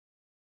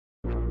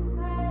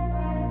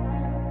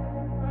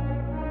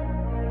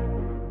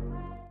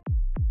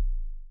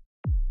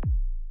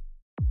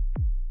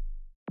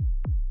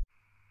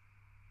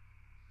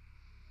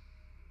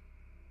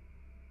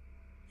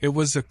It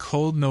was a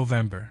cold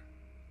November,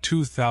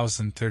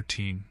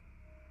 2013.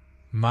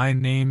 My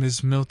name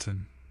is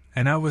Milton,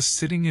 and I was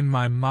sitting in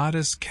my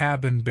modest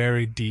cabin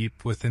buried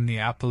deep within the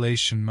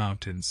Appalachian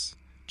Mountains,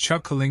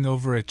 chuckling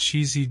over a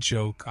cheesy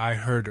joke I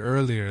heard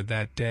earlier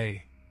that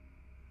day.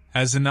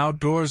 As an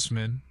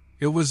outdoorsman,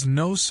 it was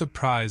no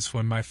surprise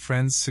when my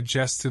friends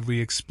suggested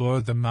we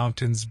explore the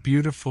mountain's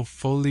beautiful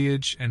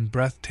foliage and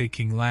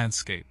breathtaking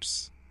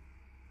landscapes.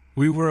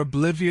 We were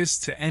oblivious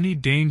to any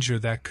danger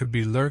that could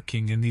be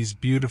lurking in these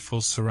beautiful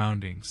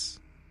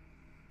surroundings.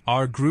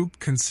 Our group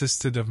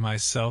consisted of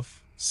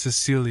myself,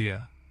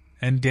 Cecilia,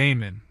 and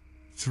Damon,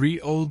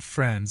 3 old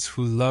friends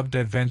who loved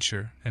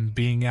adventure and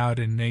being out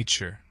in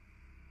nature.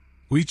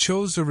 We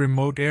chose a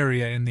remote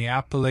area in the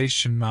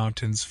Appalachian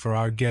Mountains for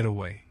our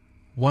getaway,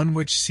 one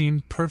which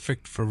seemed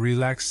perfect for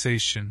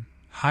relaxation,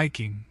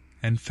 hiking,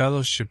 and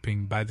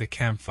fellowshipping by the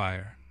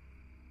campfire.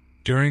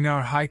 During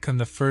our hike on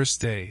the first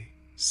day,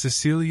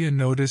 Cecilia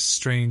noticed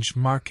strange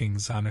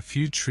markings on a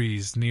few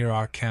trees near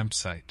our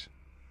campsite.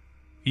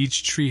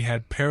 Each tree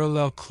had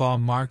parallel claw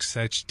marks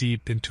etched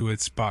deep into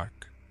its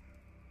bark.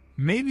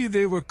 Maybe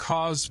they were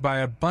caused by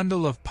a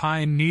bundle of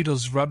pine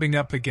needles rubbing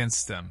up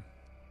against them,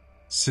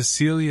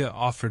 Cecilia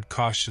offered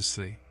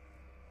cautiously.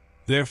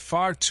 They're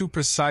far too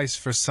precise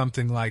for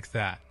something like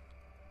that,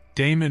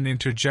 Damon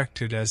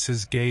interjected as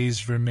his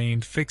gaze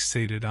remained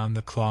fixated on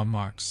the claw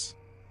marks.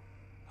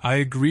 I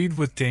agreed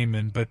with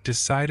Damon but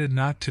decided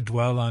not to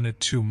dwell on it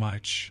too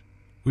much.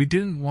 We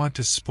didn't want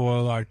to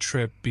spoil our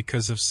trip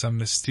because of some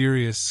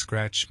mysterious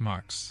scratch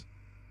marks.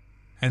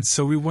 And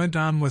so we went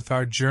on with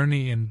our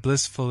journey in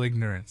blissful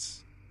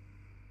ignorance.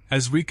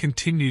 As we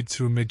continued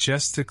through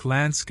majestic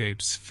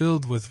landscapes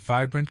filled with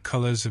vibrant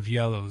colors of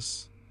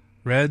yellows,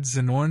 reds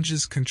and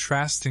oranges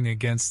contrasting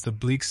against the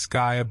bleak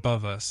sky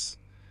above us,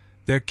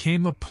 there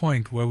came a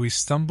point where we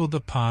stumbled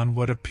upon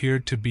what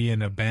appeared to be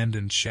an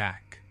abandoned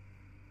shack.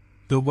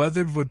 The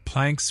weathered wood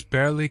planks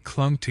barely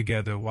clung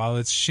together while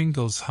its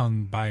shingles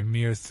hung by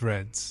mere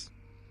threads.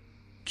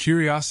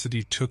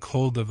 Curiosity took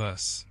hold of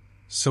us,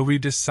 so we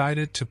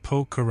decided to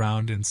poke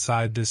around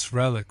inside this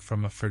relic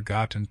from a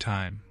forgotten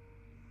time.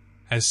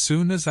 As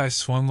soon as I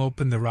swung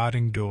open the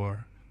rotting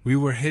door, we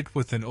were hit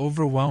with an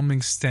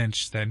overwhelming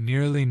stench that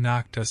nearly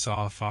knocked us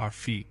off our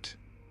feet.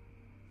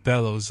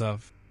 Bellows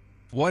of,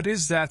 "What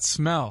is that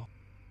smell?"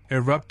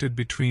 erupted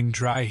between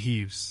dry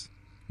heaves.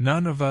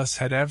 None of us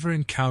had ever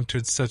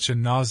encountered such a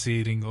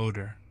nauseating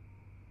odor.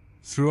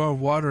 Through our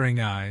watering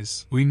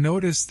eyes, we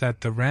noticed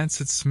that the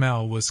rancid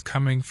smell was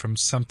coming from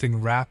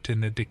something wrapped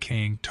in a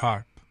decaying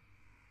tarp.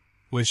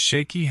 With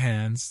shaky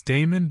hands,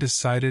 Damon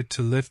decided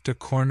to lift a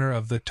corner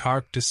of the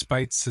tarp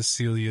despite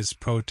Cecilia's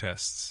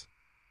protests.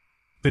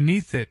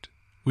 Beneath it,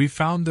 we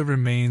found the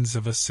remains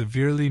of a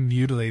severely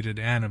mutilated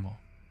animal.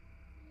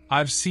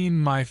 I've seen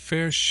my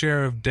fair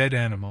share of dead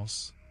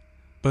animals,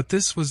 but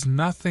this was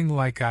nothing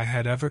like I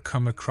had ever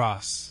come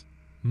across.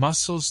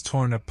 Muscles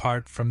torn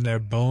apart from their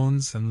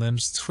bones and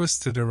limbs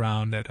twisted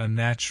around at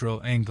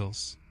unnatural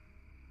angles.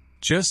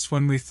 Just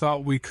when we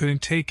thought we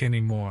couldn't take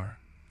any more,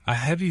 a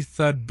heavy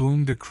thud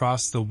boomed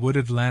across the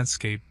wooded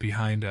landscape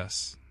behind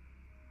us.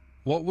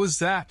 "What was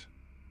that?"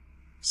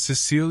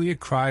 Cecilia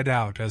cried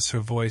out as her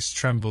voice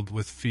trembled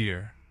with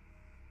fear.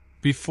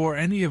 Before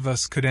any of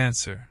us could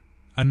answer,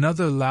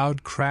 another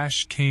loud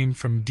crash came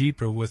from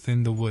deeper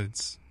within the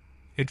woods.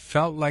 It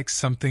felt like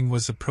something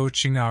was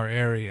approaching our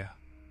area.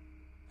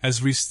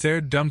 As we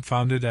stared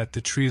dumbfounded at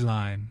the tree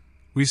line,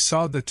 we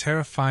saw the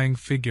terrifying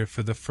figure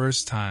for the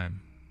first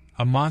time,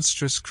 a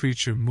monstrous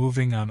creature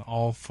moving on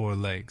all 4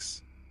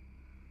 legs.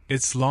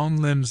 Its long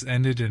limbs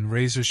ended in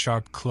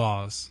razor-sharp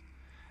claws,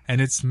 and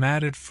its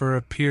matted fur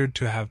appeared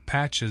to have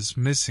patches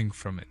missing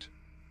from it.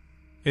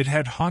 It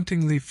had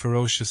hauntingly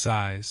ferocious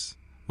eyes,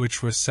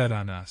 which were set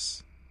on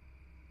us.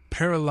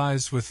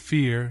 Paralyzed with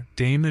fear,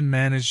 Damon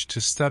managed to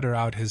stutter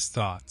out his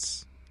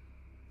thoughts.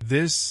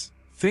 "This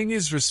thing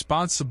is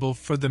responsible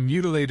for the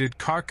mutilated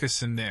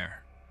carcass in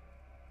there."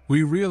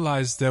 We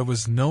realized there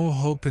was no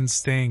hope in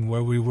staying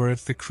where we were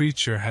if the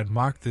creature had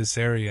marked this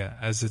area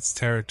as its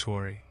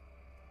territory.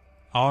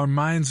 Our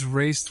minds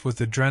raced with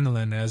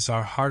adrenaline as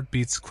our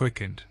heartbeats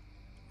quickened.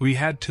 We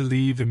had to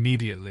leave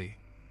immediately.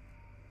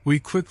 We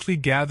quickly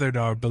gathered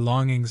our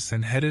belongings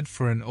and headed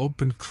for an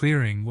open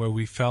clearing where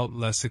we felt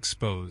less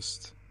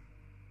exposed.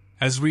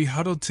 As we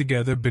huddled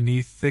together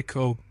beneath thick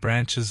oak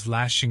branches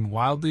lashing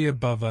wildly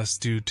above us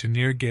due to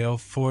near-gale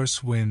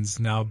force winds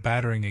now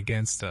battering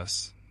against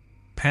us,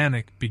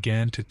 panic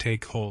began to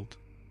take hold.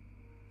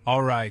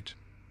 "All right,"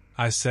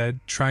 I said,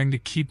 trying to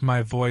keep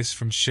my voice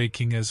from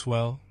shaking as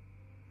well.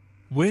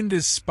 "Wind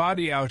is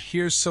spotty out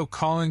here, so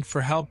calling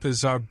for help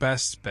is our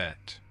best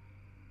bet.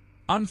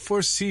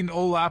 Unforeseen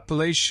old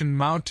Appalachian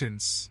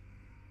mountains."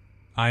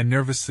 I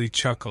nervously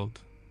chuckled,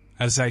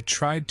 as I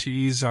tried to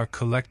ease our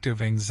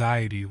collective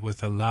anxiety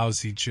with a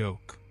lousy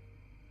joke.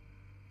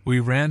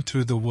 We ran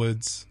through the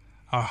woods,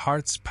 our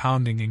hearts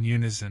pounding in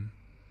unison.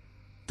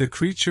 The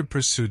creature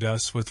pursued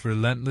us with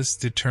relentless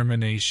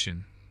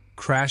determination,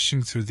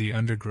 crashing through the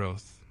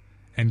undergrowth,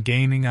 and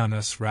gaining on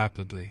us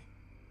rapidly.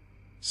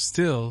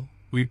 Still,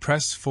 we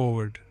pressed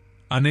forward,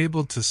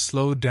 unable to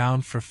slow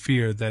down for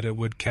fear that it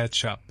would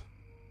catch up.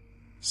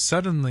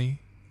 Suddenly,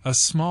 a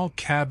small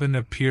cabin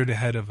appeared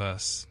ahead of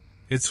us,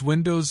 its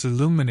windows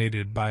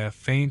illuminated by a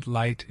faint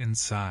light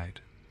inside.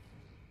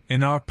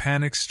 In our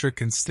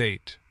panic-stricken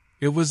state,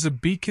 it was a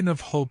beacon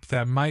of hope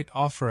that might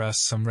offer us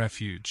some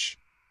refuge.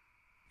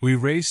 We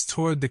raced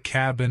toward the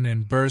cabin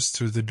and burst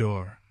through the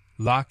door,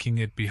 locking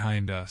it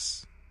behind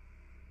us.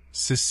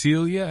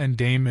 Cecilia and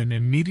Damon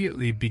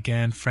immediately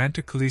began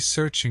frantically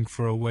searching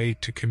for a way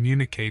to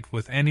communicate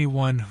with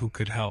anyone who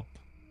could help.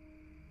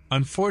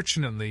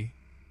 Unfortunately,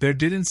 there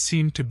didn't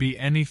seem to be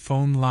any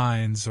phone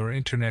lines or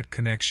internet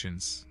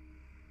connections.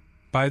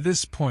 By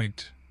this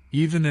point,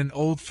 even an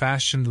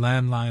old-fashioned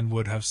landline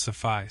would have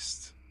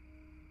sufficed.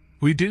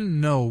 We didn't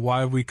know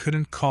why we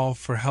couldn't call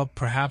for help.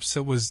 Perhaps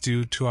it was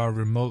due to our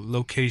remote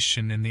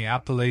location in the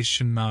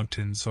Appalachian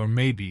Mountains, or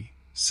maybe,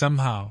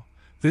 somehow,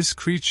 this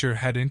creature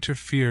had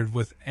interfered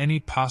with any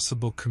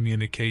possible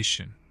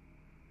communication.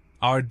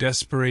 Our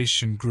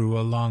desperation grew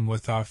along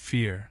with our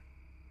fear.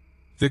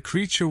 The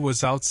creature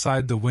was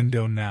outside the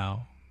window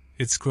now,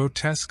 its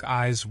grotesque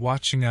eyes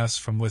watching us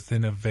from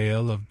within a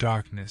veil of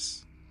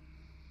darkness.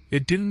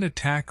 It didn't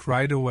attack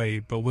right away,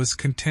 but was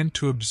content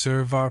to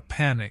observe our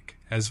panic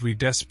as we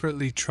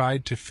desperately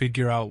tried to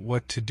figure out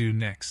what to do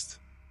next.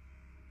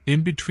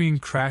 In between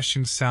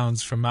crashing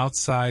sounds from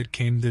outside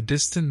came the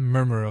distant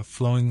murmur of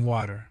flowing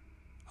water,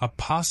 a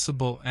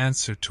possible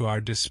answer to our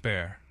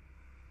despair.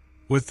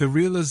 With the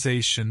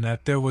realization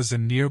that there was a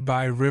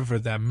nearby river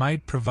that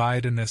might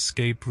provide an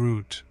escape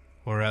route,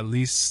 or at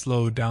least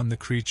slow down the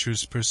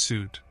creature's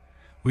pursuit,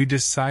 we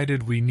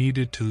decided we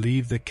needed to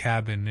leave the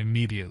cabin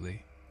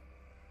immediately.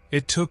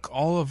 It took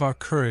all of our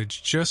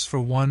courage just for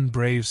one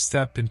brave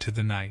step into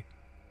the night,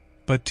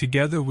 but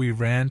together we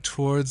ran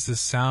towards the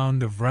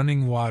sound of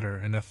running water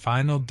in a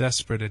final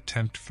desperate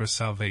attempt for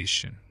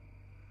salvation.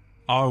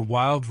 Our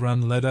wild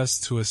run led us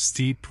to a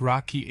steep,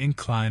 rocky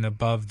incline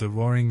above the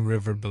roaring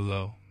river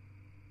below.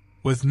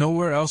 With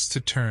nowhere else to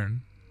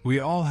turn, we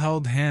all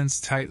held hands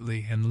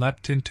tightly and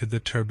leapt into the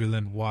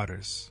turbulent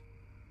waters.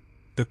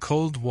 The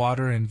cold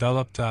water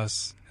enveloped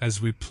us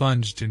as we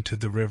plunged into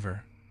the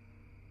river.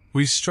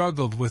 We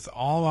struggled with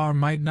all our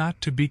might not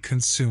to be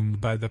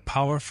consumed by the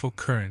powerful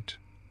current,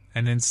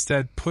 and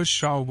instead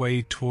pushed our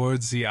way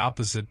towards the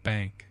opposite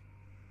bank.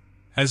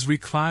 As we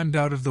climbed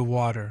out of the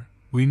water,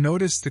 we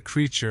noticed the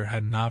creature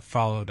had not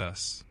followed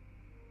us.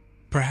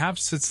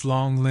 Perhaps its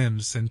long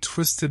limbs and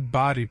twisted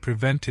body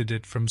prevented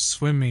it from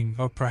swimming,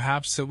 or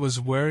perhaps it was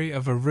wary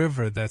of a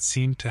river that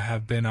seemed to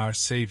have been our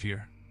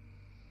savior.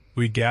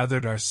 We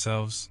gathered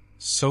ourselves,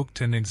 soaked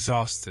and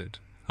exhausted,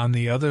 on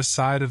the other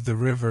side of the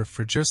river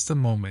for just a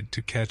moment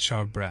to catch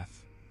our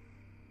breath.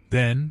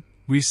 Then,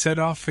 we set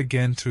off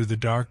again through the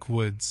dark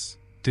woods,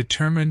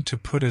 determined to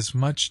put as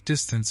much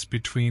distance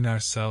between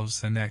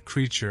ourselves and that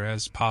creature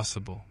as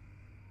possible.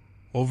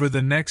 Over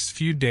the next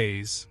few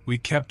days, we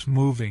kept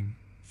moving,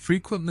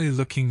 frequently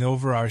looking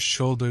over our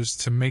shoulders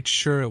to make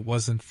sure it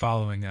wasn't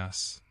following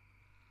us.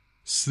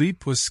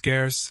 Sleep was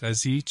scarce,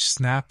 as each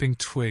snapping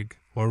twig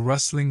or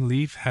rustling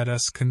leaf had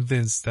us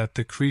convinced that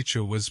the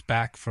creature was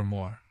back for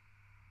more.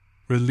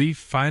 Relief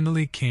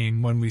finally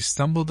came when we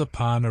stumbled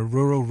upon a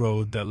rural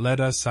road that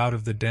led us out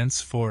of the dense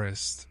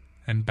forest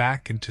and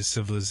back into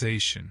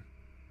civilization.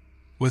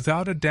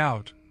 Without a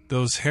doubt,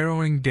 those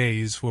harrowing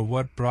days were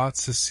what brought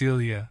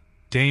Cecilia,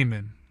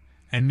 Damon,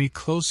 and me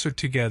closer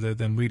together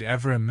than we'd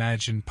ever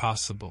imagined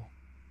possible.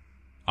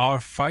 Our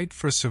fight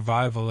for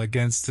survival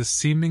against a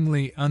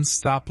seemingly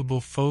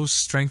unstoppable foe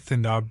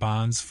strengthened our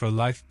bonds for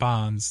life,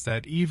 bonds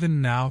that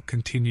even now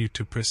continue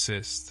to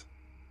persist.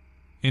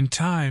 In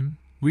time,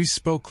 we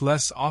spoke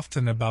less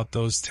often about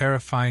those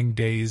terrifying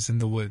days in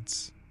the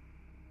woods.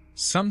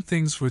 Some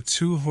things were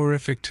too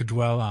horrific to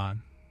dwell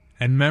on,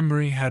 and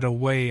memory had a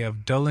way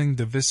of dulling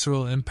the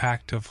visceral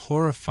impact of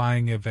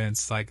horrifying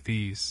events like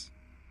these.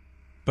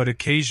 But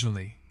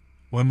occasionally,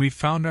 when we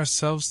found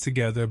ourselves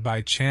together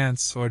by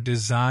chance or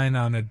design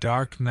on a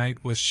dark night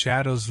with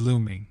shadows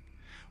looming,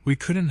 we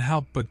couldn't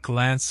help but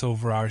glance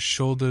over our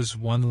shoulders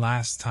one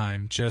last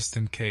time just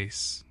in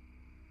case.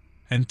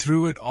 And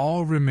through it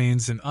all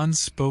remains an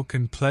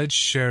unspoken pledge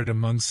shared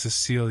among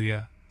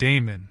Cecilia,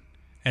 Damon,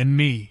 and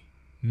me.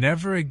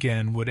 Never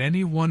again would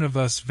any one of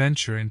us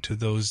venture into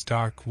those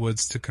dark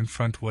woods to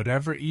confront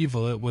whatever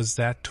evil it was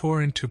that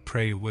tore into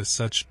prey with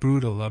such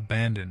brutal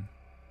abandon.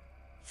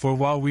 For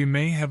while we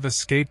may have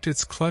escaped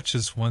its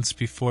clutches once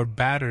before,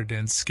 battered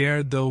and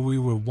scared though we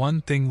were,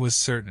 one thing was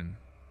certain: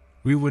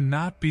 we would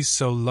not be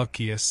so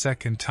lucky a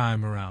second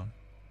time around.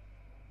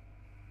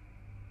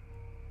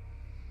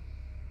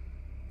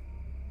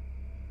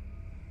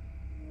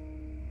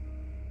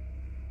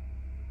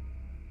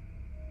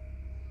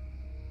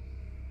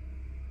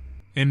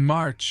 In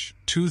March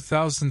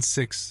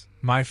 2006,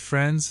 my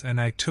friends and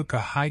I took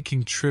a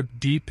hiking trip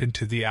deep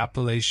into the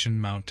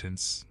Appalachian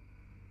Mountains.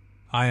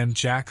 I am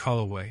Jack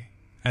Holloway,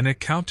 an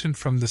accountant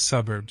from the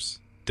suburbs,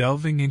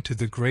 delving into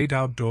the great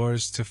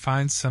outdoors to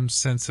find some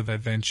sense of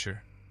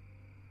adventure.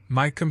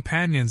 My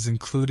companions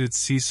included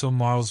Cecil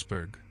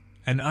Marlsberg,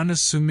 an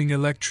unassuming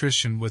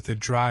electrician with a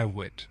dry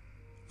wit,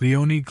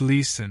 Leonie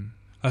Gleason,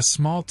 a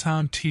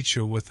small-town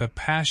teacher with a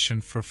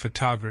passion for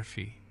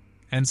photography,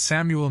 and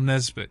Samuel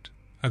Nesbitt,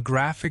 a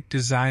graphic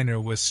designer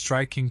with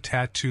striking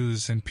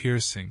tattoos and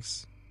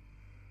piercings.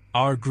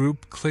 Our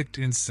group clicked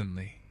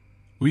instantly.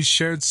 We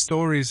shared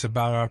stories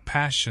about our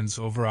passions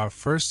over our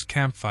first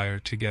campfire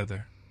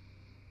together.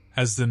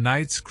 As the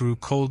nights grew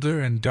colder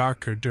and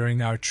darker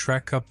during our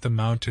trek up the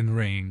mountain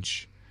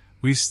range,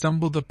 we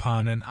stumbled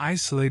upon an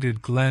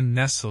isolated glen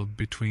nestled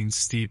between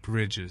steep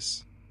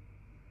ridges.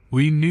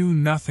 We knew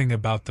nothing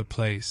about the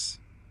place,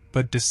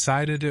 but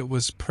decided it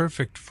was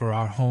perfect for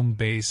our home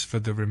base for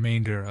the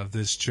remainder of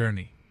this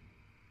journey.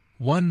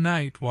 One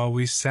night, while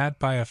we sat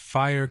by a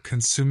fire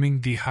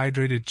consuming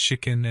dehydrated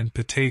chicken and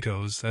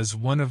potatoes as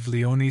one of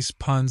Leonie's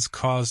puns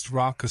caused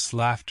raucous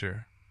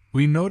laughter,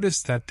 we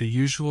noticed that the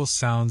usual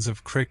sounds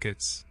of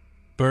crickets,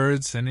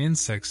 birds, and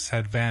insects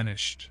had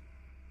vanished.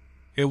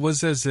 It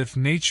was as if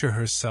nature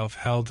herself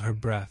held her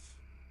breath.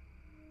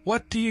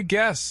 "What do you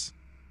guess?"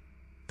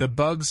 "The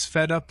bugs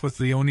fed up with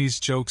Leonie's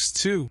jokes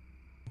too,"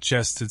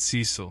 jested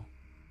Cecil.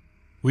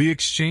 We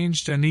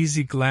exchanged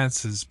uneasy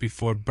glances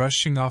before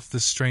brushing off the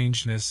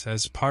strangeness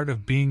as part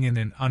of being in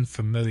an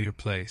unfamiliar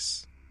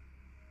place.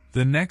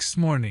 The next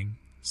morning,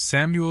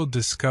 Samuel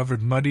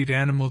discovered muddied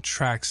animal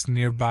tracks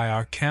nearby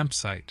our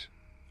campsite,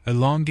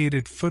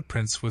 elongated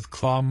footprints with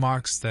claw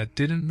marks that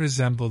didn't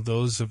resemble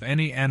those of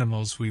any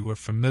animals we were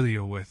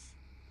familiar with.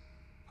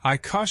 I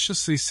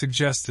cautiously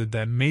suggested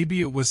that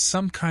maybe it was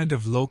some kind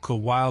of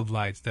local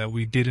wildlife that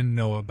we didn't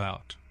know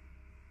about.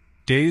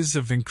 Days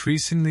of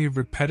increasingly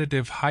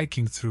repetitive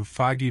hiking through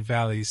foggy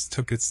valleys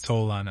took its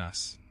toll on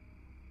us.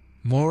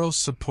 Moral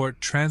support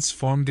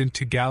transformed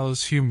into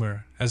gallows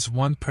humor as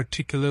one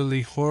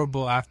particularly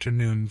horrible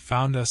afternoon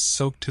found us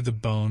soaked to the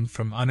bone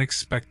from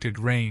unexpected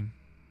rain.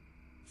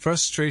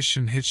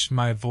 Frustration hitched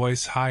my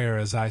voice higher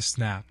as I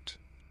snapped.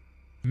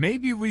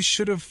 "Maybe we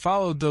should have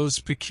followed those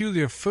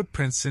peculiar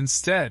footprints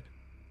instead."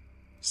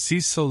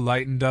 Cecil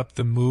lightened up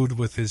the mood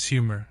with his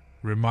humor,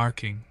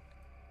 remarking,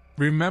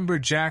 "Remember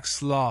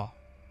Jack's law,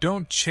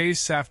 don't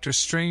chase after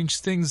strange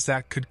things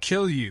that could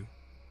kill you."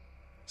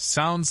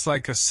 Sounds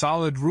like a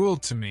solid rule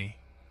to me.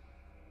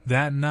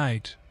 That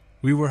night,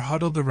 we were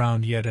huddled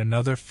around yet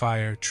another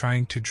fire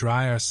trying to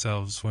dry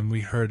ourselves when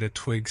we heard a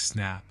twig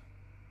snap.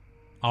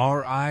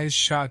 Our eyes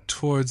shot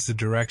towards the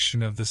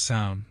direction of the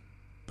sound,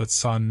 but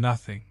saw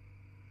nothing.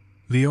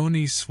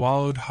 Leonie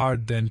swallowed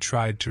hard, then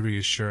tried to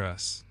reassure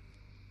us.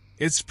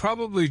 "It's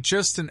probably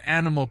just an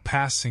animal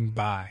passing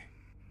by."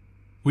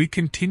 We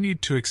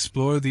continued to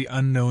explore the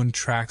unknown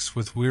tracks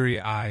with weary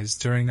eyes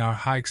during our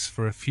hikes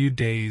for a few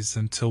days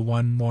until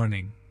one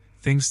morning,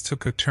 things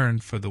took a turn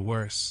for the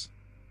worse.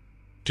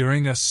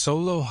 During a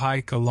solo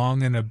hike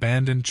along an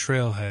abandoned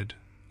trailhead,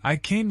 I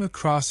came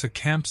across a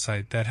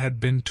campsite that had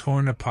been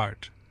torn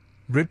apart,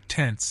 ripped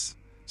tents,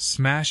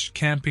 smashed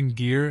camping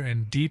gear,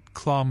 and deep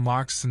claw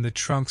marks in the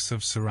trunks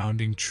of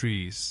surrounding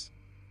trees.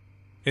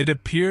 It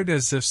appeared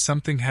as if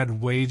something had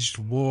waged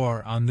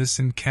war on this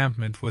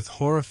encampment with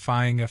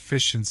horrifying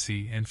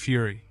efficiency and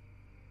fury.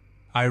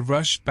 I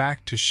rushed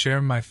back to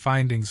share my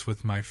findings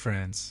with my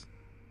friends.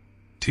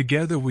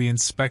 Together we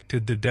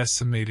inspected the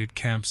decimated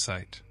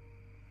campsite.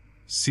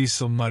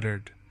 Cecil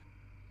muttered,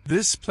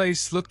 "This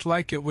place looked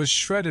like it was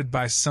shredded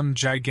by some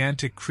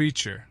gigantic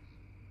creature."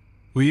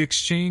 We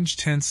exchanged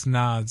tense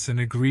nods and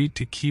agreed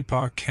to keep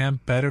our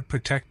camp better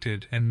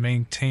protected and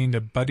maintained a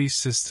buddy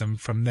system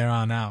from there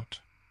on out.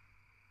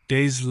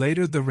 Days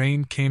later the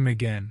rain came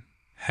again,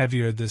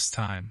 heavier this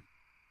time.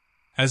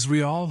 As we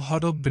all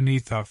huddled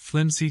beneath our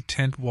flimsy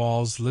tent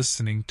walls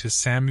listening to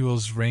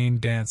Samuel's rain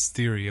dance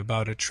theory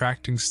about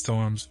attracting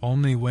storms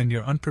only when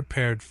you're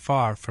unprepared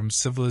far from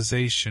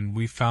civilization,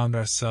 we found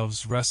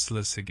ourselves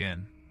restless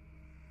again.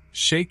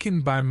 Shaken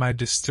by my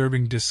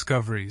disturbing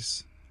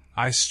discoveries,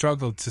 I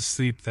struggled to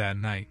sleep that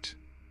night.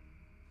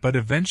 But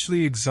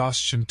eventually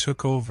exhaustion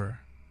took over,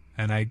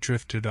 and I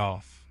drifted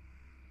off.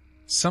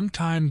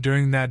 Sometime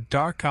during that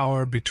dark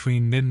hour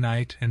between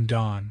midnight and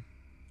dawn,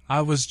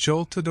 I was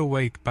jolted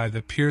awake by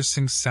the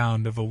piercing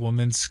sound of a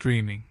woman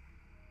screaming.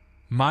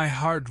 My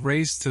heart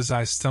raced as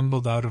I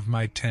stumbled out of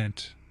my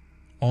tent,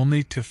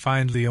 only to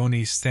find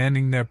Leonie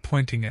standing there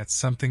pointing at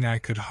something I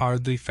could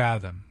hardly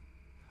fathom.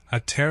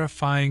 A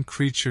terrifying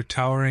creature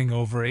towering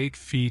over 8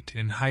 feet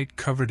in height,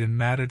 covered in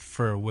matted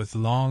fur with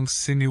long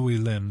sinewy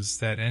limbs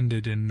that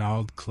ended in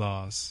gnarled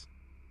claws.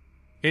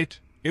 It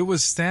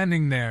was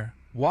standing there,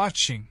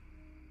 watching.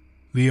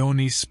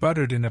 Leonie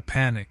sputtered in a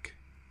panic,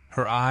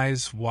 her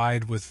eyes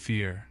wide with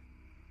fear.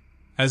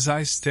 As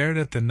I stared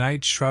at the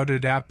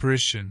night-shrouded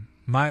apparition,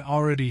 my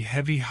already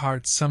heavy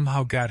heart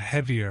somehow got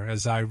heavier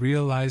as I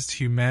realized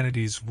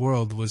humanity's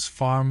world was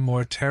far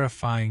more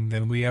terrifying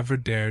than we ever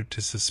dared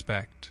to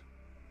suspect.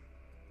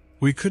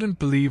 We couldn't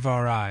believe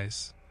our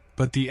eyes,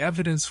 but the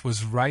evidence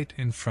was right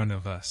in front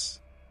of us.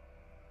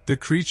 The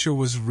creature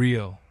was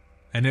real,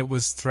 and it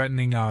was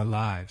threatening our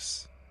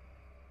lives.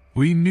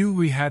 We knew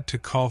we had to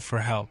call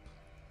for help.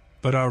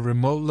 but our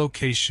remote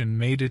location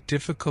made it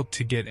difficult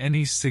to get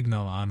any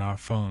signal on our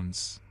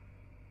phones.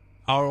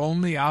 Our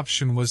only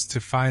option was to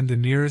find the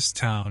nearest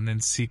town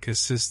and seek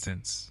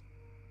assistance.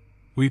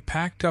 We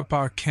packed up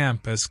our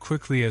camp as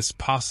quickly as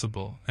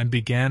possible and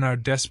began our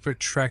desperate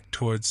trek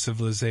towards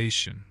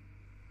civilization.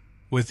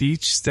 With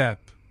each step,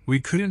 we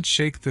couldn't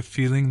shake the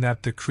feeling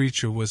that the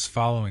creature was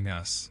following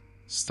us,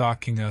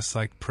 stalking us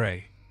like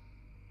prey.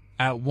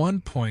 At one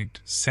point,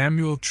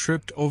 Samuel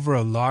tripped over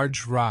a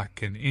large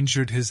rock and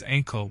injured his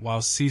ankle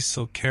while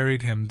Cecil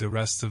carried him the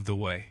rest of the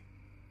way.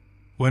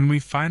 When we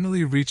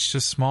finally reached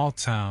a small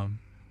town,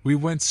 we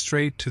went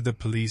straight to the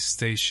police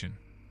station.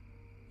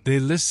 They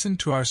listened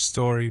to our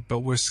story but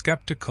were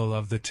skeptical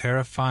of the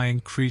terrifying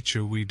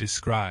creature we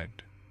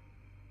described.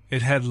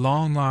 It had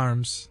long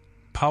arms,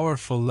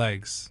 powerful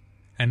legs,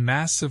 and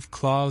massive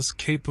claws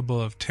capable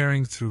of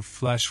tearing through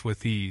flesh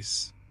with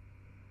ease.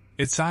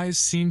 Its eyes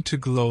seemed to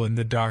glow in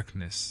the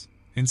darkness,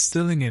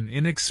 instilling an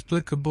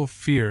inexplicable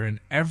fear in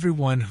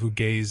everyone who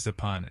gazed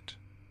upon it.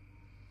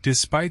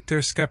 Despite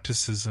their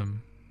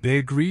skepticism, they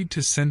agreed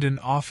to send an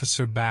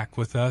officer back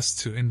with us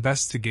to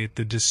investigate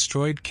the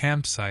destroyed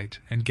campsite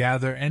and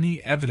gather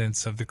any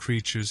evidence of the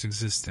creature's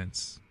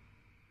existence.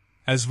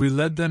 As we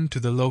led them to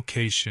the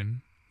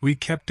location, we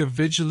kept a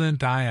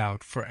vigilant eye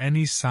out for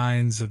any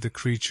signs of the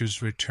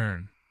creature's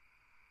return.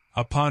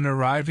 Upon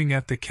arriving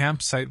at the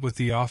campsite with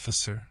the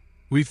officer,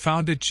 we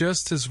found it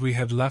just as we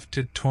had left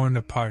it, torn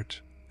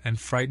apart and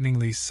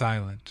frighteningly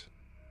silent.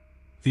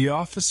 The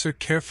officer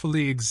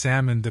carefully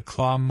examined the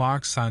claw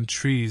marks on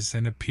trees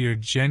and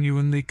appeared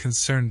genuinely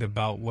concerned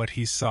about what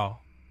he saw.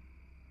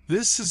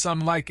 "This is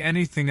unlike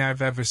anything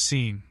I've ever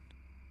seen,"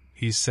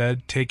 he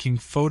said, taking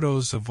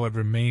photos of what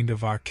remained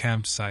of our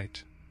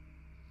campsite.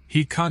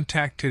 He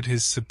contacted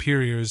his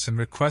superiors and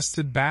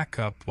requested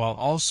backup while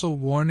also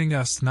warning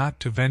us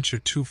not to venture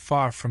too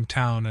far from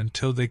town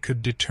until they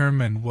could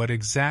determine what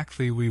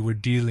exactly we were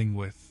dealing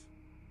with.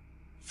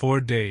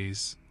 4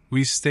 days,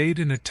 we stayed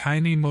in a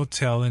tiny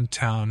motel in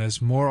town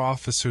as more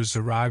officers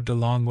arrived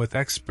along with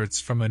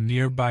experts from a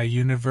nearby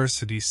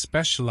university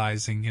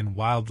specializing in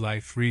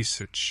wildlife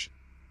research.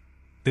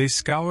 They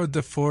scoured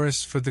the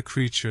forest for the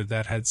creature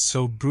that had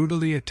so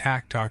brutally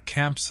attacked our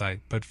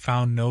campsite but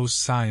found no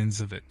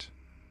signs of it.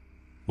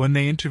 When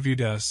they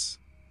interviewed us,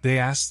 they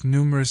asked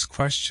numerous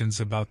questions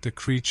about the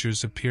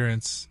creature's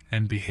appearance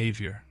and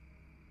behavior.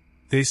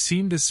 They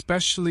seemed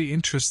especially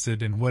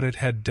interested in what it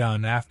had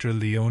done after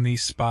Leonie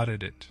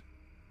spotted it.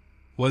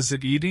 Was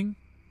it eating?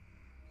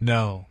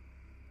 No.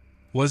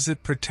 Was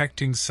it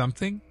protecting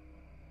something?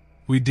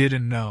 We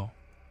didn't know.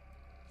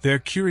 Their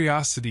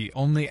curiosity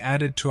only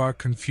added to our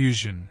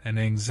confusion and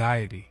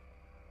anxiety.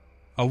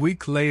 A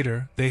week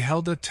later, they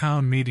held a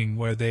town meeting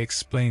where they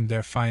explained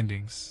their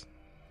findings.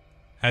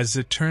 As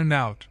it turned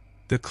out,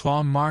 the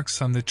claw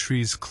marks on the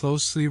trees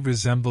closely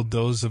resembled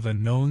those of a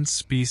known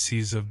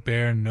species of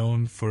bear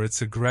known for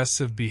its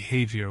aggressive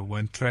behavior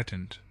when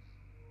threatened.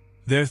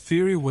 Their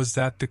theory was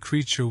that the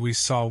creature we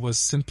saw was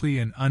simply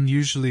an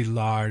unusually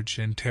large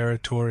and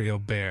territorial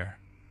bear.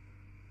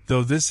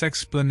 Though this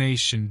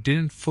explanation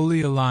didn't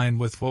fully align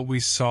with what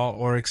we saw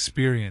or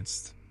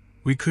experienced,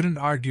 we couldn't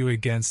argue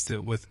against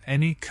it with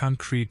any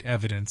concrete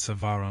evidence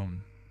of our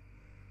own.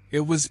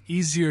 It was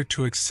easier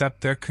to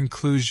accept their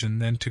conclusion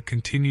than to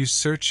continue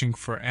searching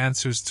for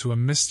answers to a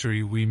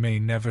mystery we may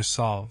never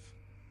solve.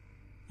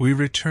 We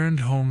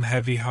returned home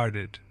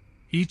heavy-hearted,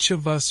 each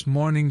of us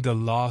mourning the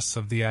loss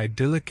of the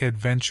idyllic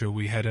adventure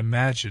we had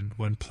imagined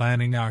when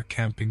planning our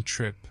camping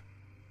trip.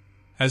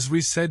 As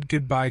we said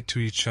goodbye to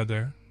each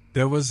other,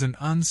 there was an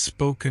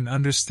unspoken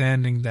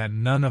understanding that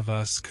none of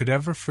us could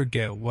ever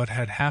forget what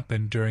had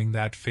happened during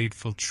that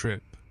fateful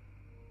trip.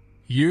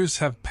 Years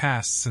have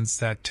passed since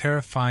that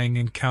terrifying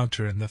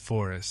encounter in the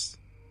forest,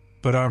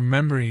 but our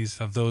memories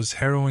of those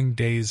harrowing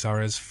days are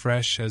as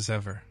fresh as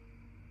ever.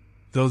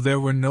 Though there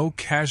were no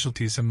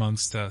casualties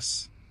amongst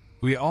us,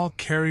 we all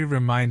carry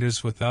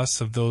reminders with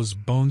us of those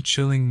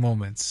bone-chilling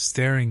moments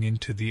staring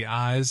into the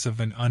eyes of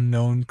an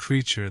unknown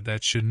creature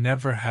that should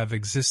never have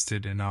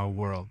existed in our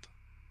world.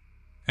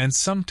 And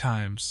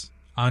sometimes,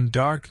 on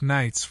dark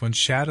nights when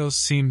shadows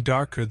seem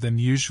darker than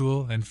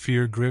usual and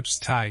fear grips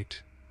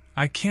tight,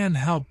 I can't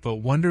help but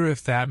wonder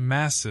if that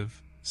massive,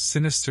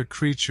 sinister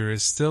creature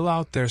is still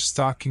out there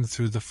stalking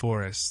through the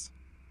forest,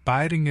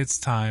 biding its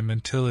time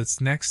until its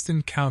next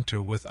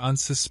encounter with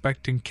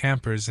unsuspecting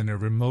campers in a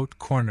remote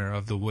corner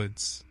of the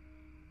woods.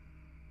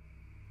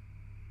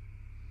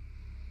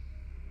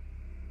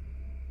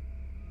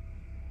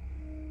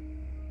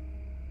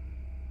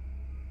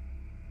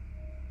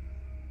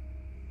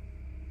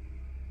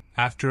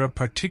 After a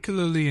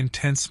particularly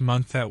intense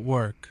month at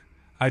work,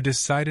 I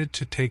decided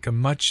to take a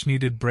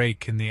much-needed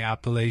break in the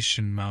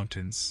Appalachian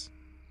Mountains.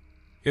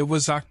 It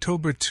was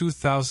October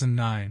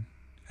 2009,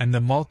 and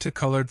the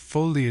multicolored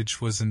foliage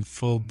was in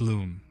full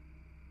bloom.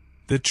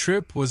 The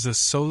trip was a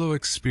solo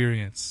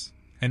experience,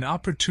 an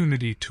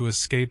opportunity to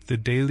escape the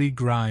daily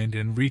grind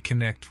and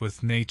reconnect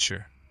with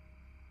nature.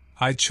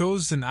 I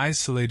chose an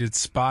isolated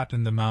spot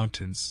in the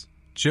mountains,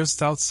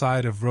 just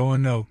outside of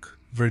Roanoke,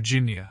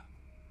 Virginia,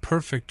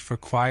 perfect for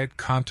quiet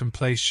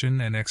contemplation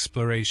and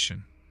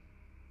exploration.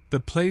 The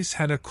place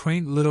had a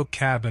quaint little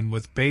cabin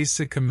with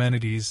basic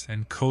amenities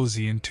and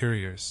cozy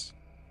interiors.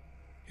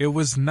 It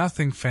was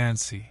nothing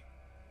fancy,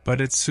 but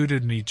it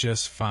suited me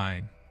just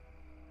fine.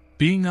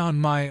 Being on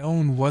my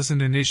own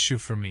wasn't an issue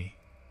for me.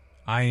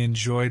 I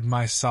enjoyed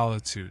my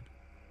solitude.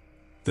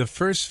 The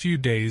first few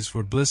days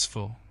were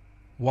blissful,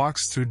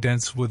 walks through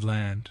dense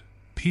woodland,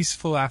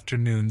 peaceful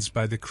afternoons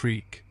by the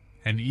creek,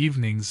 and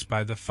evenings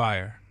by the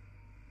fire.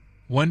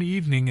 One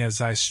evening as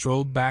I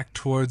strolled back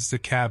towards the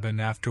cabin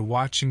after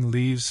watching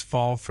leaves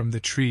fall from the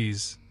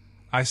trees,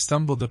 I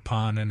stumbled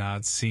upon an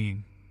odd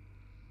scene.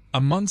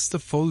 Amongst the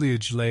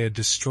foliage lay a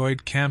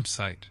destroyed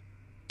campsite.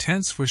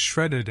 Tents were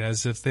shredded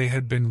as if they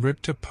had been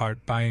ripped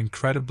apart by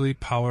incredibly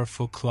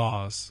powerful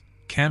claws.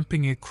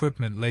 Camping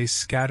equipment lay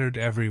scattered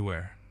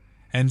everywhere,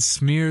 and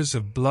smears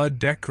of blood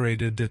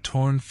decorated the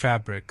torn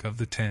fabric of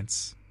the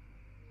tents.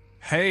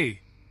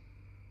 "Hey!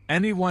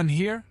 Anyone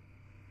here?"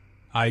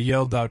 I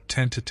yelled out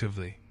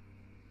tentatively.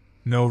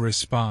 No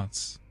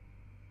response.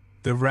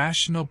 The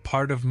rational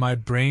part of my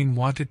brain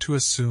wanted to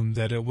assume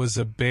that it was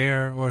a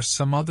bear or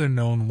some other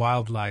known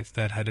wildlife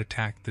that had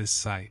attacked this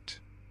site.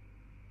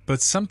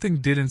 But something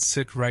didn't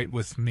sit right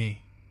with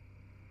me.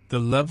 The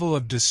level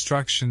of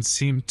destruction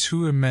seemed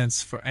too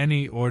immense for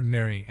any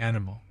ordinary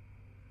animal.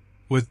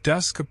 With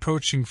dusk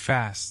approaching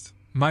fast,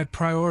 my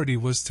priority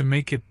was to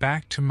make it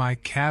back to my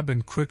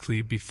cabin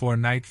quickly before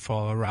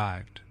nightfall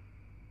arrived.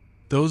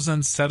 Those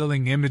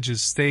unsettling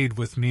images stayed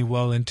with me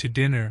well into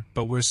dinner,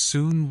 but were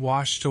soon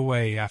washed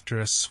away after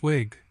a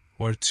swig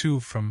or two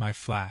from my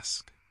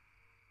flask.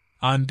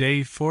 On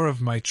day 4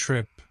 of my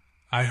trip,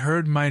 I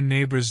heard my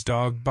neighbor's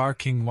dog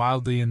barking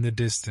wildly in the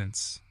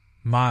distance.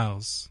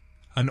 Miles,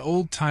 an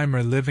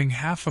old-timer living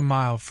half a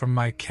mile from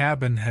my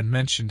cabin, had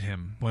mentioned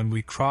him when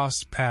we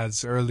crossed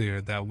paths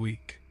earlier that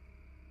week.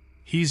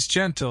 "He's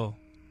gentle,"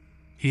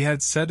 he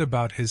had said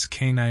about his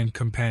canine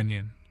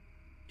companion.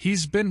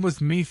 "He's been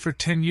with me for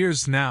 10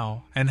 years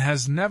now and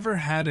has never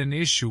had an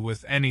issue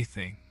with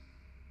anything.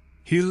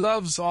 He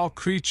loves all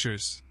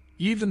creatures,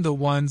 even the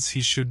ones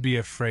he should be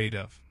afraid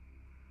of."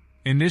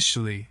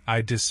 Initially,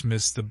 I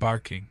dismissed the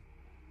barking.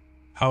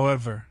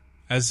 However,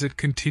 as it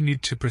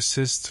continued to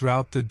persist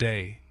throughout the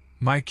day,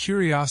 my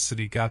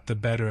curiosity got the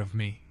better of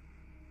me.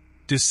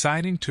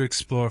 Deciding to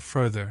explore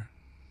further,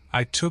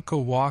 I took a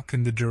walk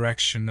in the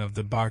direction of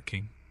the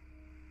barking.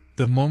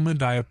 The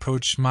moment I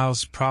approached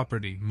Miles'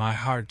 property, my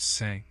heart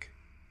sank.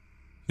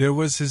 There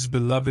was his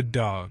beloved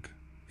dog,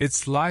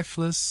 its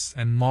lifeless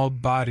and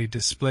mauled body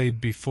displayed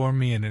before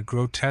me in a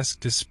grotesque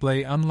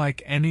display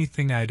unlike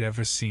anything I'd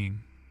ever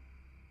seen.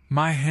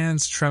 My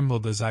hands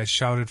trembled as I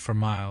shouted for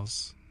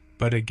Miles,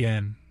 but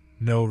again,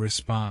 no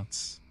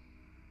response.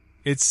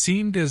 It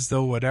seemed as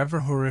though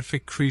whatever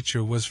horrific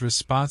creature was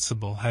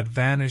responsible had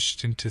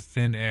vanished into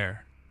thin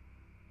air.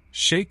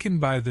 Shaken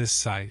by this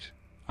sight,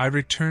 I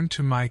returned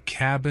to my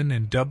cabin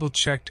and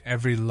double-checked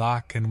every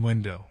lock and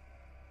window.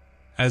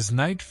 As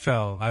night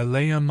fell, I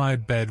lay on my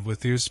bed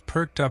with ears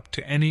perked up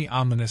to any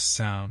ominous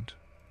sound,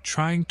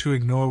 trying to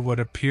ignore what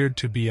appeared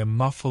to be a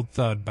muffled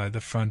thud by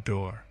the front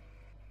door.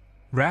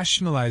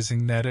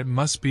 Rationalizing that it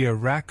must be a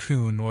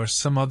raccoon or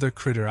some other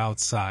critter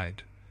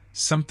outside,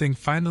 something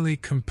finally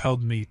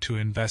compelled me to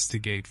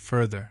investigate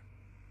further.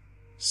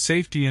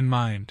 Safety in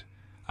mind,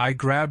 I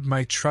grabbed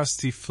my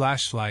trusty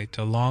flashlight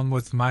along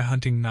with my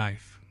hunting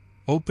knife,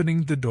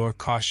 opening the door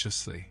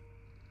cautiously.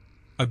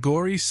 A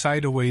gory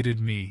sight awaited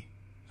me.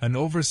 An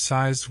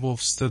oversized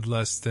wolf stood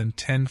less than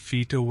 10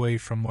 feet away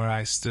from where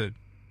I stood.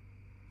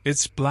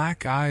 Its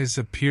black eyes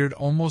appeared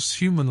almost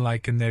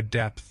human-like in their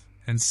depth,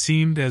 and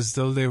seemed as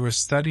though they were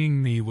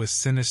studying me with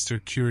sinister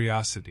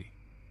curiosity.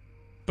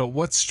 But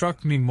what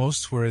struck me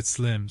most were its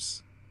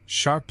limbs,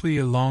 sharply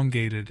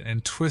elongated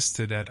and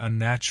twisted at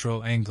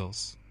unnatural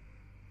angles.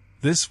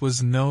 This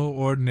was no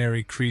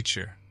ordinary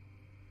creature.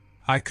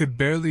 I could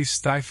barely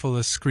stifle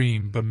a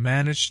scream, but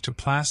managed to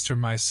plaster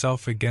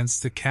myself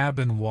against the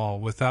cabin wall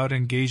without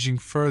engaging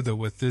further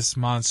with this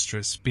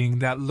monstrous being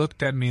that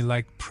looked at me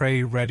like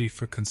prey ready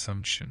for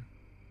consumption.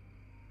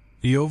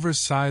 The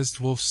oversized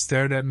wolf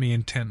stared at me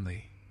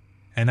intently,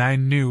 and I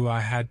knew I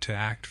had to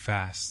act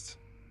fast.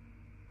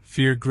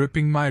 Fear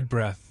gripping my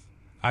breath,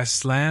 I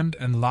slammed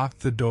and locked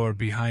the door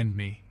behind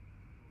me.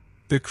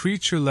 The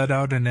creature let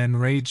out an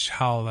enraged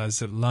howl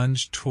as it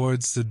lunged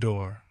towards the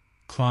door,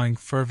 clawing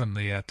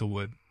fervently at the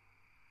wood.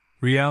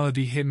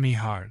 Reality hit me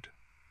hard.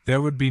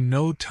 There would be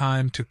no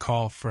time to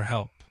call for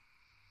help.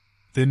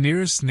 The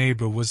nearest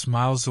neighbor was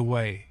miles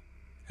away,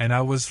 and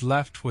I was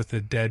left with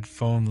a dead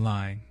phone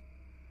line.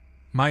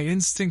 My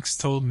instincts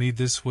told me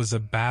this was a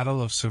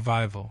battle of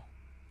survival,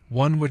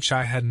 one which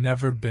I had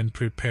never been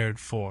prepared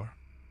for.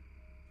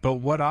 But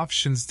what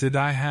options did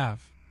I have?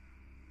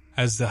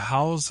 As the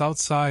howls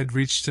outside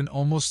reached an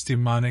almost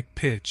demonic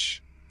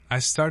pitch, I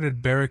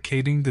started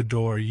barricading the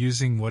door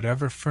using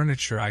whatever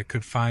furniture I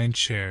could find: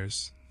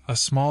 chairs, a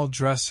small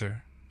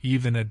dresser,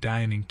 even a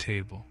dining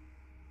table.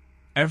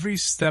 Every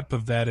step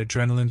of that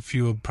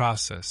adrenaline-fueled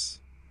process,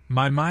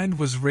 My mind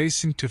was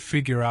racing to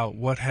figure out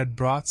what had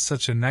brought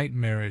such a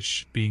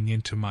nightmarish being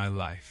into my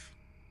life.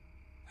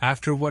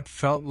 After what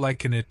felt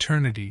like an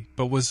eternity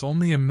but was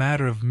only a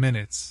matter of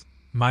minutes,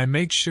 my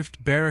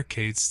makeshift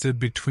barricade stood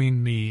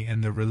between me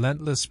and the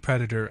relentless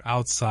predator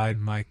outside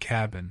my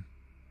cabin.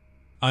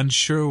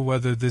 Unsure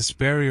whether this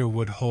barrier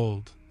would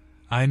hold,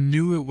 I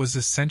knew it was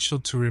essential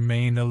to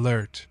remain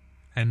alert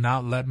and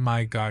not let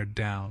my guard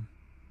down.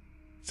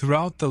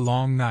 Throughout the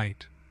long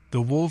night,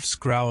 the wolf's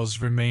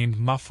growls remained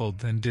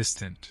muffled and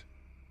distant.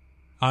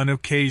 On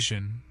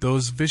occasion,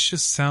 those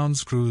vicious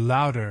sounds grew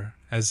louder,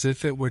 as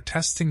if it were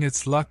testing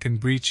its luck in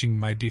breaching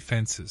my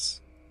defenses,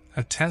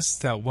 a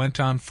test that went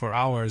on for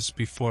hours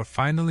before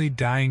finally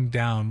dying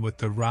down with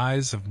the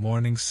rise of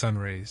morning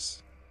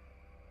sunrays.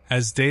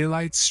 As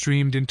daylight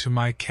streamed into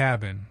my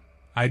cabin,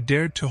 I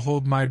dared to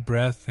hold my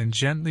breath and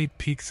gently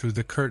peek through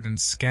the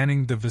curtains,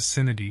 scanning the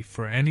vicinity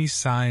for any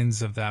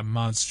signs of that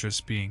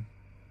monstrous being.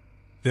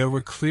 There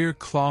were clear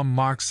claw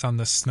marks on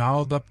the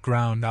snarled-up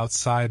ground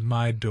outside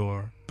my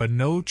door, but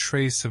no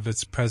trace of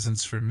its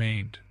presence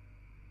remained.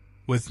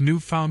 With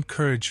newfound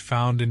courage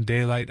found in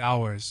daylight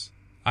hours,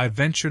 I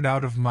ventured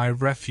out of my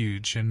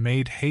refuge and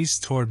made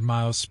haste toward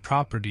Miles'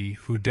 property,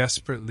 who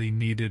desperately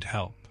needed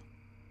help.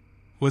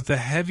 With a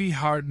heavy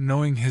heart,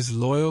 knowing his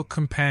loyal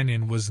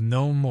companion was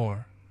no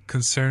more,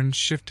 concern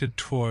shifted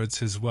towards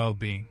his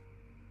well-being.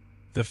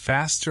 The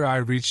faster I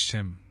reached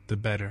him, the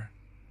better.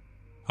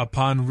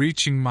 Upon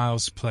reaching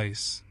Miles'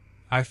 place,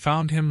 I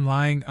found him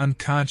lying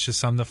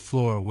unconscious on the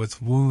floor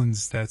with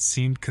wounds that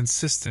seemed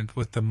consistent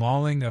with the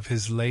mauling of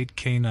his late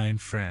canine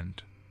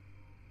friend.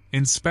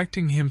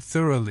 Inspecting him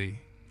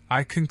thoroughly,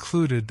 I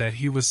concluded that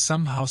he was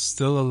somehow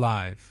still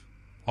alive,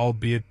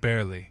 albeit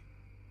barely.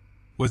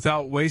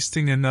 Without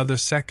wasting another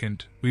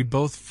second, we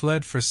both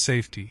fled for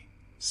safety,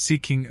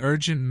 seeking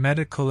urgent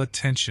medical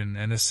attention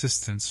and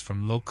assistance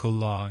from local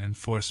law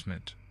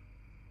enforcement.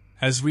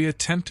 As we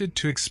attempted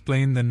to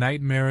explain the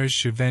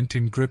nightmarish event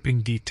in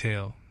gripping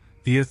detail,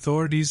 the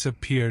authorities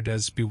appeared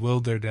as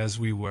bewildered as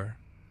we were.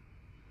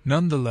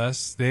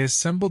 Nonetheless, they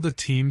assembled a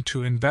team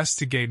to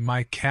investigate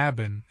my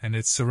cabin and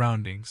its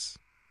surroundings.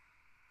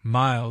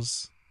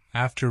 Miles,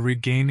 after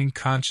regaining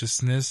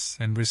consciousness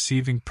and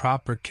receiving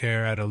proper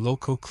care at a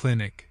local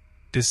clinic,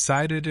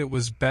 decided it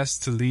was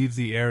best to leave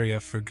the area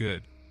for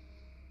good.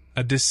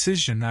 A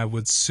decision I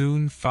would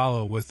soon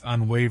follow with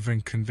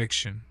unwavering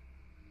conviction.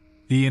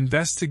 The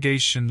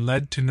investigation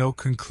led to no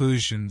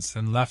conclusions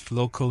and left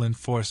local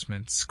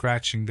enforcement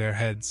scratching their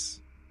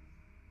heads.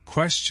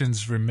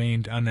 Questions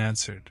remained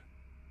unanswered.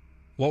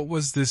 What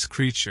was this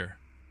creature?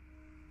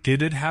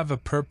 Did it have a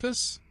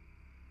purpose?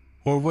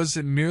 Or was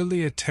it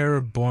merely a terror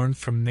born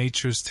from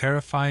nature's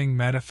terrifying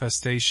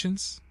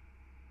manifestations?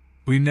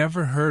 We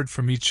never heard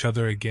from each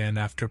other again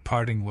after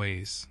parting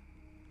ways.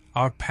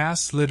 Our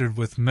past littered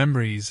with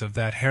memories of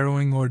that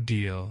harrowing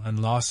ordeal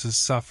and losses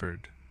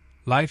suffered,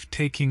 life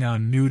taking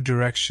on new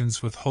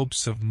directions with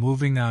hopes of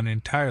moving on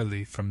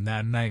entirely from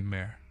that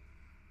nightmare.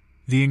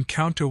 The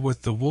encounter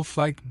with the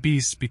wolf-like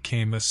beast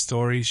became a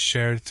story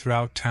shared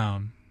throughout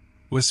town,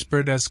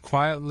 whispered as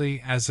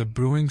quietly as a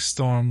brewing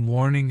storm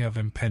warning of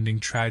impending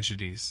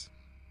tragedies.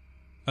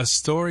 A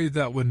story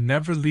that would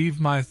never leave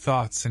my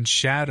thoughts and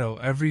shadow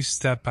every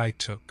step I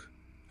took,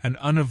 an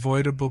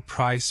unavoidable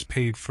price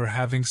paid for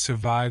having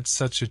survived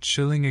such a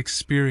chilling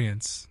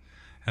experience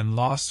and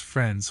lost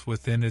friends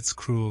within its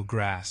cruel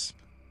grasp.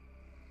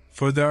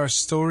 For there are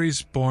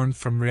stories born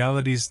from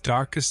reality's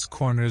darkest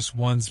corners,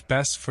 ones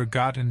best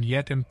forgotten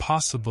yet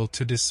impossible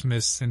to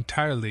dismiss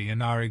entirely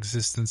in our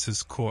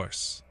existence's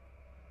course.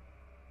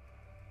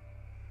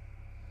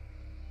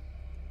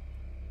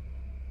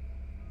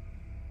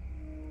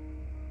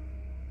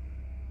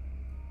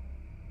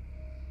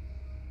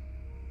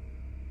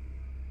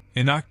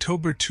 In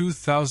October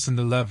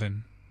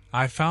 2011,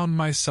 I found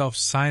myself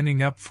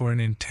signing up for an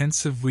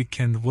intensive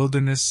weekend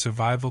wilderness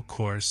survival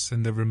course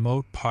in the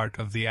remote part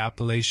of the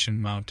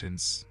Appalachian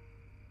Mountains.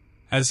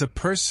 As a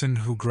person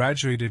who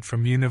graduated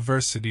from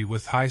university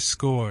with high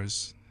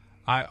scores,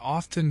 I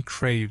often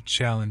craved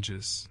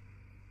challenges.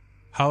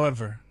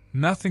 However,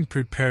 nothing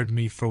prepared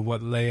me for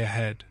what lay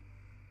ahead.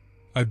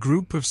 A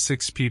group of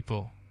 6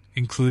 people,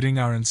 including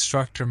our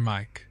instructor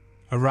Mike,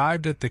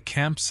 arrived at the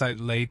campsite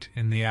late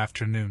in the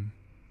afternoon.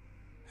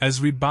 As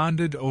we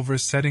bonded over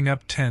setting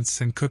up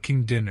tents and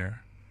cooking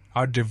dinner,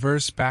 our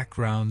diverse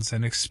backgrounds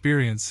and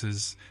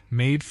experiences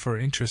made for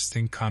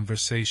interesting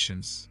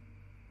conversations.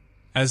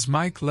 As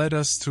Mike led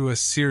us through a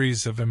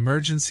series of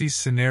emergency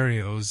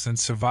scenarios and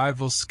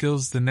survival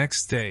skills the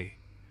next day,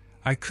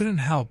 I couldn't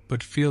help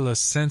but feel a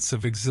sense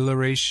of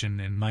exhilaration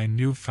in my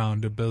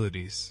newfound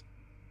abilities.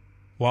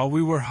 While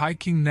we were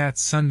hiking that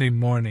Sunday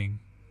morning,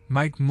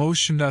 Mike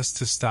motioned us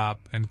to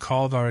stop and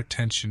called our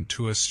attention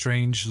to a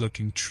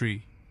strange-looking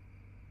tree.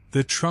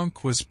 The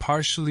trunk was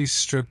partially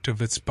stripped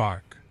of its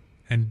bark,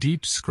 and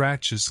deep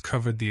scratches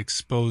covered the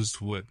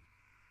exposed wood.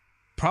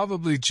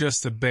 "Probably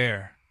just a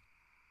bear,"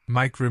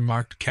 Mike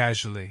remarked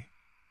casually.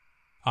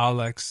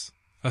 Alex,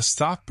 a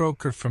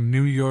stockbroker from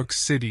New York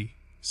City,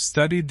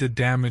 studied the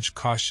damage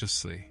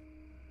cautiously.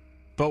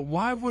 But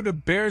why would a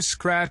bear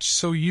scratch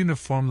so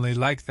uniformly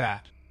like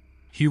that?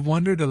 He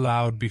wondered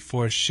aloud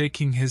before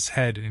shaking his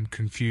head in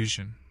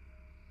confusion.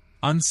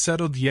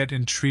 Unsettled yet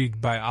intrigued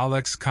by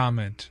Alex's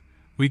comment,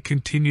 we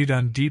continued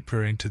on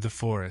deeper into the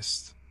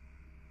forest.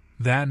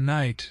 That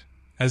night,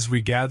 as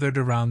we gathered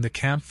around the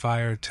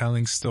campfire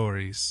telling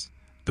stories,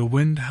 the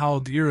wind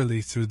howled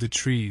eerily through the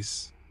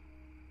trees.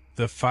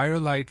 The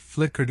firelight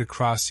flickered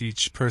across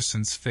each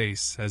person's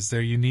face as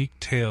their unique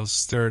tales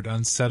stirred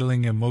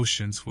unsettling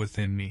emotions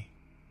within me.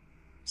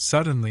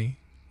 Suddenly,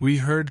 we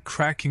heard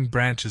cracking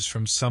branches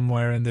from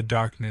somewhere in the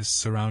darkness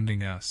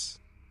surrounding us.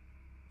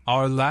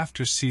 Our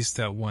laughter ceased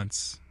at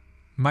once.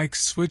 Mike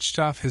switched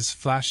off his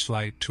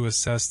flashlight to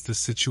assess the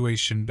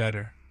situation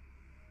better.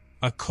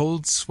 A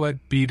cold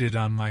sweat beaded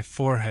on my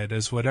forehead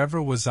as whatever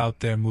was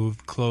out there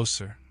moved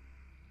closer.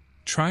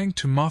 Trying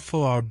to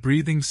muffle our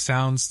breathing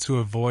sounds to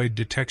avoid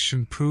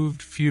detection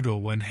proved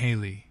futile when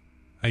Haley,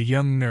 a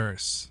young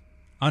nurse,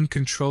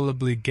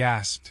 uncontrollably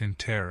gasped in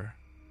terror.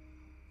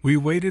 We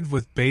waited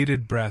with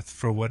bated breath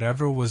for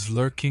whatever was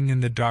lurking in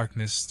the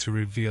darkness to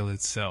reveal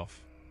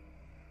itself.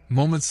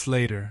 Moments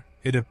later,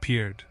 it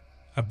appeared,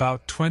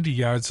 about 20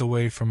 yards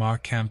away from our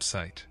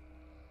campsite.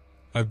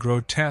 A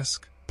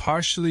grotesque,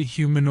 partially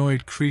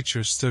humanoid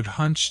creature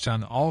stood hunched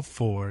on all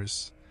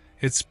fours,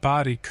 its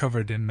body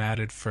covered in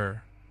matted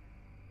fur.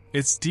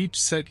 Its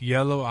deep-set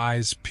yellow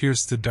eyes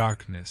pierced the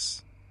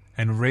darkness,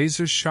 and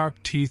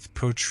razor-sharp teeth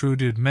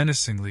protruded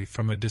menacingly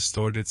from a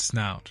distorted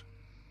snout.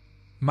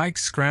 Mike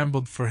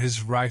scrambled for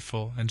his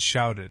rifle and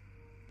shouted,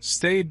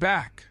 "Stay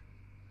back!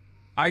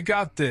 I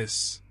got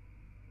this!"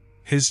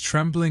 His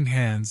trembling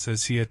hands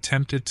as he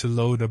attempted to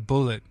load a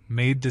bullet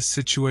made the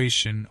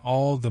situation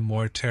all the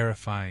more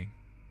terrifying.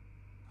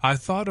 I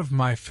thought of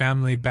my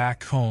family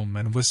back home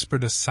and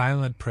whispered a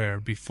silent prayer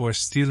before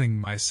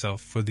steeling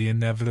myself for the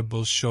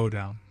inevitable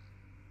showdown.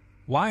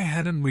 Why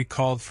hadn't we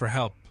called for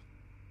help?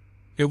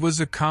 It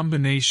was a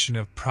combination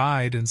of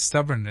pride and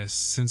stubbornness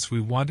since we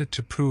wanted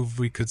to prove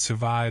we could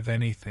survive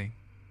anything.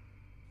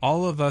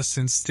 All of us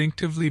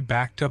instinctively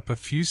backed up a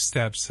few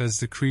steps as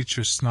the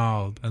creature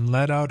snarled and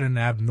let out an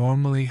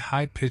abnormally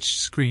high-pitched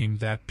scream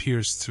that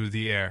pierced through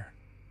the air.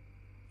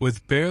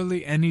 With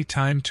barely any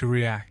time to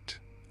react,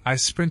 I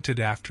sprinted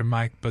after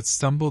Mike but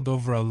stumbled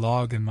over a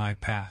log in my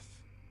path.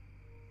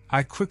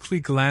 I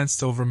quickly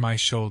glanced over my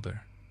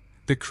shoulder.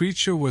 The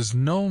creature was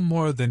no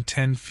more than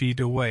 10 feet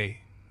away,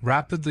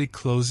 rapidly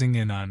closing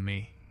in on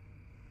me.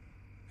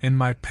 In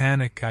my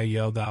panic, I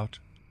yelled out,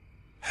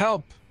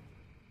 "Help!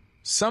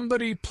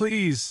 Somebody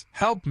please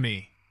help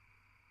me!"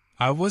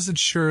 I wasn't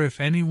sure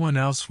if anyone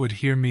else would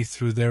hear me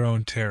through their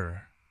own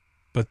terror,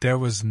 but there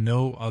was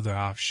no other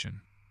option.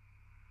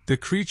 The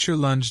creature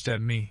lunged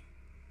at me,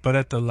 but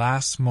at the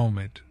last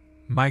moment,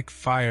 Mike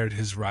fired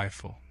his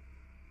rifle.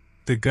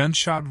 The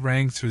gunshot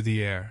rang through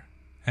the air,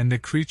 and the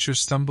creature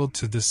stumbled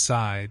to the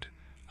side,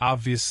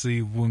 obviously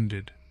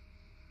wounded.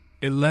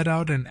 It let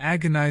out an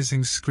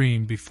agonizing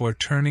scream before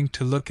turning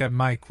to look at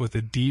Mike with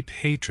a deep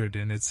hatred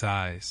in its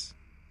eyes.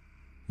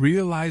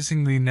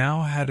 Realizing we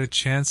now had a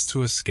chance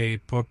to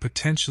escape or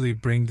potentially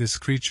bring this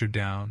creature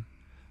down,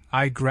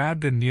 I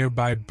grabbed a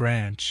nearby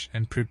branch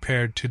and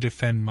prepared to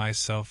defend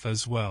myself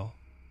as well.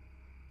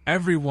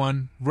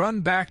 "Everyone,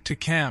 run back to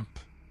camp!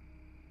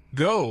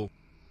 Go!"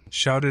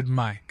 shouted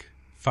Mike,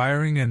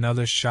 firing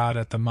another shot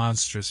at the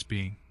monstrous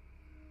being.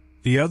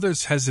 The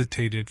others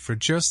hesitated for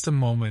just a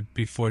moment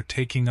before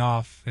taking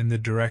off in the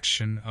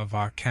direction of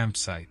our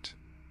campsite.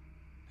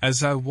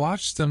 As I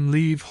watched them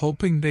leave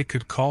hoping they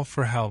could call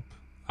for help,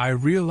 I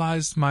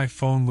realized my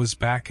phone was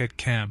back at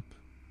camp.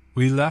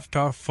 We left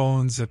our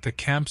phones at the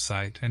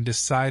campsite and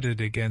decided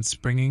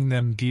against bringing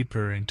them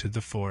deeper into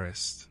the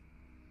forest.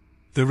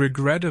 The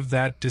regret of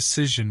that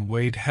decision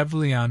weighed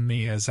heavily on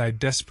me as I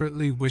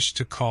desperately wished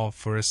to call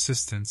for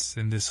assistance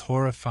in this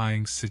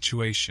horrifying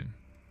situation.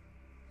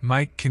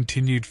 Mike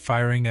continued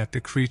firing at the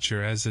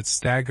creature as it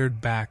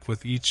staggered back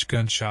with each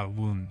gunshot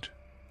wound.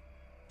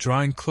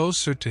 Drawing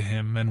closer to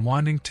him and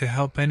wanting to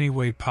help any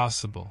way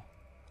possible,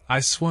 I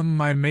swung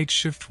my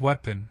makeshift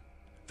weapon,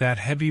 that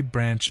heavy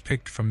branch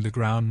picked from the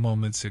ground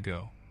moments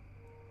ago.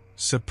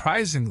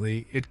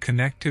 Surprisingly, it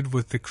connected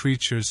with the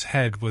creature's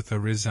head with a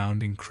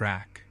resounding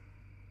crack.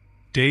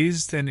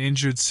 Dazed and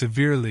injured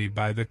severely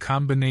by the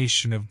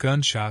combination of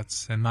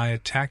gunshots and my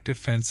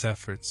attack-defense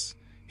efforts,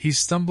 he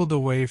stumbled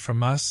away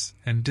from us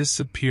and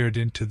disappeared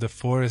into the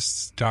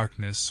forest's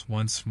darkness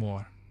once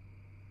more.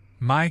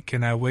 Mike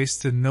and I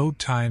wasted no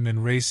time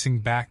in racing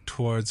back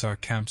towards our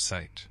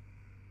campsite.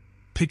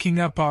 Picking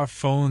up our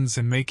phones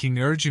and making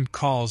urgent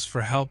calls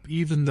for help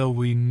even though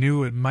we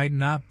knew it might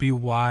not be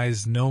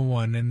wise, no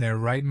one in their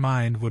right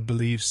mind would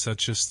believe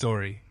such a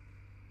story.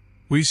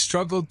 We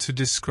struggled to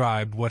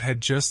describe what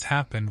had just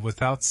happened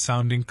without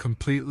sounding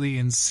completely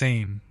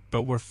insane,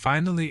 but were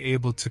finally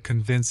able to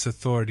convince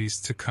authorities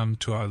to come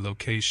to our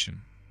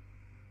location.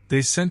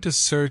 They sent a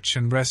search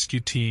and rescue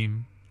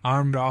team,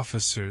 armed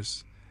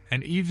officers,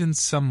 and even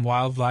some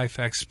wildlife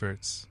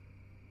experts.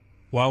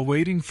 While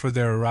waiting for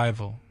their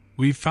arrival,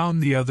 we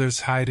found the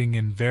others hiding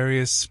in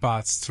various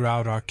spots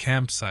throughout our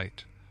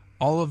campsite,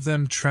 all of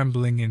them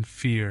trembling in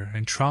fear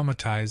and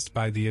traumatized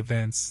by the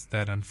events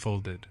that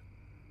unfolded.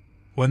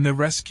 When the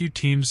rescue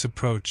teams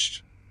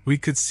approached, we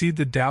could see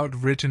the doubt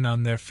written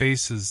on their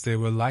faces. They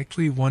were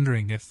likely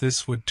wondering if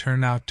this would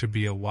turn out to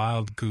be a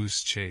wild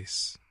goose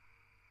chase.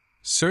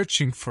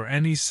 Searching for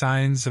any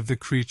signs of the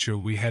creature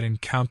we had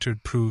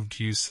encountered proved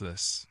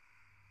useless.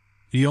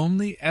 The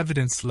only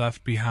evidence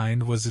left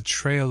behind was a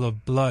trail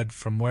of blood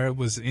from where it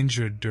was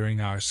injured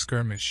during our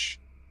skirmish.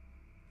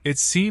 It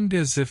seemed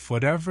as if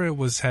whatever it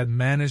was had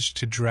managed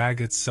to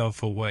drag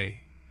itself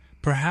away,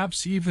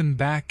 perhaps even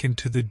back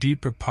into the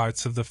deeper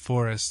parts of the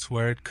forest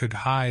where it could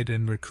hide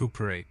and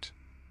recuperate.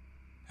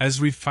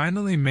 As we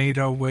finally made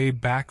our way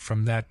back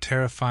from that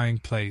terrifying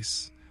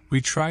place,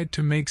 we tried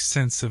to make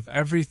sense of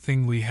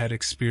everything we had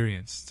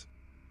experienced.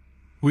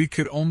 We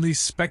could only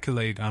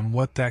speculate on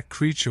what that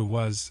creature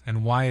was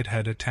and why it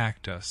had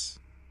attacked us.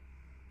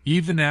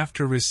 Even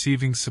after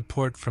receiving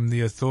support from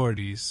the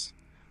authorities,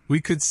 we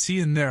could see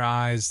in their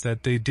eyes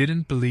that they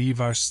didn't believe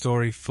our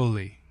story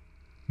fully.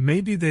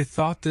 Maybe they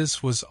thought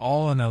this was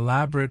all an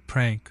elaborate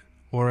prank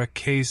or a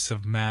case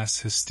of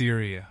mass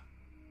hysteria.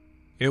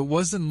 It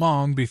wasn't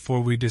long before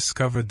we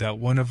discovered that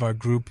one of our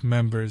group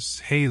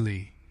members,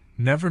 Haley,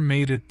 never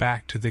made it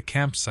back to the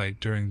campsite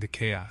during the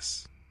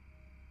chaos.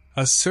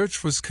 A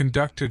search was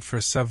conducted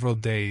for several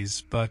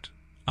days, but,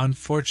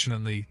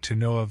 unfortunately, to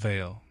no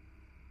avail.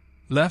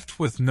 Left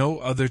with no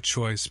other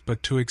choice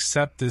but to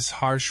accept this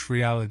harsh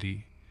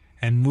reality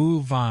and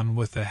move on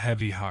with a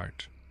heavy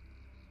heart.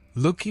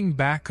 Looking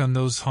back on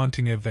those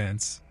haunting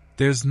events,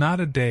 there's not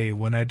a day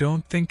when I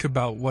don't think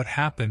about what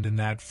happened in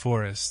that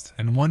forest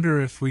and wonder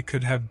if we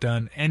could have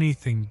done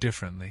anything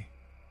differently.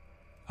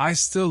 I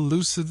still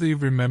lucidly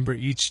remember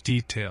each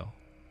detail,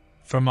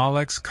 from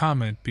Alex's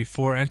comment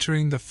before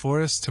entering the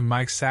forest to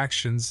Mike's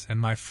actions and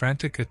my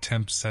frantic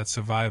attempts at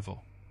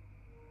survival.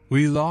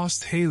 We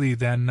lost Haley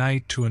that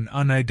night to an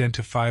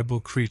unidentifiable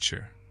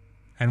creature,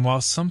 and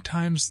while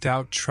sometimes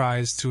doubt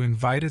tries to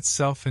invite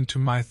itself into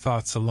my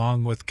thoughts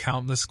along with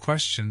countless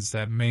questions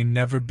that may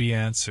never be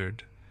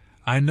answered,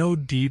 I know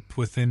deep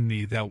within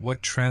me that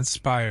what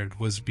transpired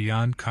was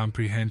beyond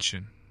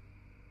comprehension.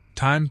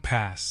 Time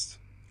passed,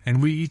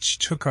 and we each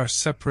took our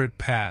separate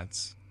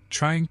paths,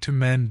 trying to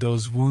mend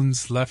those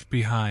wounds left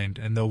behind,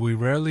 and though we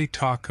rarely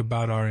talk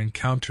about our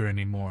encounter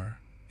anymore,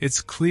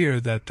 it's clear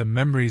that the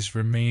memories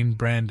remain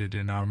branded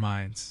in our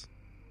minds.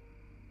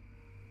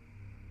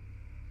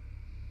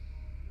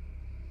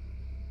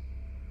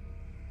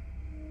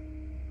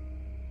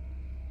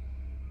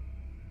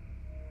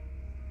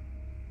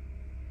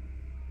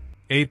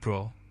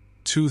 April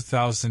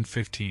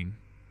 2015.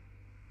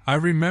 I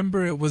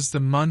remember it was the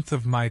month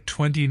of my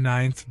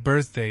 29th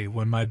birthday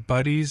when my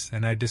buddies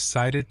and I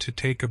decided to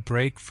take a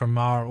break from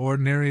our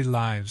ordinary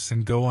lives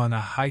and go on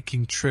a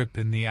hiking trip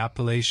in the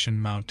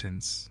Appalachian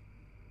Mountains.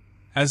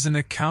 As an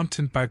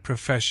accountant by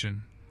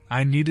profession,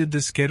 I needed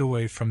this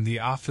getaway from the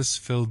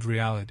office-filled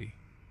reality.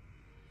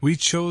 We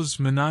chose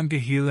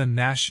Monongahela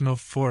National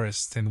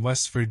Forest in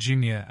West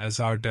Virginia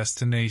as our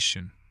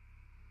destination.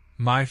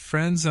 My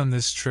friends on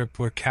this trip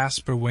were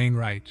Casper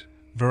Wainwright,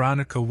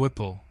 Veronica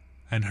Whipple,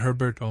 and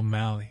Herbert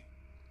O'Malley.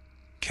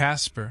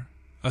 Casper,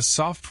 a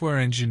software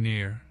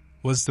engineer,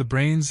 was the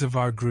brains of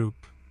our group.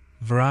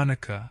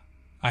 Veronica,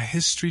 a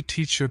history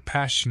teacher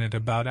passionate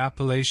about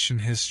Appalachian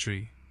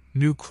history,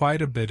 knew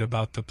quite a bit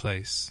about the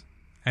place.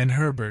 And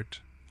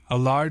Herbert, a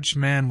large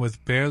man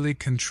with barely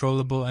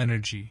controllable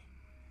energy,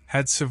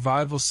 had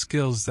survival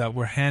skills that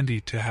were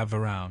handy to have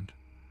around.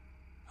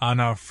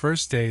 On our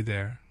first day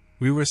there,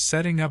 we were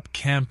setting up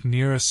camp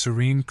near a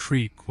serene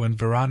creek when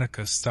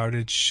Veronica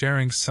started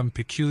sharing some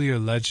peculiar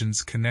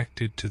legends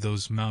connected to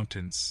those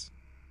mountains.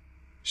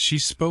 She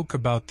spoke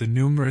about the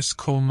numerous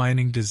coal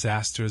mining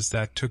disasters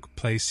that took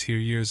place here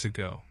years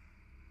ago.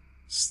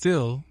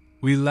 Still,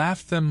 we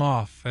laughed them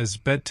off as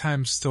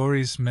bedtime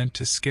stories meant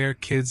to scare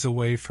kids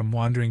away from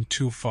wandering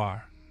too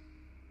far.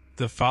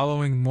 The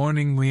following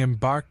morning we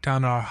embarked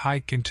on our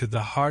hike into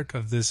the heart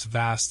of this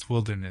vast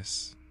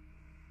wilderness.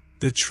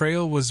 The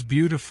trail was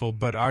beautiful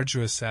but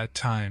arduous at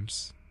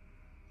times.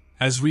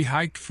 As we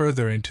hiked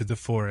further into the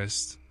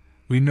forest,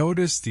 we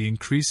noticed the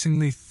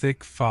increasingly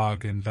thick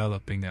fog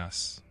enveloping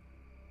us.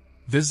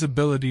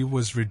 Visibility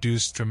was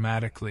reduced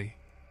dramatically.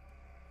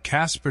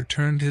 Casper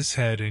turned his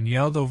head and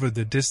yelled over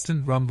the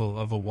distant rumble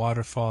of a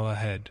waterfall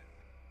ahead.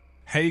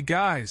 "Hey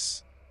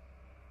guys!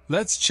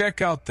 Let's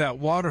check out that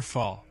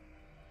waterfall.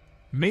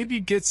 Maybe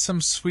get some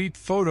sweet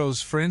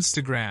photos for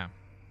Instagram."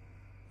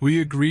 We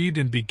agreed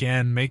and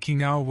began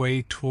making our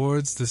way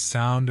towards the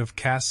sound of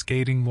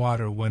cascading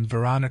water when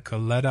Veronica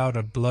let out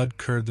a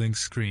blood-curdling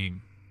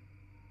scream.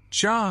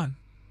 "John!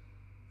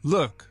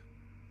 Look!"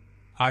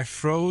 I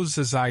froze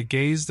as I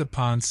gazed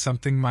upon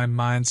something my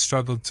mind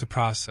struggled to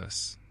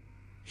process.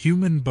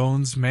 Human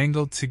bones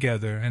mangled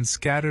together and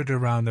scattered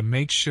around a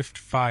makeshift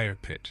fire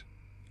pit,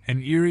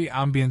 an eerie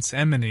ambience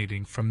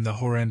emanating from the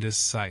horrendous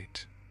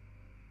sight.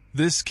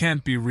 "This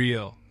can't be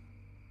real."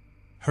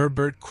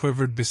 Herbert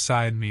quivered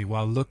beside me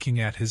while looking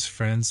at his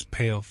friends'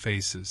 pale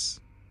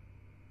faces.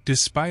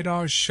 Despite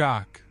our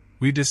shock,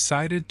 We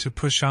decided to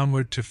push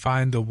onward to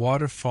find the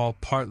waterfall,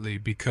 partly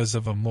because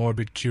of a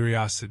morbid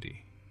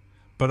curiosity,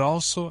 but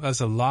also as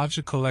a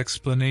logical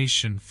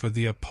explanation for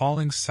the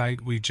appalling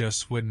sight we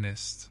just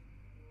witnessed.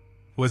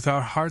 With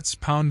our hearts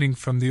pounding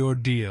from the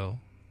ordeal,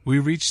 we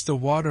reached the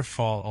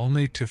waterfall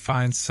only to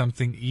find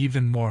something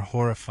even more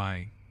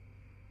horrifying.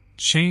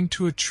 Chained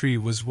to a tree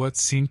was what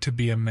seemed to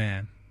be a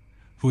man,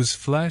 whose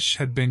flesh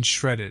had been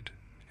shredded,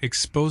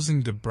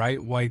 exposing the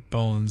bright white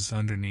bones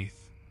underneath.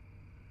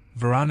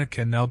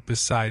 Veronica knelt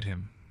beside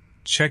him,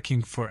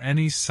 checking for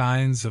any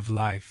signs of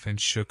life, and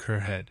shook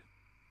her head.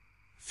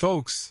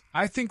 "Folks,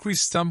 I think we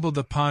stumbled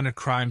upon a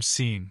crime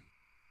scene,"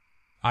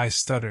 I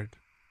stuttered.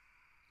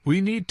 "We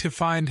need to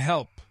find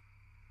help."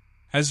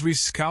 As we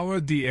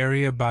scoured the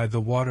area by the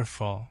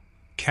waterfall,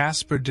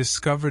 Casper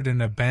discovered an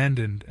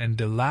abandoned and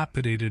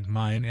dilapidated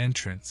mine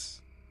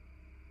entrance.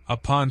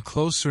 Upon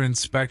closer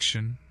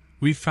inspection,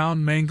 we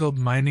found mangled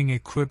mining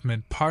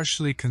equipment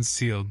partially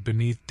concealed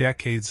beneath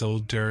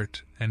decades-old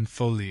dirt and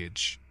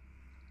foliage.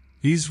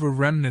 These were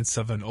remnants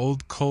of an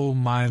old coal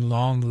mine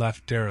long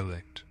left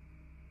derelict.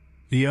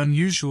 The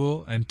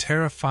unusual and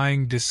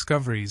terrifying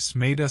discoveries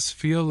made us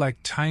feel like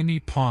tiny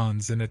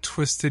pawns in a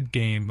twisted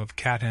game of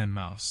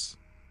cat-and-mouse.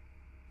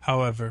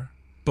 However,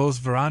 both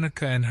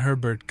Veronica and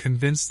Herbert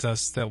convinced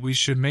us that we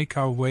should make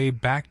our way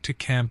back to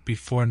camp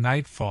before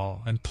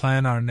nightfall and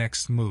plan our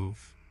next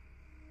move.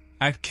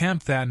 At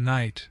camp that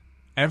night,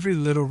 every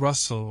little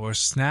rustle or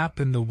snap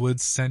in the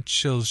woods sent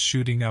chills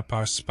shooting up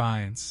our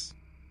spines.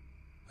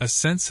 A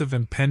sense of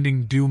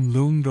impending doom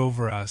loomed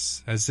over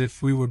us, as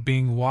if we were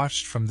being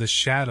watched from the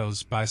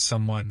shadows by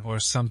someone or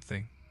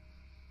something.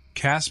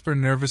 Casper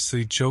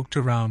nervously joked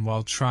around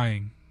while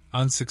trying,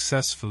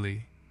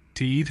 unsuccessfully,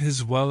 to eat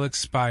his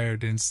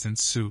well-expired instant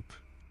soup.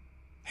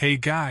 "Hey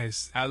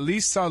guys, at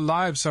least our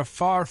lives are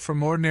far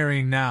from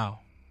ordinary now."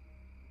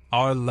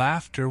 Our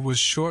laughter was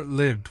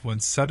short-lived when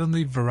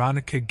suddenly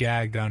Veronica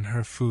gagged on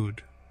her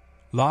food.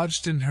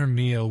 Lodged in her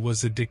meal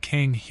was a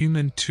decaying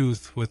human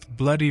tooth with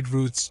bloodied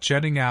roots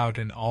jutting out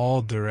in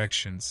all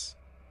directions.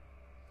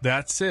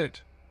 "That's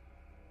it,"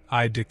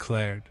 I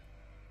declared.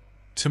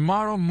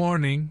 "Tomorrow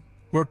morning,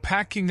 we're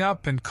packing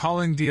up and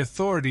calling the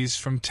authorities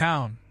from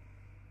town."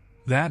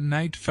 That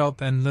night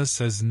felt endless,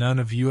 as none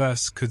of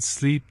us could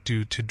sleep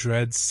due to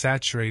dread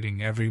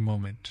saturating every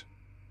moment.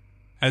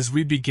 As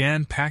we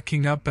began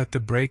packing up at the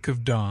break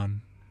of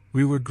dawn,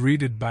 we were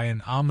greeted by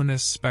an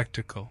ominous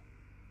spectacle.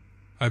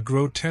 A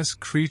grotesque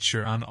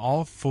creature on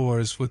all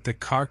fours with the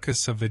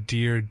carcass of a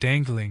deer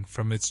dangling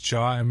from its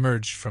jaw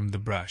emerged from the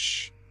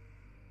brush.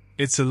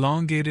 Its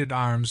elongated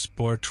arms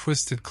bore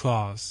twisted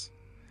claws,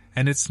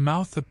 and its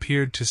mouth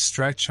appeared to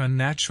stretch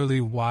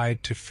unnaturally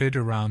wide to fit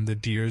around the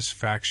deer's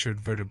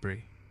fractured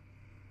vertebrae.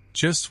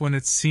 Just when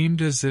it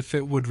seemed as if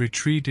it would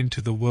retreat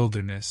into the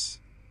wilderness,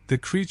 the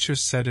creature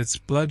set its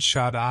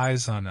bloodshot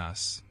eyes on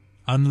us,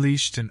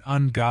 unleashed an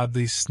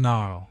ungodly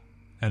snarl,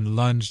 and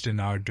lunged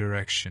in our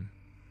direction.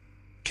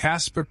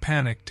 Casper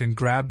panicked and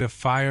grabbed a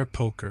fire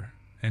poker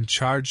and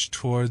charged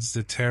towards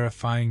the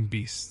terrifying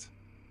beast.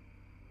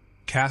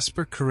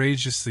 Casper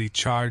courageously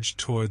charged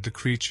toward the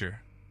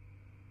creature.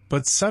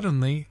 But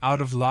suddenly,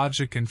 out of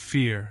logic and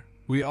fear,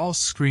 we all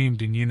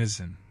screamed in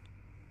unison,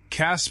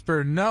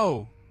 "Casper,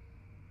 no!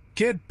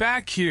 Get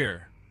back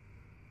here!"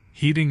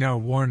 Heeding our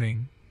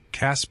warning,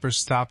 Casper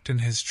stopped in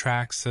his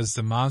tracks as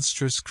the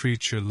monstrous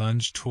creature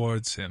lunged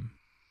towards him.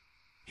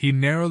 He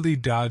narrowly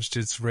dodged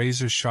its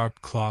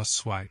razor-sharp claw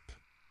swipe.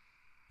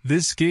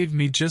 This gave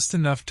me just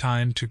enough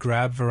time to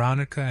grab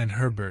Veronica and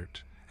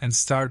Herbert and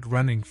start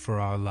running for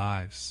our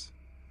lives.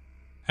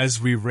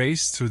 As we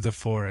raced through the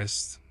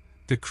forest,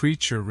 the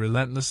creature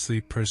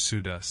relentlessly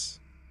pursued us.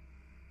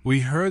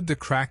 We heard the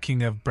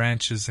cracking of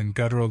branches and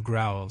guttural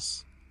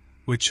growls,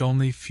 which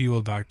only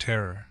fueled our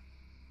terror.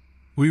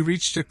 We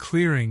reached a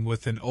clearing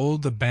with an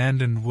old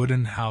abandoned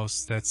wooden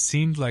house that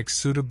seemed like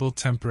suitable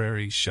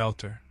temporary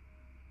shelter.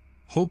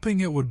 Hoping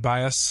it would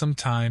buy us some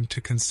time to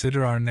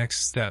consider our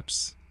next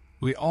steps,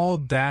 we all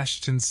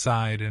dashed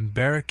inside and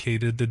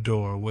barricaded the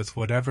door with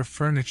whatever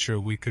furniture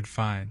we could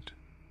find.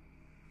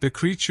 The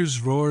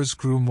creature's roars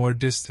grew more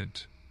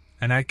distant,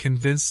 and I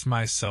convinced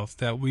myself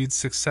that we'd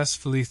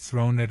successfully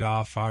thrown it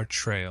off our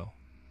trail.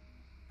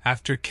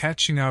 After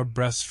catching our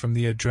breaths from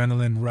the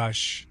adrenaline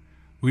rush,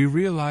 we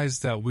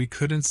realized that we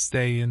couldn't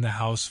stay in the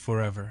house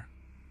forever.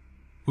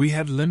 We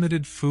had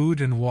limited food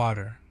and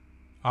water.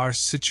 Our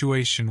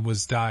situation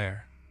was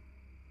dire.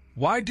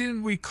 "Why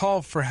didn't we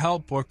call for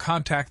help or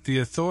contact the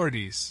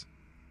authorities?"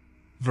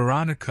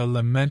 Veronica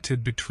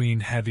lamented between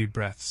heavy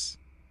breaths.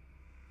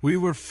 "We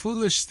were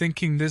foolish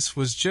thinking this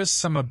was just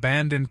some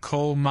abandoned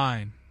coal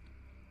mine,"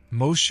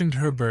 motioned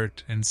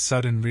Herbert in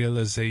sudden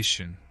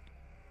realization.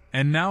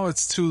 "And now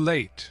it's too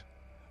late,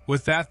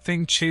 with that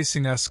thing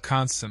chasing us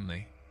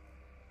constantly."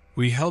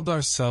 We held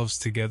ourselves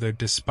together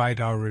despite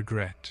our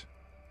regret.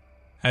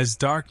 As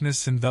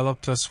darkness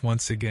enveloped us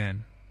once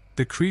again,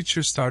 the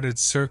creature started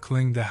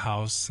circling the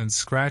house and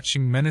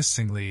scratching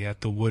menacingly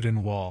at the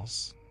wooden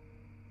walls.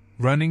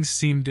 Running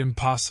seemed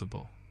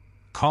impossible,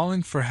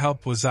 Calling for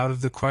help was out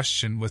of the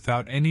question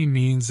without any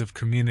means of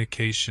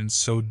communication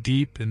so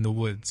deep in the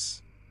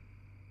woods.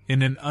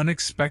 In an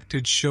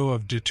unexpected show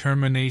of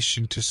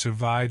determination to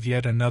survive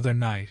yet another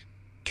night,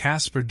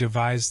 Casper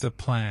devised a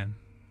plan: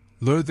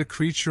 lure the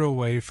creature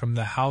away from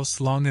the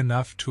house long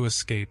enough to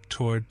escape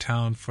toward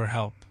town for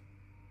help.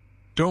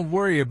 "Don't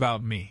worry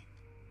about me,"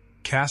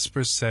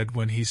 Casper said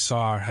when he saw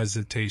our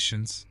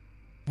hesitations.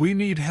 "We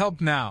need help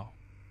now."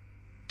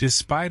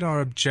 Despite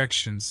our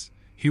objections,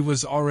 he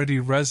was already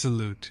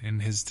resolute in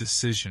his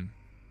decision.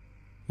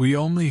 We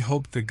only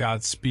hoped the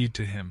Godspeed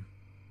to him.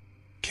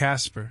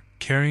 Casper,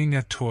 carrying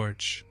a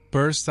torch,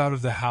 burst out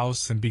of the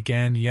house and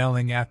began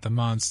yelling at the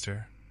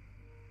monster.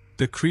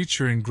 The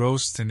creature,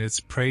 engrossed in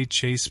its prey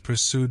chase,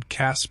 pursued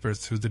Casper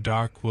through the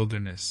dark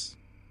wilderness.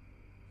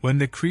 When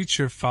the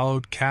creature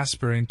followed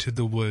Casper into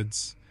the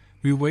woods,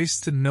 we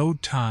wasted no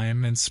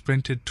time and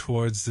sprinted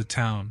towards the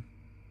town.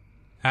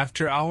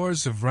 After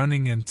hours of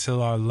running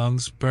until our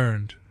lungs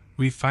burned,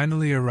 we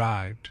finally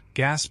arrived,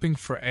 gasping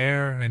for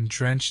air and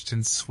drenched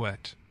in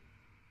sweat.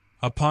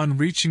 Upon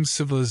reaching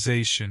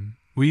civilization,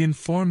 we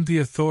informed the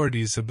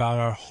authorities about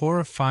our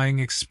horrifying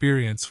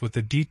experience with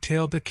a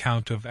detailed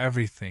account of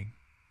everything,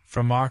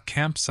 from our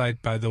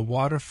campsite by the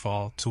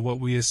waterfall to what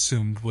we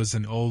assumed was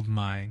an old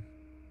mine.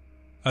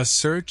 A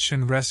search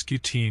and rescue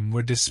team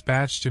were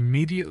dispatched,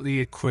 immediately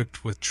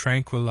equipped with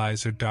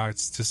tranquilizer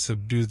darts to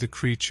subdue the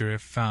creature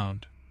if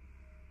found.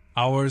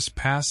 Hours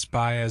passed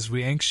by as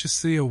we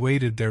anxiously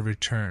awaited their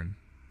return.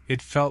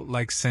 It felt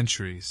like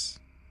centuries.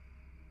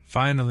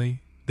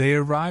 Finally, they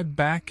arrived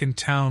back in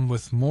town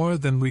with more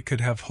than we could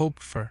have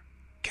hoped for: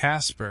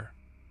 Casper.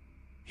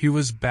 He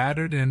was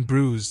battered and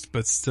bruised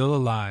but still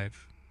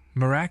alive,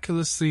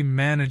 miraculously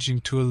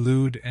managing to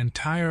elude and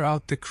tire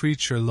out the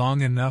creature long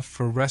enough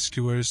for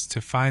rescuers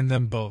to find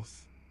them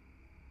both.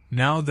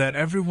 Now that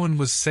everyone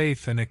was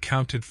safe and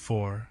accounted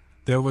for,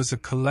 there was a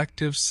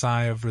collective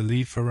sigh of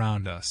relief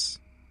around us.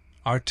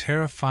 Our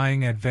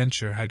terrifying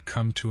adventure had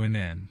come to an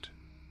end.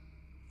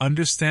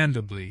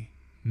 Understandably,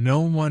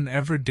 no one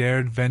ever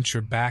dared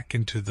venture back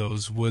into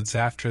those woods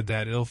after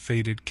that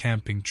ill-fated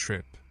camping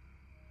trip.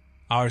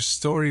 Our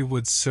story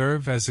would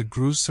serve as a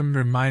gruesome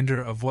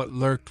reminder of what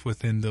lurked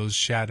within those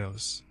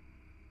shadows.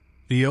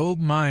 The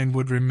old mine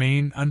would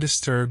remain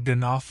undisturbed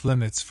and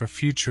off-limits for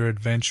future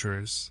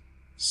adventurers.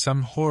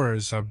 Some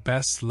horrors are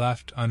best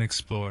left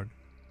unexplored.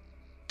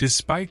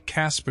 Despite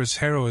Casper's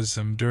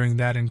heroism during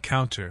that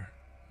encounter,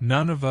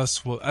 none of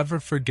us will ever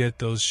forget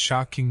those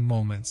shocking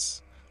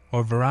moments,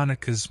 or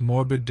Veronica's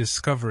morbid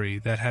discovery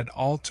that had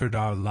altered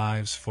our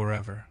lives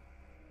forever.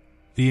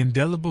 The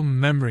indelible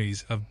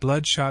memories of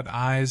bloodshot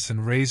eyes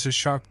and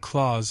razor-sharp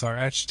claws are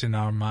etched in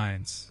our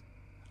minds,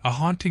 a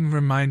haunting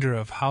reminder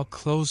of how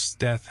close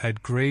death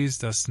had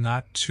grazed us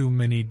not too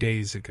many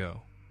days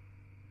ago.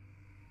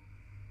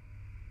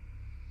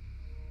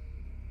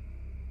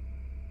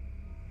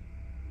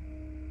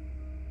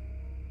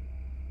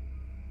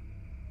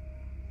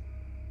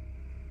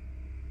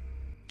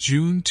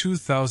 June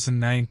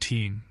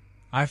 2019.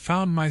 I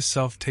found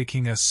myself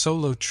taking a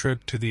solo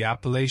trip to the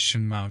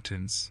Appalachian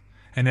Mountains,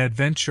 an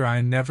adventure I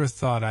never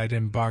thought I'd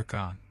embark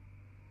on.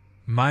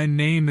 My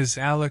name is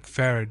Alec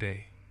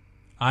Faraday.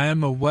 I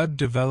am a web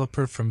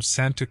developer from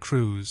Santa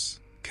Cruz,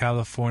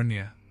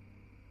 California.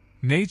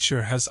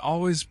 Nature has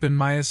always been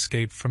my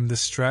escape from the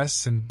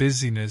stress and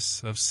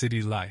busyness of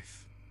city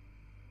life.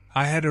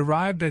 I had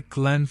arrived at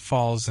Glen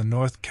Falls in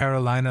North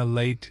Carolina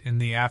late in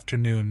the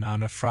afternoon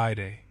on a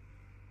Friday.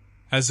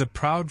 As a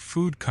proud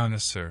food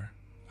connoisseur,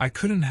 I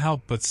couldn't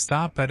help but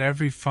stop at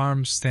every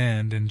farm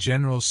stand and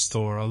general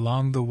store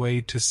along the way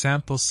to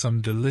sample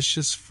some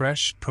delicious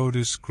fresh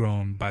produce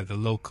grown by the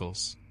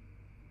locals.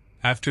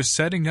 After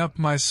setting up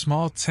my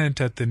small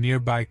tent at the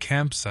nearby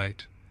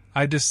campsite,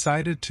 I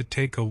decided to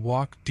take a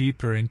walk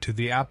deeper into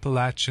the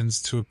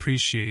Appalachians to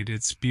appreciate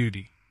its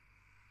beauty.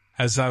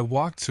 As I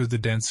walked through the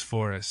dense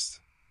forest,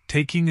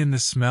 taking in the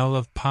smell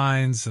of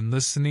pines and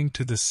listening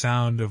to the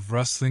sound of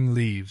rustling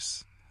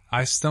leaves,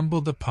 I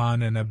stumbled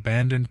upon an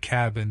abandoned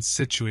cabin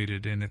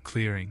situated in a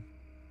clearing.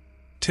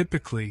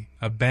 Typically,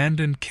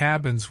 abandoned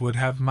cabins would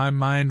have my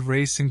mind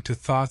racing to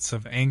thoughts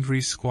of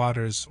angry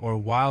squatters or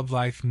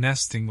wildlife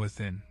nesting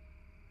within.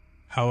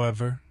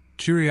 However,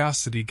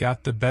 curiosity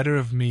got the better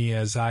of me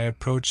as I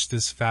approached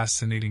this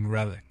fascinating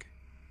relic.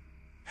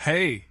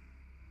 "Hey!"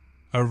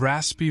 A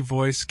raspy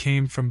voice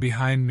came from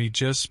behind me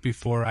just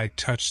before I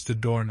touched the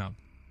doorknob.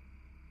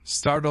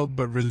 Startled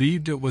but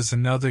relieved it was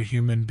another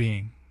human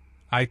being,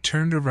 I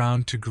turned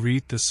around to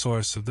greet the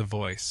source of the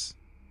voice.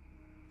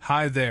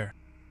 "Hi there,"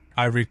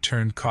 I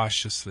returned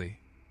cautiously.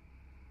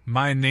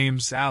 "My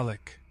name's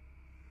Alec."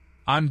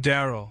 "I'm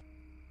Daryl,"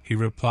 he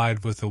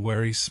replied with a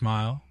wary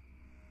smile.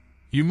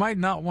 "You might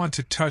not want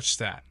to touch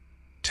that.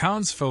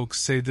 Townsfolk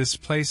say this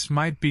place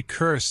might be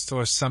cursed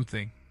or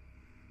something."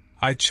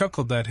 I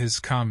chuckled at his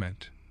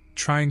comment,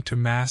 trying to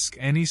mask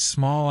any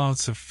small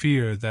ounce of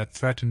fear that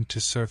threatened to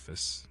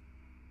surface.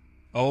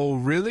 "Oh,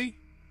 really?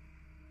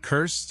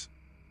 Cursed?"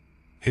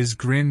 His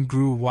grin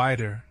grew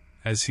wider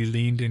as he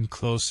leaned in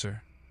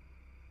closer.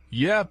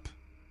 "Yep.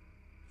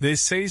 They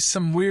say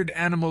some weird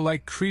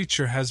animal-like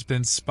creature has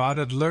been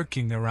spotted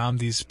lurking around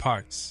these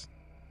parts.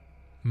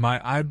 My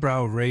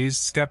eyebrow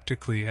raised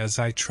skeptically as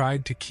I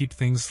tried to keep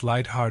things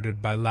lighthearted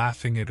by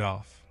laughing it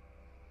off.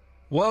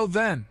 Well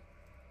then,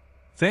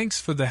 thanks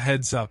for the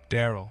heads up,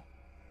 Daryl.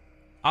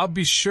 I'll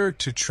be sure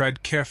to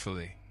tread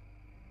carefully.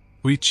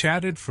 We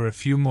chatted for a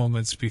few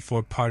moments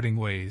before parting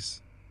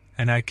ways,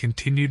 and I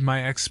continued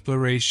my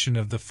exploration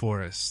of the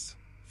forest,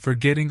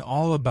 forgetting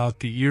all about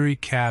the eerie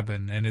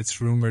cabin and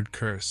its rumored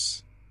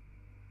curse.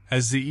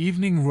 As the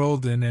evening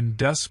rolled in and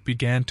dusk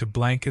began to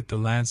blanket the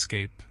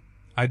landscape,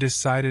 I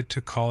decided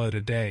to call it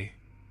a day.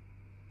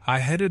 I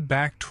headed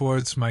back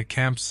towards my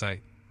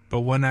campsite, but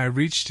when I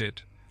reached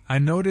it, I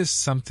noticed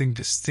something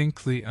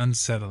distinctly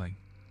unsettling.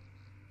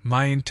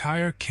 My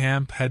entire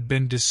camp had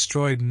been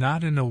destroyed,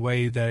 not in a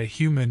way that a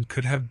human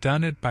could have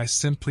done it by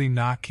simply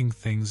knocking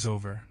things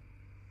over.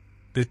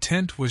 The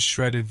tent was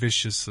shredded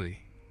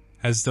viciously,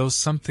 as though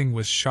something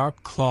with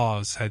sharp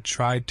claws had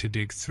tried to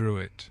dig through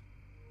it.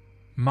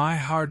 My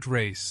heart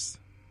raced.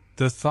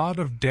 The thought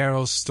of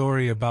Daryl's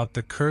story about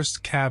the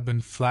cursed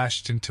cabin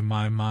flashed into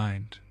my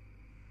mind.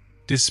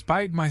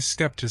 Despite my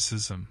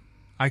skepticism,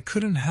 I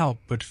couldn't help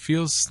but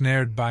feel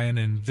snared by an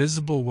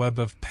invisible web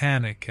of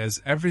panic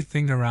as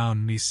everything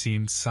around me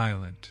seemed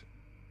silent.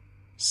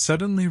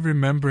 Suddenly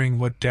remembering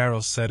what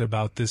Daryl said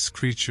about this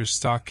creature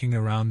stalking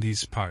around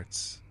these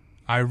parts,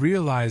 I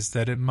realized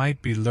that it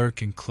might be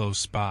lurking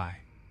close by.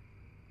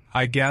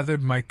 I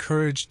gathered my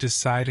courage,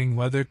 deciding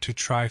whether to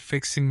try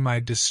fixing my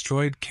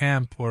destroyed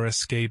camp or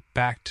escape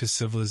back to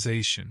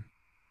civilization.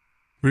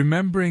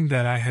 Remembering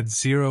that I had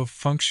zero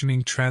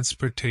functioning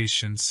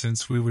transportation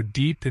since we were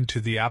deep into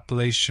the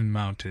Appalachian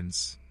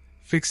Mountains,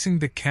 fixing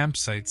the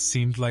campsite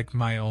seemed like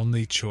my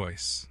only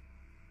choice.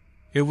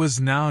 It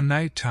was now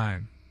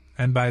nighttime,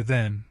 and by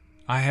then,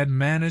 I had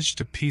managed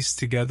to piece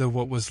together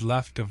what was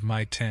left of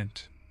my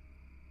tent.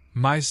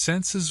 My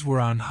senses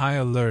were on high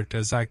alert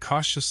as I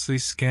cautiously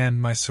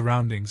scanned my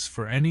surroundings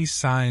for any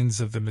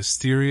signs of the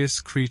mysterious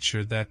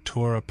creature that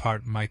tore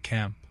apart my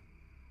camp.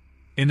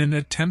 In an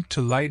attempt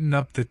to lighten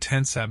up the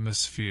tense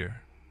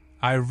atmosphere,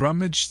 I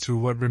rummaged through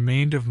what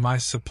remained of my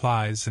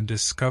supplies and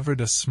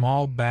discovered a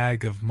small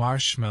bag of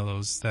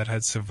marshmallows that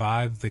had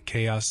survived the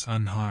chaos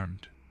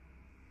unharmed.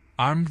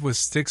 Armed with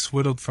sticks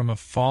whittled from a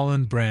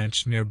fallen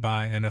branch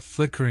nearby and a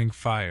flickering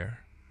fire,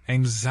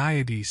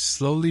 anxiety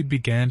slowly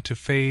began to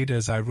fade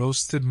as I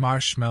roasted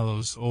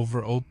marshmallows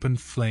over open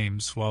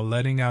flames while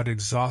letting out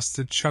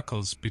exhausted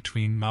chuckles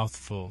between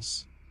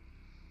mouthfuls.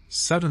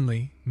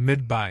 Suddenly,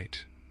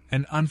 mid-bite,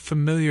 an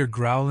unfamiliar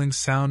growling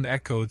sound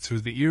echoed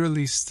through the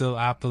eerily still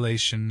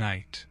Appalachian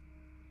night.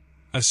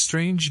 A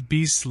strange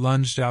beast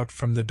lunged out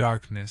from the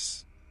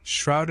darkness,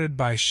 shrouded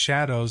by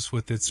shadows,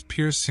 with its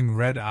piercing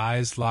red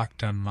eyes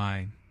locked on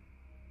mine.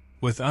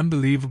 With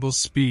unbelievable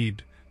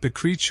speed, the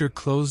creature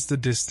closed the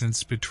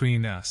distance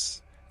between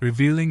us,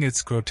 revealing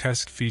its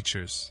grotesque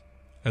features,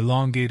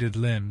 elongated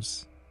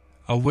limbs,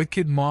 a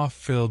wicked maw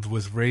filled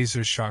with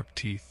razor-sharp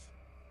teeth.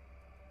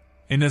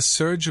 In a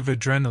surge of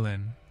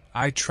adrenaline,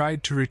 I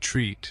tried to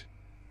retreat,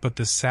 but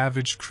the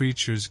savage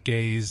creature's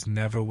gaze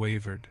never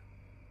wavered.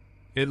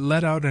 It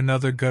let out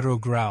another guttural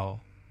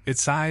growl,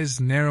 its eyes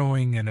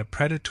narrowing and a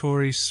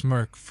predatory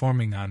smirk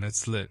forming on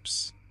its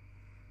lips.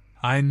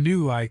 I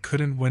knew I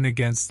couldn't win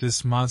against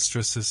this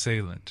monstrous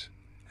assailant,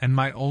 and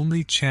my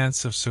only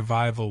chance of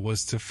survival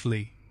was to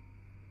flee.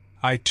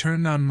 I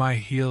turned on my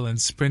heel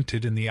and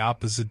sprinted in the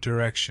opposite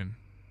direction.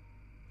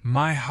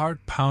 My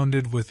heart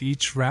pounded with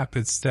each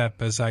rapid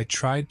step as I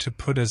tried to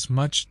put as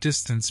much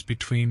distance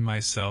between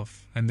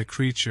myself and the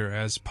creature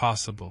as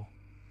possible.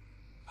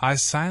 I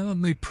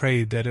silently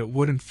prayed that it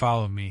wouldn't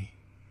follow me,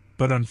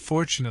 but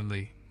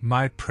unfortunately,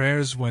 my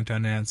prayers went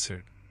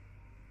unanswered.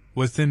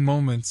 Within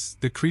moments,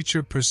 the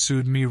creature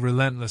pursued me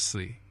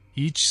relentlessly,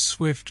 each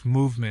swift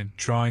movement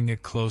drawing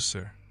it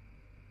closer.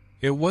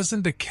 It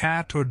wasn't a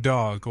cat or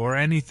dog or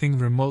anything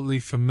remotely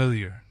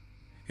familiar.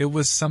 It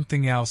was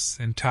something else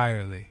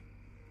entirely.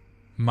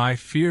 My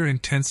fear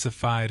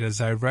intensified as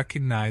I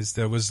recognized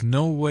there was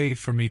no way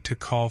for me to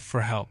call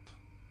for help.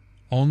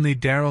 Only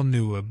Daryl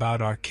knew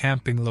about our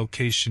camping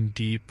location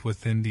deep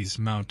within these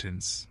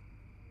mountains.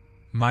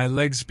 My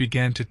legs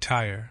began to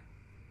tire,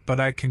 but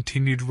I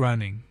continued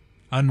running,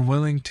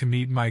 unwilling to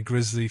meet my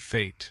grisly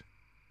fate.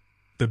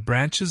 The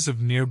branches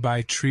of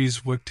nearby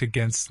trees whipped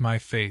against my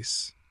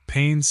face,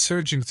 pain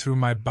surging through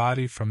my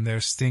body from their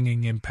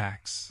stinging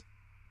impacts.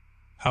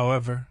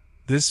 However,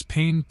 this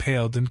pain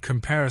paled in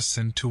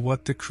comparison to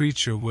what the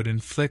creature would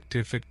inflict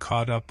if it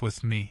caught up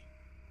with me.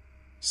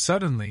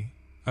 Suddenly,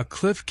 a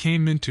cliff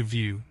came into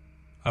view,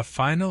 a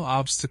final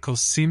obstacle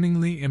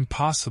seemingly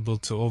impossible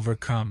to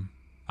overcome.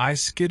 I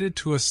skidded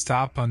to a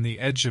stop on the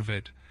edge of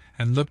it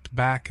and looked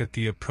back at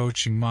the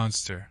approaching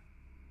monster.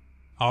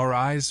 Our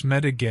eyes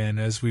met again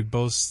as we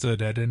both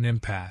stood at an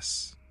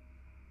impasse.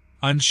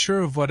 Unsure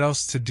of what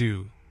else to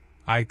do,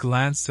 I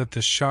glanced at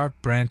the sharp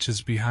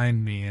branches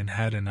behind me and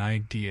had an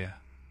idea.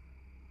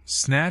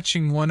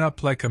 Snatching one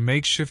up like a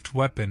makeshift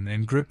weapon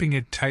and gripping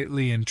it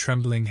tightly in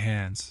trembling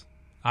hands,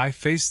 I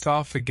faced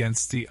off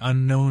against the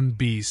unknown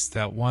beast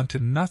that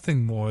wanted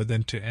nothing more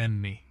than to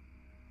end me.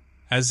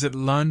 As it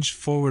lunged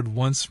forward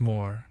once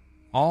more,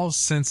 all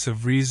sense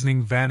of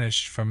reasoning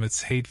vanished from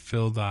its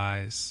hate-filled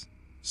eyes.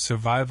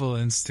 Survival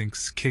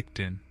instincts kicked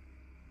in.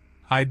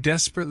 I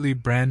desperately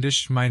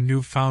brandished my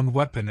newfound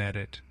weapon at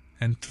it,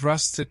 and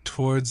thrust it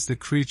towards the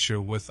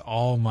creature with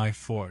all my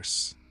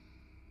force.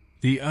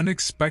 The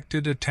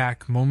unexpected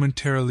attack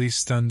momentarily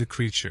stunned the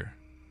creature,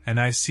 and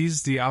I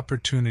seized the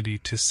opportunity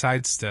to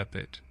sidestep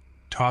it,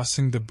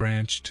 tossing the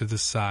branch to the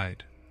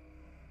side.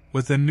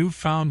 With a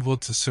newfound will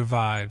to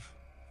survive,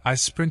 I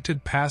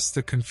sprinted past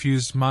the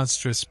confused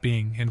monstrous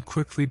being and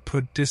quickly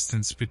put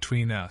distance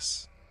between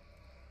us.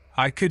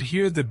 I could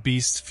hear the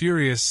beast's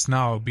furious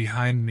snarl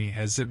behind me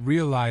as it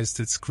realized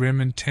its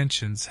grim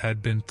intentions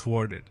had been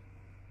thwarted.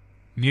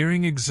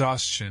 Nearing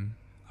exhaustion,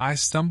 I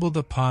stumbled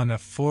upon a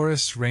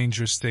forest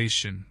ranger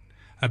station,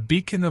 a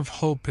beacon of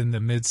hope in the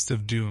midst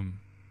of doom.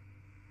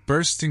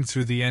 Bursting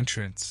through the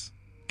entrance,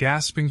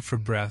 gasping for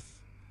breath,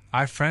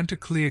 I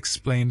frantically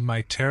explained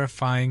my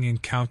terrifying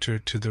encounter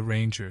to the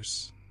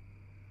rangers.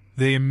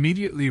 They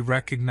immediately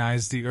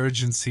recognized the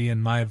urgency in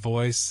my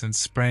voice and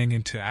sprang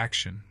into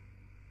action.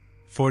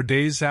 4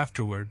 days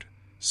afterward,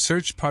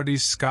 search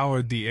parties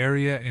scoured the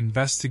area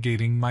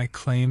investigating my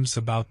claims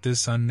about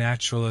this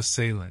unnatural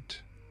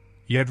assailant,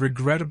 yet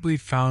regrettably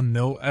found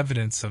no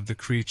evidence of the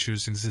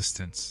creature's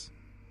existence.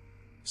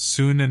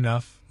 Soon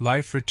enough,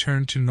 life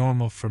returned to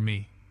normal for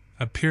me,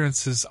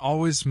 appearances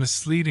always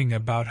misleading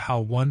about how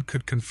one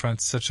could confront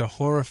such a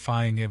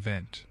horrifying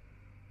event.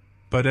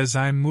 But as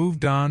I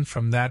moved on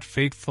from that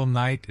fateful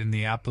night in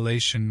the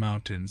Appalachian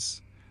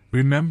Mountains,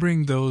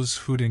 remembering those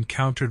who'd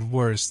encountered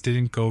worse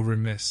didn't go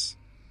remiss.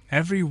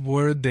 Every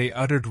word they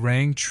uttered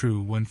rang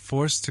true when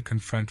forced to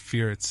confront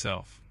fear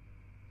itself.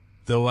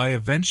 Though I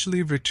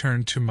eventually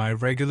returned to my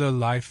regular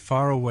life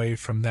far away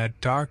from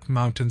that dark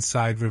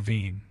mountainside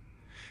ravine,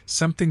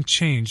 something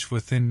changed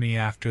within me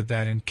after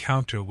that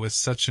encounter with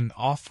such an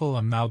awful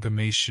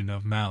amalgamation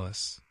of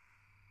malice.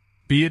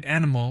 Be it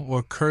animal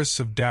or curse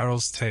of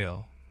Darrell's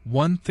tale,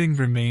 one thing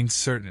remained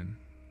certain.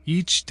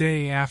 Each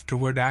day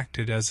afterward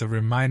acted as a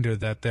reminder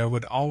that there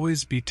would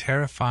always be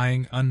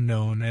terrifying,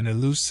 unknown, and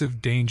elusive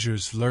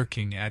dangers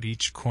lurking at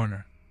each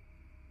corner.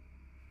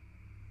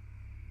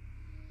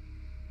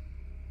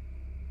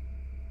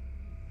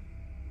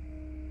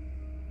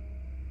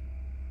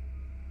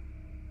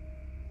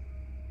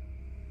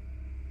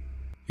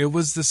 It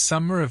was the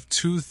summer of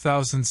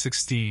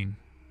 2016,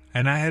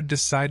 and I had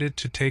decided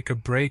to take a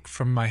break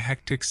from my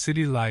hectic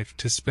city life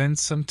to spend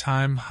some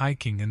time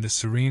hiking in the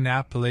serene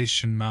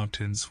Appalachian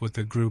Mountains with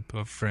a group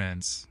of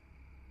friends.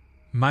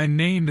 My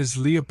name is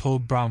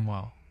Leopold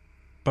Bromwell,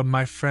 but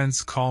my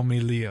friends call me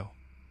Leo.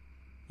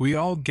 We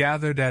all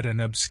gathered at an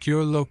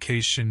obscure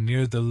location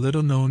near the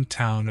little-known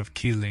town of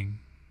Keeling,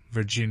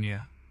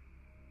 Virginia.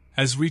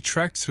 As we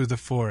trekked through the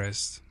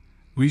forest,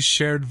 we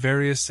shared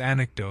various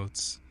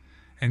anecdotes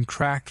and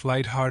cracked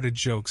light-hearted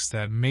jokes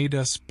that made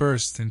us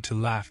burst into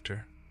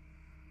laughter.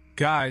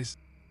 "Guys,"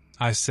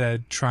 I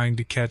said, trying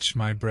to catch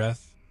my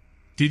breath,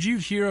 "did you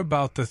hear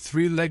about the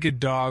three-legged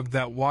dog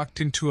that walked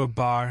into a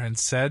bar and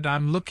said,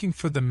 'I'm looking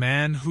for the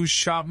man who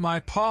shot my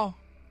pa'?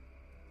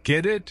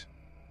 Get it?"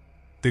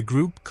 The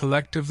group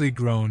collectively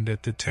groaned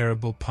at the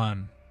terrible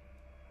pun.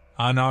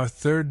 On our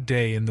third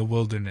day in the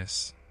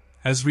wilderness,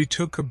 as we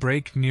took a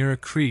break near a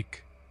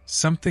creek,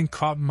 something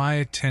caught my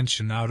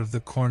attention out of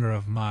the corner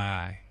of my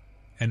eye.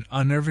 An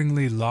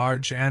unnervingly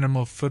large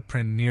animal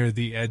footprint near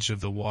the edge of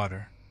the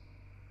water.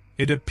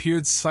 It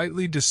appeared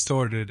slightly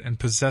distorted and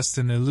possessed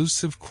an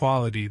elusive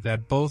quality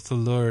that both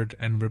allured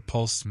and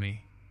repulsed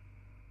me.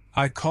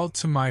 I called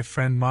to my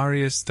friend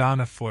Marius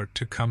Donafort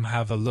to come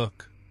have a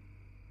look.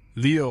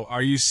 "Leo,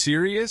 are you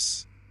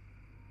serious?"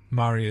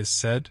 Marius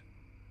said.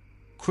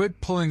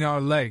 "Quit pulling our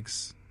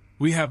legs.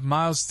 We have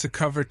miles to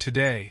cover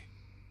today."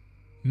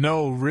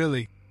 "No,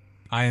 really,"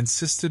 I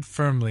insisted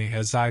firmly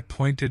as I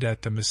pointed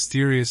at the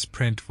mysterious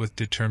print with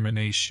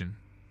determination.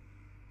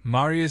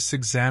 Marius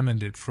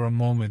examined it for a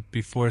moment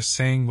before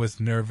saying with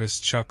nervous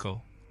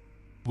chuckle,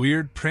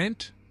 "Weird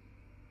print?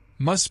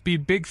 Must be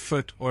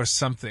Bigfoot or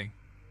something.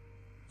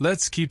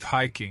 Let's keep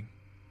hiking."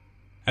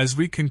 As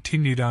we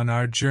continued on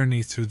our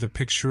journey through the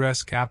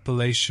picturesque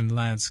Appalachian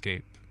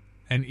landscape,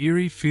 an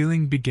eerie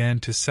feeling began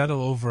to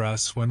settle over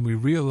us when we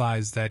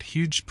realized that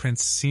huge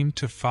prints seemed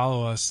to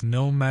follow us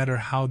no matter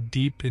how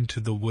deep into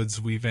the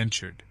woods we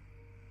ventured.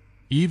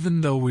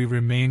 Even though we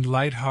remained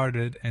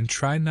light-hearted and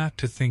tried not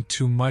to think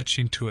too much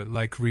into it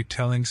like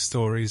retelling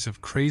stories of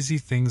crazy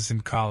things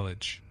in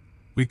college,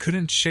 we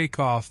couldn't shake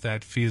off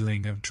that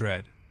feeling of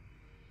dread.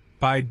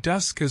 By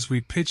dusk, as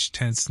we pitched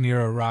tents near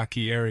a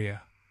rocky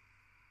area,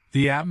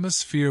 the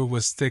atmosphere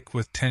was thick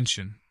with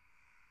tension.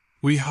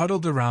 We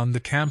huddled around the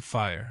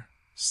campfire,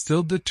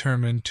 still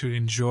determined to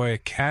enjoy a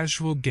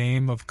casual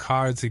game of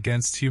cards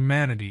against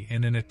humanity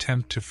in an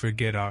attempt to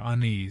forget our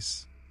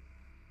unease.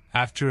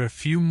 After a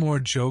few more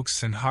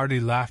jokes and hearty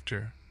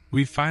laughter,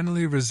 we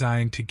finally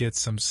resigned to get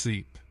some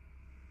sleep.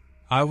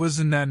 I was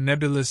in that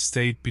nebulous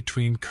state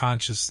between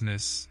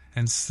consciousness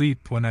and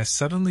sleep when I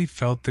suddenly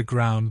felt the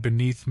ground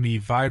beneath me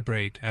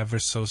vibrate ever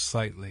so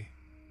slightly.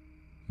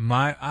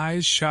 My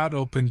eyes shot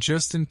open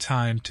just in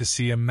time to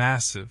see a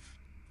massive,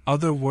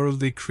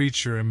 otherworldly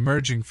creature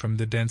emerging from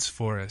the dense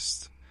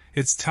forest,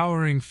 its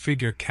towering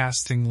figure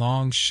casting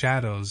long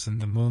shadows in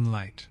the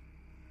moonlight.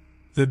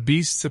 The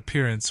beast's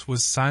appearance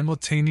was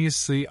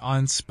simultaneously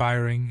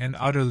awe-inspiring and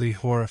utterly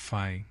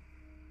horrifying.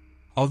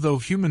 Although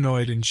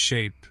humanoid in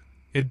shape,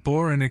 it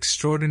bore an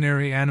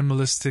extraordinary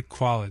animalistic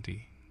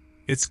quality.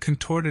 Its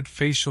contorted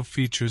facial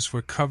features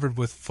were covered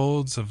with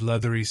folds of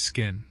leathery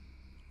skin,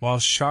 while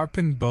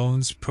sharpened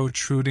bones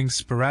protruding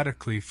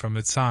sporadically from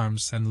its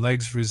arms and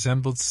legs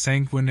resembled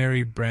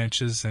sanguinary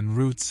branches and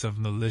roots of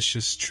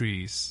malicious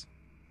trees.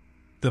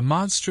 The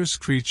monstrous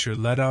creature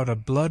let out a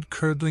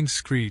blood-curdling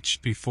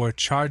screech before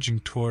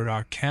charging toward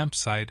our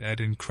campsite at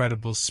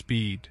incredible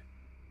speed.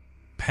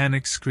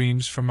 Panic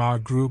screams from our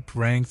group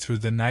rang through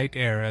the night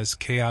air as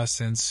chaos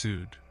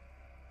ensued.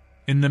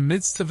 In the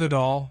midst of it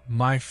all,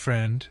 my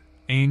friend,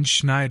 Ain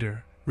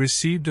Schneider,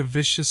 received a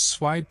vicious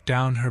swipe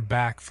down her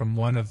back from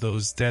one of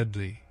those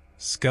deadly,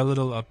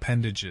 skeletal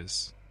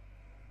appendages.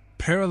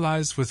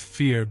 Paralyzed with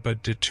fear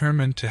but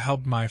determined to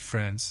help my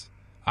friends,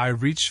 I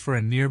reached for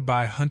a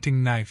nearby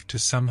hunting knife to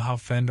somehow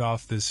fend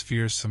off this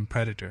fearsome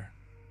predator.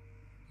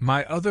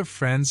 My other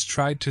friends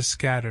tried to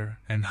scatter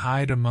and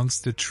hide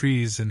amongst the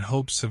trees in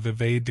hopes of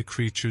evade the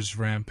creature's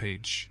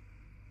rampage.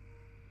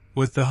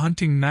 With the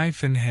hunting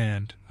knife in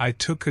hand, I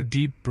took a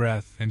deep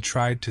breath and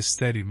tried to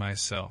steady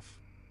myself.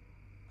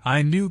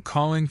 I knew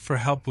calling for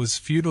help was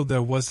futile.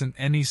 There wasn't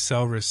any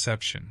cell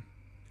reception,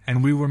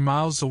 and we were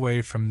miles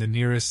away from the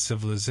nearest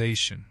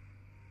civilization.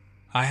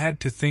 I had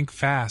to think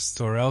fast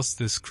or else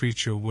this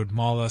creature would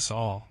maul us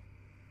all.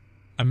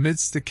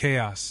 Amidst the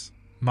chaos,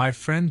 my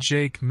friend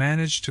Jake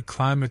managed to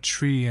climb a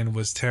tree and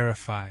was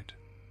terrified.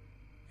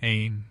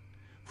 Ain,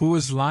 who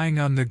was lying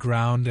on the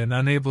ground and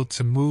unable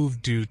to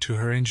move due to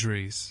her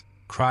injuries,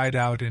 cried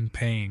out in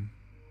pain.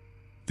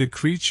 The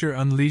creature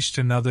unleashed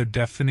another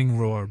deafening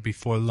roar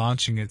before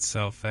launching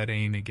itself at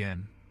Ain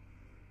again.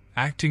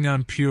 Acting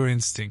on pure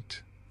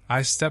instinct,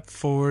 I stepped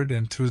forward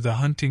and threw the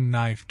hunting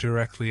knife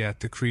directly at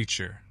the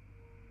creature.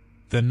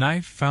 The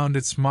knife found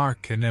its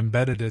mark and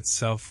embedded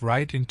itself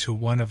right into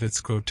one of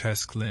its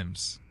grotesque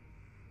limbs.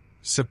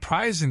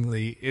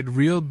 Surprisingly, it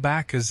reeled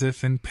back as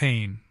if in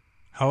pain.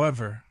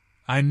 However,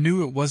 I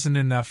knew it wasn't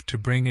enough to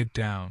bring it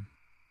down.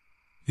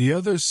 The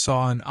others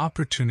saw an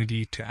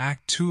opportunity to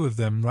act. Two of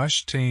them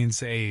rushed to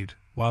Ain's aid,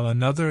 while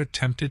another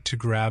attempted to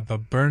grab a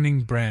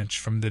burning branch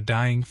from the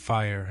dying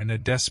fire in a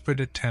desperate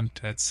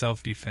attempt at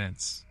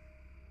self-defense.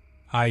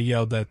 I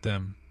yelled at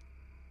them,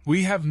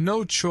 "We have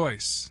no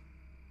choice.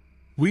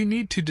 We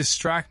need to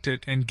distract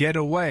it and get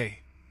away."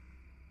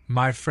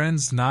 My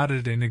friends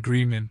nodded in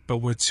agreement but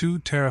were too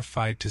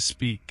terrified to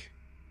speak.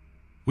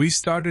 We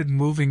started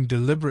moving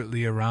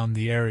deliberately around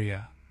the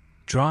area,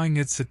 drawing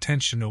its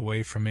attention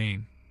away from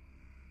Ain.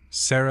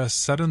 Sarah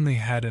suddenly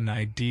had an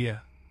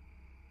idea.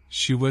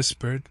 She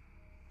whispered,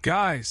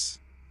 "Guys,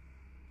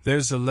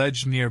 there's a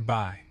ledge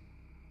nearby.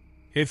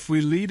 If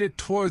we lead it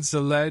towards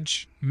the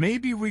ledge,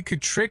 maybe we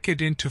could trick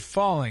it into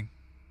falling."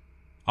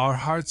 Our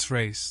hearts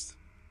raced,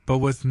 but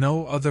with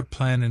no other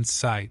plan in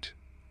sight,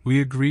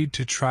 we agreed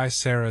to try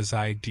Sarah's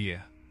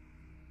idea.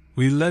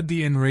 We led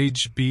the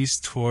enraged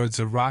beast towards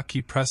a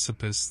rocky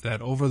precipice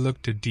that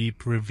overlooked a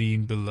deep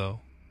ravine below.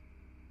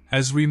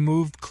 As we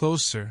moved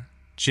closer,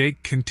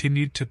 Jake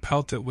continued to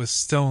pelt it with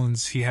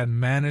stones he had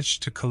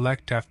managed to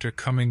collect after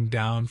coming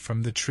down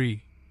from the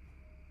tree.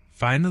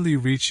 Finally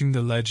reaching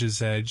the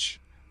ledge's edge,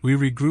 we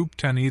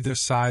regrouped on either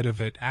side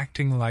of it,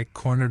 acting like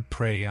cornered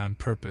prey on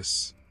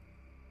purpose.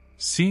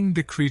 Seeing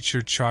the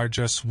creature charge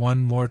us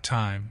one more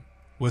time,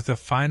 with a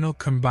final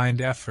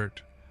combined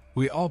effort,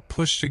 we all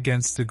pushed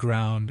against the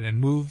ground and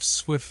moved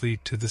swiftly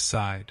to the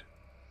side.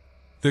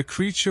 The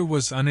creature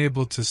was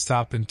unable to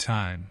stop in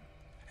time,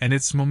 and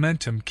its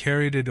momentum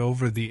carried it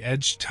over the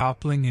edge,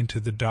 toppling into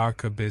the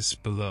dark abyss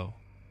below.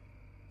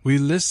 We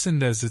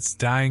listened as its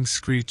dying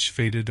screech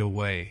faded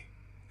away,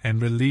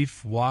 and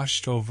relief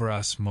washed over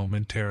us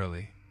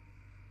momentarily.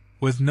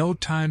 With no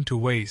time to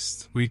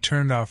waste, we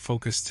turned our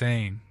focus to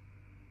Ain.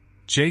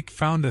 Jake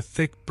found a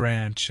thick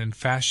branch and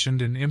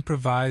fashioned an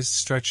improvised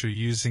stretcher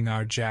using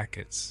our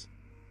jackets.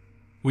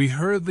 We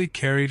hurriedly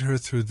carried her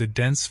through the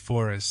dense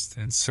forest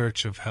in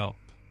search of help.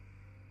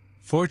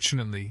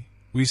 Fortunately,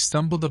 we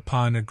stumbled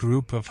upon a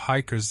group of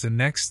hikers the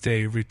next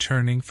day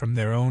returning from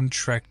their own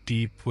trek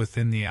deep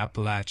within the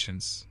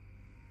Appalachians.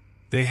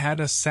 They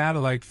had a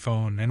satellite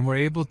phone and were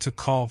able to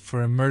call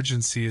for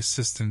emergency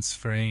assistance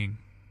for Ain.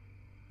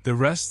 The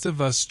rest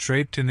of us,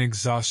 draped in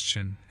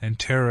exhaustion and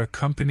terror,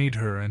 accompanied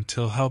her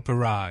until help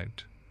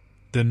arrived,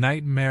 the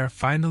nightmare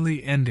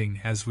finally ending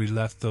as we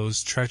left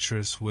those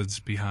treacherous woods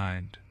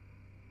behind.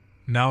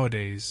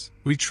 Nowadays,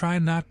 we try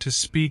not to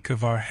speak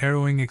of our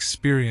harrowing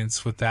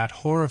experience with that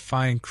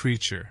horrifying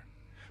creature,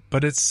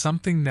 but it's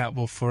something that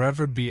will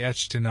forever be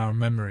etched in our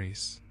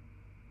memories.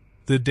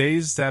 The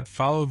days that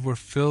followed were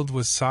filled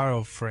with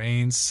sorrow for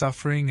Ain's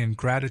suffering and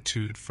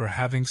gratitude for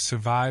having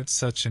survived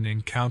such an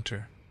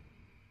encounter.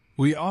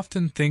 We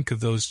often think of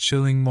those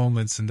chilling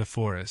moments in the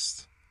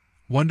forest,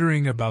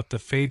 wondering about the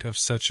fate of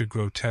such a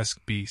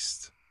grotesque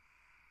beast.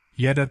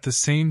 Yet at the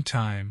same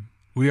time,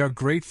 we are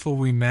grateful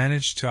we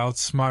managed to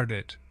outsmart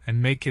it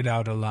and make it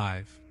out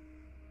alive.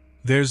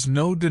 There's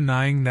no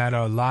denying that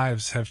our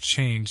lives have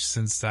changed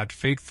since that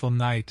fateful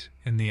night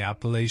in the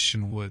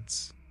Appalachian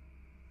woods.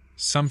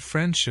 Some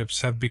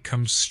friendships have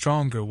become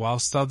stronger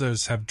whilst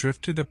others have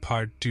drifted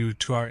apart due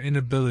to our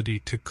inability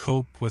to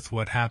cope with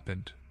what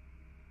happened.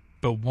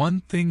 But one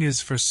thing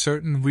is for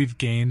certain, we've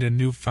gained a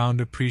newfound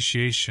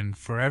appreciation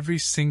for every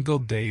single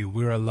day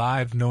we're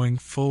alive, knowing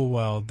full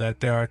well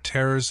that there are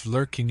terrors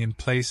lurking in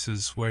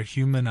places where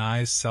human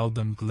eyes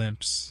seldom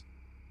glimpse.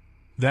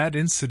 That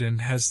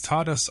incident has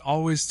taught us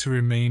always to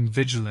remain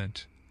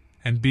vigilant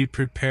and be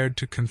prepared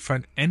to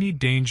confront any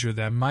danger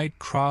that might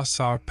cross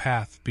our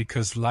path,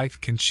 because life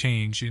can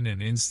change in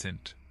an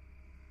instant.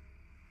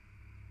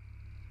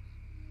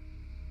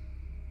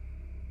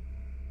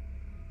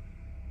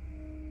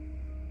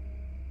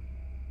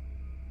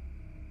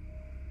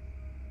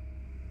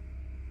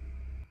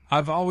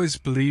 I've always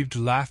believed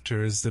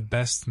laughter is the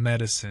best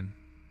medicine.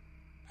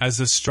 As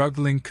a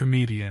struggling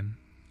comedian,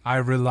 I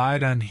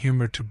relied on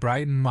humor to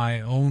brighten my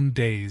own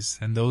days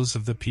and those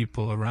of the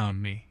people around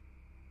me.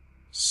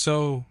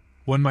 So,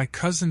 when my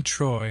cousin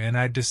Troy and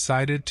I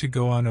decided to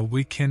go on a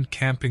weekend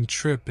camping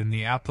trip in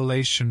the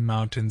Appalachian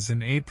Mountains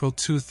in April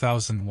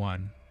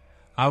 2001,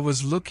 I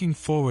was looking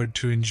forward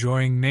to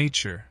enjoying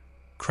nature,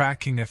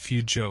 cracking a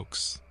few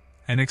jokes,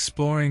 and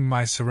exploring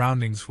my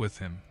surroundings with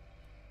him.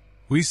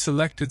 We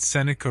selected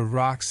Seneca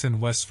Rocks in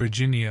West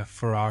Virginia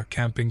for our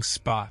camping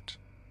spot.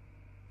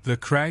 The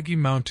craggy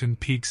mountain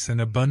peaks and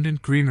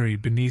abundant greenery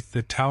beneath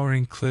the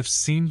towering cliffs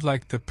seemed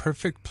like the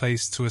perfect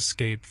place to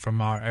escape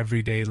from our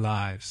everyday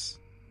lives.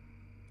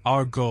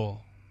 Our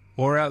goal,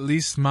 or at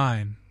least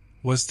mine,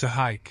 was to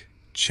hike,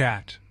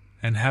 chat,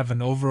 and have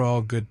an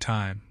overall good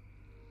time.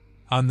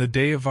 On the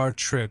day of our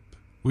trip,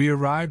 we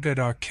arrived at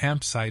our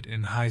campsite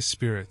in high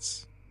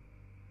spirits.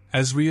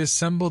 As we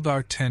assembled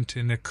our tent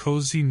in a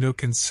cozy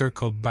nook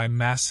encircled by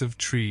massive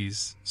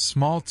trees,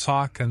 small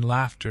talk and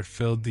laughter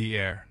filled the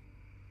air.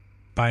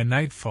 By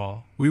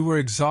nightfall, we were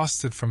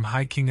exhausted from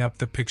hiking up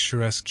the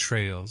picturesque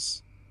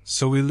trails,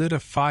 so we lit a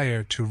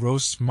fire to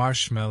roast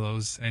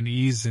marshmallows and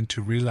ease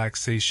into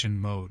relaxation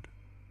mode.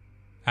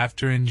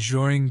 After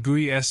enjoying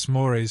gooey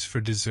s'mores for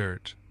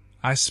dessert,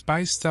 I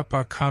spiced up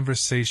our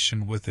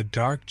conversation with a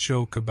dark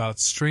joke about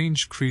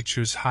strange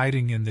creatures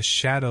hiding in the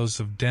shadows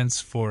of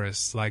dense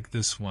forests like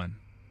this one.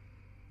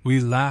 We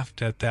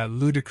laughed at that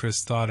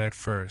ludicrous thought at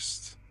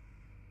first.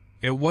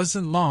 It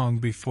wasn't long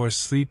before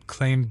sleep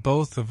claimed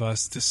both of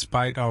us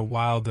despite our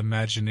wild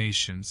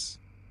imaginations.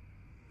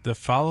 The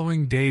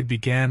following day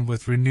began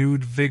with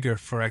renewed vigor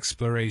for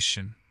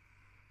exploration.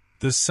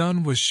 The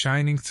sun was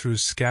shining through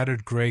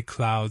scattered gray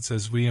clouds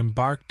as we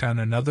embarked on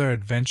another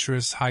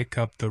adventurous hike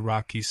up the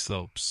rocky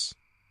slopes.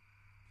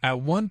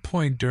 At one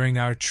point during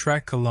our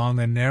trek along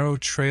a narrow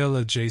trail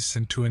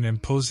adjacent to an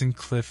imposing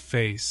cliff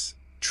face,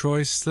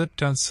 Troy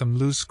slipped on some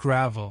loose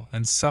gravel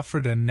and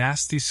suffered a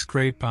nasty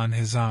scrape on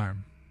his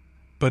arm.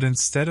 But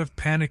instead of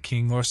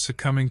panicking or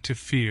succumbing to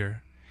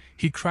fear,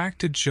 he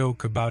cracked a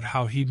joke about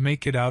how he'd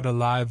make it out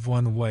alive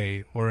one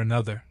way or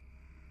another.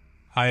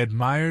 I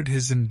admired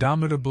his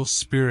indomitable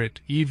spirit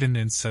even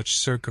in such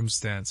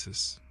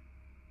circumstances.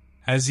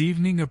 As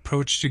evening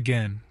approached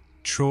again,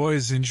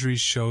 Troy's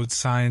injuries showed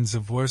signs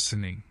of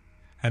worsening.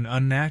 An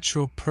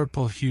unnatural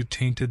purple hue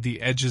tainted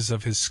the edges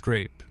of his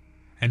scrape,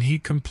 and he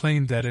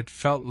complained that it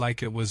felt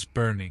like it was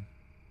burning.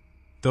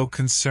 Though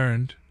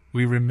concerned,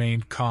 we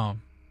remained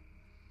calm.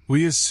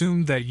 We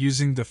assumed that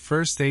using the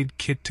first aid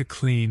kit to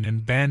clean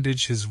and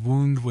bandage his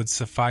wound would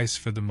suffice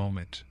for the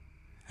moment,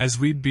 as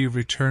we'd be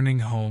returning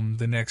home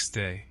the next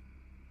day.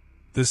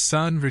 The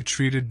sun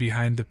retreated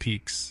behind the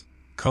peaks,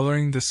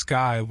 coloring the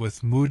sky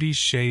with moody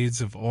shades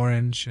of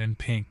orange and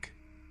pink.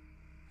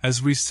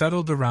 As we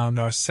settled around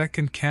our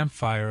second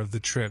campfire of the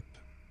trip,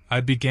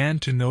 I began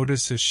to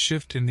notice a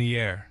shift in the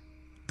air.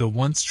 The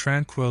once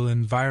tranquil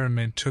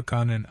environment took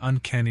on an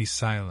uncanny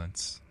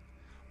silence,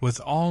 with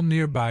all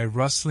nearby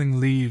rustling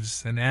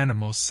leaves and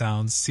animal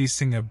sounds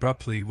ceasing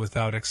abruptly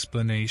without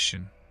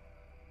explanation.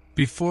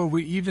 Before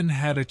we even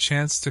had a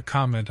chance to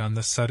comment on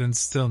the sudden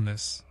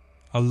stillness,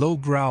 a low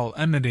growl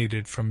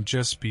emanated from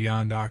just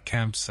beyond our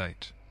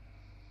campsite.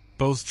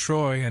 Both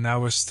Troy and I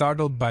were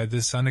startled by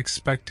this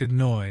unexpected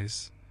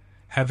noise,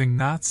 having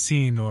not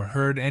seen or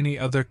heard any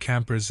other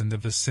campers in the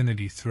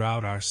vicinity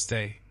throughout our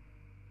stay.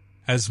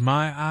 As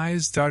my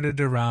eyes darted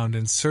around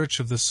in search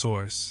of the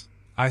source,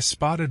 I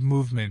spotted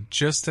movement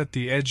just at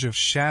the edge of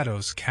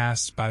shadows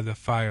cast by the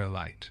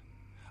firelight.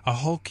 A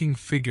hulking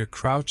figure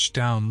crouched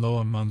down low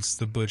amongst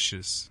the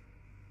bushes.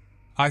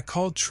 I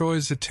called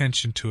Troy's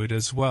attention to it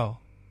as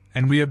well,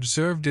 and we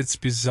observed its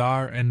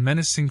bizarre and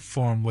menacing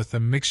form with a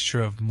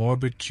mixture of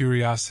morbid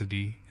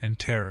curiosity and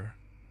terror.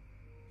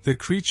 The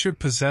creature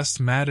possessed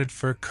matted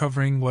fur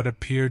covering what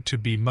appeared to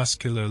be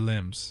muscular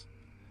limbs,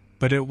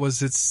 but it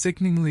was its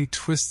sickeningly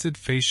twisted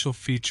facial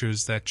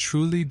features that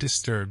truly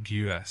disturbed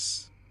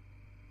us.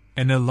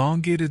 An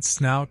elongated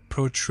snout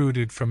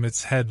protruded from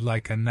its head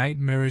like a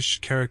nightmarish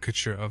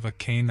caricature of a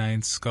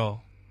canine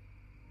skull.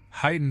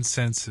 Heightened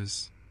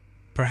senses,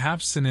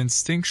 perhaps an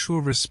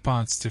instinctual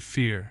response to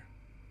fear,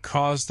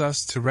 caused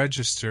us to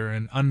register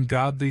an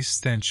ungodly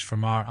stench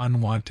from our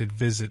unwanted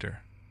visitor.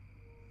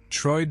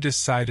 Troy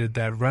decided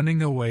that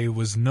running away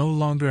was no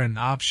longer an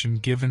option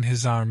given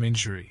his arm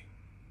injury.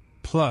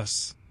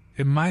 Plus,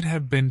 it might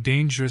have been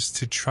dangerous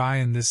to try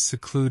in this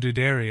secluded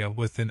area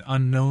with an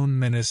unknown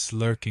menace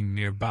lurking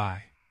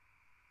nearby.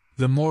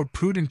 The more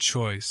prudent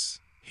choice,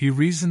 he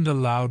reasoned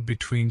aloud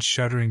between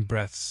shuddering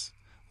breaths,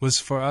 was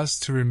for us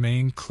to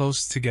remain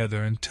close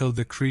together until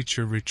the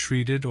creature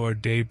retreated or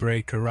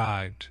daybreak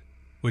arrived,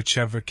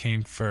 whichever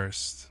came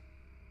first.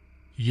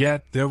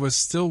 Yet there was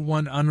still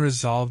one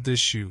unresolved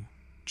issue: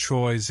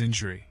 Troy's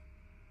injury.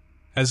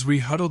 As we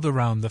huddled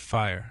around the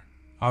fire,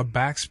 our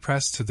backs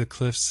pressed to the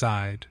cliff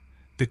side,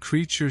 the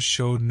creature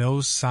showed no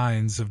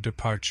signs of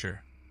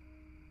departure.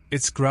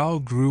 Its growl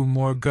grew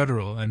more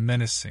guttural and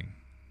menacing.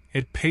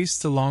 It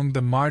paced along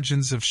the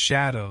margins of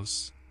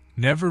shadows,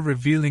 never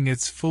revealing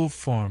its full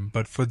form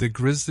but for the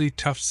grisly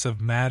tufts of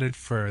matted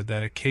fur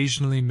that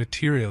occasionally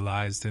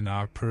materialized in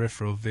our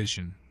peripheral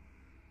vision.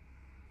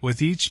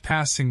 With each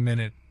passing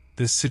minute,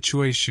 the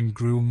situation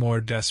grew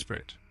more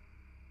desperate.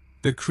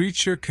 The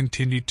creature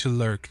continued to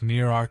lurk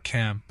near our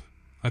camp,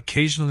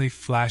 occasionally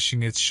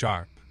flashing its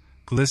sharp,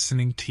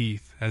 glistening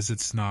teeth as it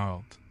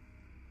snarled.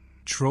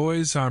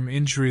 Troy's arm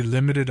injury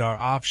limited our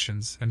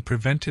options and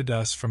prevented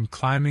us from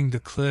climbing the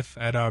cliff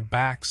at our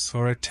backs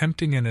or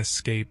attempting an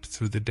escape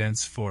through the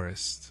dense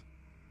forest.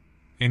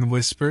 In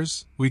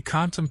whispers, we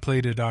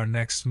contemplated our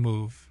next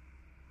move.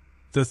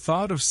 The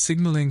thought of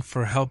signaling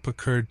for help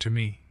occurred to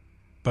me,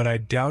 but I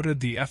doubted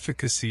the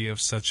efficacy of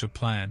such a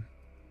plan.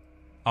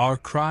 Our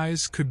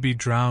cries could be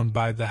drowned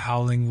by the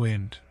howling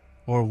wind,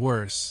 or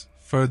worse,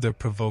 further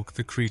provoke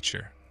the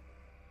creature.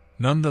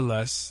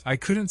 Nonetheless, I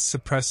couldn't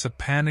suppress a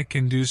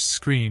panic-induced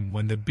scream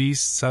when the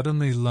beast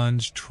suddenly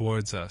lunged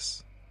towards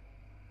us.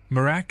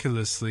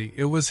 Miraculously,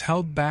 it was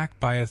held back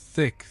by a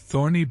thick,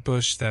 thorny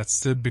bush that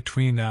stood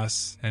between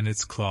us and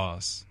its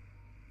claws.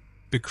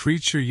 The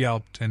creature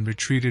yelped and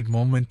retreated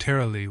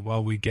momentarily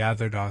while we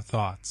gathered our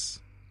thoughts.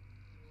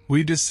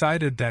 We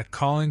decided that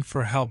calling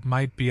for help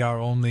might be our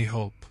only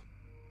hope.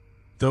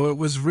 Though it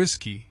was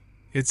risky,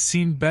 it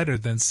seemed better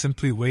than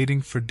simply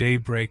waiting for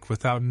daybreak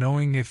without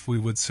knowing if we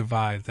would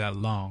survive that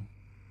long.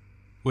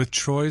 With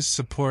Troy's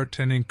support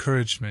and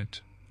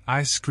encouragement,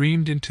 I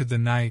screamed into the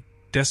night,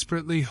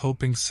 desperately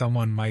hoping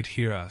someone might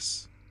hear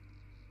us.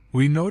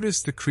 We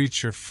noticed the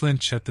creature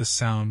flinch at the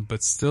sound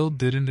but still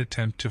didn't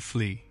attempt to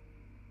flee.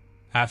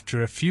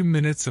 After a few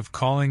minutes of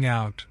calling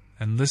out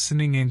and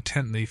listening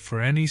intently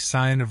for any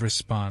sign of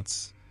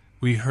response,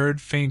 we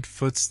heard faint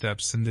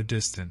footsteps in the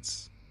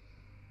distance.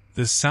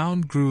 The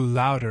sound grew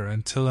louder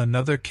until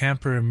another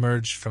camper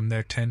emerged from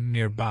their tent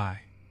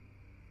nearby.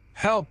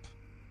 "Help!"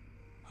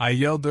 I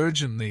yelled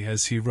urgently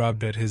as he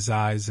rubbed at his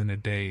eyes in a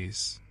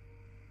daze.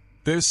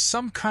 "There's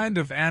some kind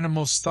of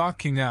animal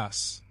stalking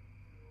us."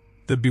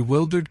 The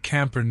bewildered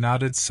camper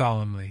nodded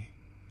solemnly,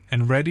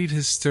 and readied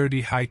his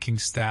sturdy hiking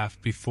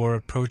staff before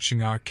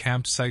approaching our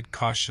campsite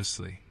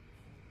cautiously.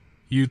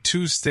 "You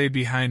two stay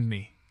behind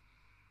me,"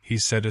 he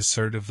said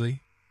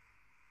assertively.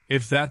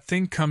 "If that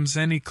thing comes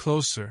any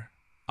closer,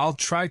 I'll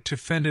try to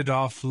fend it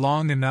off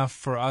long enough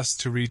for us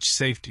to reach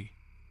safety."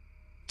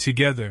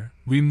 Together,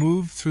 we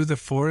moved through the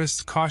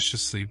forest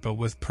cautiously but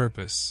with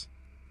purpose,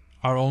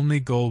 our only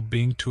goal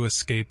being to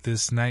escape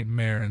this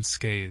nightmare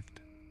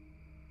unscathed.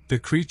 The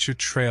creature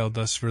trailed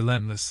us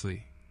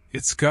relentlessly,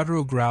 its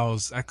guttural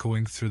growls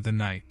echoing through the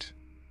night.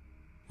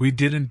 We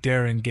didn't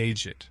dare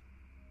engage it.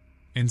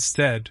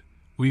 Instead,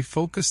 we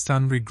focused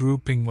on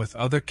regrouping with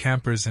other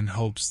campers in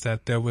hopes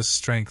that there was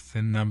strength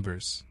in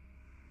numbers.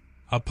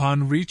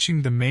 Upon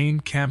reaching the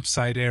main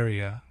campsite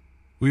area,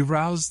 we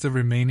roused the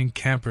remaining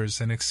campers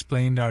and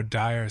explained our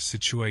dire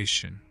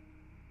situation.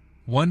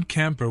 One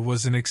camper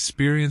was an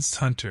experienced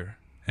hunter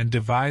and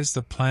devised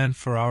a plan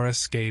for our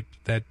escape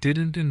that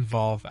didn't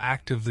involve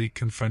actively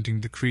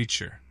confronting the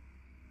creature.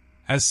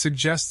 As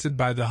suggested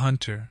by the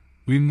hunter,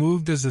 we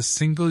moved as a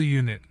single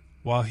unit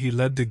while he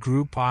led the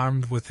group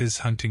armed with his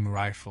hunting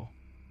rifle.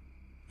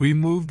 We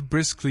moved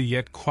briskly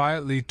yet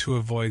quietly to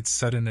avoid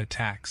sudden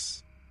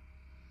attacks.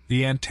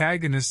 The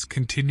antagonist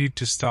continued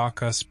to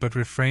stalk us but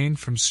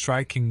refrained from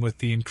striking with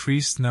the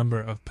increased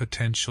number of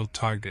potential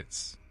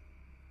targets.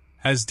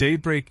 As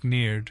daybreak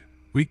neared,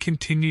 we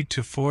continued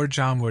to forge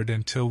onward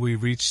until we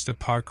reached the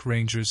park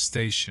ranger's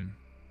station.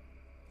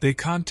 They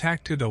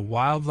contacted a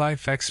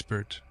wildlife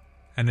expert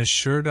and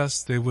assured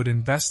us they would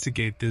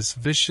investigate this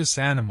vicious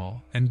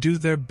animal and do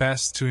their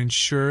best to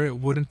ensure it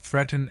wouldn't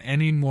threaten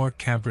any more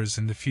campers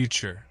in the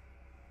future.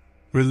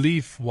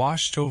 Relief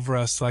washed over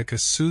us like a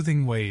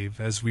soothing wave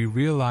as we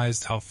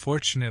realized how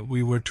fortunate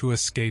we were to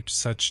escape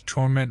such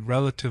torment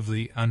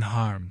relatively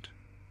unharmed.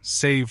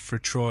 save for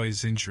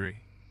Troy's injury.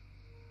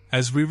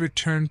 As we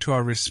returned to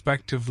our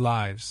respective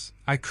lives,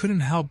 I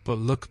couldn't help but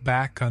look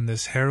back on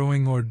this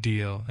harrowing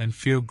ordeal and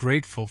feel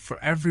grateful for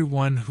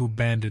everyone who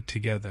banded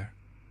together.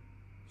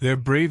 Their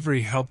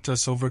bravery helped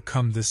us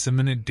overcome this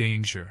imminent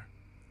danger,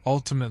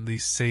 ultimately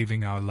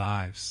saving our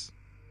lives.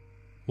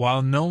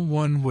 While no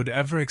one would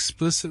ever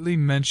explicitly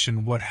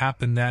mention what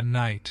happened that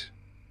night,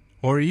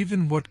 or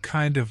even what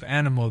kind of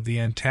animal the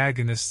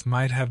antagonist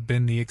might have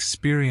been, the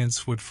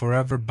experience would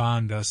forever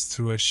bond us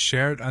through a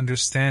shared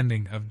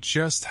understanding of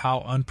just how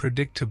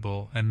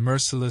unpredictable and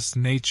merciless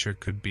nature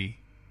could be.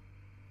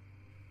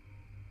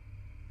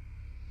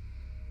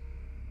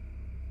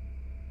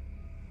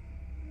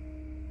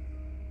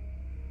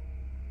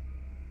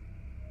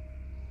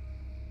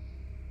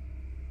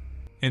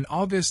 In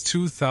August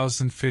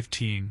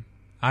 2015,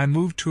 I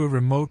moved to a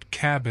remote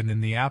cabin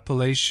in the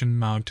Appalachian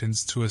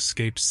Mountains to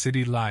escape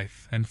city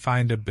life and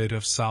find a bit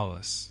of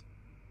solace.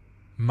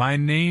 My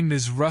name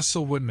is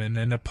Russell Whitman,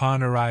 and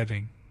upon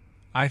arriving,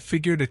 I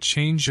figured a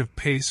change of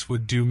pace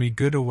would do me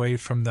good away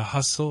from the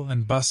hustle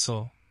and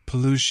bustle,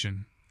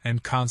 pollution,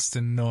 and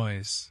constant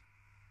noise.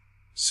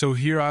 So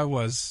here I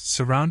was,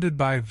 surrounded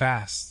by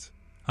vast,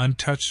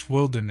 untouched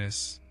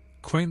wilderness,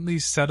 quaintly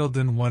settled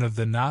in one of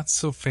the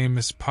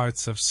not-so-famous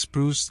parts of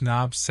Spruce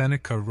Knob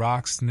Seneca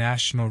Rocks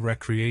National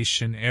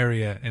Recreation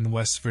Area in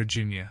West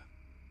Virginia.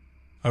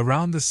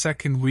 Around the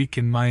second week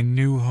in my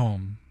new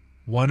home,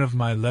 one of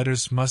my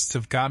letters must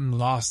have gotten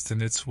lost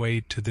in its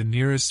way to the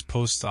nearest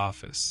post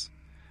office,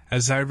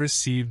 as I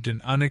received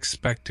an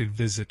unexpected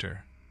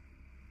visitor.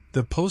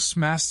 The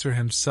postmaster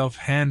himself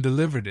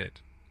hand-delivered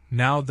it.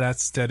 Now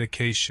that's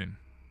dedication.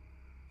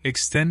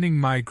 Extending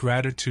my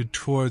gratitude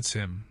towards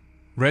him,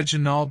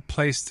 Reginald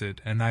placed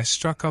it, and I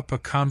struck up a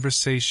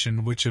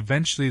conversation which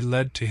eventually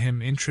led to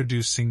him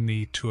introducing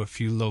me to a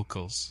few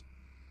locals.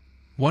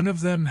 One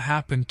of them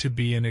happened to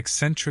be an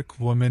eccentric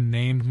woman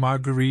named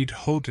Marguerite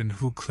Houghton,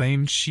 who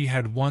claimed she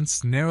had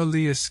once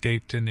narrowly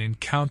escaped an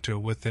encounter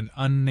with an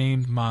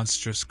unnamed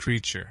monstrous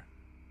creature.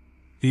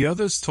 The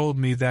others told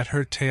me that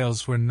her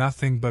tales were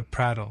nothing but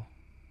prattle.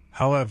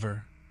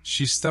 However,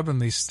 she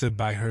stubbornly stood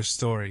by her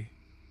story.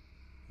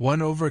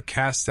 One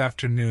overcast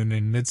afternoon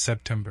in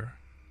mid-September,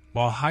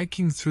 while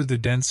hiking through the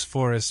dense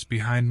forest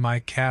behind my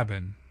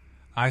cabin,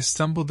 I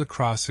stumbled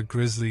across a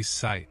grisly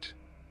sight.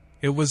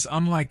 It was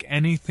unlike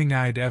anything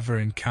I'd ever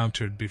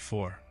encountered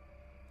before.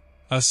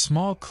 A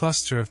small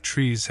cluster of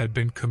trees had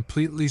been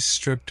completely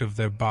stripped of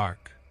their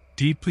bark,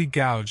 deeply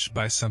gouged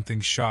by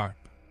something sharp.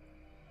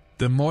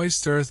 The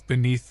moist earth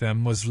beneath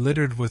them was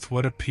littered with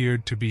what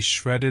appeared to be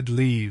shredded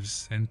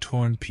leaves and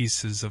torn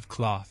pieces of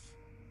cloth.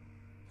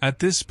 At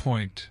this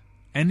point,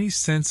 any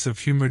sense of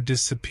humor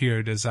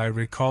disappeared as I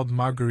recalled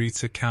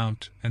Marguerite's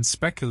account and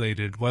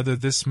speculated whether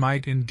this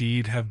might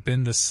indeed have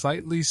been the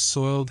slightly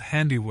soiled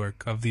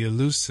handiwork of the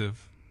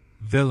elusive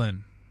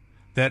villain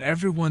that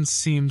everyone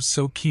seemed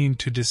so keen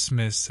to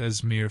dismiss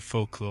as mere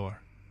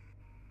folklore.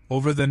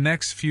 Over the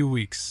next few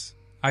weeks,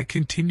 I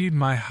continued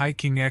my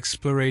hiking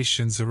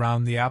explorations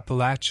around the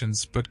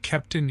Appalachians, but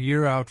kept an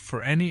ear out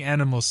for any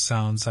animal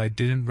sounds I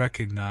didn't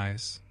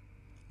recognize,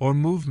 or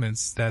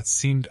movements that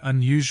seemed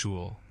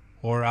unusual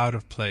or out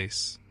of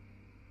place.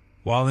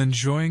 While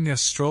enjoying a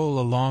stroll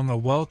along a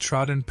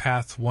well-trodden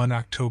path one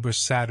October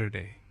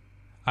Saturday,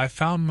 I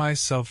found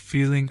myself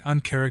feeling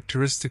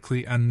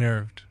uncharacteristically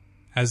unnerved,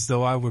 as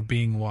though I were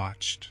being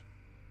watched.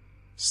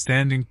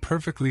 Standing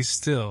perfectly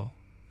still,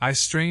 I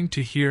strained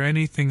to hear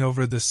anything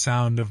over the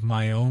sound of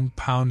my own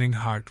pounding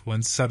heart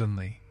when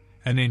suddenly,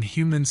 an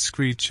inhuman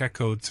screech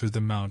echoed through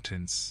the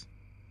mountains.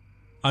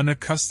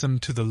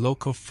 Unaccustomed to the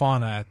local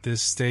fauna at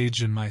this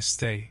stage in my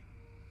stay,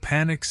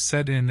 panic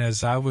set in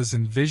as I was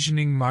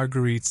envisioning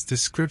Marguerite's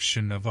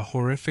description of a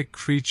horrific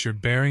creature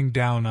bearing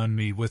down on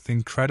me with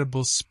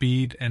incredible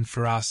speed and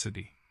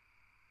ferocity.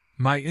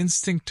 My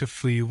instinct to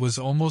flee was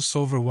almost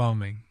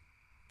overwhelming,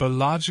 but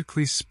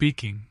logically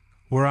speaking,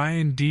 were I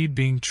indeed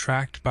being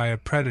tracked by a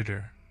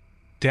predator,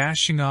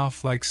 dashing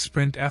off like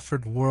sprint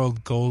effort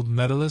world gold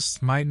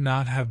medalist might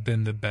not have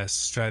been the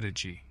best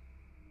strategy.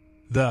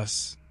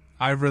 Thus,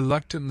 I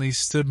reluctantly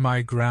stood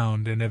my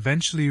ground and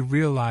eventually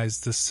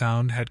realized the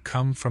sound had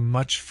come from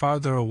much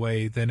farther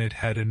away than it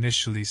had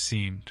initially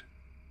seemed.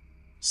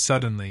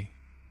 Suddenly,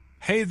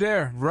 "Hey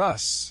there,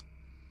 Russ!"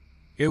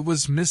 It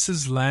was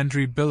Mrs.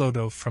 Landry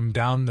Bilodeau from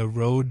down the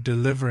road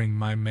delivering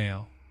my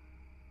mail.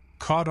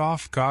 Caught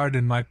off guard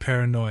in my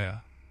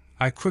paranoia,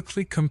 I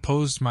quickly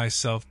composed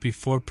myself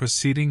before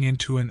proceeding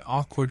into an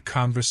awkward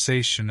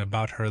conversation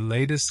about her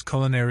latest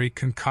culinary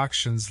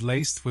concoctions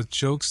laced with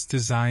jokes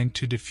designed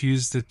to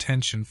diffuse the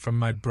tension from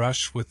my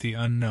brush with the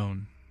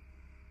unknown.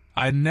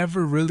 I'd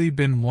never really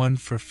been one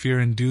for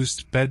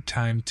fear-induced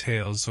bedtime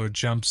tales or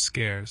jump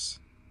scares.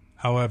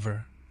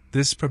 However,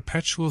 this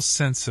perpetual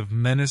sense of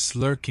menace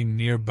lurking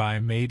nearby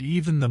made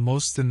even the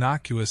most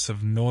innocuous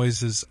of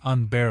noises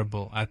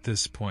unbearable at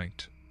this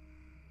point.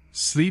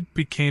 Sleep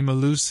became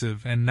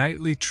elusive, and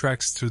nightly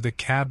treks through the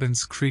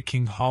cabin's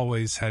creaking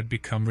hallways had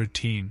become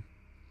routine.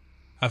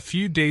 A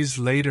few days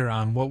later,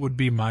 on what would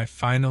be my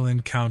final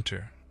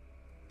encounter,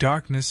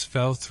 Darkness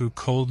fell through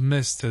cold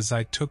mist as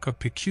I took a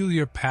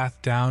peculiar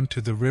path down to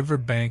the river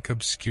bank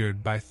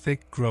obscured by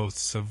thick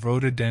growths of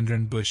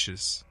rhododendron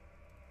bushes.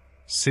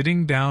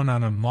 Sitting down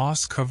on a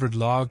moss-covered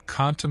log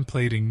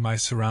contemplating my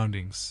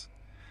surroundings,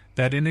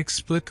 that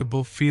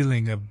inexplicable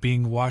feeling of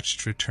being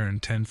watched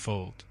returned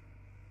tenfold.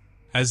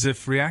 As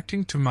if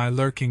reacting to my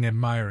lurking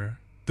admirer,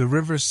 the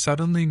river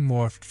suddenly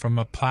morphed from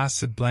a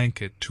placid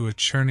blanket to a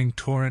churning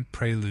torrent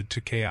prelude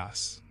to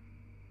chaos.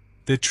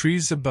 The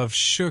trees above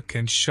shook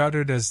and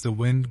shuddered as the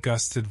wind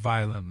gusted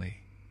violently,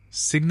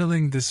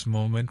 signaling this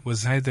moment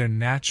was neither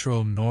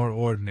natural nor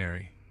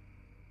ordinary.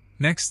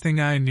 Next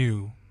thing I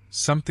knew,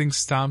 something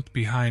stomped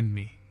behind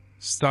me,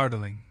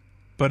 startling,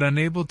 but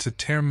unable to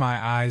tear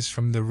my eyes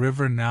from the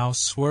river now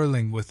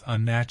swirling with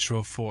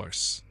unnatural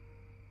force.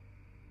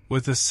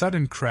 With a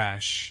sudden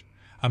crash,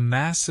 a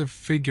massive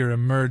figure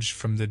emerged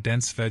from the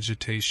dense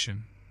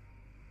vegetation.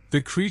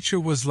 The creature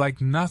was like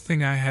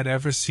nothing I had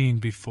ever seen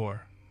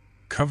before,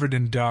 covered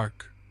in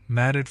dark,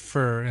 matted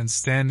fur and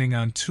standing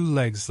on two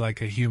legs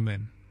like a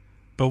human,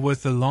 but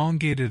with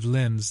elongated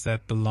limbs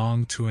that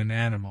belonged to an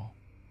animal.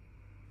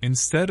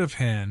 Instead of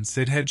hands,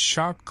 it had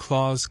sharp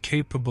claws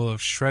capable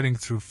of shredding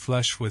through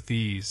flesh with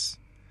ease,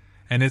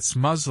 and its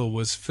muzzle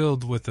was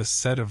filled with a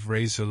set of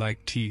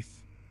razor-like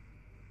teeth.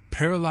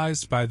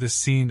 Paralyzed by the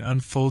scene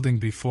unfolding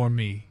before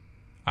me,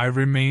 I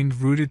remained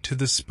rooted to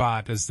the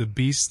spot as the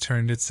beast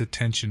turned its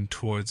attention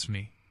towards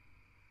me.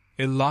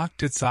 It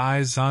locked its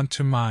eyes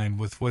onto mine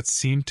with what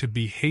seemed to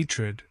be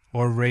hatred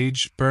or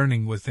rage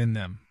burning within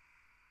them.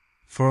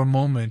 For a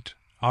moment,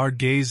 our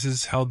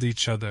gazes held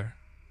each other,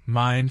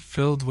 mine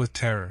filled with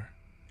terror,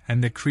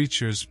 and the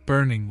creature's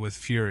burning with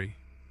fury.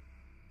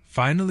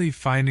 Finally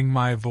finding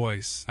my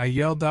voice, I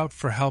yelled out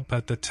for help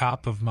at the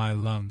top of my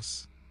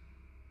lungs.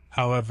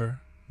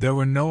 However, there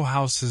were no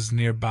houses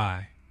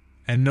nearby,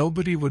 and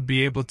nobody would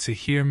be able to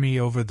hear me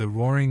over the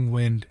roaring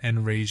wind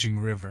and raging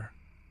river.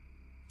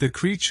 The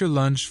creature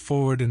lunged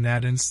forward in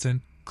that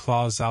instant,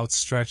 claws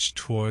outstretched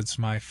towards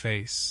my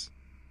face.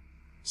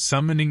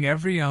 Summoning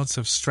every ounce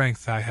of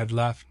strength I had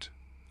left,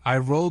 I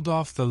rolled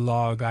off the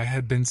log I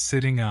had been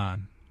sitting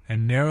on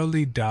and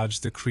narrowly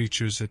dodged the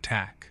creature's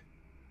attack.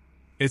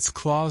 Its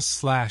claws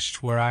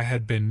slashed where I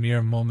had been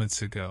mere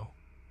moments ago.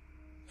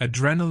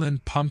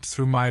 Adrenaline pumped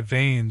through my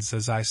veins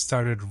as I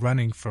started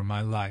running for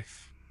my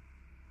life.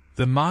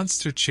 The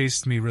monster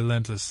chased me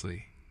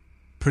relentlessly,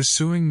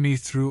 pursuing me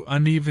through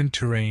uneven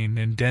terrain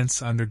and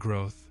dense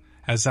undergrowth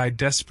as I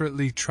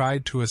desperately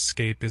tried to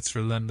escape its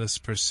relentless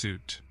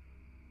pursuit.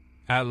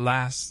 At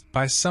last,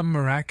 by some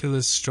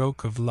miraculous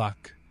stroke of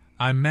luck,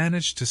 I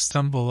managed to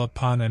stumble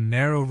upon a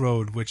narrow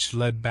road which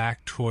led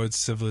back towards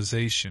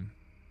civilization.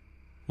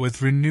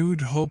 With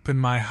renewed hope in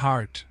my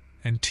heart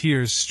and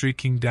tears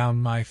streaking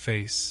down my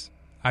face,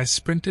 I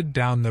sprinted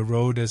down the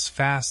road as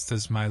fast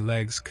as my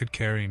legs could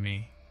carry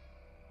me.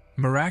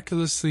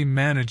 Miraculously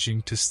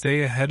managing to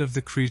stay ahead of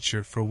the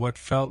creature for what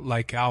felt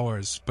like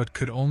hours but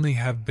could only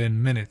have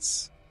been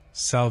minutes,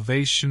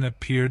 salvation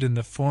appeared in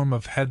the form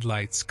of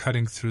headlights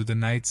cutting through the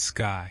night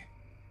sky.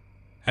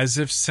 As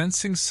if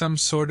sensing some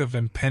sort of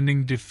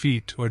impending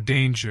defeat or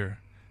danger,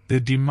 the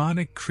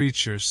demonic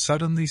creature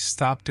suddenly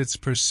stopped its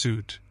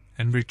pursuit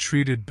and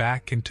retreated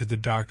back into the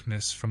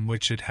darkness from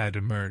which it had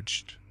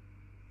emerged.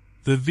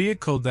 The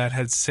vehicle that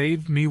had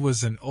saved me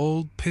was an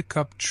old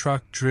pickup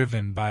truck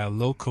driven by a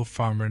local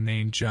farmer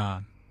named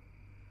John.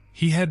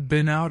 He had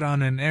been out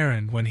on an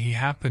errand when he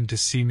happened to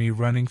see me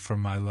running for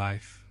my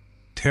life,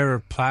 terror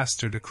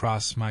plastered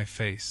across my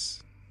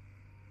face.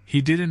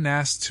 He didn't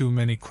ask too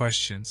many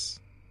questions.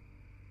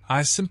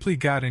 I simply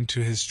got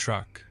into his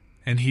truck,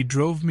 and he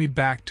drove me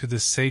back to the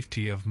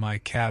safety of my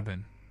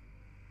cabin.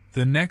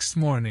 The next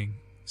morning,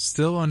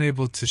 still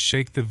unable to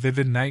shake the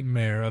vivid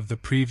nightmare of the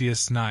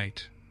previous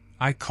night,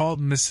 I called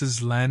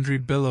Mrs. Landry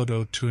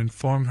Bilodeau to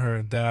inform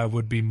her that I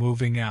would be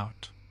moving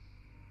out.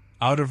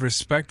 Out of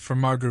respect for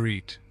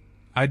Marguerite,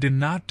 I did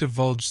not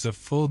divulge the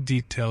full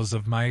details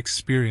of my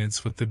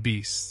experience with the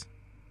beast.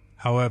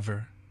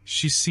 However,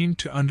 she seemed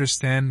to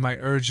understand my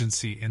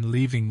urgency in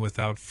leaving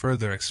without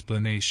further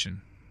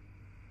explanation.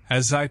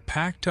 As I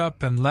packed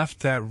up and left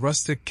that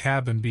rustic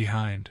cabin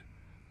behind,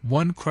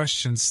 one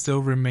question still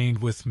remained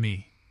with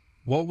me.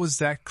 What was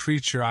that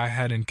creature I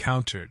had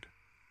encountered?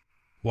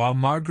 While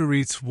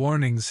Marguerite's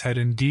warnings had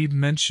indeed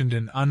mentioned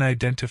an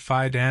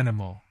unidentified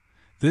animal,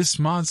 this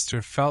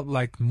monster felt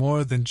like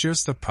more than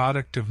just a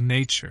product of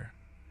nature.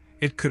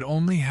 It could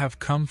only have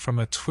come from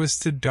a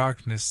twisted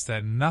darkness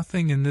that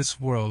nothing in this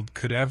world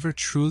could ever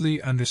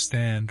truly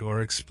understand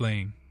or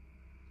explain.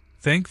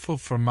 Thankful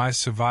for my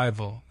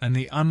survival and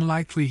the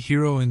unlikely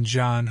hero in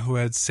John who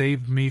had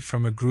saved me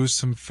from a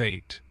gruesome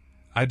fate,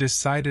 I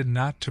decided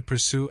not to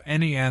pursue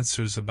any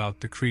answers about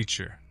the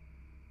creature.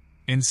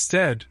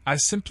 Instead, I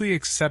simply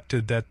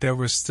accepted that there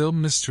were still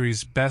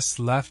mysteries best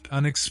left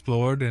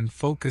unexplored and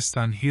focused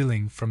on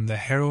healing from the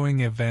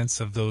harrowing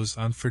events of those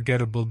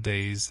unforgettable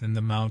days in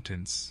the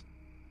mountains.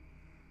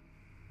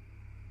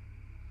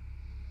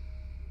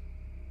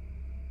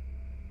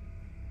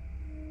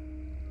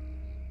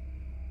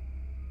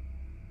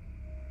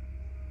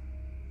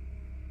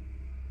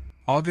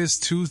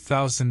 August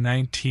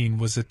 2019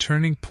 was a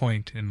turning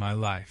point in my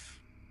life.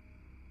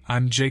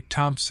 I'm Jake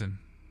Thompson,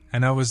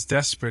 and I was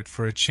desperate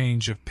for a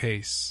change of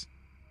pace.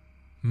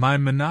 My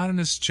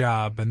monotonous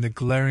job and the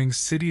glaring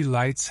city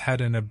lights had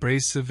an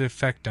abrasive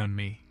effect on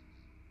me.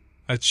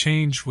 A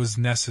change was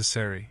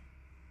necessary.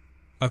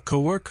 A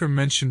coworker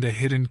mentioned a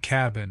hidden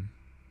cabin,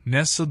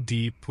 nestled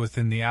deep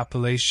within the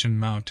Appalachian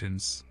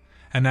Mountains,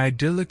 an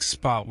idyllic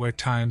spot where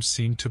time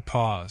seemed to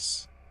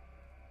pause.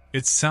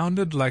 It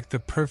sounded like the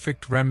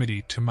perfect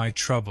remedy to my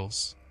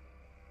troubles.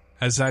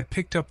 As I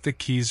picked up the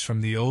keys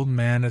from the old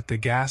man at the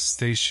gas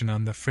station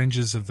on the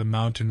fringes of the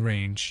mountain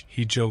range,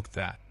 he joked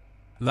that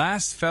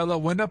last fella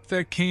went up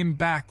there came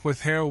back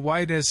with hair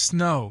white as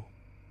snow.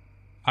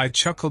 I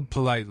chuckled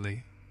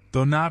politely,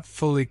 though not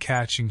fully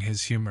catching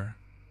his humor.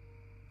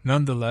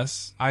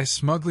 Nonetheless, I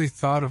smugly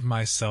thought of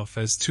myself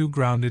as too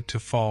grounded to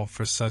fall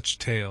for such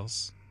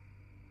tales.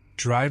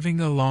 Driving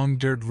along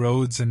dirt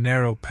roads and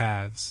narrow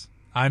paths,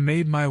 I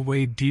made my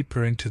way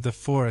deeper into the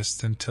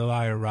forest until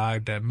I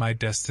arrived at my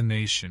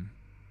destination.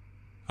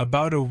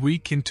 About a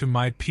week into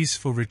my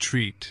peaceful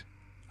retreat,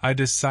 I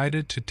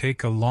decided to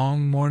take a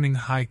long morning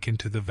hike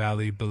into the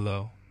valley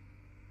below.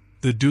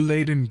 The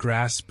dew-laden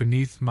grass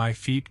beneath my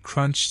feet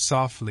crunched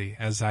softly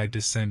as I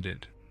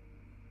descended.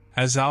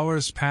 As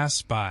hours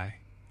passed by,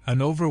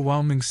 an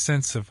overwhelming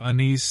sense of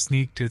unease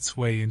sneaked its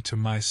way into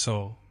my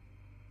soul.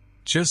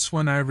 Just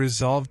when I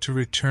resolved to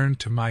return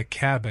to my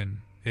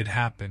cabin, it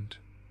happened.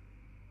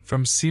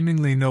 From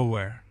seemingly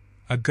nowhere,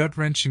 a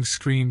gut-wrenching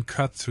scream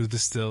cut through the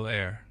still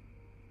air.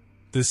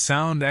 The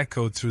sound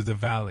echoed through the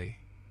valley,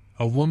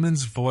 a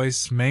woman's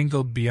voice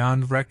mangled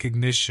beyond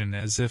recognition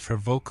as if her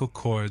vocal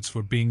cords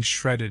were being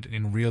shredded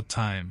in real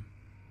time.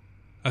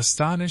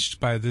 Astonished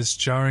by this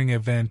jarring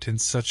event in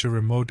such a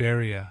remote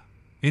area,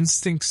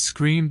 instinct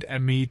screamed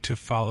at me to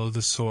follow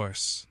the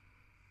source.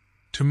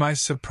 To my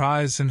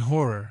surprise and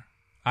horror,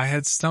 I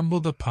had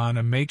stumbled upon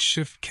a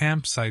makeshift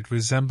campsite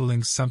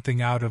resembling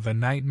something out of a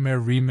nightmare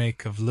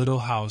remake of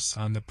Little House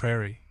on the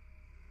Prairie.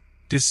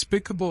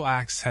 Despicable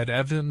acts had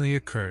evidently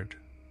occurred.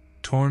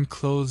 Torn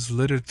clothes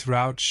littered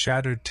throughout,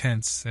 shattered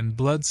tents, and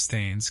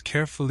bloodstains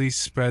carefully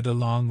spread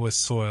along with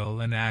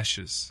soil and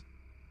ashes.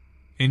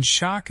 In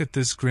shock at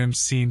this grim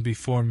scene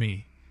before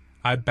me,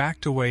 I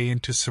backed away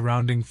into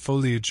surrounding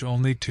foliage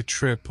only to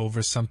trip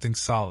over something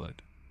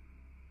solid.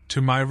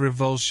 To my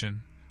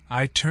revulsion,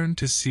 I turned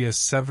to see a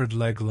severed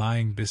leg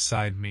lying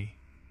beside me.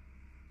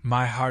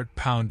 My heart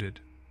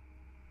pounded.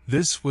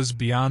 This was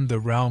beyond the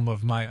realm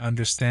of my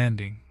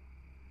understanding.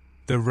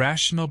 The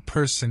rational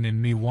person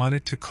in me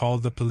wanted to call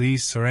the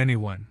police or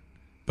anyone,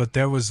 but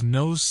there was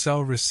no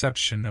cell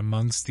reception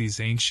amongst these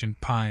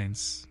ancient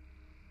pines.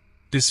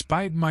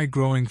 Despite my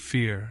growing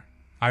fear,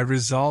 I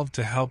resolved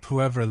to help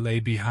whoever lay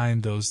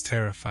behind those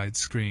terrified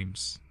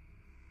screams.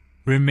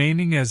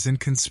 Remaining as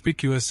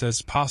inconspicuous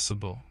as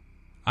possible,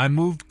 I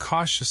moved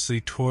cautiously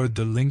toward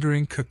the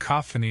lingering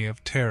cacophony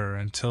of terror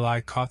until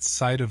I caught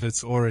sight of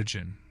its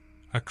origin,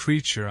 a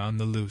creature on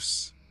the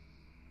loose.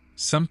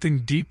 Something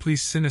deeply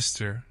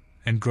sinister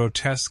and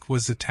grotesque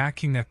was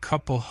attacking a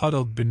couple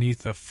huddled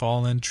beneath a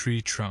fallen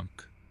tree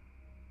trunk.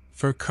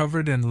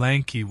 Fur-covered and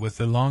lanky with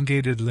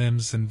elongated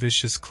limbs and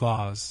vicious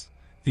claws,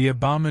 the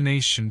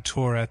abomination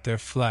tore at their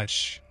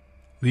flesh,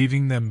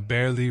 leaving them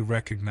barely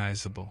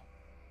recognizable.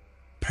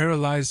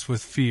 Paralyzed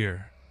with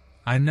fear,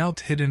 I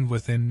knelt hidden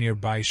within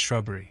nearby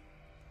shrubbery.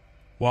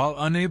 While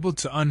unable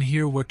to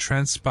unhear what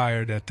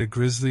transpired at the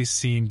grisly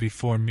scene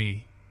before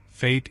me,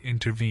 fate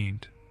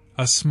intervened.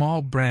 A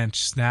small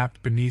branch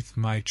snapped beneath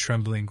my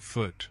trembling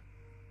foot.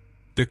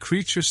 The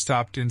creature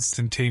stopped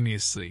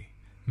instantaneously.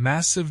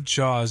 Massive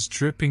jaws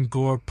dripping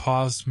gore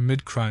paused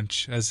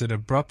mid-crunch as it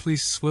abruptly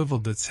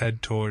swiveled its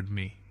head toward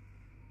me.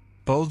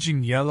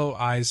 Bulging yellow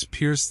eyes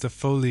pierced the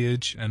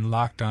foliage and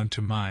locked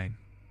onto mine.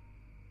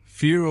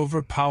 Fear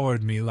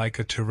overpowered me like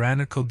a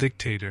tyrannical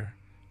dictator,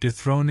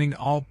 dethroning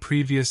all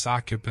previous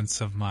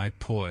occupants of my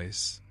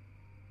poise.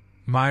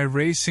 My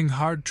racing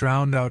heart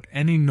drowned out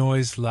any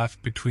noise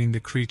left between the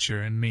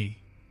creature and me.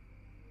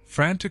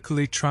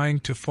 Frantically trying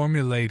to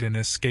formulate an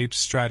escape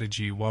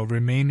strategy while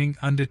remaining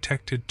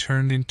undetected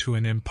turned into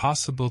an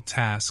impossible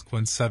task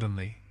when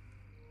suddenly,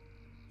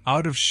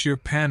 out of sheer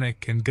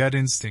panic and gut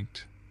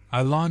instinct,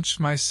 I launched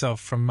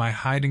myself from my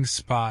hiding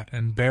spot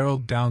and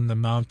barreled down the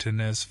mountain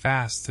as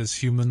fast as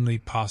humanly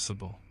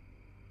possible.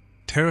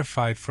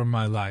 Terrified for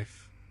my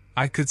life,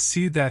 I could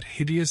see that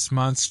hideous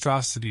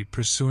monstrosity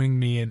pursuing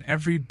me in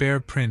every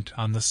bare print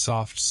on the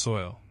soft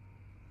soil.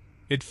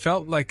 It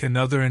felt like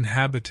another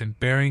inhabitant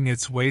bearing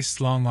its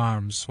waist-long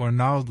arms or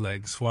gnarled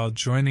legs while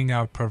joining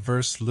our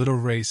perverse little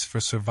race for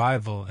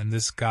survival in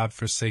this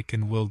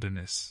god-forsaken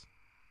wilderness.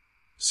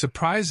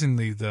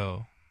 Surprisingly,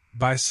 though,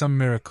 by some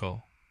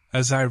miracle,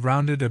 as I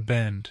rounded a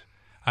bend,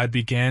 I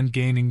began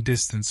gaining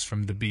distance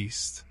from the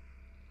beast.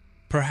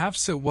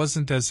 Perhaps it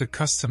wasn't as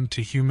accustomed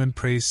to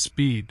human-praised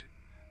speed,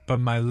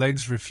 but my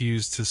legs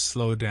refused to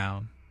slow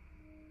down.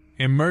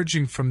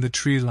 Emerging from the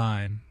tree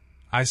line,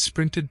 I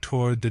sprinted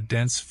toward the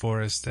dense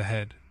forest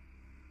ahead.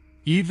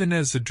 Even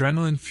as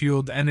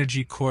adrenaline-fueled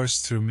energy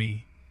coursed through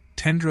me,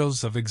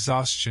 tendrils of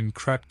exhaustion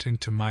crept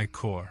into my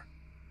core.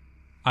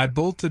 I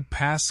bolted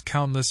past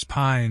countless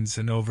pines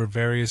and over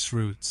various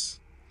roots,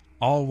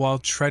 all while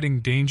treading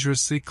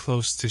dangerously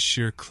close to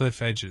sheer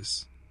cliff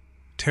edges,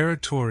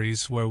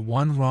 territories where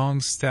one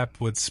wrong step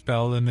would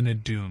spell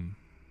imminent doom.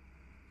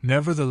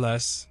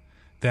 Nevertheless,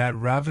 that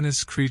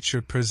ravenous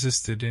creature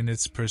persisted in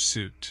its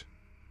pursuit.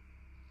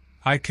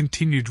 I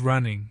continued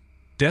running,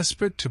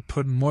 desperate to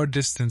put more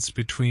distance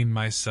between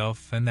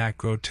myself and that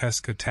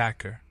grotesque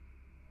attacker.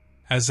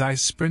 As I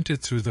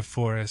sprinted through the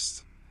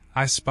forest,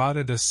 I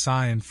spotted a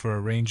sign for a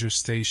ranger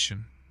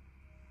station.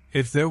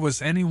 If there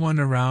was anyone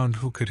around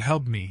who could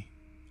help me,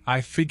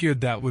 I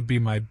figured that would be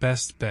my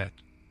best bet,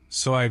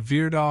 so I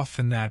veered off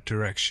in that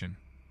direction.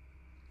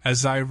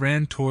 As I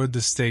ran toward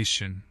the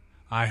station,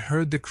 I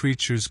heard the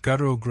creature's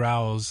guttural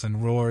growls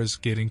and roars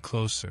getting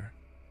closer.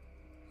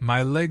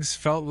 My legs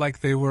felt like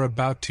they were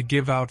about to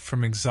give out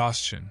from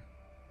exhaustion,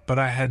 but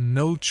I had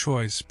no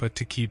choice but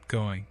to keep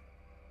going.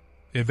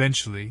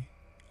 Eventually,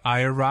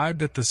 I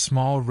arrived at the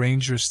small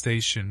ranger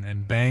station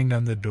and banged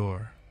on the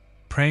door,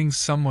 praying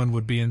someone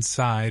would be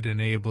inside and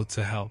able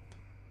to help.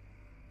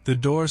 The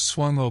door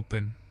swung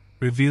open,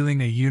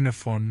 revealing a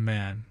uniformed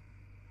man.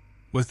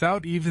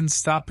 Without even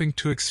stopping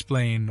to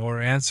explain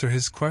or answer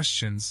his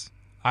questions,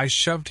 I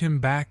shoved him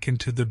back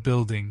into the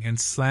building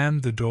and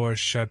slammed the door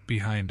shut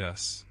behind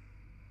us.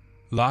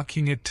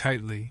 Locking it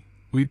tightly,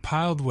 we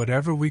piled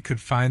whatever we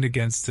could find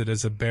against it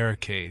as a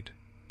barricade: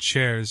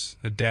 chairs,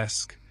 a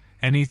desk,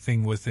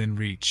 anything within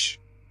reach.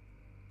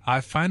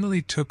 I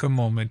finally took a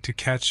moment to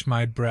catch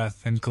my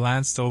breath and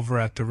glanced over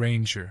at the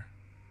ranger,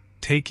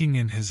 taking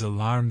in his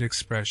alarmed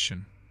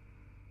expression.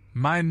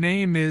 "My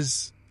name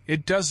is...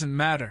 It doesn't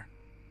matter.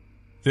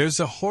 There's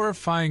a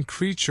horrifying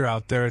creature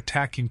out there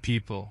attacking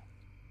people."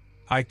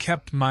 I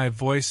kept my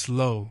voice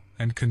low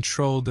and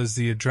controlled as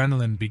the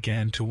adrenaline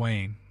began to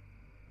wane.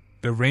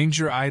 The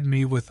ranger eyed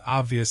me with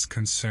obvious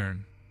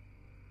concern.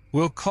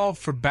 "We'll call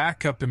for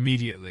backup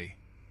immediately."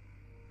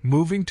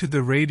 Moving to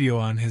the radio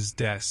on his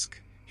desk,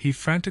 he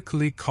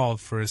frantically called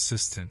for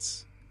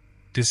assistance,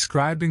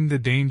 describing the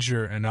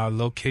danger and our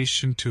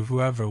location to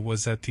whoever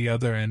was at the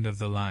other end of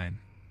the line.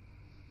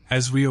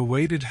 As we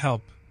awaited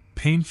help,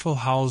 painful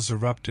howls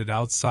erupted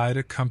outside,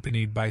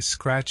 accompanied by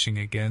scratching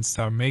against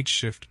our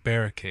makeshift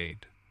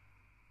barricade.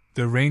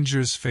 The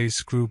ranger's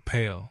face grew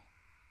pale,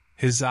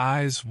 his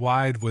eyes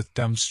wide with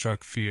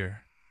dumbstruck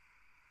fear.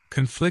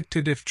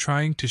 Conflicted if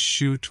trying to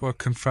shoot or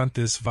confront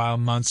this vile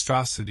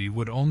monstrosity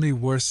would only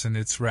worsen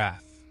its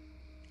wrath.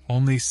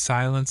 Only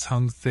silence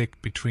hung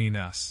thick between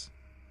us.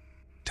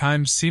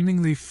 Time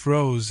seemingly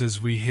froze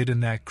as we hid in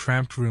that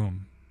cramped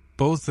room,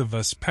 both of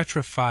us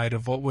petrified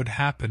of what would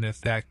happen if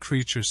that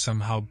creature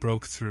somehow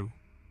broke through.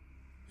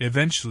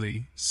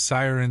 Eventually,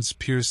 sirens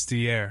pierced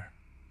the air,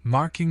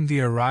 marking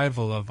the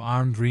arrival of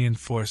armed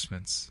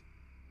reinforcements.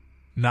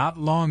 Not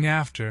long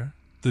after,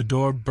 the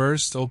door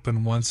burst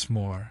open once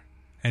more,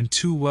 and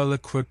two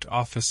well-equipped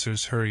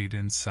officers hurried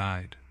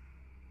inside.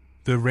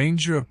 The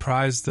ranger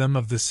apprised them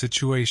of the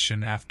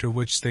situation, after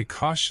which they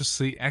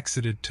cautiously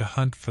exited to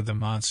hunt for the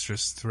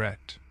monstrous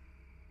threat.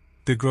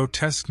 The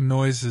grotesque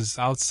noises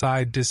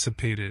outside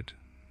dissipated,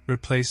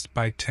 replaced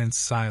by tense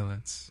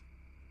silence.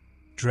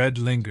 Dread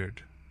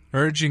lingered,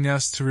 urging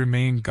us to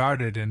remain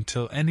guarded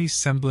until any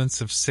semblance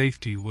of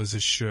safety was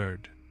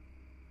assured.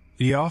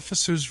 The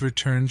officers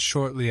returned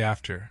shortly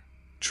after,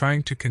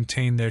 trying to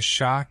contain their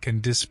shock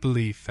and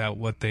disbelief at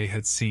what they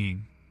had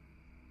seen.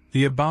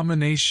 The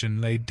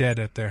abomination lay dead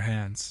at their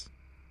hands.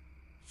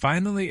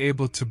 Finally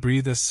able to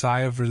breathe a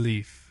sigh of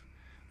relief,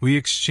 we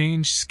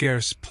exchanged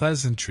scarce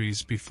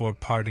pleasantries before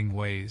parting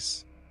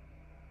ways.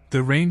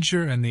 The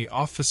ranger and the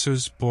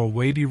officers bore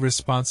weighty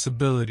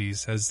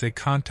responsibilities as they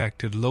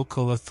contacted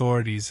local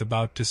authorities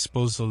about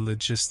disposal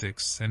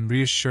logistics and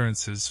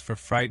reassurances for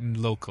frightened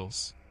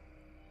locals.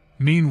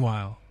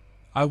 Meanwhile,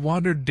 I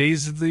wandered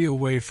dazedly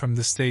away from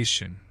the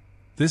station,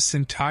 this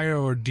entire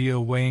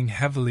ordeal weighing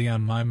heavily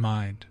on my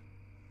mind.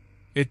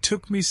 It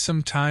took me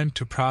some time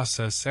to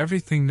process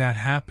everything that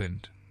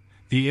happened.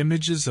 The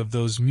images of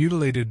those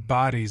mutilated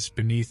bodies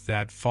beneath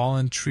that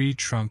fallen tree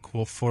trunk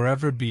will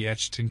forever be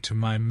etched into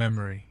my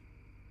memory.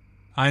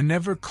 I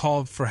never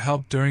called for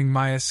help during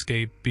my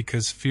escape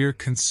because fear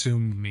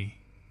consumed me.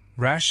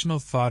 Rational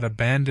thought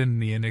abandoned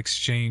me in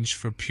exchange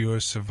for pure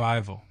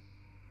survival.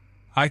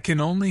 I can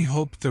only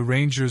hope the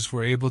rangers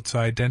were able to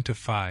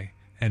identify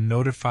and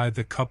notify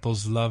the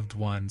couple's loved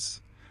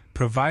ones,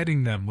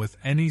 providing them with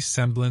any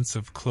semblance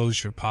of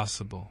closure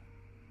possible.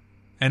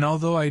 And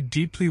although I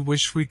deeply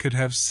wish we could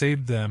have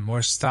saved them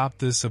or stopped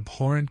this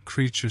abhorrent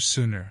creature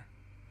sooner,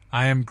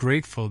 I am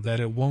grateful that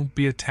it won't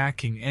be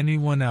attacking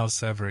anyone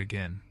else ever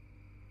again.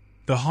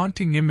 The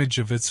haunting image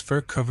of its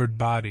fur-covered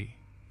body,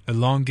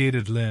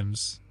 elongated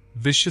limbs,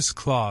 vicious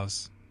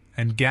claws,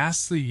 and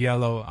ghastly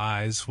yellow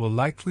eyes will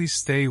likely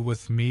stay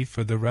with me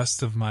for the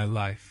rest of my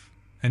life,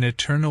 an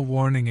eternal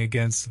warning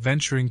against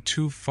venturing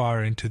too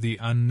far into the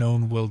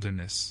unknown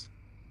wilderness.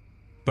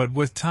 But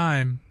with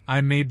time,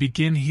 I may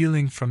begin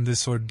healing from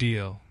this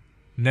ordeal,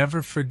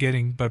 never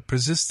forgetting but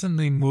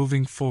persistently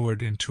moving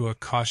forward into a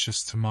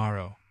cautious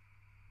tomorrow.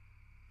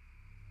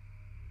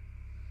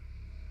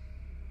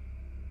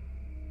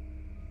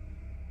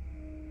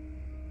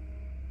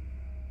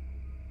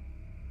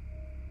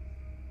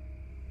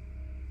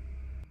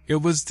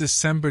 It was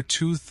December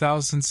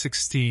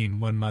 2016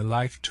 when my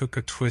life took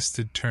a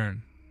twisted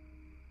turn.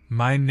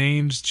 My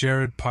name's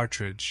Jared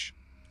Partridge,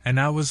 and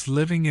I was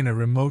living in a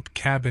remote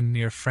cabin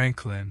near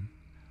Franklin,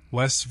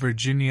 West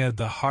Virginia,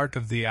 the heart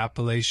of the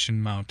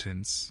Appalachian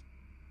Mountains.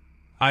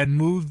 I'd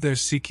moved there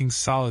seeking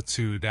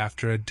solitude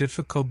after a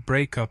difficult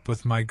breakup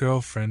with my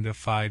girlfriend of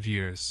 5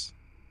 years.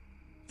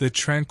 The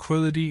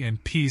tranquility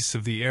and peace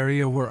of the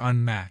area were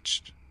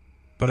unmatched,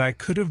 but I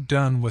could have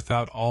done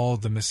without all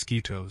the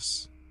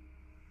mosquitoes.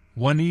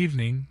 One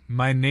evening,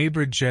 my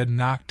neighbor Jed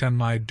knocked on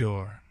my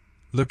door,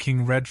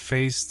 looking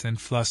red-faced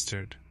and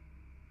flustered.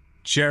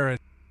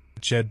 "Jared,"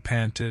 Jed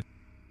panted,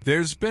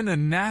 "there's been a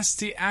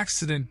nasty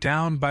accident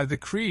down by the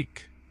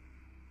creek."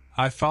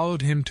 I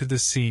followed him to the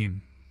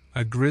scene.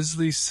 A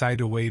grisly sight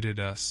awaited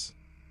us.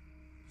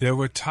 There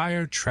were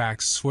tire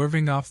tracks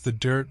swerving off the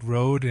dirt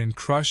road and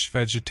crushed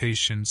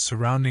vegetation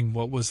surrounding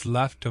what was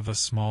left of a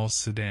small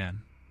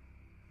sedan.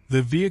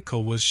 The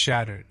vehicle was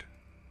shattered.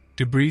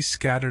 Debris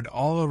scattered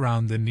all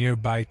around the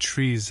nearby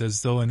trees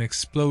as though an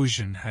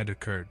explosion had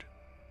occurred.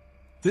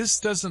 "This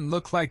doesn't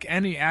look like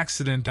any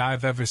accident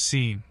I've ever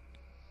seen,"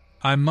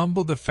 I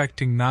mumbled,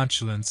 affecting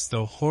nonchalance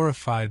though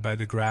horrified by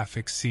the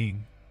graphic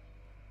scene.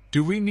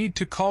 "Do we need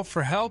to call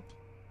for help?"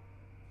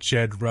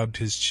 Jed rubbed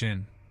his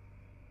chin.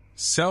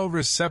 "Cell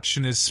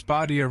reception is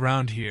spotty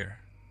around here,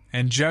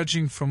 and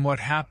judging from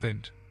what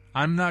happened,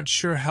 I'm not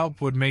sure help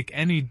would make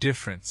any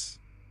difference."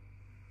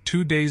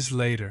 2 days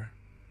later,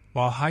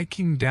 while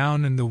hiking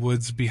down in the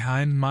woods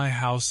behind my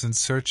house in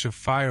search of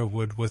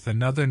firewood with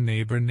another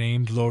neighbor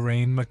named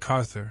Lorraine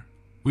MacArthur,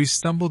 we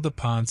stumbled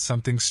upon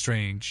something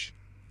strange.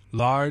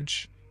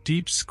 Large,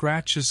 deep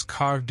scratches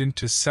carved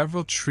into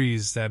several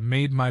trees that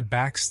made my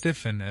back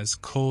stiffen as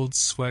cold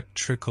sweat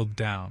trickled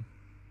down.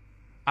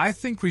 "I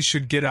think we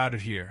should get out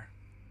of here,"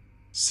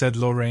 said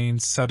Lorraine,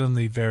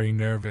 suddenly very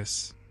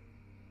nervous.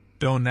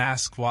 "Don't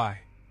ask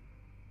why.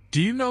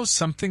 Do you know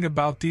something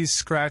about these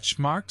scratch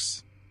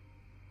marks?"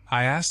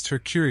 I asked her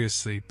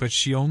curiously, but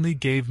she only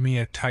gave me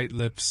a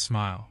tight-lipped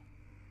smile.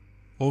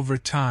 Over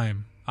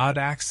time, odd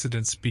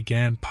accidents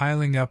began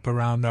piling up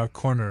around our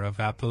corner of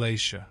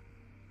Appalachia.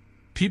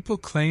 People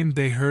claimed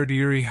they heard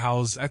eerie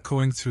howls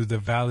echoing through the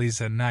valleys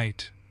at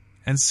night,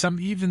 and some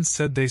even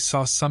said they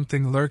saw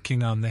something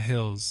lurking on the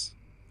hills,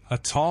 a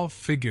tall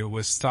figure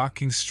with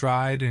stalking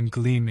stride and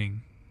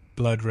gleaming,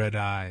 blood-red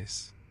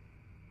eyes.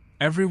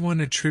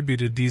 Everyone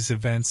attributed these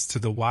events to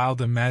the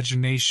wild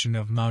imagination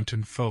of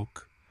mountain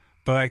folk,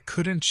 but I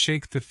couldn't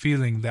shake the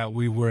feeling that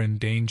we were in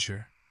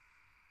danger.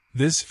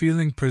 This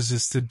feeling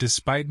persisted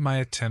despite my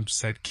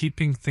attempts at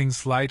keeping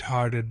things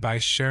light-hearted by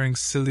sharing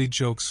silly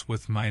jokes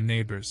with my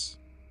neighbors.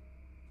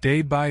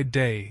 Day by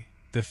day,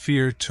 the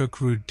fear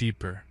took root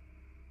deeper.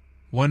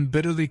 One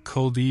bitterly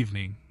cold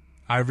evening,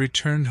 I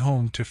returned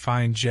home to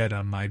find Jed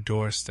on my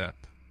doorstep.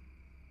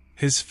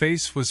 His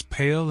face was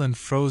pale and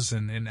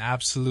frozen in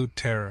absolute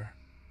terror.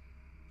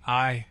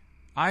 I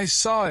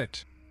saw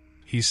it,"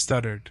 he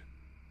stuttered.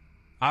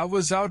 "I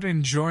was out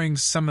enjoying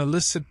some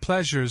illicit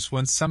pleasures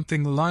when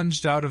something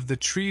lunged out of the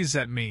trees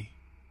at me.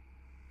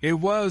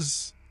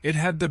 It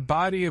had the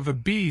body of a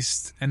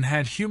beast and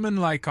had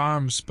human-like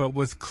arms but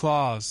with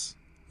claws,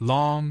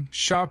 long,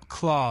 sharp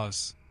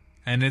claws,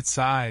 and its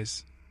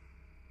eyes."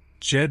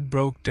 Jed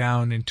broke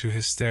down into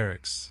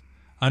hysterics,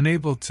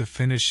 unable to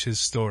finish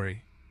his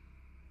story.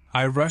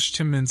 I rushed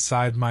him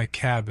inside my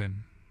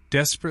cabin,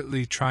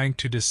 desperately trying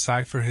to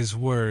decipher his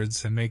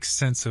words and make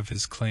sense of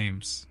his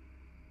claims.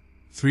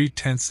 3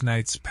 tense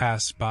nights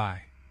passed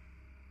by.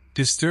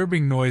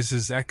 Disturbing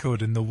noises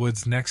echoed in the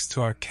woods next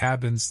to our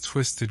cabins,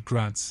 twisted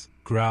grunts,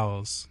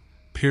 growls,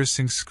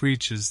 piercing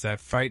screeches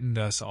that frightened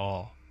us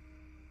all.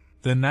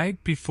 The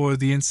night before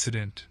the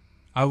incident,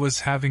 I was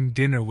having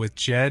dinner with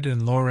Jed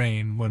and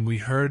Lorraine when we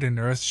heard an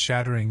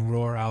earth-shattering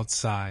roar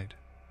outside.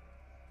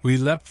 We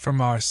leapt from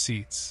our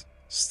seats,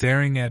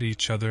 staring at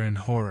each other in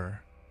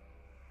horror.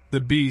 "The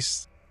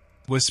beast,"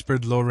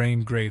 whispered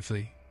Lorraine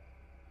gravely.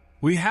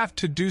 "We have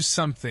to do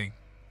something,"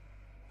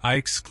 I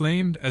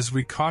exclaimed as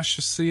we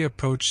cautiously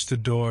approached the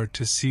door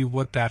to see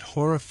what that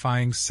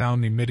horrifying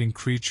sound-emitting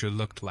creature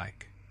looked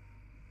like.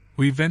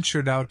 We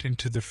ventured out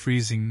into the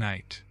freezing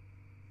night.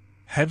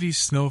 Heavy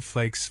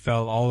snowflakes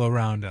fell all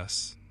around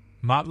us,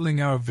 mottling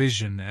our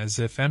vision as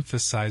if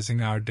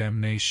emphasizing our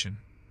damnation.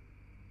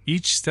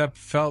 Each step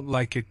felt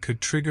like it could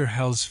trigger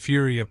hell's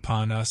fury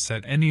upon us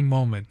at any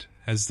moment,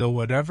 as though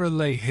whatever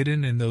lay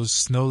hidden in those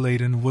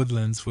snow-laden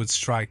woodlands would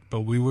strike,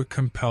 but we were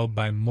compelled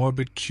by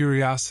morbid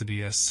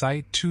curiosity, a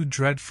sight too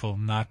dreadful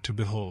not to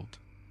behold.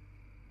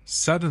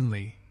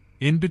 Suddenly,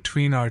 in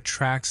between our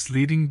tracks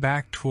leading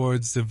back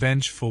towards the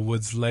vengeful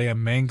woods lay a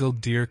mangled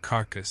deer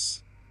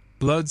carcass,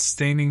 blood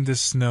staining the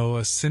snow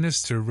a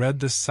sinister red.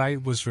 The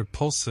sight was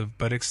repulsive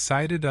but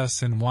excited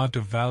us in want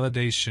of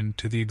validation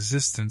to the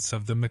existence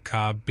of the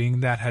macabre being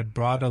that had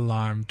brought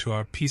alarm to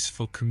our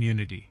peaceful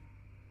community.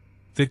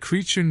 The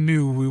creature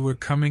knew we were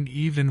coming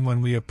even when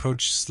we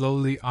approached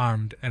slowly,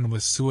 armed and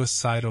with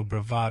suicidal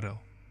bravado.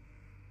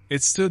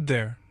 It stood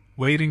there,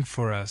 waiting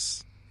for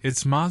us,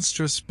 its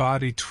monstrous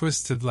body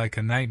twisted like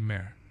a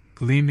nightmare,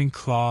 gleaming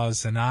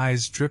claws and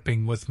eyes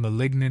dripping with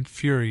malignant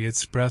fury,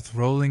 its breath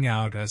rolling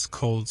out as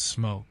cold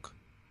smoke.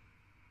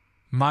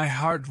 My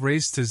heart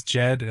raced as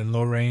Jed and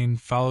Lorraine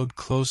followed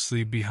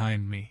closely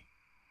behind me.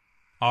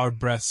 Our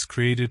breaths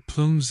created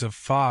plumes of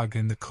fog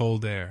in the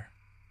cold air.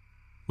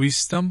 We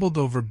stumbled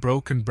over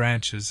broken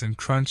branches and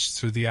crunched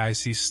through the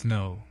icy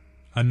snow.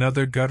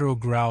 Another guttural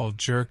growl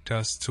jerked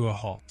us to a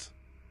halt.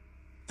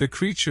 The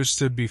creature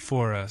stood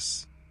before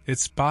us,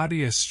 its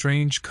body a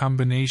strange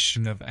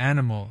combination of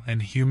animal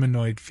and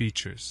humanoid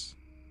features.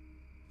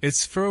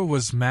 Its fur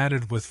was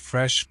matted with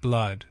fresh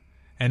blood,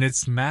 and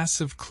its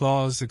massive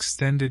claws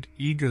extended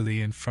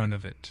eagerly in front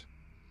of it.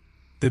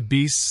 The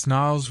beast's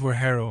snarls were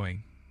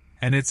harrowing,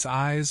 and its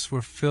eyes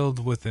were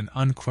filled with an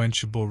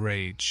unquenchable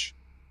rage.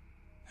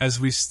 As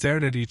we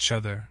stared at each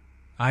other,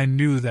 I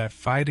knew that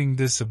fighting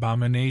this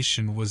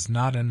abomination was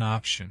not an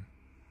option.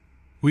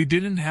 We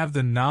didn't have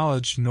the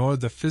knowledge nor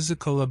the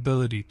physical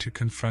ability to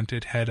confront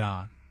it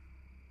head-on.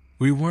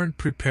 We weren't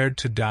prepared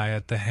to die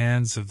at the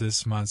hands of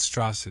this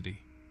monstrosity.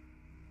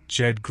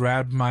 Jed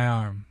grabbed my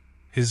arm,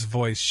 his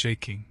voice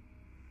shaking.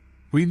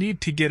 "We need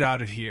to get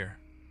out of here.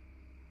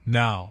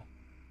 Now."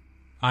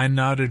 I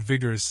nodded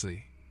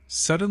vigorously,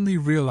 suddenly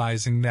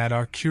realizing that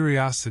our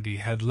curiosity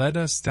had led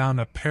us down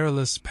a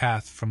perilous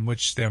path from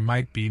which there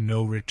might be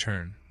no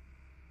return.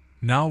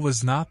 Now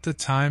was not the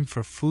time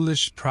for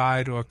foolish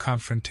pride or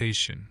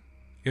confrontation.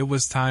 It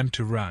was time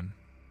to run.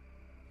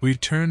 We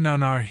turned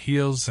on our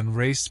heels and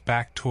raced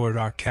back toward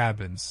our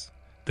cabins,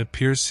 the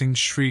piercing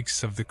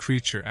shrieks of the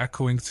creature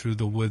echoing through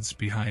the woods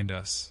behind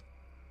us.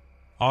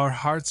 Our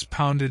hearts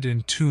pounded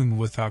in tune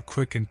with our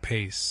quickened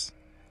pace,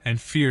 and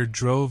fear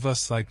drove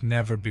us like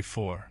never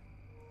before.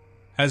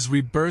 As we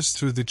burst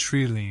through the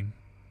tree-line,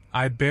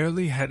 I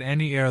barely had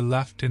any air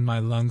left in my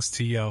lungs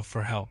to yell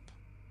for help.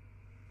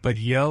 But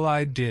yell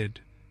I did,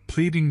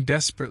 pleading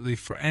desperately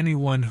for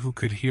anyone who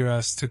could hear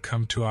us to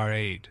come to our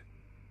aid.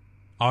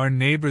 Our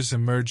neighbors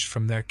emerged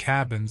from their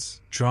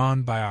cabins,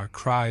 drawn by our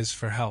cries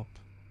for help.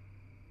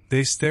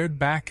 They stared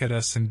back at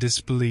us in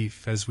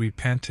disbelief as we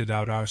panted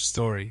out our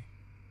story.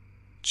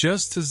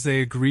 Just as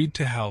they agreed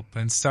to help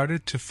and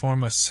started to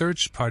form a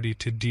search party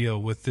to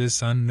deal with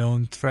this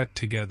unknown threat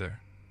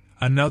together,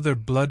 another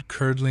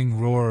blood-curdling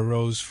roar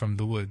arose from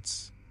the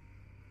woods.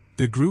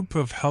 The group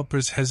of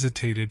helpers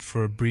hesitated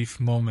for a brief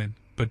moment,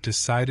 but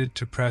decided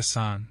to press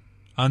on,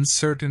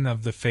 uncertain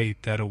of the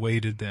fate that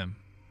awaited them.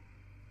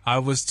 I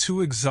was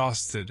too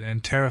exhausted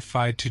and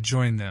terrified to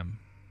join them,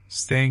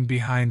 staying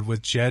behind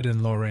with Jed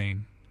and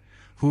Lorraine,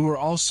 who were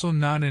also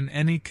not in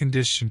any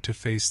condition to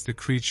face the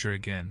creature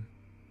again.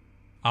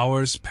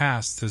 Hours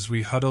passed as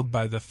we huddled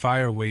by the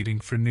fire waiting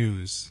for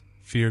news,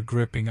 fear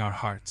gripping our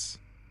hearts.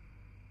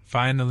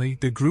 Finally,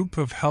 the group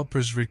of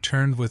helpers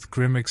returned with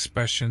grim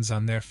expressions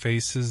on their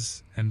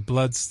faces and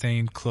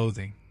blood-stained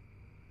clothing.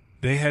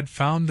 They had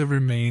found the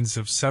remains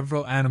of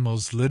several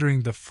animals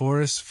littering the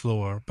forest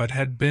floor but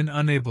had been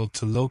unable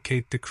to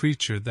locate the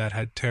creature that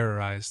had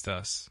terrorized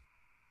us.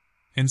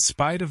 In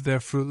spite of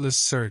their fruitless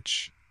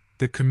search,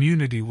 the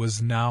community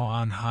was now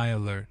on high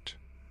alert.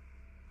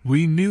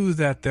 We knew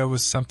that there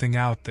was something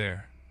out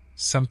there,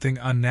 something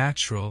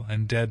unnatural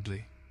and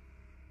deadly.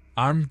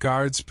 Armed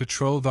guards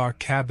patrolled our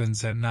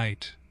cabins at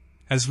night,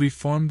 as we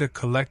formed a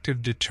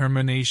collective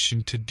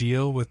determination to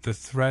deal with the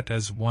threat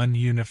as one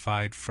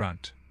unified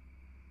front.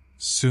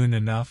 Soon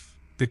enough,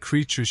 the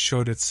creature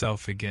showed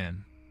itself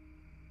again.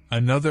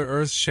 Another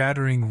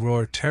earth-shattering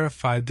roar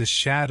terrified the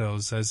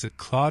shadows as it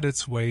clawed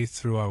its way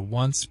through our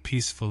once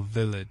peaceful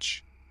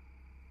village.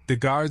 The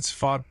guards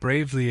fought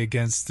bravely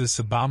against this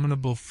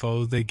abominable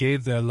foe. They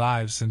gave their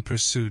lives in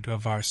pursuit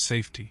of our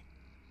safety.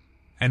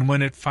 And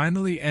when it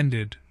finally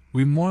ended,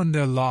 we mourned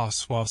their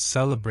loss while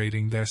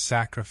celebrating their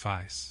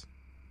sacrifice.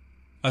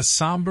 A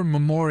somber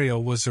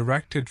memorial was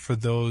erected for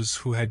those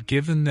who had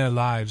given their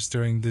lives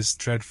during this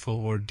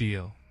dreadful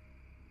ordeal.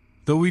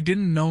 Though we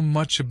didn't know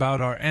much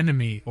about our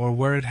enemy or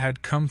where it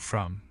had come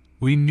from,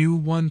 we knew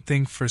one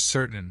thing for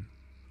certain: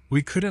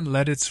 we couldn't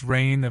let its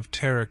reign of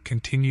terror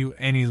continue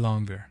any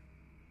longer.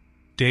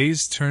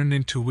 Days turned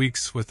into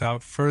weeks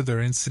without further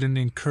incident.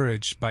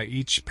 Encouraged by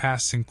each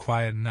passing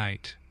quiet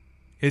night,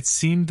 it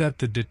seemed that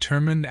the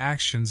determined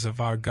actions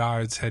of our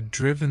guards had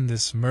driven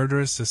this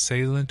murderous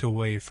assailant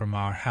away from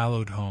our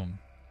hallowed home.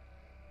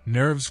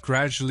 Nerves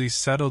gradually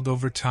settled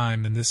over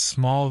time in this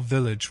small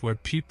village where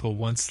people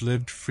once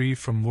lived free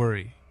from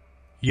worry.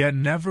 Yet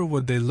never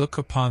would they look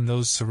upon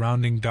those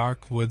surrounding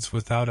dark woods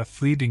without a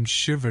fleeting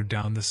shiver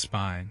down the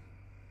spine.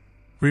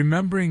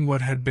 Remembering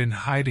what had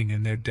been hiding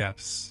in their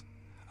depths,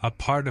 a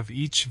part of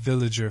each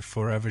villager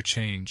forever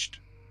changed.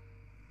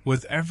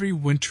 With every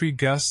wintry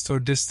gust or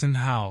distant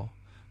howl,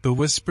 The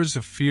whispers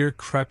of fear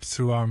crept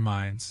through our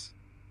minds,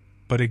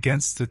 but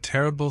against the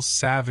terrible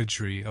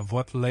savagery of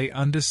what lay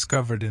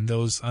undiscovered in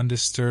those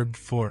undisturbed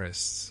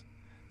forests,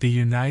 the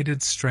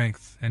united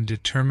strength and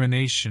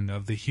determination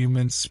of the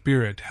human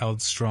spirit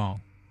held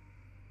strong.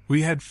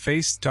 We had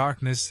faced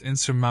darkness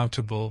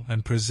insurmountable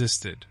and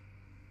persisted,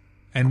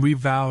 and we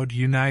vowed,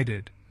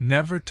 united,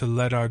 never to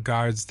let our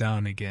guards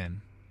down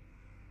again.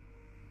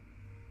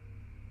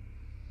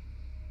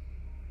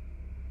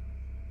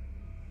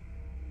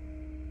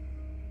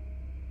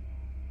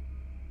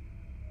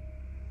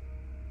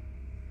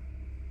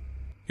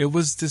 It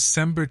was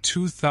December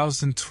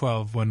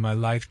 2012 when my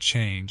life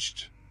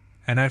changed,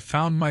 and I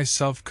found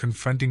myself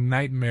confronting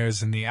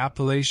nightmares in the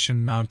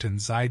Appalachian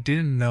Mountains I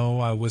didn't know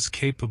I was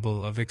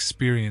capable of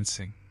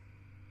experiencing.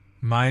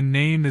 My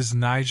name is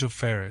Nigel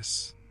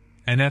Ferris,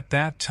 and at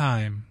that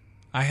time,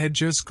 I had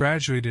just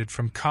graduated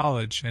from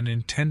college and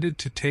intended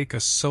to take a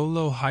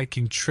solo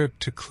hiking trip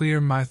to clear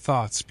my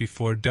thoughts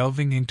before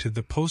delving into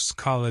the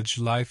post-college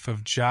life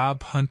of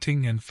job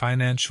hunting and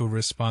financial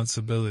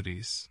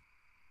responsibilities.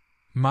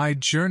 My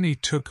journey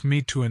took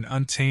me to an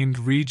untamed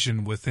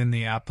region within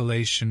the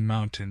Appalachian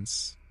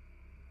Mountains.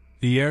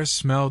 The air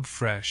smelled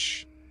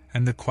fresh,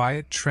 and the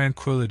quiet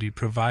tranquility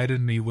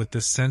provided me with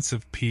the sense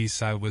of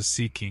peace I was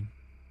seeking.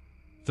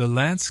 The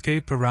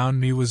landscape around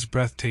me was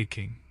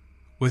breathtaking,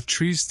 with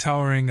trees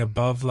towering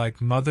above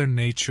like Mother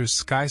Nature's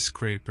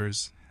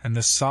skyscrapers and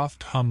the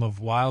soft hum of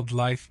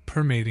wildlife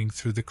permeating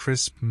through the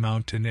crisp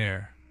mountain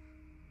air.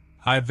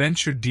 I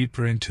ventured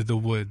deeper into the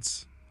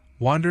woods,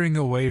 wandering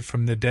away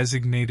from the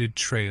designated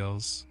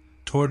trails,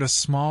 toward a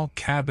small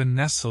cabin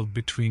nestled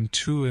between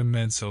two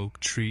immense oak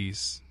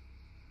trees.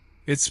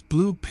 Its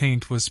blue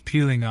paint was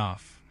peeling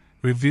off,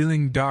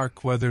 revealing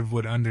dark weathered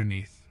wood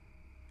underneath.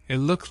 It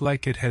looked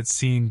like it had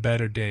seen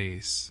better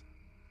days.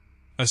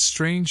 A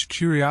strange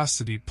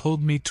curiosity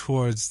pulled me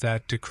towards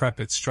that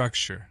decrepit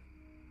structure.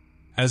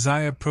 As I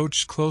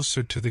approached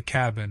closer to the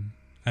cabin,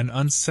 an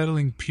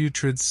unsettling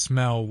putrid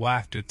smell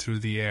wafted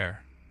through the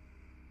air.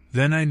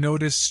 Then I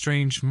noticed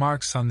strange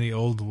marks on the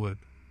old wood.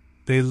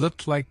 They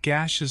looked like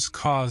gashes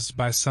caused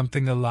by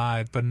something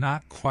alive but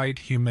not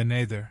quite human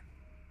either.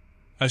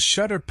 A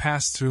shudder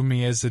passed through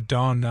me as it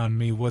dawned on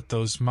me what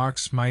those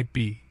marks might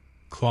be: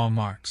 claw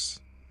marks.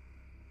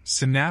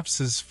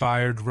 Synapses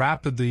fired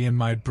rapidly in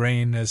my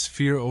brain as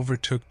fear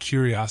overtook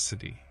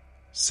curiosity.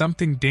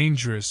 Something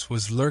dangerous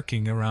was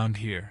lurking around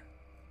here.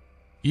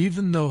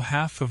 Even though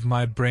half of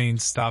my brain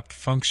stopped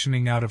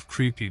functioning out of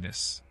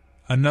creepiness,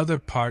 another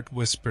part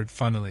whispered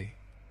funnily,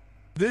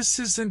 "This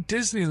isn't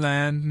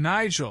Disneyland,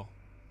 Nigel."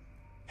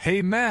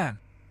 "Hey man!"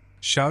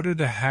 shouted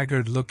a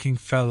haggard-looking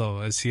fellow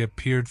as he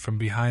appeared from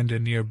behind a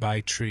nearby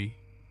tree.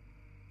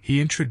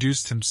 He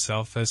introduced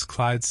himself as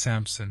Clyde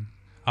Sampson,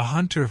 a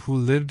hunter who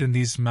lived in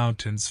these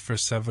mountains for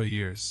several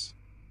years.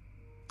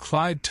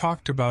 Clyde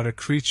talked about a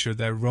creature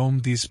that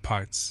roamed these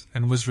parts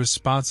and was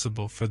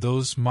responsible for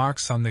those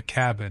marks on the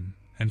cabin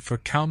and for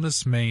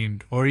countless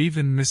maimed or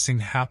even missing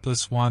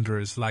hapless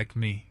wanderers like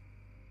me.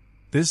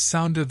 This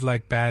sounded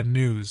like bad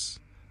news,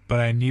 but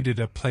I needed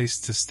a place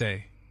to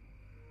stay.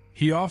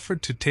 He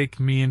offered to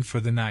take me in for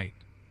the night.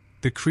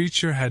 The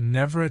creature had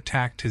never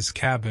attacked his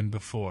cabin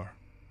before.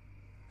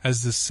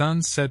 As the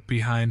sun set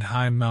behind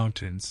high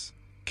mountains,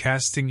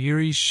 casting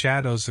eerie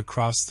shadows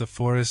across the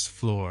forest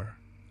floor,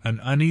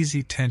 an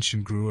uneasy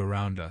tension grew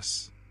around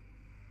us.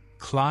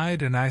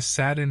 Clyde and I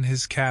sat in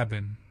his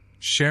cabin,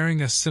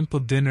 sharing a simple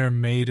dinner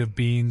made of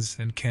beans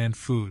and canned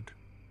food.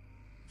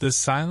 The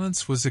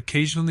silence was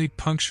occasionally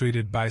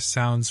punctuated by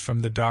sounds from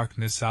the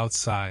darkness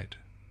outside,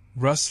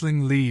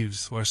 rustling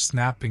leaves or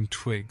snapping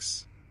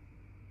twigs.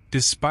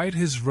 Despite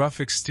his rough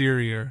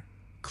exterior,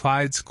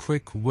 Clyde's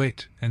quick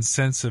wit and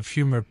sense of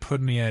humor put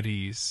me at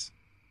ease.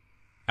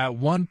 At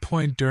one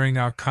point during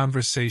our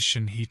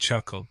conversation he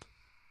chuckled.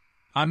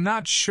 "I'm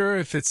not sure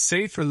if it's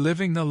safer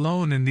living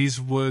alone in these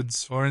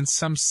woods or in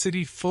some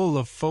city full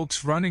of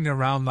folks running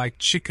around like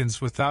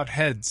chickens without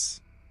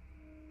heads."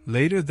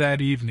 Later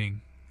that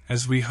evening,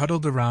 as we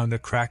huddled around a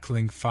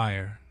crackling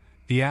fire,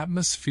 the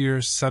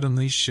atmosphere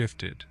suddenly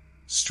shifted.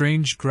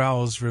 Strange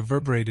growls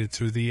reverberated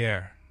through the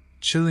air,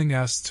 chilling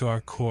us to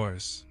our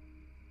cores.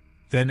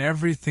 Then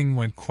everything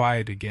went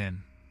quiet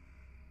again.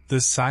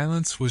 The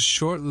silence was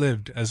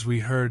short-lived as we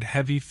heard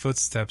heavy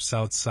footsteps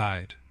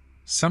outside.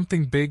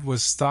 Something big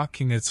was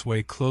stalking its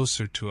way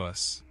closer to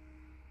us.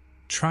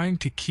 Trying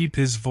to keep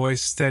his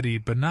voice steady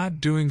but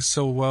not doing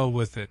so well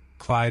with it,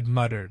 Clyde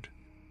muttered,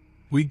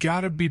 "We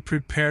gotta be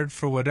prepared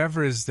for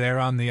whatever is there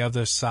on the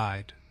other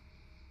side."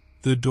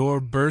 The door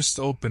burst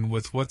open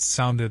with what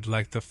sounded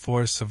like the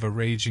force of a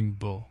raging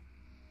bull.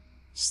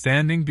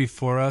 Standing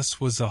before us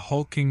was a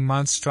hulking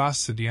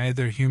monstrosity,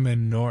 neither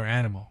human nor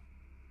animal.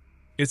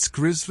 Its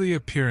grisly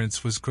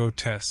appearance was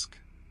grotesque,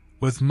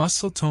 with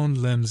muscle-toned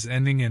limbs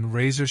ending in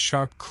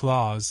razor-sharp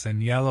claws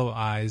and yellow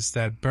eyes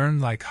that burned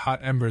like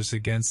hot embers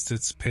against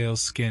its pale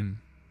skin.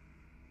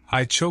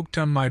 I choked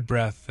on my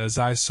breath as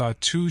I saw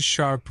two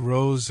sharp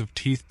rows of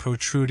teeth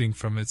protruding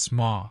from its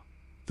maw,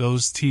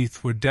 Those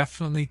teeth were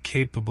definitely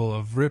capable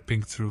of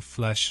ripping through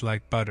flesh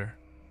like butter.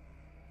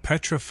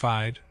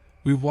 Petrified,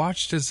 we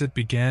watched as it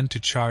began to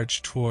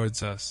charge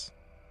towards us.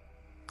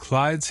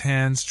 Clyde's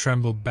hands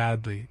trembled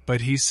badly,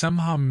 but he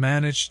somehow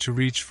managed to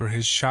reach for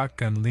his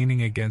shotgun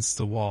leaning against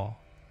the wall,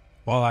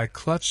 while I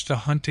clutched a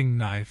hunting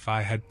knife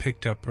I had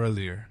picked up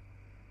earlier.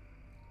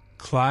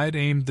 Clyde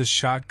aimed the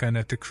shotgun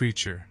at the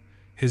creature,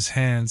 his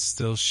hands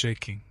still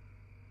shaking.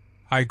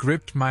 I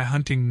gripped my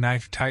hunting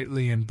knife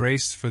tightly and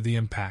braced for the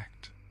impact.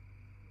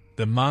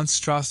 The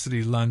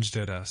monstrosity lunged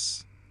at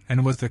us,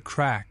 and with a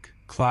crack,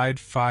 Clyde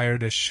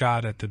fired a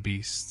shot at the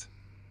beast.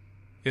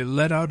 It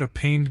let out a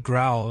pained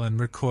growl and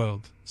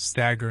recoiled,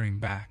 staggering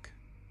back.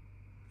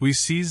 We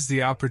seized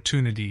the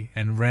opportunity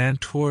and ran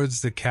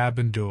towards the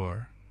cabin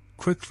door,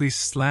 quickly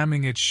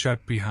slamming it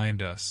shut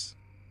behind us.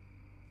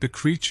 The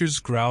creature's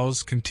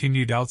growls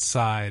continued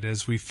outside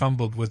as we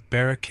fumbled with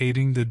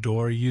barricading the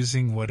door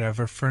using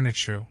whatever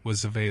furniture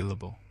was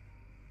available.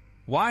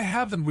 "Why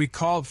haven't we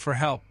called for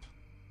help?"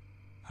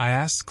 I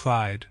asked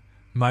Clyde,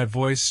 my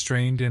voice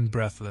strained and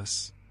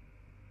breathless.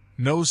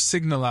 "No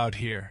signal out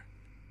here,"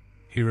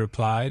 he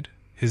replied,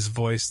 his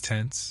voice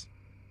tense.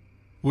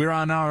 "We're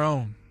on our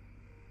own."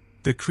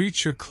 The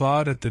creature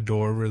clawed at the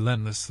door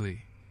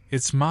relentlessly,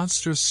 its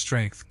monstrous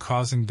strength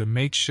causing the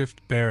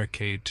makeshift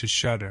barricade to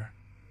shudder.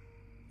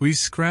 We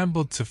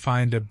scrambled to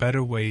find a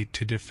better way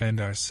to defend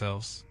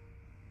ourselves.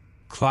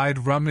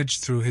 Clyde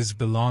rummaged through his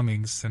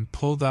belongings and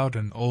pulled out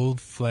an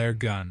old flare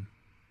gun.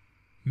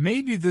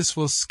 "Maybe this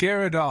will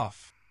scare it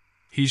off,"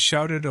 he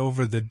shouted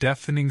over the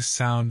deafening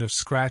sound of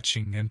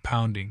scratching and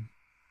pounding.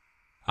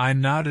 I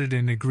nodded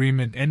in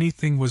agreement.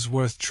 Anything was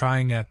worth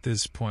trying at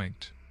this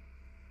point.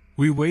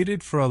 We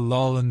waited for a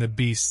lull in the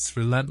beast's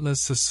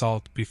relentless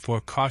assault before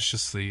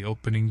cautiously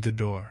opening the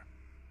door.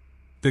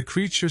 The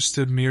creature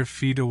stood mere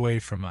feet away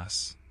from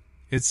us,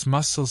 its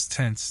muscles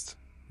tensed,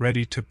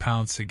 ready to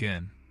pounce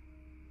again.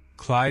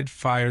 Clyde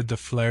fired the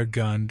flare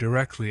gun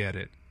directly at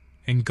it,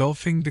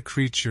 engulfing the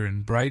creature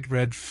in bright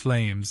red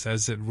flames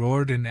as it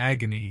roared in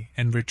agony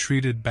and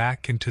retreated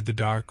back into the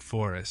dark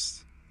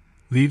forest,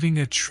 leaving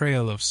a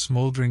trail of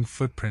smoldering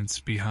footprints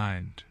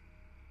behind.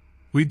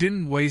 We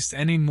didn't waste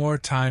any more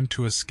time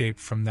to escape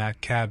from that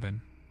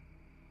cabin.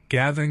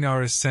 Gathering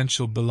our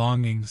essential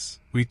belongings,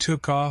 we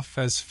took off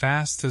as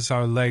fast as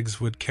our legs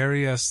would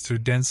carry us through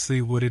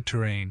densely wooded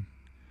terrain,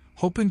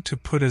 hoping to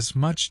put as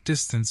much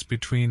distance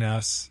between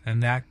us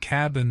and that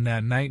cabin,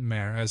 that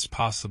nightmare, as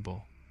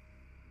possible.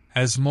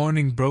 As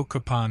morning broke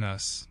upon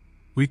us,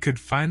 we could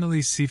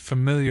finally see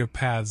familiar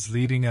paths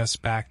leading us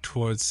back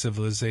towards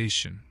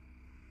civilization.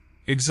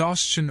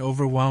 Exhaustion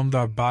overwhelmed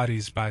our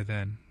bodies by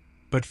then,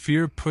 but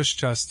fear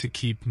pushed us to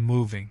keep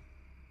moving.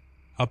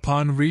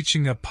 Upon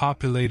reaching a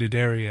populated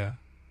area,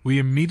 we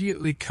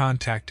immediately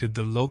contacted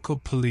the local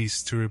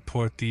police to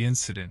report the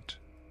incident.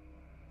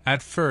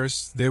 At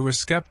first, they were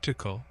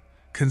skeptical,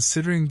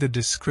 considering the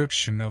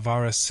description of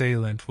our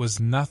assailant was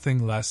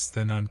nothing less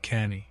than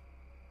uncanny.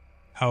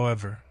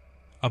 However,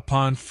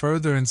 upon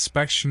further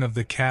inspection of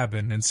the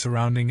cabin and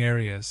surrounding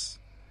areas,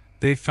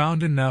 they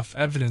found enough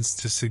evidence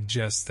to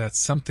suggest that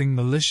something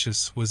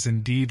malicious was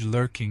indeed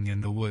lurking in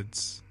the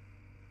woods.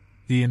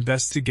 The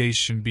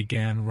investigation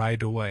began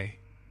right away.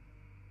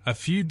 A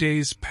few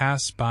days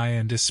passed by,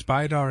 and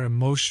despite our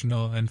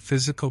emotional and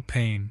physical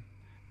pain,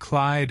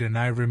 Clyde and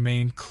I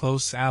remained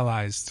close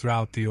allies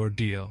throughout the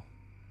ordeal.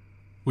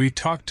 We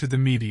talked to the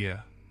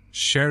media,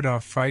 shared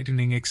our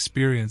frightening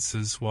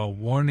experiences while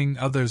warning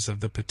others of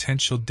the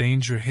potential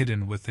danger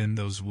hidden within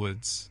those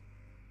woods.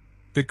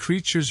 The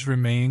creature's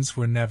remains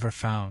were never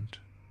found.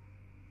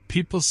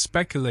 People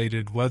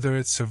speculated whether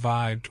it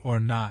survived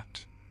or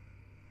not.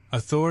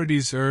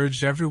 Authorities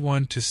urged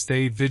everyone to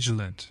stay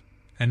vigilant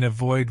and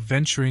avoid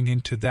venturing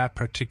into that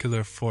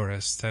particular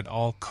forest at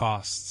all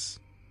costs.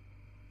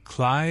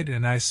 Clyde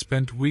and I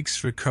spent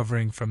weeks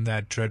recovering from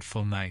that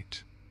dreadful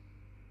night.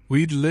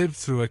 We'd lived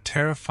through a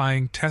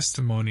terrifying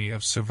testimony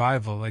of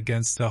survival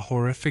against a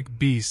horrific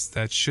beast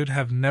that should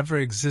have never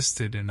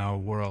existed in our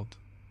world.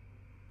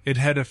 It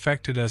had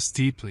affected us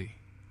deeply.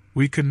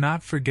 We could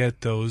not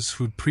forget those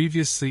who'd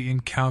previously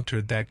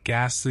encountered that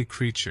ghastly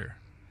creature,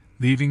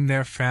 leaving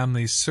their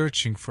families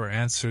searching for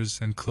answers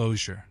and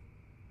closure.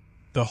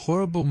 The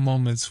horrible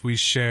moments we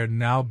shared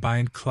now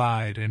bind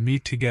Clyde and me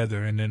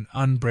together in an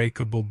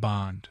unbreakable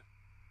bond.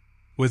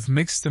 With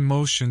mixed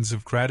emotions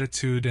of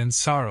gratitude and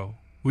sorrow,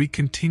 we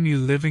continue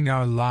living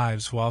our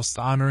lives whilst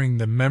honoring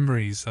the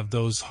memories of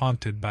those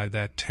haunted by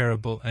that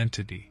terrible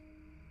entity.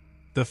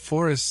 The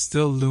forest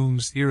still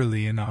looms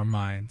eerily in our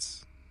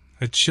minds,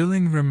 a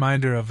chilling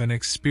reminder of an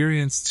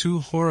experience too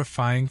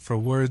horrifying for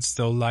words.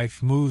 Though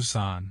life moves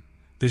on,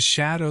 the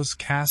shadows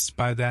cast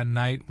by that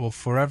night will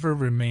forever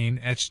remain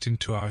etched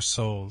into our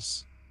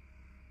souls.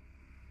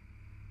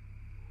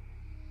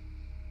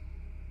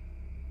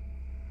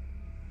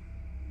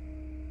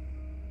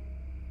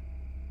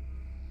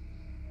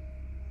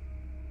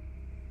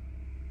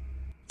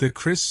 The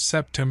crisp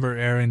September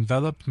air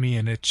enveloped me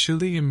in a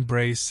chilly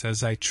embrace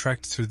as I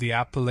trekked through the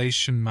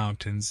Appalachian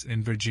Mountains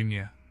in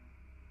Virginia.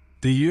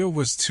 The year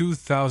was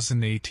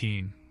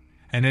 2018,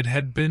 and it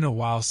had been a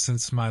while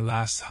since my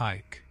last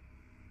hike.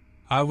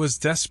 I was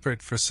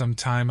desperate for some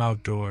time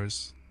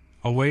outdoors,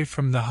 away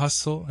from the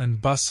hustle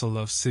and bustle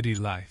of city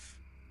life.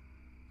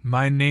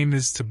 My name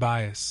is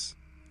Tobias,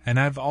 and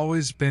I've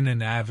always been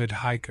an avid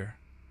hiker.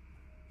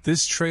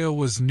 This trail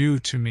was new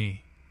to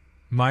me.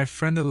 My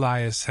friend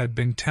Elias had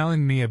been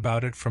telling me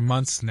about it for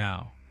months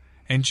now,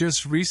 and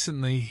just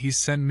recently he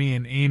sent me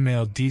an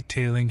email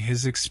detailing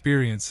his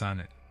experience on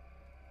it.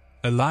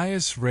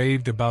 Elias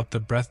raved about the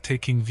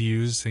breathtaking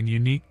views and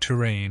unique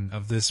terrain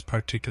of this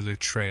particular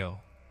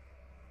trail.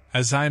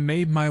 As I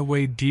made my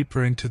way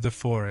deeper into the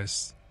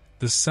forest,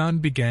 the sun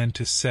began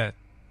to set,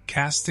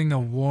 casting a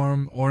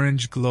warm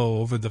orange glow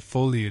over the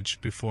foliage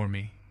before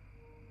me.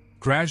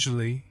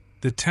 Gradually,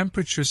 the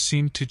temperature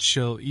seemed to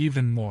chill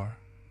even more,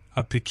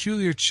 a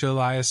peculiar chill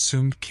I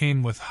assumed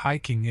came with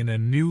hiking in a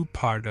new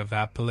part of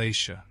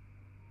Appalachia.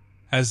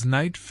 As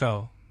night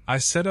fell, I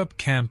set up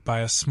camp by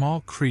a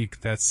small creek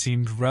that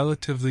seemed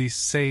relatively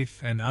safe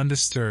and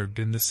undisturbed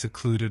in the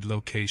secluded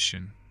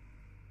location.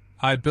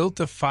 I built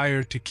a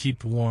fire to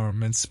keep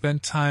warm and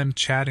spent time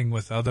chatting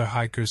with other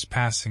hikers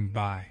passing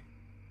by.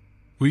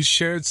 We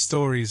shared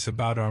stories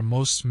about our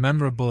most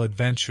memorable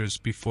adventures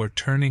before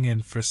turning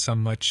in for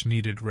some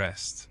much-needed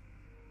rest.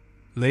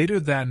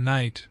 Later that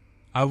night,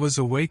 I was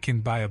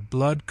awakened by a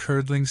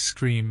blood-curdling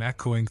scream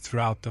echoing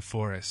throughout the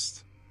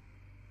forest.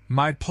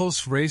 My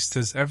pulse raced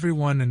as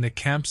everyone in the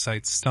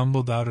campsite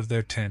stumbled out of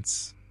their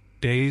tents,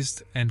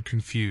 dazed and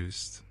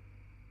confused.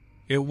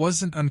 It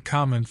wasn't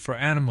uncommon for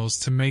animals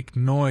to make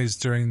noise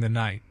during the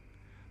night,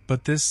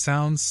 but this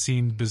sound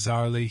seemed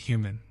bizarrely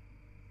human.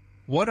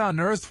 "What on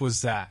earth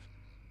was that?"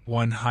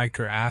 one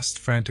hiker asked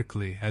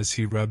frantically as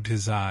he rubbed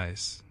his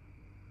eyes.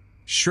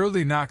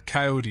 "Surely not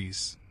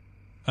coyotes,"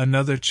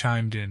 another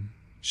chimed in,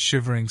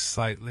 shivering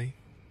slightly.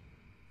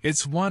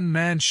 "It's one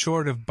man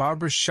short of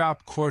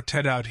barbershop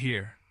quartet out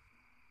here,"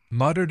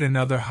 muttered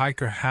another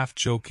hiker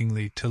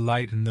half-jokingly to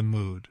lighten the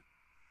mood.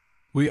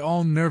 We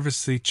all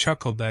nervously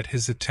chuckled at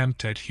his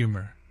attempt at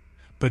humor,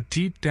 but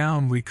deep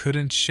down we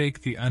couldn't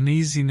shake the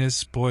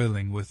uneasiness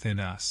boiling within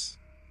us.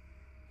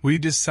 We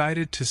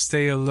decided to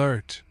stay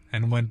alert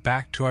and went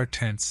back to our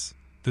tents,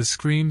 the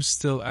screams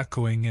still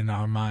echoing in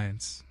our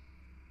minds.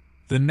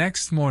 The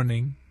next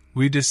morning,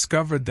 we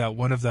discovered that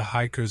one of the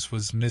hikers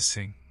was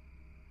missing.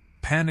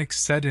 Panic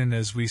set in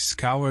as we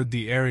scoured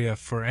the area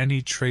for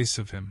any trace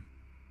of him.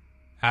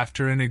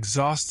 After an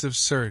exhaustive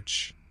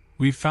search,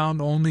 we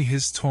found only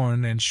his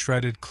torn and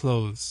shredded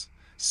clothes,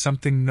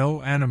 something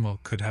no animal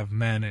could have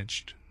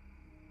managed.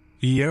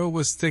 The air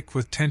was thick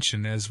with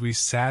tension as we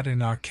sat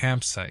in our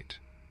campsite,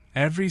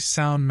 every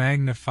sound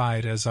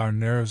magnified as our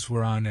nerves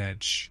were on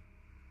edge.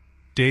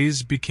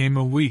 Days became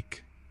a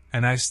week,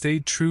 and I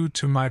stayed true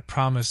to my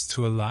promise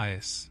to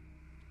Elias,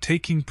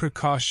 taking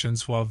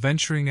precautions while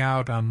venturing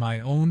out on my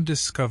own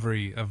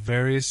discovery of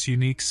various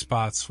unique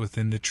spots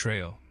within the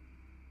trail.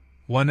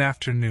 One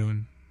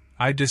afternoon,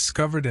 I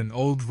discovered an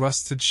old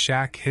rusted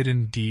shack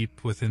hidden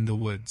deep within the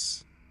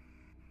woods.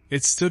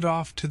 It stood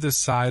off to the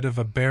side of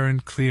a barren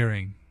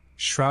clearing,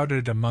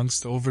 shrouded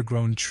amongst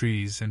overgrown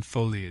trees and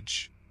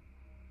foliage.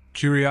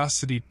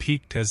 Curiosity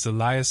piqued as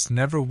Elias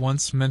never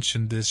once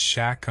mentioned this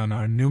shack on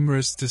our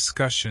numerous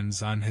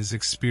discussions on his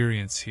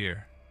experience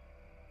here.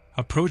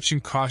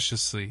 Approaching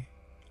cautiously,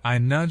 I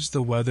nudged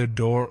the weathered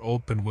door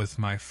open with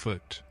my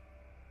foot.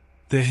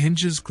 The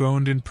hinges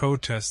groaned in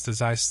protest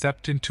as I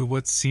stepped into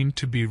what seemed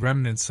to be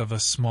remnants of a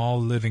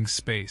small living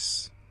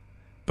space,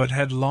 but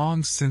had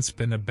long since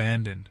been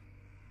abandoned.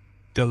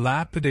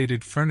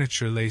 Dilapidated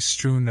furniture lay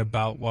strewn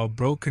about while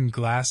broken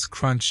glass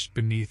crunched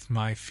beneath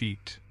my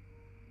feet.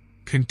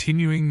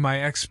 Continuing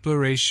my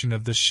exploration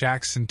of the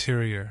shack's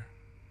interior,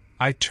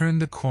 I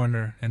turned the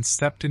corner and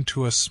stepped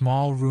into a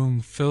small room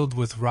filled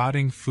with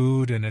rotting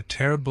food and a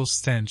terrible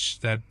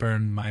stench that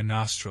burned my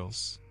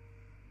nostrils.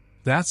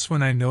 That's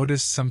when I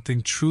noticed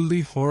something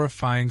truly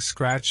horrifying: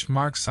 scratch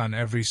marks on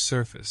every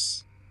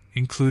surface,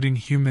 including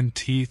human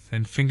teeth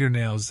and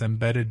fingernails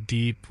embedded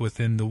deep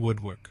within the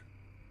woodwork.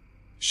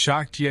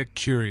 Shocked yet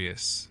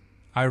curious,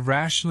 I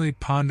rationally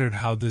pondered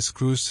how this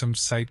gruesome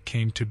sight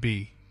came to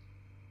be.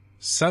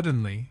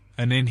 Suddenly,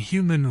 an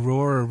inhuman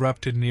roar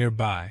erupted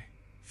nearby,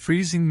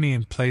 freezing me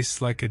in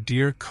place like a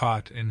deer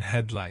caught in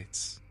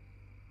headlights.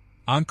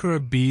 Ankara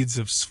beads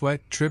of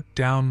sweat dripped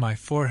down my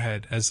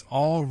forehead as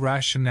all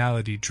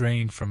rationality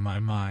drained from my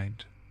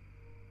mind.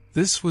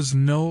 This was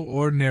no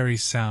ordinary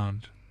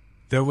sound.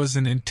 There was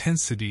an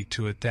intensity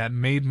to it that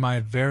made my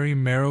very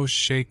marrow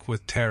shake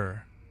with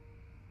terror.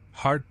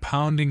 Heart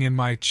pounding in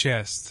my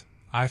chest,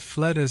 I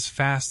fled as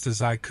fast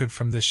as I could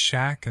from the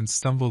shack and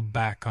stumbled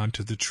back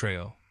onto the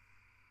trail.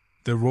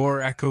 The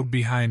roar echoed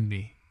behind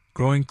me,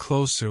 growing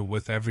closer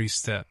with every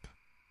step.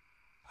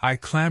 I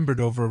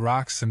clambered over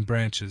rocks and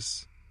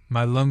branches,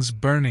 my lungs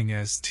burning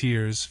as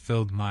tears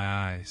filled my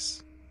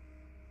eyes.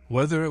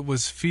 Whether it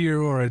was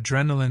fear or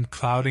adrenaline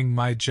clouding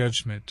my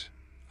judgment,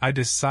 I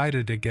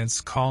decided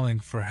against calling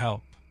for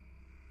help.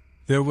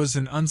 There was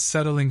an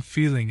unsettling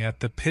feeling at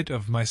the pit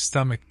of my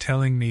stomach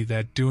telling me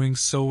that doing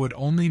so would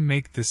only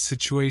make the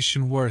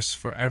situation worse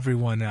for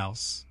everyone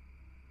else.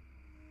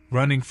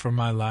 Running for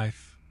my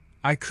life,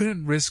 I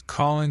couldn't risk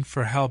calling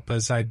for help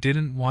as I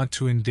didn't want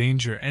to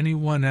endanger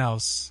anyone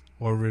else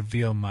or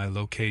reveal my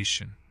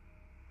location.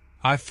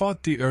 I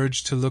fought the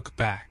urge to look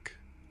back,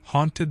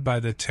 haunted by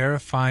the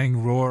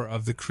terrifying roar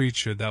of the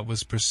creature that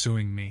was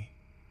pursuing me.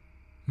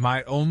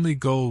 My only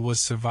goal was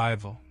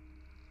survival.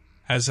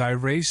 As I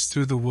raced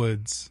through the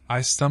woods,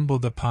 I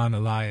stumbled upon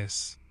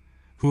Elias,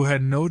 who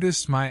had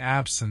noticed my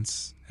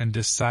absence and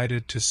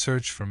decided to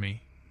search for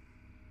me.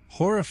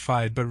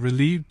 Horrified but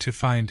relieved to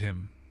find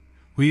him,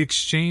 we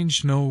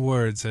exchanged no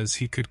words as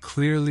he could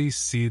clearly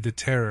see the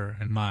terror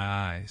in my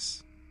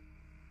eyes.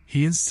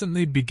 He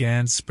instantly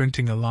began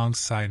sprinting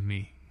alongside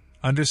me,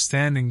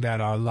 understanding that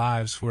our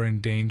lives were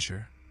in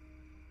danger.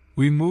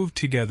 We moved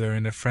together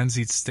in a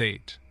frenzied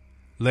state,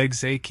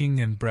 legs aching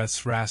and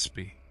breaths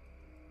raspy.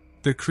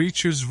 The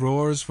creature's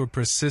roars were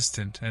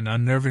persistent and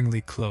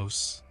unnervingly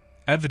close,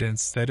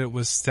 evidence that it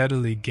was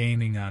steadily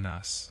gaining on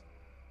us.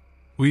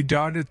 We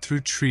darted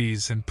through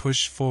trees and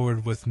pushed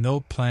forward with no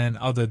plan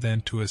other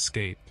than to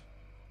escape.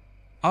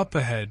 Up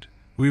ahead,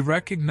 we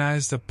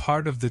recognized a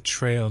part of the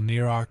trail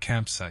near our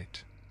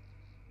campsite.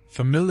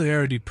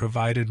 Familiarity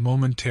provided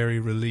momentary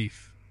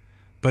relief,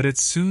 but it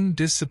soon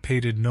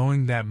dissipated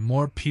knowing that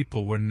more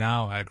people were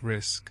now at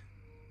risk.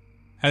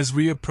 As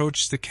we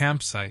approached the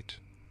campsite,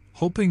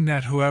 hoping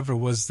that whoever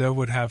was there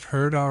would have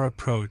heard our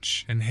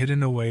approach and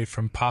hidden away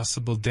from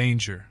possible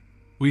danger,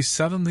 we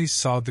suddenly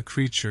saw the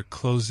creature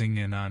closing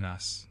in on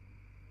us.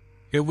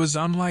 It was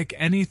unlike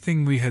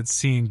anything we had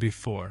seen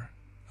before,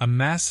 a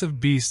massive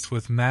beast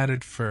with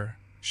matted fur,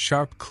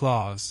 sharp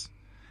claws,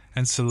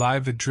 and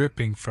saliva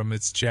dripping from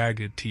its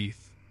jagged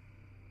teeth.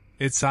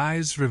 Its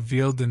eyes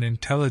revealed an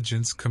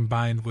intelligence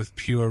combined with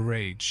pure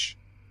rage.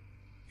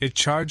 It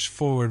charged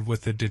forward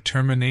with a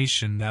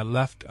determination that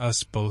left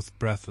us both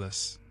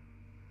breathless.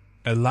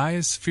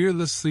 Elias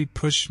fearlessly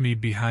pushed me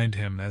behind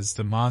him as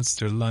the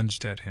monster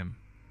lunged at him.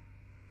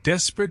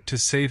 Desperate to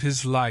save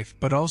his life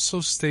but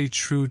also stay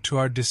true to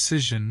our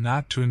decision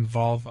not to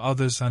involve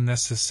others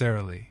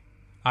unnecessarily,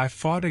 I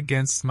fought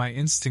against my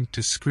instinct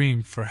to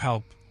scream for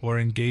help or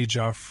engage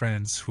our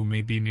friends who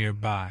may be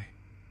nearby.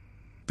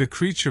 The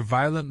creature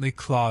violently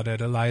clawed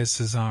at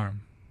Elias's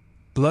arm.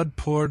 Blood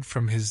poured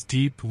from his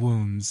deep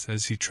wounds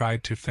as he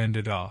tried to fend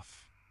it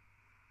off.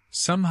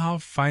 Somehow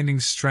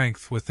finding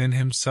strength within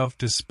himself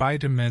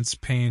despite immense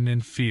pain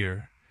and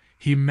fear,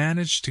 he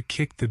managed to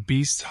kick the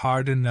beast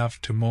hard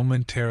enough to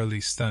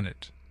momentarily stun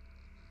it.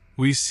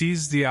 We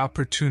seized the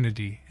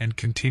opportunity and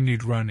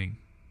continued running.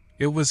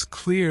 It was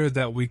clear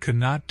that we could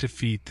not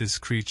defeat this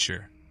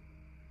creature.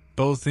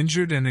 Both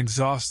injured and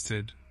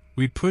exhausted,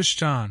 we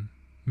pushed on,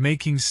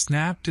 making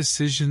snap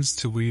decisions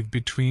to weave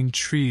between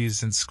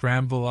trees and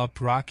scramble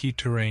up rocky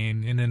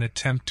terrain in an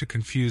attempt to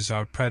confuse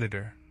our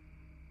predator.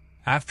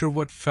 After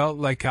what felt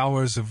like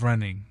hours of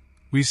running,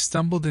 we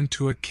stumbled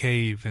into a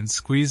cave and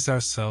squeezed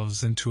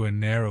ourselves into a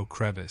narrow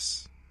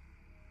crevice.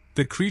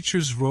 The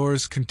creature's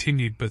roars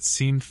continued but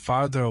seemed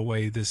farther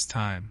away this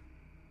time.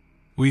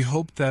 We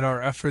hoped that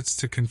our efforts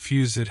to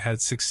confuse it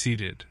had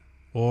succeeded,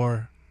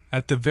 or,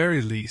 at the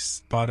very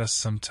least, bought us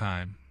some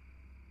time.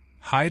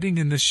 Hiding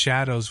in the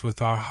shadows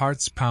with our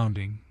hearts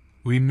pounding,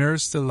 we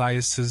nursed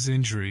Elias's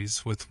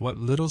injuries with what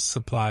little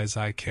supplies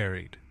I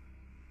carried.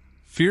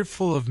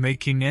 Fearful of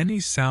making any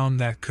sound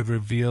that could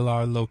reveal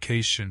our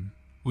location,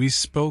 we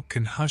spoke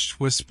in hushed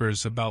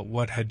whispers about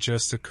what had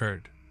just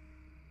occurred.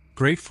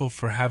 Grateful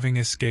for having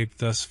escaped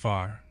thus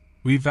far,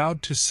 we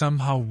vowed to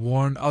somehow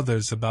warn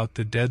others about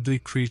the deadly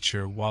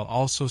creature while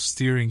also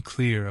steering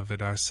clear of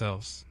it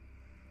ourselves.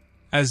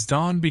 As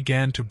dawn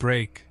began to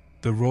break,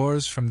 the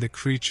roars from the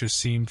creature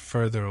seemed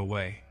further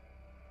away.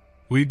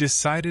 We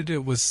decided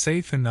it was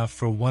safe enough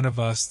for one of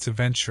us to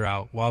venture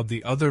out while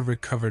the other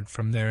recovered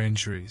from their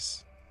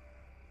injuries.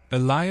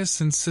 Elias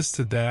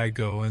insisted that I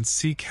go and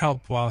seek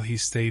help while he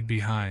stayed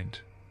behind.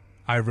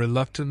 I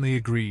reluctantly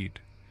agreed,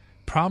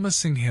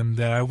 promising him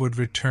that I would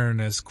return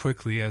as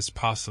quickly as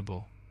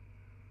possible.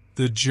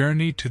 The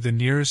journey to the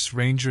nearest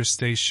ranger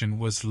station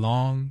was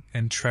long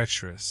and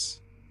treacherous.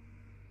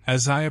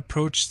 As I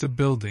approached the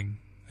building,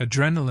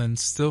 adrenaline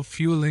still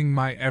fueling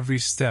my every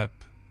step,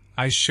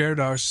 I shared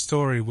our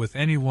story with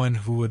anyone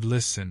who would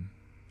listen,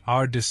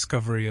 our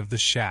discovery of the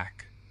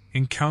shack,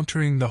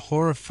 encountering the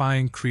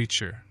horrifying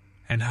creature,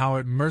 and how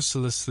it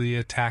mercilessly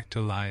attacked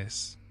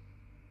Elias.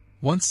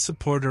 Once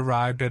support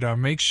arrived at our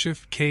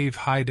makeshift cave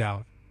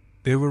hideout,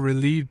 they were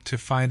relieved to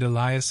find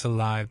Elias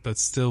alive but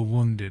still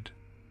wounded.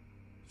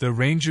 The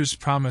rangers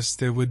promised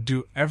they would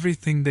do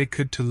everything they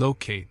could to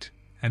locate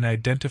and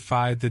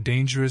identify the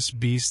dangerous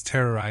beast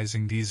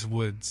terrorizing these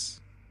woods.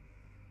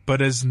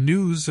 But as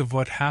news of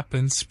what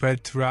happened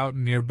spread throughout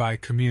nearby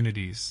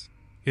communities,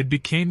 it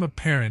became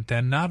apparent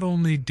that not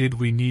only did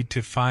we need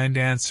to find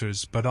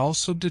answers but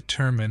also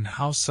determine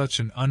how such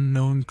an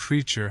unknown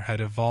creature had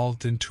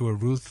evolved into a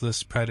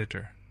ruthless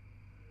predator.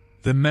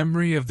 The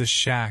memory of the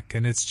shack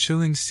and its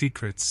chilling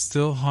secrets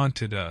still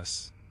haunted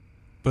us,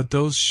 but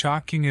those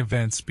shocking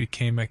events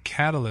became a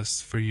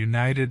catalyst for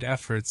united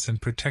efforts in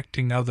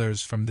protecting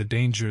others from the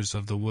dangers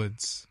of the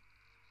woods.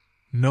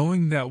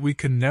 Knowing that we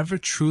could never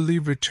truly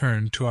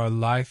return to our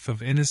life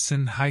of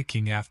innocent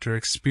hiking after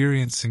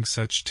experiencing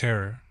such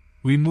terror,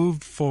 we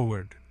moved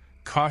forward,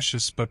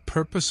 cautious but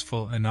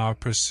purposeful in our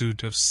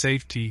pursuit of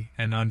safety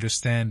and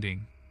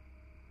understanding.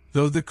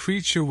 Though the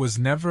creature was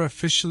never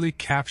officially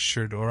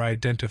captured or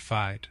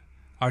identified,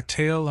 our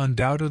tale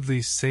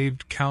undoubtedly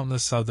saved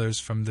countless others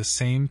from the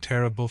same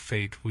terrible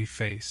fate we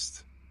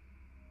faced.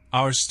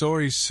 Our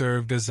story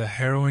served as a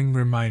harrowing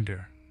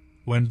reminder: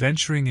 when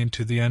venturing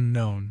into the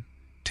unknown,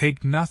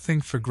 take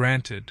nothing for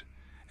granted,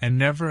 and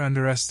never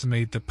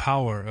underestimate the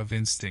power of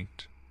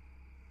instinct.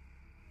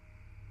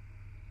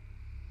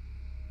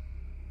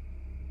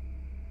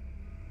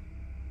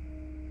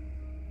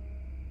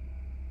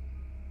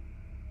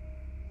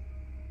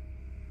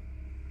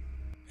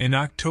 In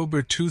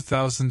October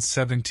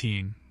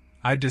 2017,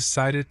 I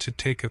decided to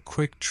take a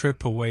quick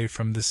trip away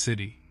from the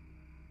city.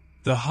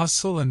 The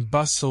hustle and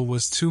bustle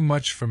was too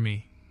much for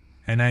me,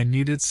 and I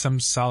needed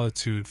some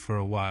solitude for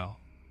a while.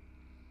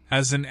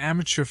 As an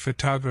amateur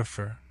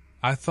photographer,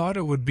 I thought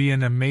it would be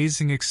an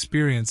amazing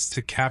experience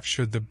to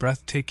capture the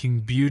breathtaking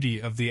beauty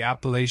of the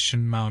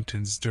Appalachian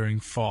Mountains during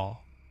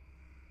fall.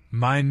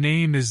 My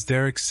name is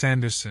Derek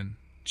Sanderson,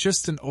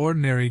 just an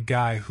ordinary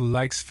guy who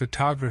likes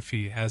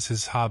photography as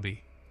his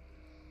hobby.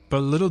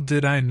 But little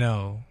did I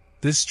know,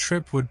 this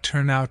trip would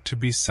turn out to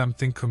be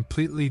something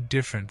completely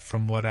different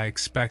from what I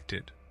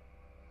expected.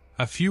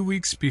 A few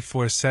weeks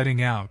before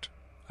setting out,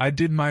 I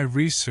did my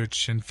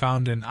research and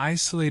found an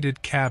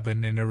isolated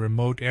cabin in a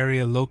remote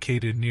area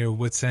located near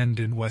Wits End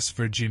in West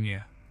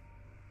Virginia.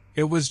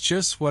 It was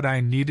just what I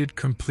needed: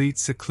 complete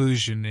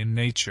seclusion in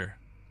nature.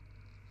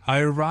 I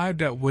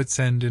arrived at Wits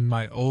End in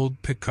my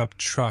old pickup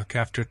truck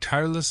after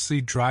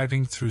tirelessly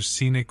driving through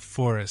scenic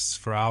forests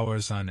for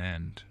hours on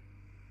end.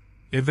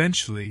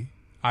 Eventually,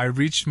 I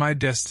reached my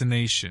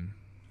destination,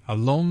 a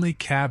lonely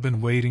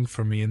cabin waiting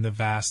for me in the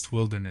vast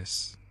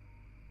wilderness.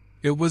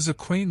 It was a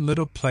quaint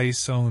little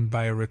place owned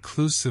by a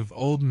reclusive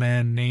old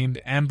man named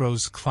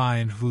Ambrose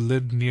Klein, who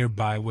lived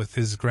nearby with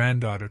his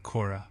granddaughter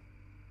Cora.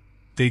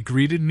 They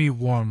greeted me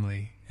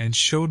warmly and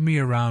showed me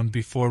around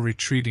before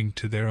retreating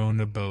to their own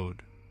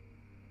abode.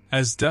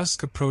 As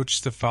dusk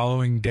approached the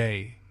following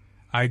day,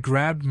 I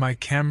grabbed my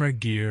camera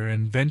gear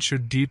and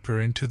ventured deeper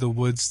into the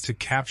woods to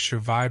capture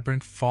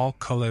vibrant fall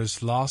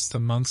colors lost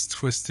amongst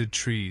twisted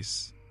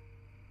trees.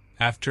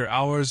 After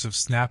hours of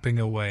snapping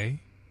away,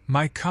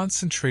 my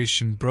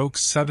concentration broke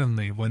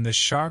suddenly when the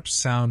sharp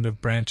sound of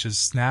branches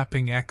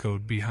snapping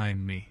echoed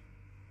behind me.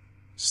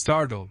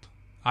 Startled,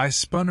 I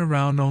spun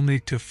around only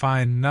to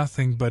find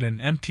nothing but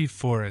an empty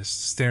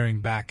forest staring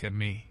back at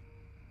me.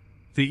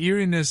 The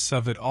eeriness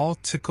of it all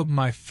tickled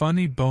my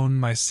funny bone.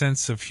 My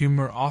sense of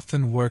humor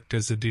often worked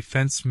as a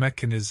defense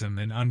mechanism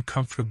in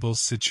uncomfortable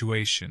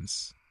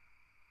situations.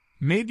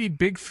 Maybe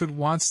Bigfoot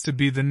wants to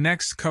be the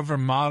next cover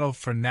model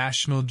for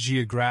National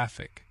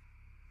Geographic,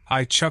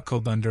 I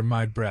chuckled under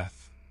my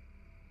breath.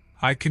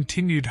 I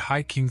continued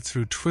hiking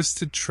through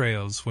twisted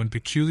trails when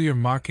peculiar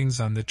markings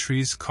on the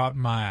trees caught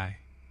my eye,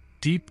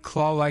 deep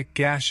claw-like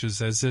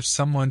gashes as if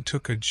someone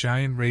took a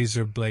giant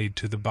razor blade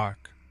to the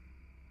bark.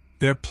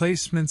 Their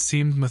placement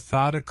seemed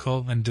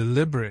methodical and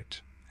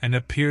deliberate, and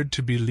appeared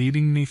to be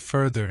leading me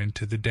further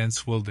into the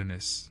dense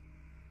wilderness.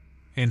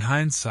 In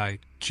hindsight,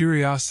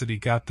 curiosity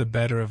got the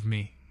better of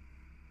me.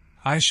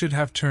 I should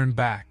have turned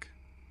back,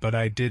 but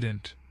I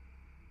didn't.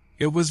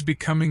 It was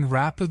becoming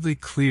rapidly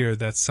clear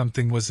that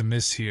something was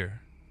amiss here,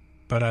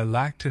 but I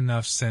lacked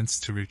enough sense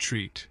to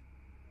retreat.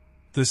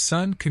 The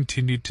sun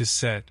continued to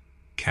set,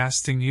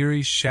 casting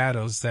eerie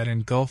shadows that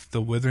engulfed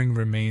the withering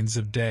remains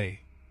of day.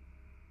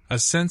 A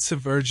sense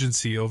of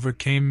urgency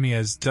overcame me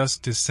as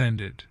dusk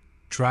descended,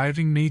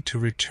 driving me to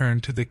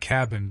return to the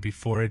cabin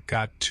before it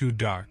got too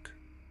dark.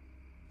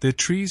 The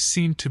trees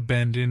seemed to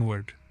bend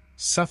inward,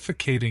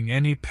 suffocating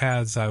any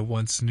paths I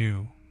once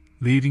knew,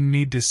 leaving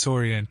me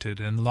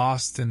disoriented and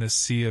lost in a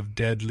sea of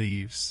dead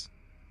leaves.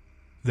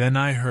 Then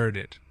I heard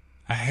it.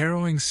 A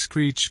harrowing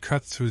screech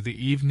cut through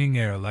the evening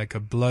air like a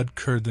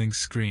blood-curdling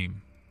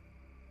scream.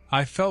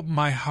 I felt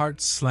my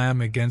heart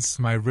slam against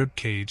my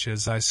ribcage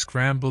as I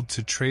scrambled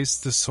to trace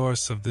the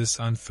source of this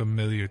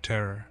unfamiliar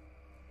terror.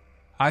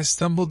 I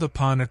stumbled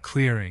upon a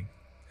clearing,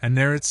 and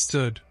there it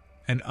stood,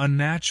 an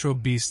unnatural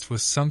beast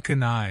with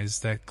sunken eyes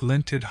that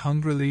glinted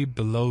hungrily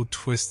below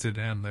twisted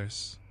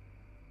antlers.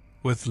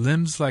 With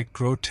limbs like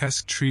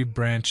grotesque tree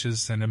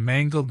branches and a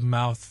mangled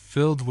mouth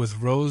filled with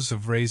rows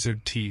of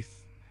razored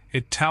teeth,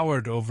 it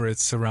towered over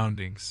its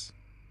surroundings.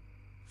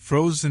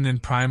 Frozen in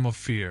primal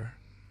fear,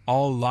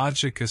 all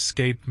logic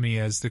escaped me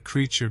as the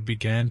creature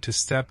began to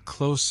step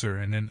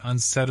closer in an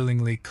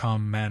unsettlingly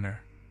calm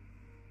manner.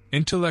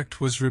 Intellect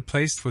was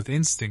replaced with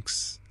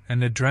instincts,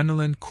 and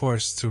adrenaline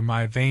coursed through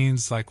my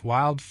veins like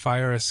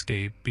wildfire.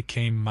 Escape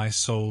became my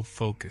sole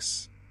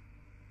focus.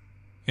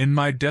 In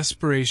my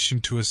desperation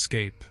to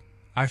escape,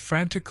 I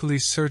frantically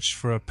searched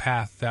for a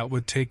path that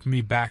would take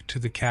me back to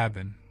the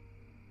cabin.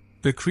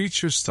 The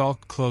creature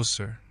stalked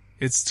closer,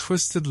 its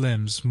twisted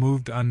limbs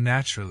moved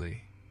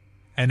unnaturally,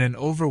 and an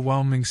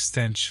overwhelming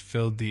stench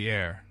filled the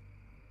air.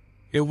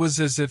 It was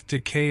as if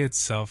decay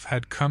itself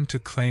had come to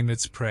claim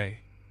its prey.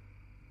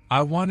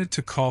 I wanted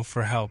to call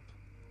for help,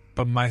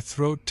 but my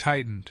throat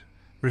tightened,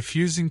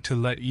 refusing to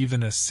let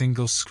even a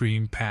single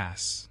scream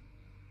pass.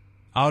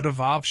 Out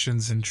of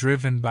options and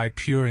driven by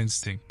pure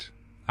instinct,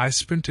 I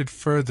sprinted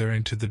further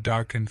into the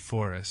darkened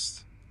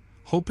forest,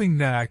 hoping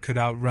that I could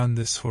outrun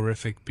this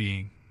horrific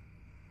being.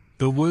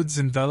 The woods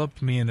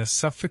enveloped me in a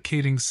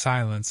suffocating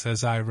silence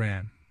as I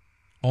ran.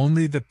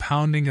 Only the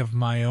pounding of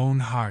my own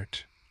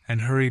heart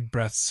and hurried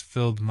breaths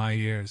filled my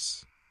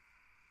ears.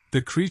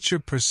 The creature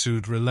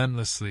pursued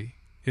relentlessly,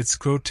 its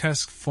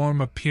grotesque form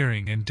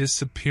appearing and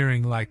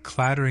disappearing like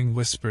clattering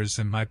whispers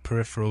in my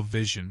peripheral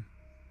vision.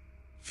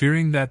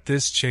 Fearing that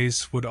this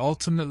chase would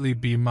ultimately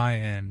be my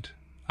end,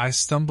 I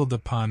stumbled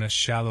upon a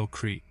shallow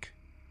creek.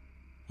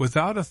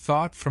 Without a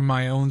thought for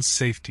my own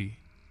safety,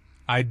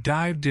 I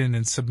dived in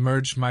and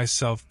submerged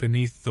myself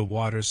beneath the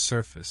water's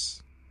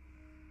surface.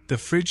 The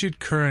frigid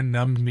current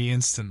numbed me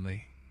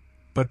instantly,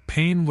 but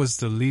pain was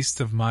the least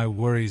of my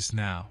worries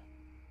now.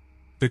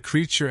 The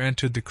creature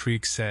entered the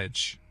creek's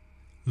edge,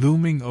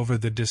 looming over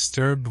the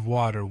disturbed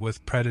water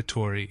with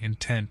predatory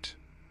intent.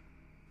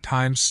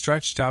 Time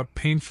stretched out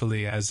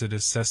painfully as it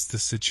assessed the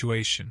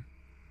situation.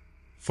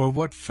 For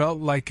what felt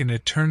like an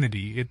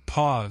eternity it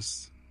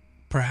paused,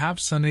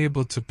 perhaps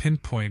unable to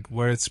pinpoint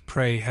where its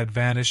prey had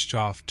vanished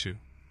off to.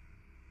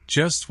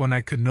 Just when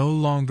I could no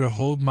longer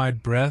hold my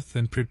breath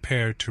and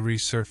prepare to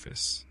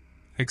resurface,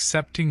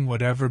 accepting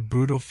whatever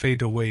brutal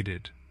fate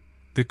awaited,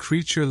 the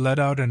creature let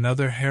out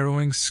another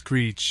harrowing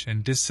screech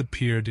and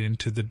disappeared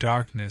into the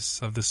darkness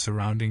of the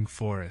surrounding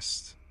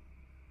forest.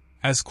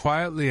 As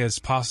quietly as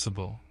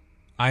possible,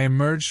 I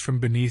emerged from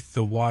beneath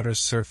the water's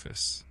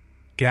surface,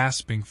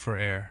 gasping for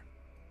air.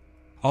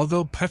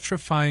 Although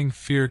petrifying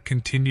fear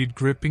continued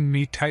gripping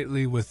me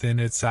tightly within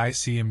its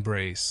icy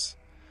embrace,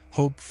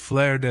 hope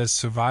flared as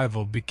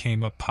survival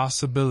became a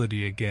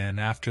possibility again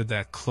after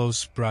that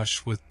close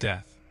brush with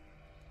death.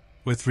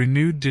 With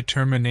renewed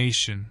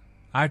determination,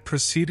 I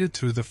proceeded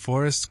through the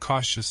forest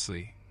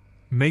cautiously,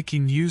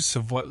 making use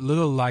of what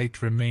little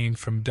light remained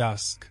from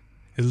dusk,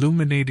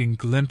 illuminating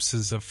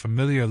glimpses of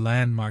familiar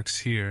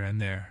landmarks here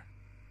and there.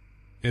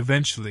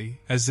 Eventually,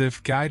 as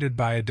if guided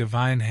by a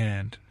divine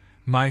hand,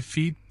 my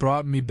feet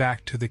brought me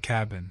back to the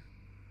cabin.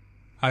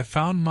 I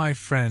found my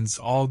friends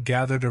all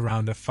gathered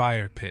around a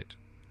fire pit,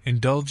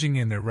 indulging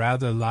in a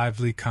rather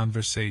lively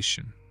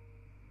conversation.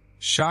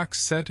 Shock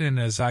set in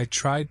as I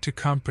tried to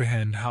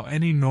comprehend how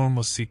any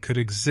normalcy could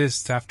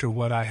exist after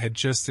what I had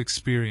just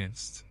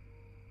experienced.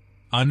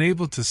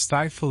 Unable to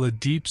stifle a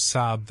deep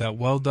sob that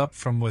welled up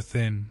from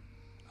within,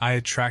 I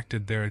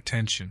attracted their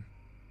attention.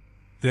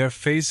 Their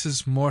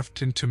faces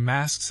morphed into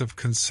masks of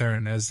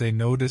concern as they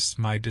noticed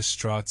my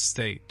distraught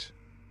state.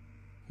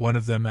 One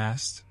of them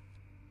asked,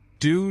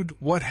 "Dude,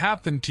 what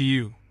happened to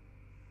you?"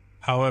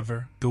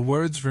 However, the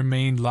words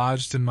remained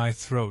lodged in my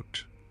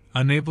throat,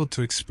 unable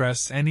to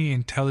express any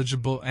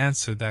intelligible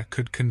answer that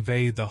could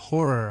convey the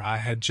horror I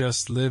had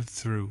just lived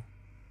through.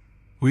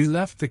 We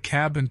left the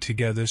cabin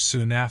together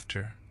soon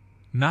after,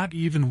 not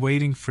even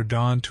waiting for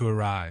dawn to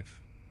arrive,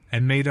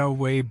 and made our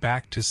way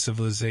back to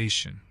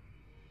civilization.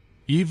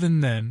 Even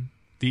then,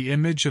 the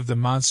image of the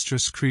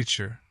monstrous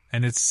creature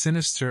and its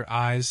sinister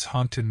eyes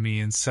haunted me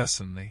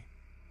incessantly.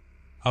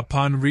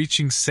 Upon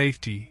reaching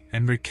safety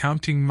and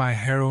recounting my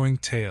harrowing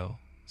tale,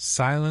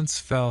 silence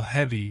fell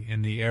heavy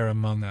in the air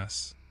among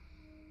us.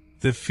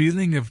 The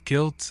feeling of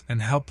guilt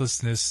and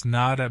helplessness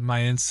gnawed at my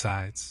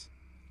insides,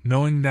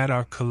 knowing that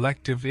our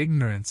collective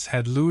ignorance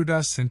had lured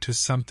us into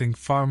something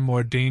far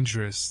more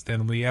dangerous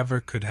than we ever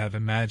could have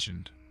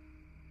imagined.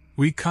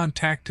 We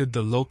contacted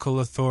the local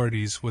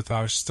authorities with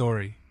our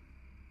story.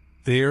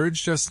 They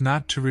urged us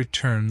not to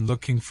return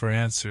looking for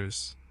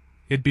answers.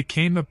 It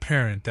became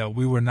apparent that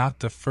we were not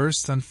the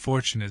first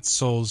unfortunate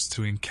souls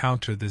to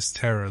encounter this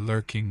terror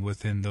lurking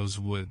within those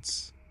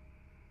woods.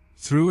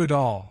 Through it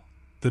all,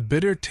 the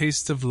bitter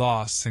taste of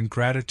loss and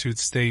gratitude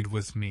stayed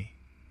with me,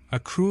 a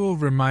cruel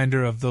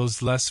reminder of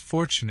those less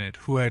fortunate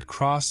who had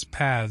crossed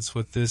paths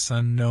with this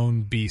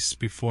unknown beast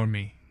before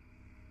me.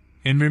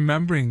 In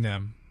remembering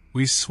them,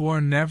 we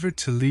swore never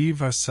to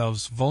leave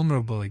ourselves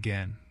vulnerable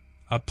again,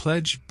 a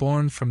pledge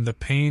born from the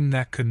pain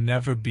that could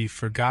never be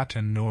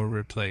forgotten nor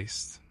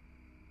replaced.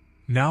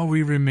 Now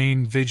we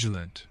remain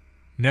vigilant,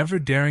 never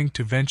daring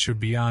to venture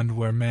beyond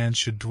where man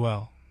should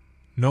dwell,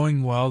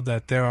 knowing well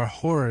that there are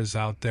horrors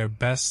out there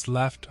best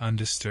left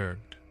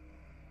undisturbed.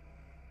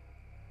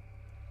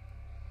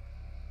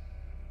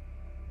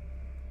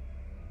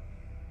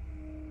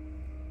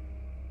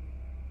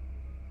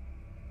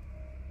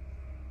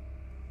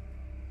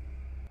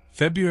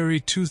 February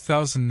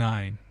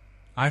 2009.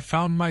 I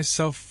found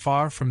myself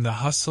far from the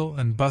hustle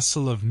and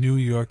bustle of New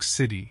York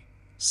City,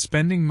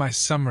 spending my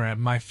summer at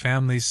my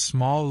family's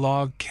small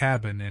log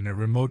cabin in a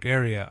remote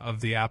area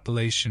of the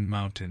Appalachian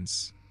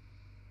Mountains.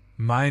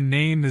 My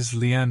name is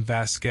Leon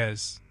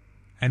Vasquez,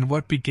 and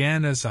what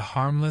began as a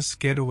harmless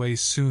getaway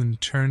soon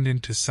turned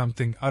into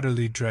something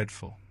utterly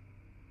dreadful.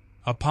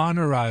 Upon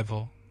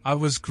arrival, I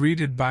was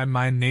greeted by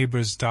my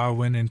neighbors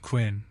Darwin and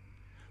Quinn,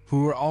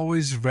 who were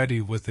always ready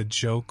with a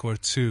joke or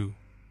two.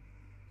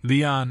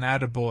 "Leon,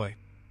 attaboy,"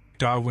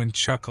 Darwin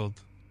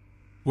chuckled.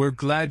 "We're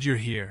glad you're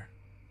here.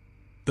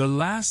 The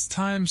last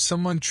time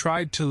someone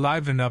tried to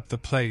liven up the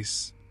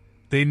place,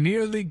 they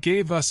nearly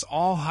gave us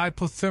all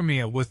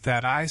hypothermia with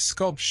that ice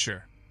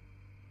sculpture."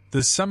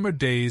 The summer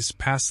days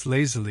passed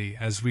lazily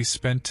as we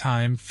spent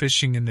time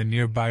fishing in the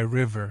nearby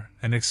river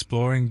and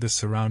exploring the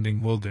surrounding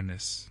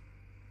wilderness.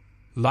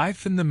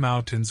 Life in the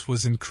mountains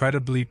was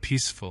incredibly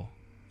peaceful,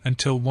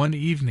 until one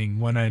evening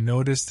when I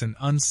noticed an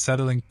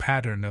unsettling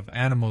pattern of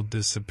animal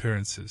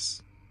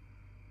disappearances.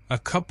 A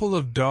couple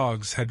of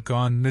dogs had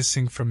gone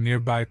missing from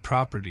nearby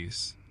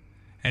properties,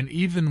 and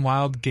even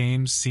wild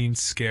game seemed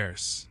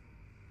scarce.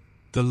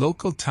 The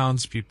local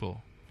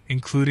townspeople,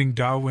 including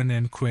Darwin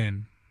and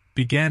Quinn,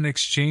 began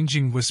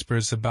exchanging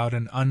whispers about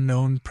an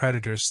unknown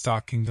predator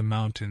stalking the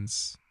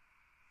mountains.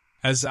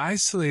 As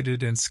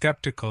isolated and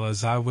skeptical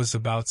as I was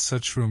about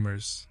such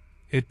rumors,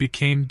 it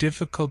became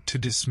difficult to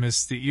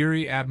dismiss the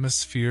eerie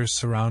atmosphere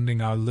surrounding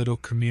our little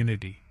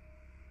community.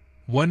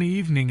 One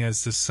evening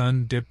as the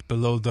sun dipped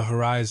below the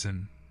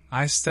horizon,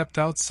 I stepped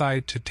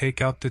outside to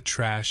take out the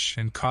trash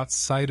and caught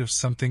sight of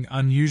something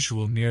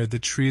unusual near the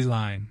tree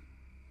line.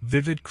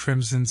 Vivid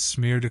crimson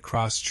smeared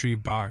across tree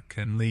bark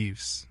and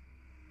leaves.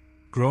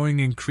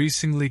 Growing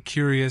increasingly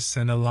curious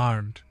and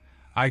alarmed,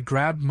 I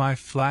grabbed my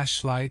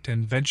flashlight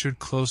and ventured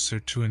closer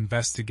to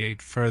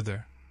investigate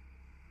further.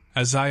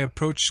 As I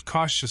approached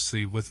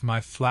cautiously with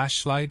my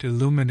flashlight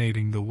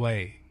illuminating the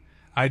way,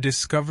 I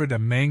discovered a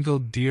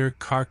mangled deer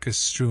carcass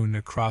strewn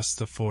across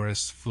the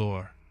forest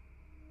floor.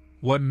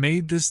 What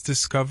made this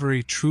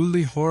discovery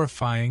truly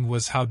horrifying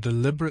was how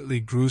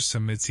deliberately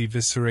gruesome its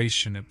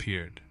evisceration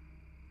appeared.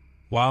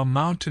 While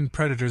mountain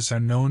predators are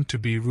known to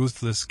be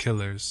ruthless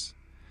killers,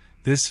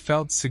 this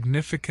felt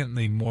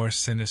significantly more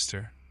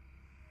sinister.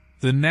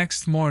 The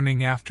next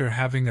morning, after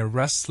having a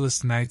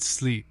restless night's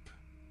sleep,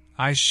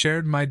 I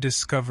shared my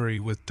discovery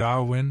with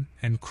Darwin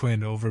and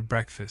Quinn over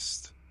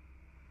breakfast.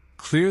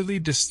 Clearly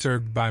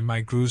disturbed by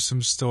my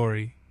gruesome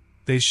story,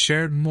 they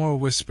shared more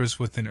whispers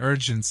with an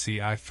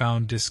urgency I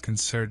found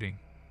disconcerting.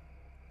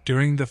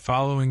 During the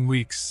following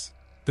weeks,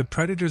 the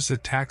predators'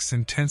 attacks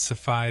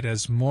intensified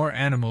as more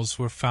animals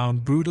were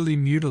found brutally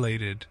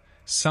mutilated,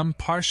 some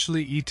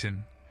partially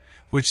eaten,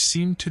 which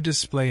seemed to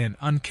display an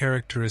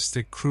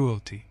uncharacteristic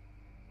cruelty.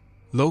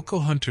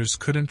 Local hunters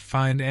couldn't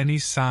find any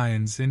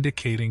signs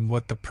indicating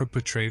what the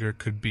perpetrator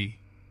could be.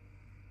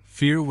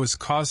 Fear was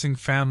causing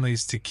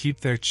families to keep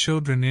their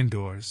children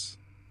indoors,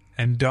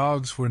 and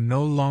dogs were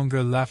no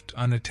longer left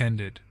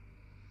unattended.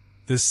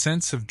 The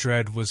sense of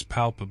dread was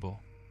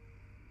palpable.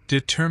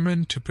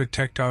 Determined to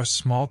protect our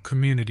small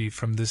community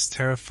from this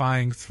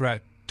terrifying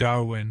threat,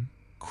 Darwin,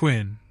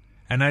 Quinn,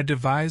 and I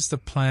devised a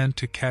plan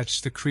to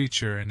catch the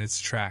creature in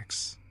its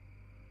tracks.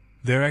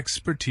 Their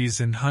expertise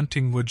in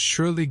hunting would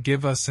surely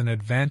give us an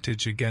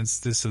advantage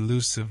against this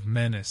elusive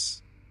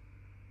menace.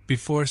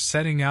 Before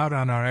setting out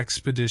on our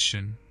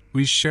expedition,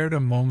 we shared a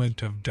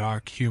moment of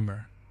dark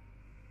humor.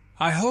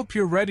 "I hope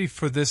you're ready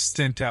for this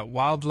stint at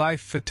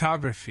wildlife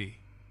photography,"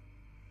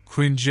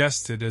 Quinn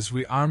jested as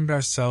we armed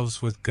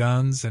ourselves with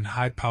guns and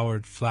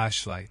high-powered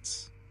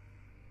flashlights.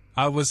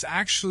 "I was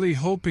actually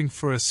hoping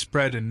for a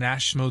spread in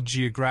National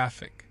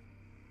Geographic,"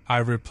 I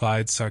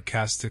replied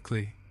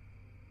sarcastically.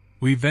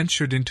 We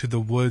ventured into the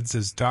woods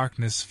as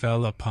darkness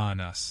fell upon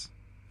us,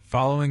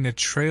 following a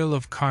trail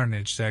of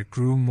carnage that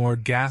grew more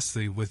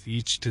ghastly with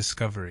each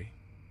discovery.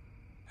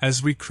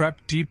 As we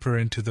crept deeper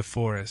into the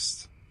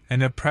forest,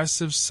 an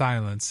oppressive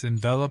silence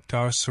enveloped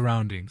our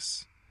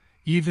surroundings.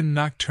 Even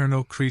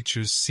nocturnal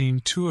creatures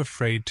seemed too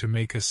afraid to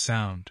make a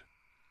sound.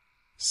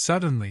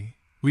 Suddenly,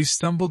 we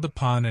stumbled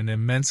upon an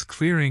immense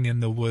clearing in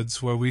the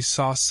woods where we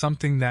saw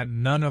something that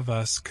none of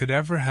us could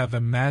ever have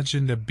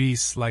imagined, a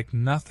beast like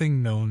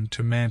nothing known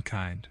to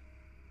mankind.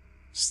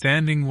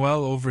 Standing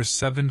well over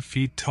 7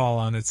 feet tall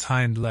on its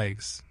hind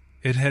legs,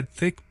 it had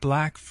thick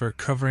black fur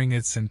covering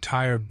its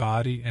entire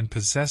body and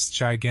possessed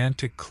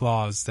gigantic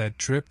claws that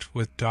dripped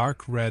with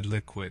dark red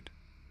liquid.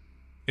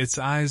 Its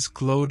eyes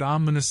glowed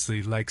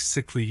ominously like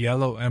sickly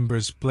yellow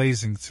embers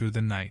blazing through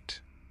the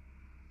night.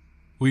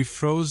 We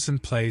froze in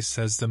place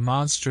as the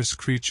monstrous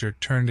creature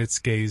turned its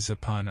gaze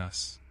upon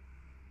us.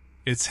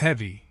 Its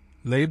heavy,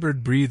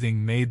 labored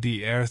breathing made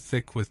the air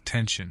thick with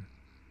tension.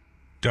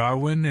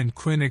 Darwin and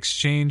Quinn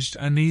exchanged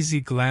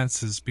uneasy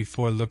glances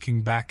before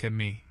looking back at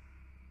me.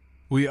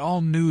 We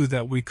all knew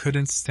that we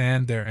couldn't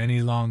stand there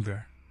any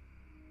longer.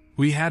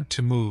 We had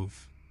to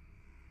move.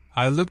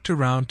 I looked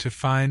around to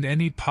find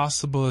any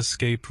possible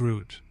escape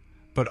route,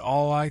 but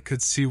all I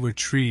could see were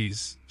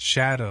trees,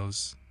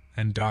 shadows,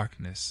 and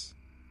darkness.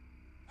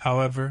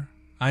 However,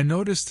 I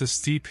noticed a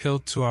steep hill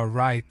to our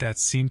right that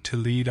seemed to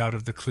lead out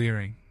of the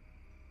clearing.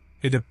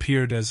 It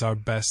appeared as our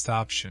best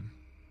option.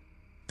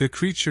 The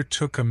creature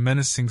took a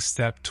menacing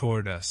step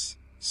toward us,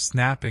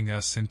 snapping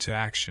us into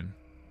action.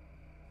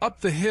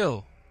 "Up the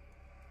hill!"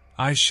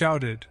 I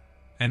shouted,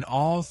 and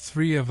all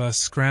three of us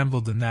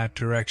scrambled in that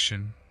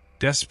direction,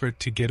 desperate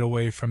to get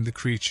away from the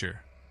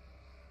creature.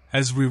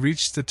 As we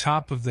reached the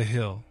top of the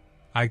hill,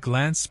 I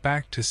glanced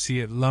back to see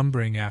it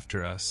lumbering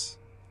after us,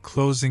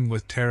 closing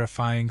with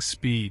terrifying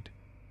speed.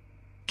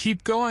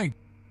 "Keep going!"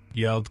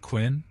 yelled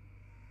Quinn.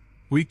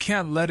 "We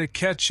can't let it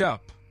catch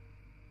up."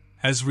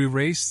 As we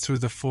raced through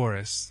the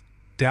forest,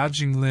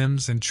 dodging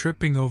limbs and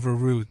tripping over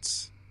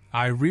roots,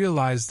 I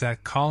realized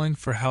that calling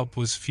for help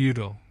was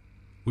futile.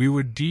 We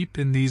were deep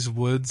in these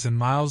woods and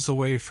miles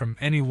away from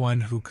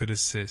anyone who could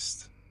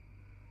assist.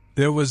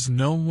 There was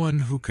no one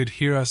who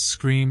could hear us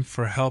scream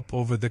for help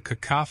over the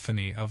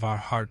cacophony of our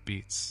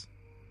heartbeats.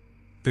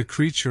 The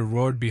creature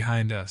roared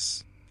behind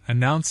us,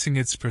 announcing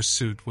its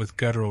pursuit with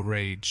guttural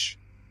rage.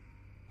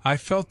 I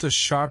felt a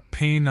sharp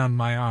pain on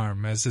my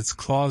arm as its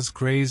claws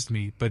grazed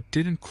me but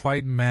didn't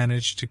quite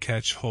manage to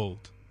catch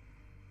hold.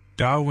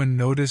 Darwin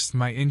noticed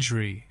my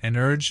injury and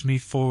urged me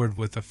forward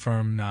with a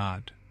firm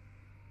nod.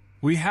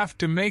 "We have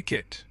to make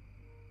it,"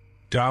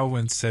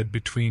 Darwin said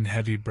between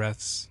heavy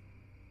breaths.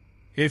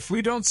 "If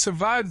we don't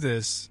survive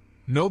this,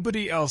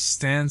 nobody else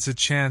stands a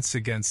chance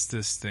against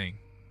this thing."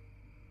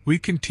 We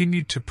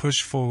continued to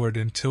push forward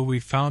until we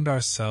found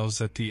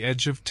ourselves at the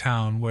edge of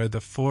town where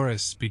the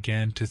forest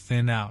began to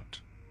thin out.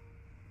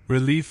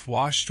 Relief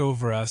washed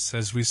over us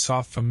as we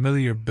saw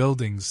familiar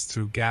buildings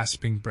through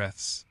gasping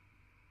breaths.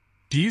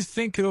 "Do you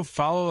think it'll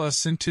follow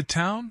us into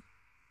town?"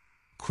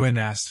 Quinn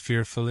asked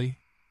fearfully.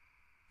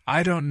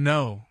 "I don't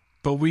know,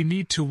 but we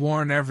need to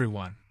warn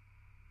everyone.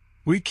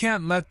 We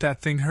can't let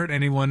that thing hurt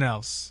anyone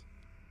else,"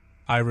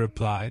 I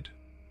replied.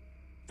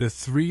 The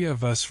three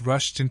of us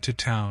rushed into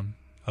town,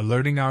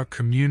 alerting our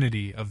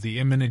community of the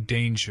imminent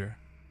danger.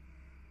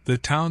 The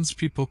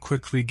townspeople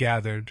quickly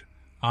gathered,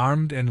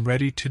 armed and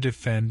ready to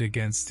defend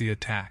against the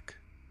attack.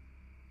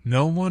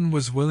 No one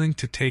was willing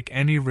to take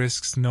any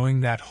risks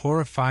knowing that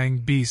horrifying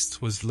beast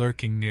was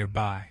lurking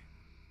nearby.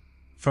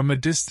 From a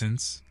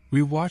distance,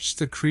 we watched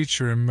the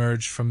creature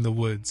emerge from the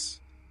woods,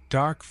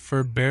 dark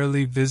fur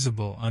barely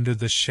visible under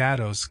the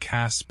shadows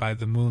cast by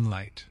the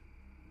moonlight.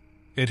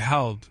 It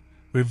howled,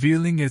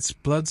 revealing its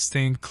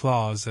blood-stained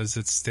claws as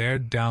it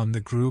stared down the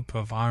group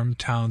of armed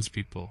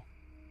townspeople.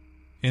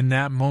 In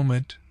that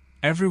moment,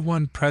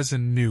 everyone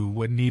present knew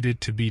what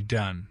needed to be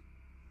done.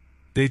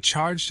 They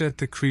charged at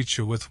the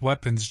creature with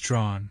weapons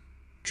drawn,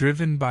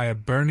 driven by a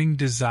burning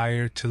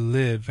desire to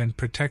live and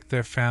protect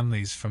their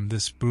families from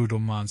this brutal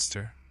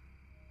monster.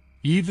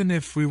 Even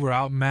if we were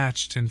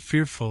outmatched and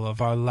fearful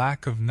of our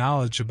lack of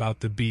knowledge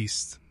about the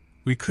beast,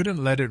 we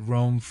couldn't let it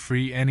roam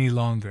free any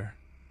longer.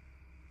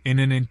 In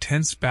an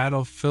intense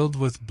battle filled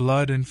with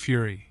blood and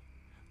fury,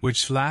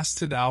 which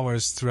lasted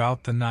hours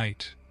throughout the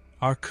night,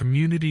 our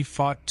community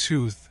fought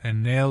tooth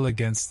and nail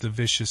against the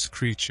vicious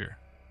creature.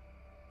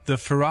 The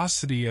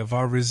ferocity of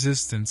our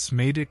resistance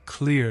made it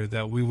clear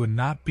that we would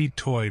not be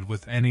toyed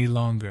with any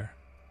longer.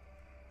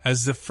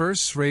 As the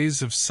first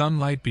rays of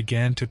sunlight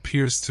began to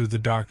pierce through the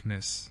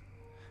darkness,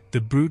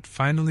 the brute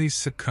finally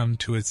succumbed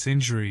to its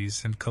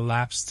injuries and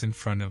collapsed in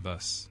front of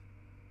us.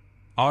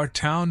 Our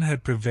town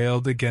had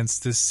prevailed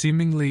against this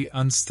seemingly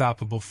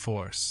unstoppable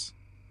force,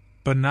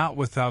 but not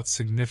without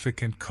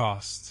significant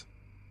cost.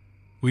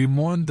 We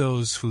mourned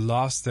those who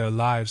lost their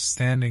lives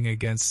standing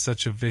against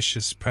such a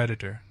vicious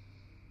predator.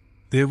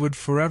 They would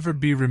forever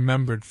be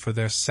remembered for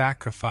their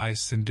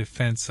sacrifice in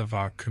defense of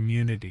our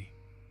community.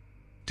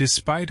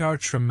 Despite our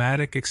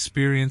traumatic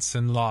experience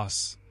and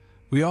loss,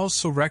 we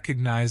also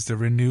recognized a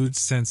renewed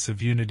sense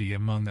of unity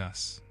among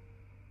us.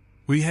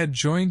 We had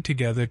joined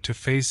together to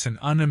face an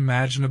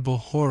unimaginable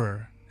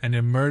horror and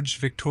emerge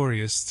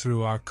victorious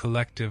through our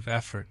collective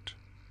effort.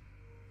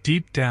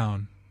 Deep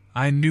down,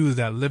 I knew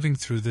that living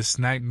through this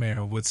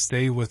nightmare would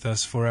stay with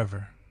us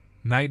forever.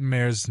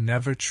 Nightmares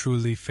never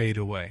truly fade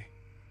away.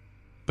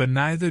 But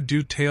neither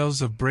do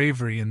tales of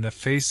bravery in the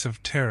face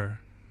of terror,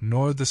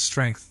 nor the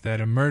strength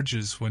that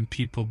emerges when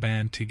people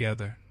band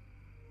together.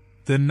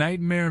 The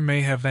nightmare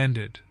may have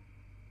ended,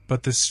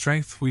 but the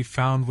strength we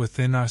found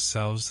within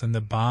ourselves and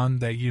the bond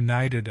that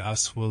united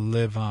us will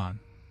live on.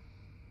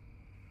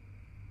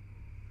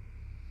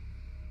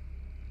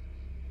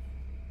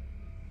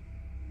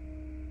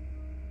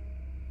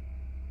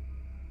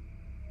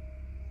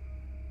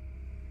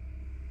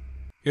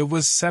 It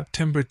was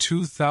September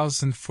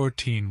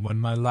 2014 when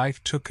my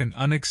life took an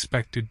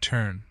unexpected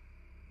turn.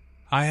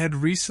 I had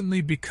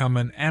recently become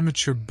an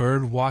amateur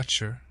bird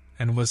watcher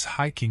and was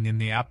hiking in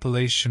the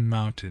Appalachian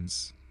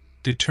Mountains,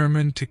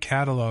 determined to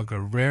catalog a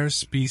rare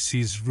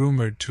species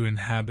rumored to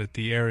inhabit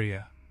the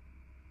area.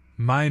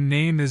 My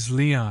name is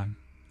Leon,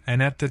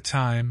 and at the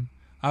time,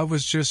 I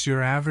was just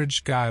your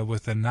average guy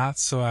with a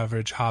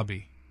not-so-average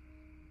hobby.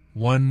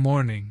 One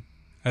morning,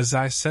 as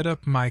I set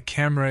up my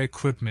camera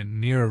equipment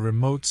near a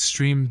remote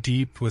stream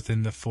deep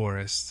within the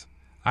forest,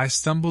 I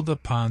stumbled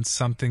upon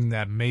something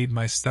that made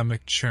my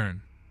stomach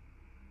churn.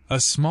 A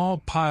small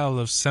pile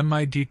of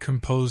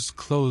semi-decomposed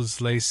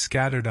clothes lay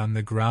scattered on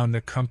the ground,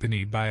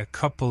 accompanied by a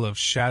couple of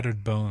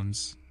shattered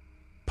bones,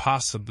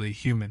 possibly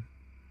human.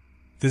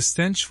 The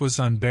stench was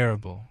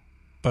unbearable,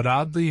 but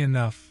oddly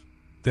enough,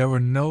 there were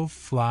no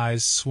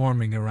flies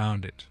swarming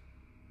around it.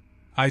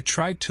 I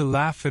tried to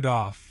laugh it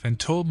off and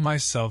told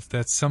myself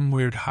that some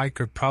weird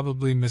hiker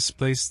probably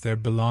misplaced their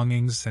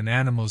belongings and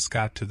animals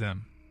got to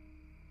them.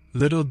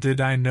 Little did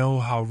I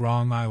know how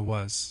wrong I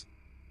was.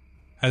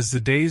 As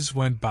the days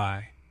went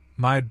by,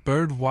 my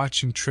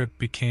bird-watching trip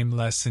became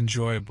less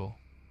enjoyable.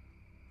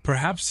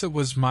 Perhaps it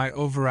was my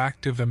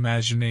overactive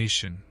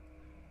imagination,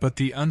 but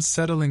the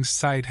unsettling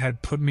sight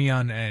had put me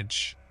on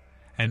edge,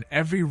 and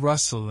every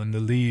rustle in the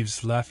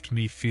leaves left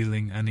me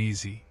feeling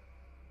uneasy.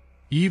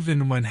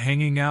 Even when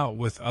hanging out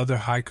with other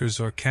hikers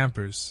or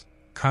campers,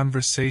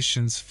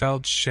 conversations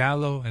felt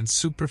shallow and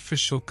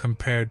superficial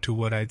compared to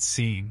what I'd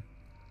seen.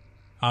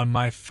 On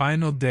my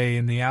final day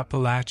in the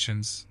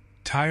Appalachians,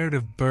 tired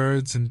of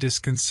birds and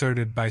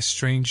disconcerted by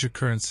strange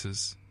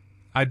occurrences,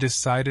 I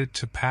decided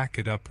to pack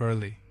it up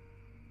early.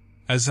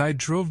 As I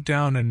drove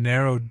down a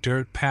narrow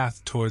dirt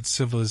path toward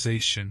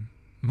civilization,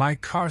 my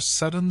car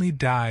suddenly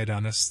died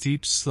on a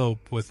steep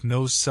slope with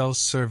no cell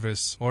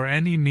service or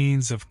any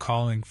means of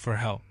calling for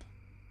help.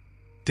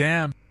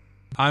 "Damn,"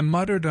 I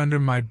muttered under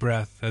my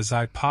breath as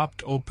I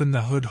popped open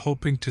the hood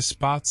hoping to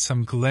spot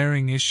some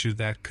glaring issue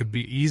that could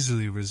be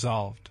easily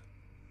resolved.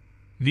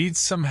 "Need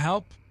some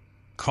help?"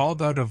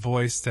 called out a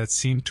voice that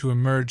seemed to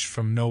emerge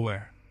from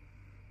nowhere.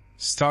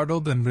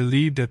 Startled and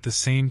relieved at the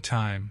same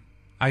time,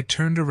 I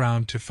turned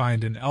around to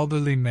find an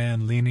elderly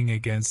man leaning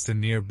against a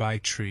nearby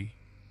tree.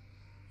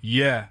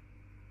 "Yeah,"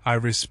 I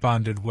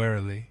responded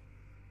warily.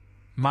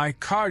 "My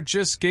car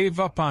just gave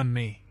up on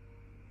me."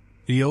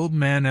 The old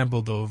man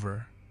ambled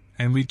over,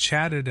 and we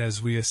chatted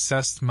as we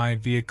assessed my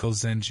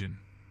vehicle's engine.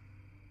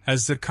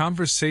 As the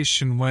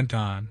conversation went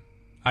on,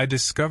 I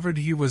discovered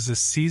he was a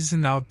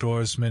seasoned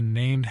outdoorsman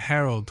named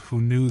Harold who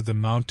knew the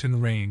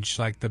mountain range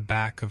like the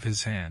back of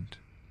his hand.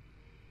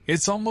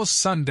 "It's almost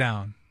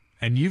sundown,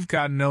 and you've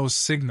got no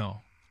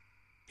signal,"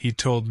 he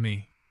told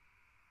me.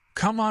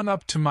 "Come on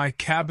up to my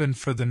cabin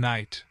for the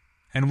night,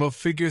 and we'll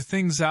figure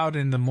things out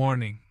in the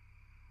morning."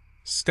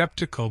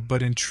 Skeptical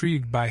but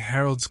intrigued by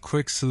Harold's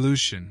quick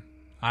solution,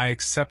 I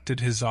accepted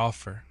his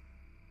offer.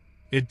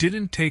 It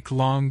didn't take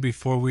long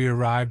before we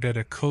arrived at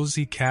a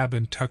cozy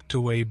cabin tucked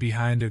away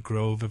behind a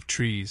grove of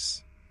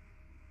trees.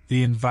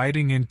 The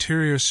inviting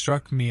interior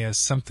struck me as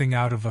something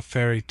out of a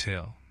fairy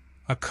tale,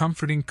 a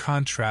comforting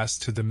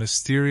contrast to the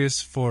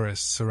mysterious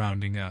forest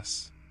surrounding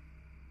us.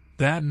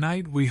 That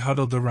night we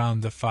huddled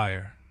around the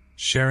fire,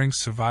 sharing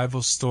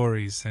survival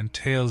stories and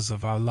tales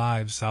of our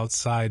lives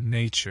outside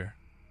nature.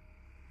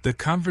 The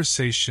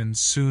conversation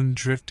soon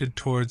drifted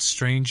towards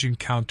strange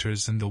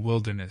encounters in the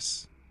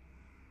wilderness.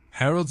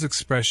 Harold's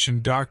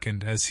expression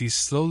darkened as he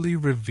slowly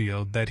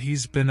revealed that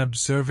he's been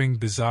observing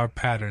bizarre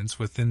patterns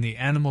within the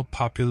animal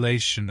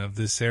population of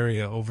this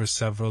area over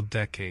several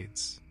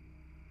decades.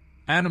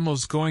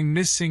 "Animals going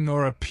missing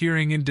or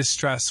appearing in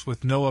distress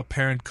with no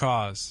apparent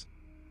cause,"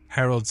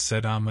 Harold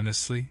said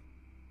ominously.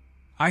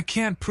 "I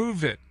can't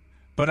prove it,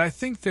 but I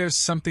think there's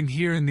something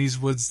here in these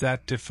woods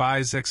that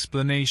defies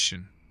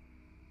explanation."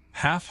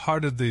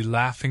 Half-heartedly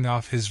laughing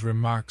off his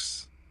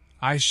remarks,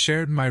 I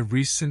shared my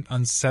recent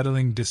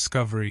unsettling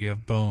discovery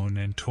of bone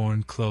and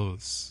torn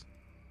clothes.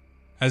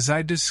 As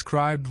I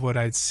described what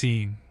I'd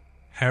seen,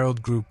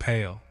 Harold grew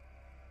pale.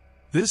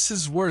 "This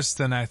is worse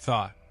than I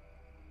thought,"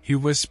 he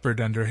whispered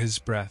under his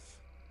breath.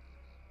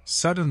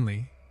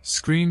 Suddenly,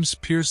 screams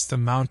pierced the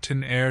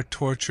mountain air,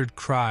 tortured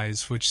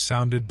cries which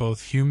sounded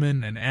both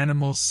human and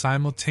animal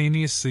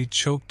simultaneously,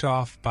 choked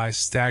off by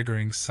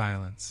staggering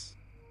silence.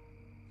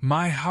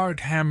 My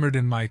heart hammered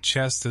in my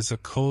chest as a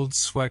cold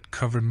sweat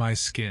covered my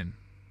skin.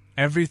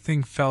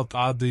 Everything felt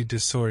oddly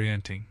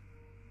disorienting.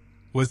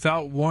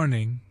 Without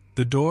warning,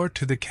 the door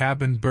to the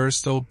cabin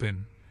burst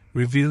open,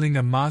 revealing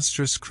a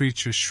monstrous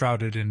creature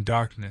shrouded in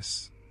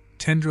darkness,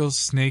 tendrils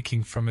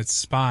snaking from its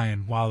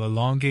spine while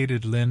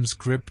elongated limbs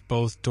gripped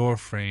both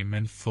doorframe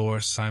and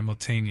floor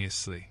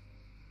simultaneously.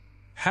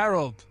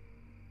 "Harold!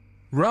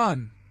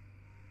 Run!"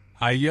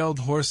 I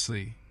yelled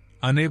hoarsely,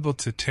 unable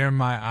to tear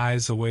my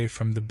eyes away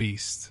from the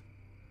beast.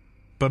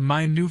 But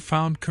my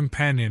newfound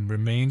companion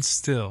remained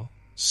still,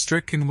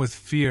 stricken with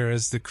fear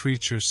as the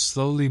creature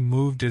slowly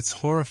moved its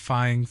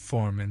horrifying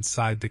form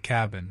inside the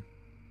cabin.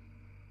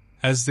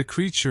 As the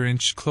creature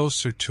inched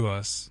closer to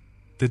us,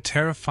 the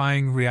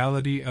terrifying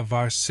reality of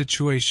our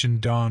situation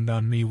dawned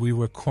on me. We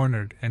were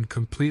cornered and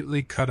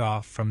completely cut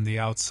off from the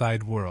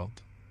outside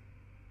world.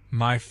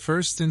 My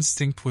first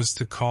instinct was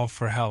to call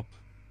for help,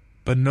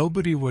 but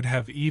nobody would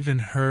have even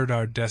heard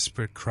our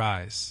desperate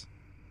cries.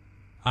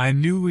 I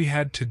knew we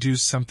had to do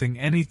something,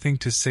 anything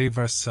to save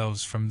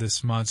ourselves from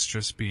this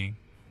monstrous being.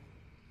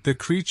 The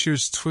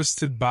creature's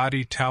twisted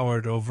body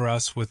towered over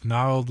us with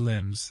gnarled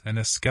limbs and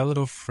a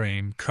skeletal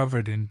frame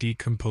covered in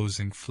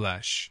decomposing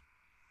flesh.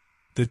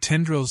 The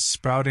tendrils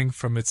sprouting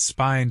from its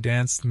spine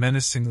danced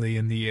menacingly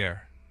in the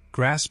air,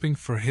 grasping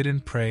for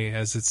hidden prey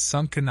as its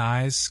sunken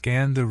eyes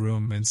scanned the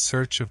room in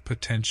search of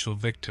potential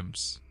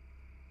victims.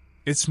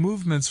 Its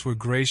movements were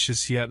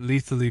gracious yet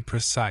lethally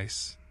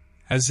precise,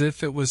 as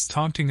if it was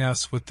taunting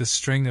us with the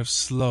string of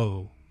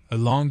slow,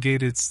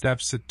 elongated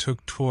steps it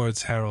took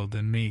towards Harold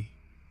and me.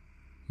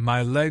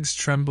 My legs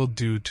trembled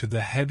due to the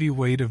heavy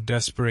weight of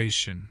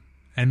desperation,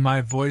 and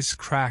my voice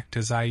cracked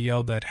as I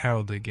yelled at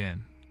Harold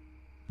again.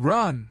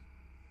 "Run!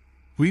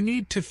 We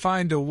need to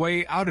find a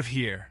way out of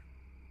here!"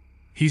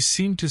 He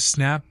seemed to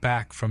snap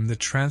back from the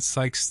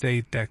trance-like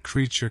state that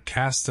creature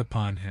cast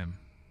upon him,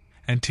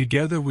 and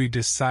together we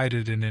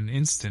decided in an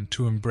instant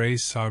to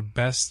embrace our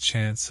best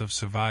chance of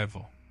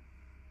survival.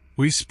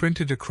 We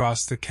sprinted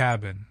across the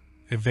cabin,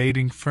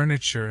 evading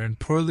furniture and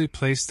poorly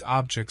placed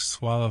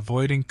objects while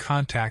avoiding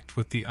contact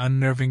with the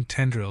unnerving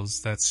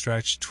tendrils that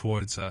stretched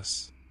towards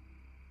us.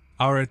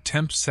 Our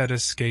attempts at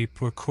escape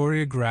were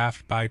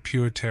choreographed by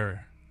pure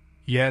terror,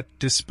 yet,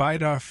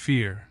 despite our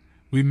fear,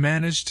 we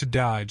managed to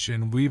dodge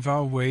and weave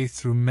our way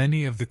through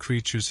many of the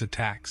creature's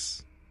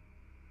attacks.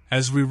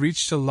 As we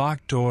reached a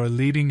locked door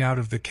leading out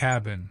of the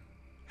cabin,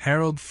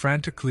 Harold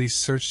frantically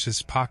searched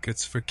his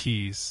pockets for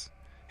keys,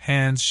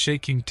 hands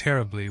shaking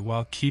terribly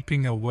while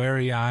keeping a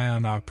wary eye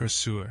on our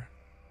pursuer.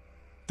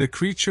 The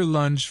creature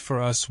lunged for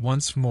us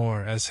once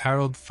more as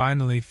Harold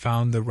finally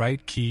found the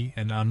right key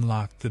and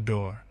unlocked the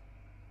door.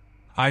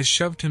 I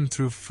shoved him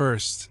through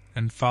first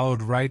and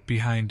followed right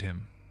behind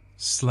him,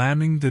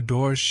 slamming the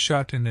door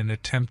shut in an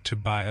attempt to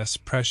buy us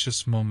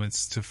precious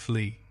moments to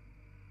flee.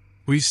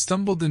 We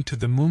stumbled into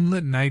the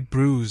moonlit night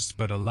bruised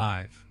but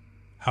alive.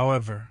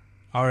 However,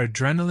 our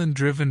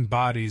adrenaline-driven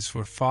bodies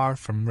were far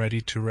from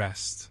ready to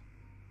rest.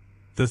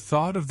 The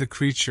thought of the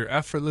creature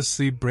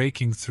effortlessly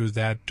breaking through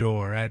that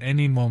door at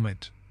any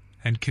moment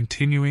and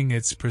continuing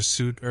its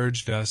pursuit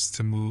urged us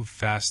to move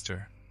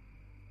faster.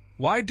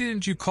 "Why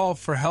didn't you call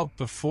for help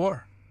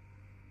before?"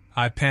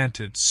 I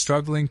panted,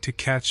 struggling to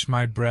catch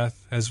my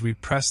breath as we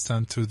pressed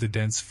on through the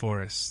dense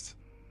forest.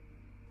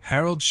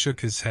 Harold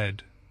shook his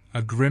head,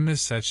 a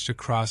grimace etched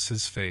across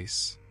his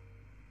face.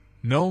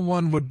 "No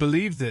one would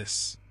believe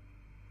this.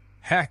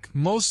 Heck,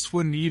 most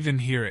wouldn't even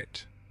hear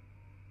it."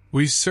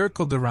 We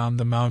circled around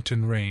the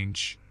mountain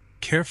range,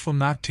 careful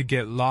not to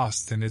get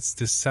lost in its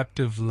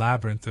deceptive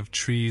labyrinth of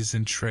trees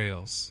and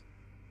trails.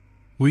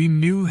 We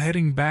knew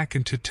heading back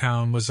into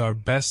town was our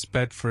best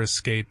bet for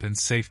escape and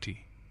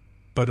safety,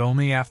 but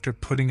only after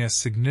putting a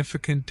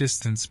significant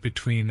distance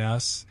between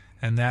us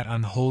and that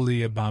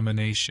unholy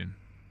abomination.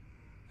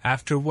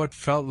 After what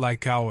felt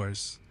like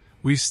hours,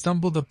 we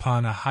stumbled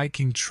upon a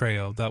hiking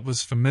trail that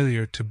was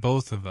familiar to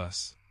both of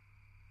us.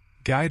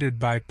 Guided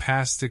by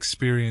past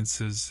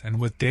experiences and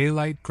with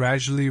daylight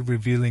gradually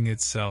revealing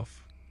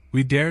itself,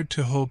 we dared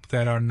to hope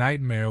that our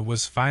nightmare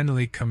was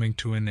finally coming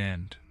to an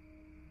end.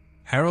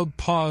 Harold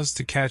paused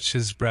to catch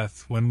his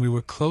breath when we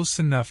were close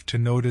enough to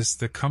notice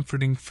the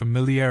comforting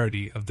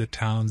familiarity of the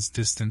town's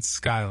distant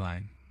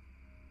skyline.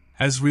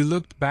 As we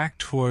looked back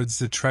towards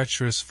the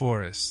treacherous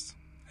forest,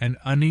 an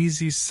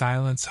uneasy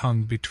silence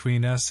hung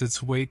between us,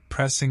 its weight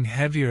pressing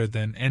heavier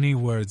than any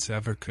words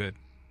ever could.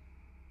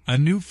 A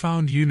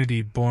newfound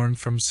unity born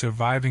from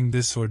surviving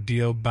this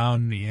ordeal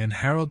bound me and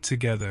Harold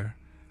together,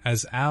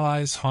 as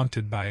allies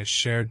haunted by a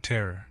shared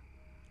terror.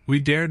 We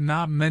dared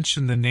not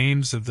mention the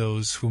names of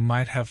those who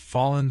might have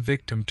fallen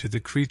victim to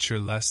the creature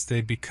lest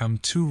they become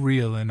too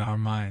real in our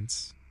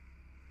minds.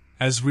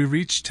 As we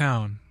reached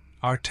town,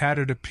 our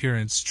tattered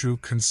appearance drew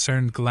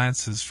concerned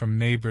glances from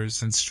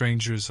neighbors and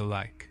strangers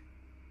alike.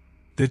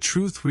 The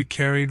truth we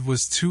carried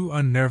was too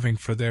unnerving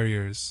for their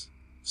ears,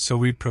 so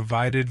we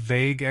provided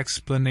vague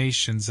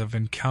explanations of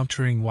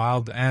encountering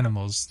wild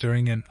animals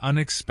during an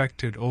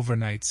unexpected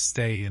overnight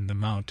stay in the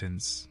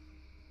mountains.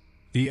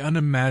 The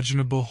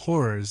unimaginable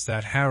horrors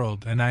that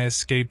Harold and I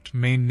escaped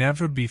may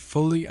never be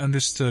fully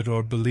understood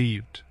or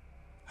believed.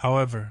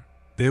 However,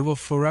 they will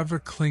forever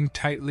cling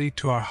tightly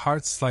to our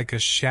hearts like a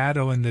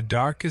shadow in the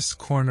darkest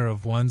corner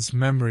of one's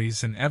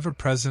memories, an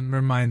ever-present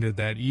reminder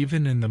that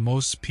even in the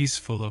most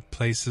peaceful of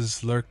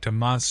places lurked a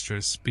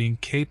monstrous being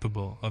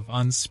capable of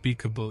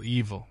unspeakable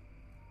evil.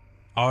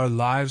 Our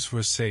lives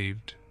were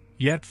saved,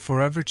 yet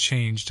forever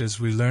changed as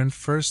we learned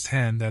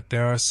firsthand that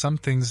there are some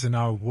things in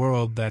our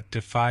world that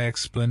defy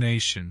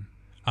explanation,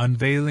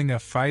 unveiling a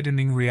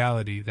frightening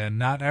reality that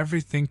not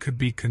everything could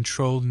be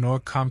controlled nor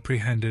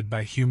comprehended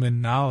by human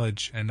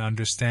knowledge and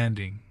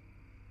understanding.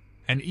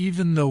 And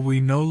even though we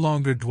no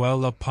longer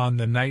dwell upon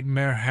the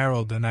nightmare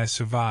Harold and I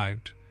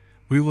survived,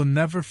 we will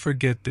never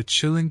forget the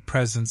chilling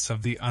presence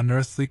of the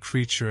unearthly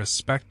creature, a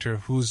specter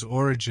whose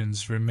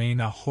origins remain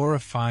a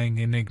horrifying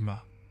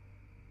enigma.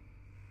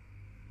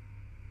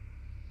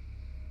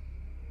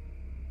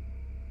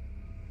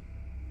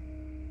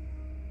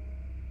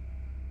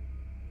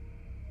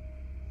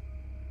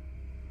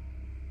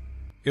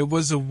 It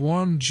was a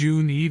warm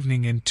June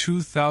evening in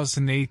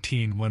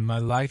 2018 when my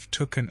life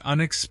took an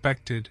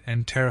unexpected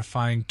and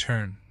terrifying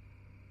turn.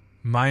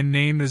 My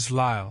name is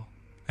Lyle,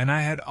 and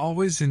I had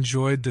always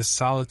enjoyed the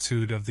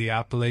solitude of the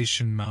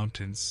Appalachian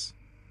Mountains.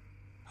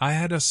 I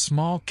had a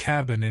small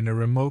cabin in a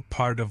remote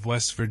part of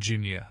West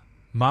Virginia,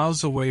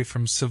 miles away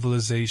from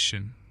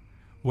civilization,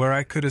 where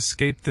I could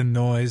escape the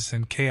noise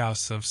and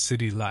chaos of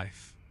city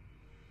life.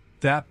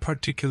 That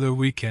particular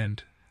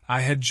weekend, I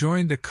had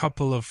joined a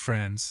couple of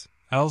friends,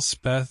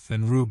 Elspeth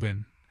and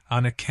Reuben,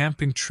 on a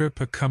camping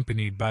trip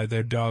accompanied by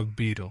their dog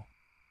Beetle.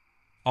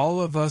 All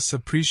of us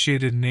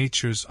appreciated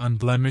nature's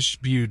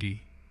unblemished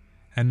beauty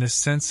and the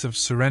sense of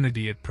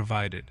serenity it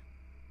provided.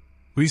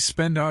 We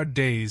spent our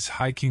days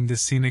hiking the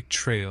scenic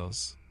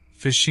trails,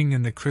 fishing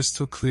in the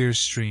crystal-clear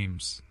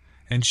streams,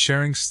 and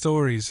sharing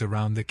stories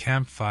around the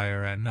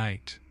campfire at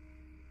night.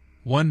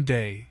 One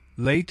day,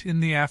 late in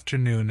the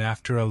afternoon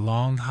after a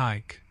long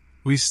hike,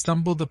 we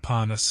stumbled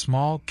upon a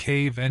small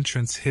cave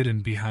entrance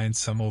hidden behind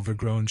some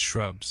overgrown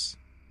shrubs.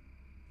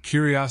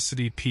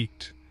 Curiosity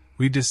piqued,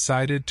 we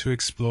decided to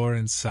explore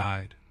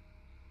inside.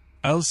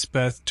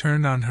 Elspeth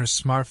turned on her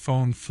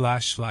smartphone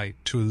flashlight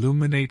to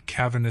illuminate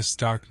cavernous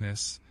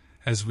darkness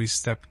as we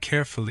stepped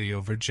carefully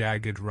over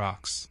jagged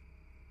rocks.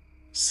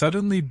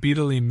 Suddenly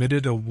Beetle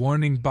emitted a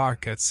warning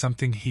bark at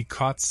something he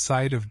caught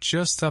sight of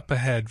just up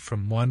ahead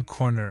from one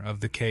corner of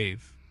the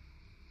cave.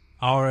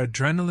 Our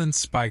adrenaline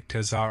spiked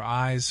as our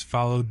eyes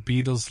followed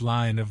Beetle's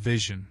line of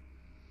vision.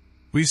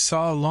 We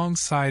saw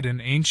alongside an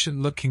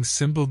ancient-looking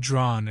symbol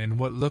drawn in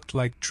what looked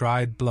like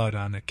dried blood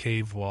on a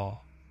cave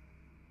wall.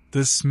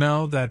 The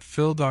smell that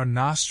filled our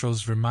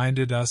nostrils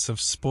reminded us of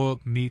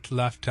spoilt meat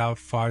left out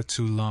far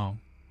too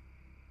long.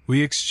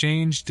 We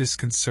exchanged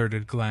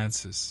disconcerted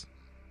glances.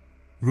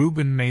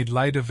 Reuben made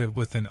light of it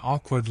with an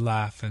awkward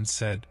laugh and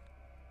said,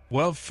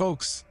 "Well,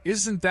 folks,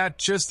 isn't that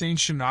just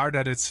ancient art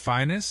at its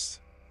finest?"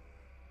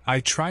 I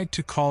tried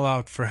to call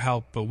out for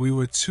help, but we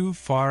were too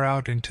far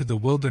out into the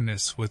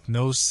wilderness with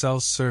no cell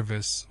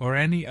service or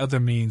any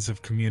other means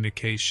of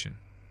communication.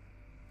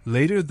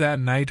 Later that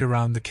night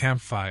around the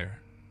campfire,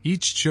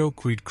 each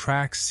joke we'd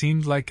crack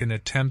seemed like an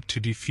attempt to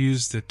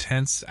defuse the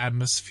tense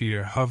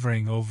atmosphere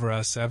hovering over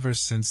us ever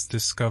since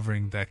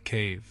discovering that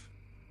cave.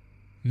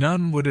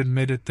 None would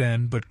admit it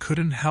then, but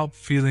couldn't help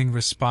feeling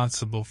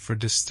responsible for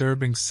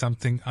disturbing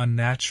something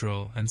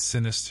unnatural and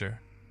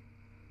sinister.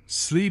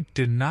 Sleep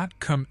did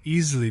not come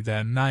easily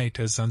that night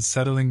as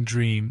unsettling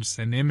dreams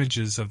and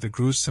images of the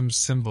gruesome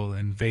symbol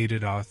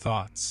invaded our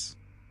thoughts.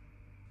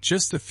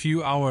 Just a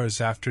few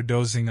hours after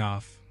dozing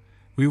off,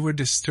 we were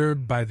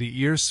disturbed by the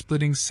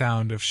ear-splitting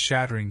sound of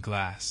shattering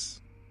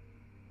glass.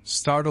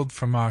 Startled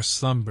from our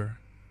slumber,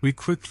 we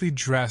quickly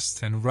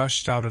dressed and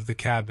rushed out of the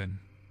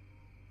cabin.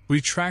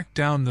 We tracked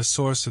down the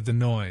source of the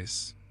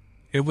noise.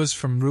 It was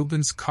from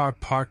Reuben's car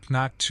parked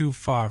not too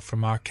far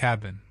from our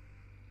cabin.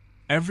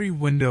 Every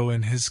window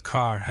in his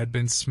car had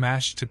been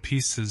smashed to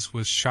pieces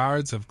with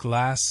shards of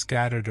glass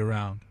scattered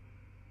around.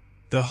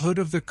 The hood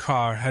of the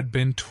car had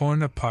been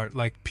torn apart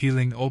like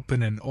peeling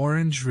open an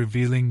orange,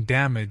 revealing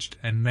damaged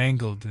and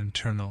mangled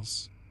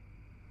internals.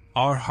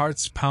 Our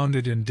hearts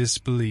pounded in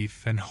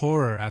disbelief and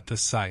horror at the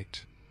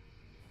sight.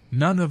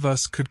 None of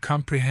us could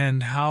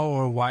comprehend how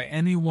or why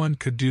anyone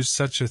could do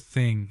such a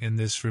thing in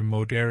this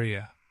remote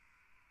area.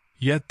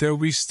 Yet there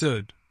we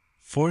stood,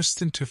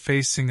 forced into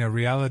facing a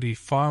reality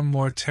far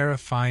more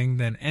terrifying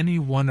than any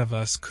one of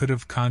us could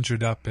have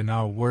conjured up in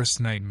our worst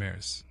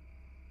nightmares.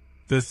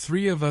 The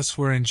three of us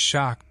were in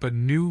shock but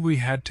knew we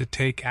had to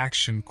take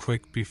action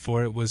quick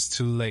before it was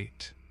too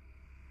late.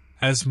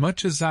 As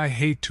much as I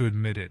hate to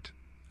admit it,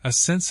 a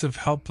sense of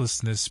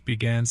helplessness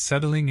began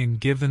settling in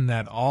given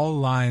that all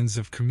lines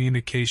of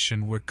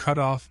communication were cut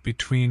off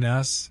between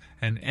us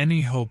and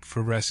any hope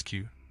for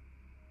rescue.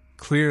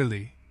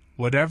 Clearly,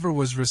 whatever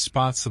was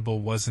responsible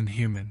wasn't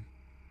human.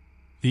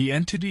 The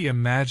entity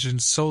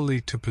imagined solely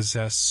to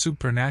possess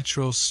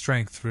supernatural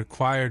strength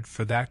required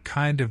for that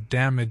kind of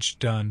damage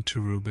done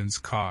to Reuben's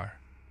car.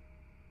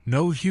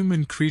 No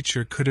human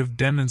creature could have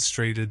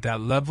demonstrated that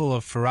level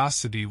of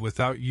ferocity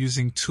without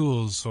using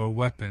tools or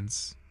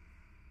weapons.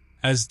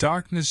 As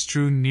darkness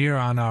drew near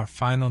on our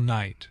final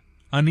night,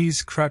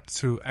 unease crept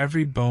through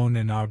every bone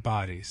in our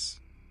bodies.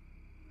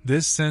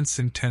 This sense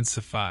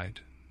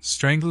intensified,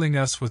 strangling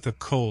us with a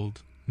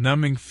cold,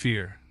 numbing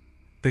fear,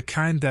 the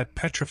kind that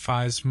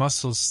petrifies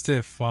muscles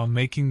stiff while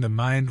making the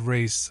mind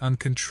race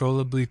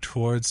uncontrollably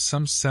towards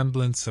some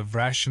semblance of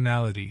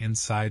rationality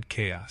inside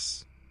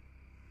chaos.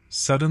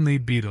 Suddenly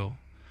Beetle,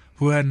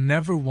 who had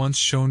never once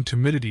shown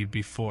timidity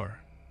before,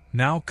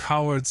 now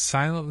cowered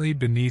silently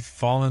beneath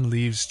fallen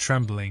leaves,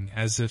 trembling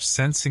as if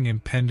sensing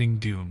impending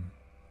doom,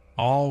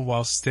 all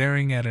while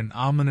staring at an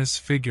ominous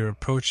figure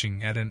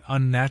approaching at an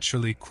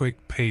unnaturally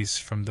quick pace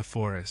from the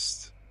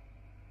forest.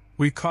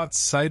 We caught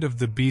sight of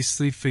the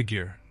beastly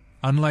figure,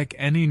 unlike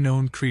any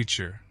known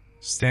creature,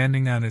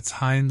 standing on its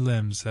hind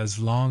limbs as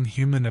long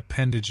human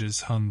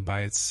appendages hung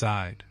by its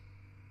side.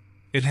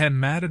 It had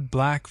matted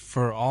black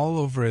fur all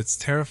over its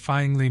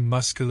terrifyingly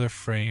muscular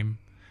frame,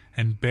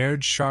 and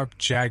bared sharp,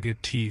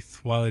 jagged teeth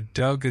while it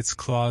dug its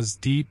claws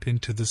deep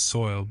into the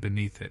soil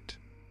beneath it.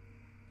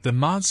 The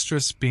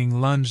monstrous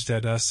being lunged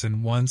at us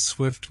in one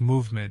swift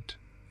movement,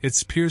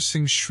 its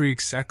piercing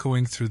shrieks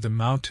echoing through the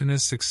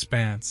mountainous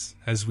expanse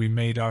as we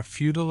made our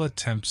futile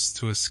attempts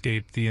to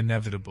escape the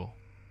inevitable.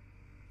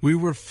 We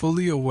were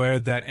fully aware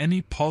that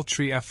any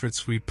paltry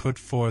efforts we put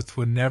forth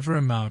would never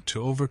amount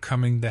to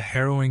overcoming the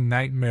harrowing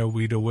nightmare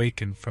we'd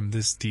awakened from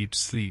this deep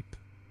sleep.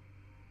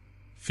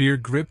 Fear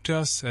gripped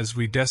us as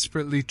we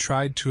desperately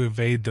tried to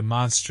evade the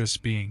monstrous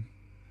being,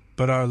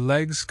 but our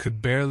legs could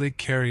barely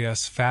carry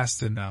us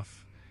fast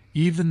enough,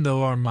 even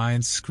though our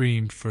minds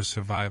screamed for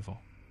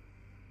survival.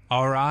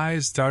 Our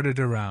eyes darted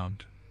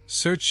around,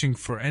 searching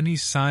for any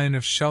sign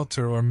of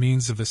shelter or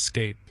means of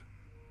escape,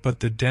 but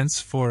the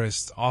dense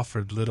forest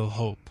offered little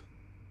hope.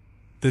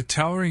 The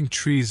towering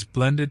trees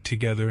blended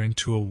together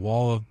into a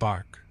wall of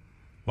bark,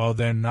 while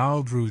their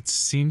gnarled roots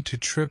seemed to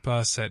trip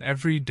us at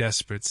every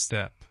desperate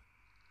step.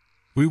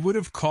 We would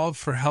have called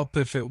for help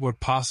if it were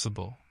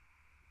possible,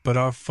 but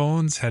our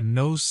phones had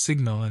no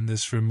signal in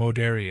this remote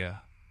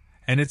area,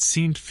 and it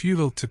seemed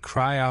futile to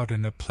cry out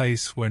in a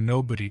place where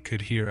nobody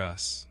could hear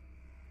us.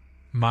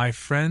 My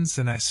friends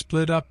and I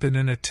split up in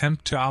an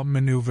attempt to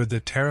outmaneuver the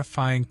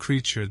terrifying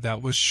creature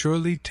that was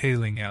surely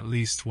tailing at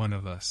least one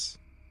of us.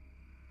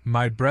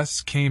 My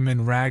breaths came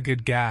in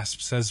ragged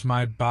gasps as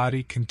my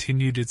body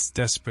continued its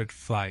desperate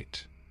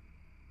flight.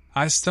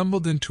 I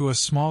stumbled into a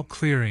small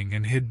clearing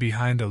and hid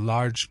behind a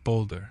large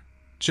boulder,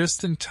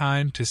 just in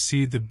time to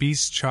see the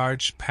beast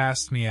charge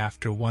past me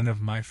after one of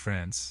my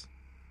friends.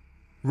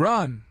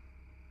 "Run!"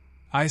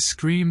 I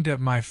screamed at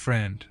my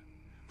friend,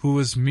 who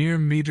was mere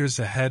meters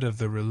ahead of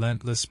the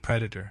relentless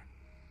predator.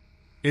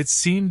 It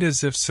seemed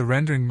as if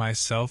surrendering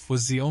myself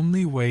was the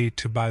only way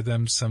to buy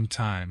them some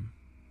time,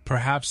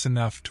 perhaps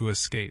enough to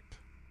escape.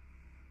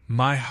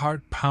 My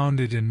heart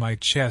pounded in my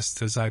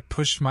chest as I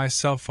pushed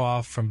myself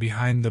off from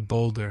behind the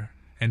boulder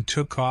and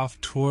took off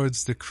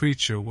towards the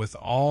creature with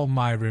all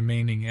my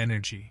remaining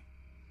energy.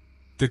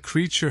 The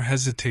creature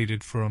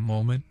hesitated for a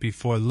moment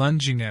before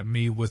lunging at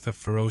me with a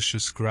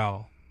ferocious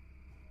growl.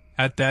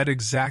 At that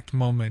exact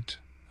moment,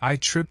 I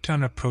tripped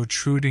on a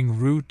protruding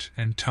root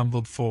and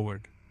tumbled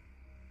forward.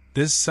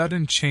 This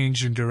sudden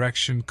change in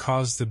direction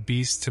caused the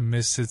beast to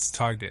miss its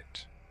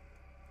target.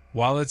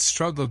 While it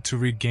struggled to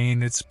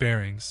regain its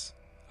bearings,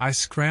 I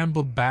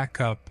scrambled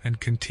back up and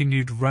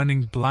continued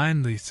running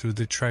blindly through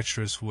the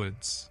treacherous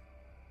woods.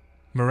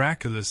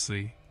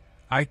 Miraculously,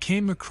 I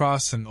came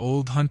across an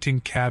old hunting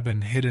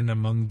cabin hidden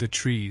among the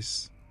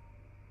trees.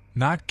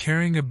 Not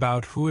caring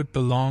about who it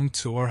belonged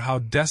to or how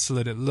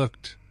desolate it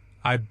looked,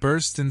 I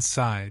burst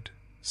inside,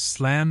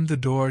 slammed the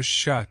door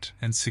shut,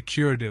 and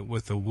secured it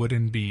with a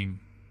wooden beam.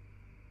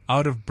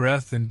 Out of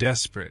breath and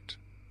desperate,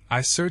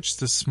 I searched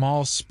the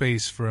small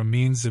space for a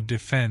means of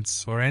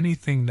defense or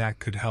anything that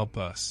could help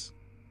us.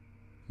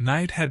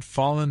 Night had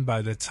fallen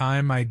by the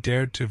time I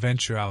dared to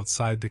venture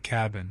outside the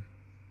cabin.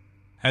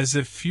 As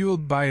if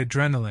fueled by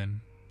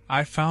adrenaline,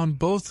 I found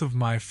both of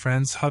my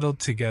friends huddled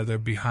together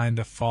behind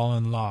a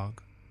fallen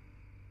log.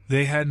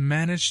 They had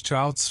managed to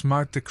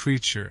outsmart the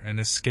creature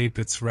and escape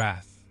its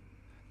wrath,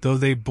 though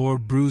they bore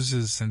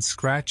bruises and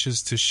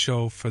scratches to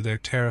show for their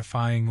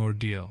terrifying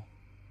ordeal.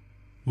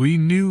 We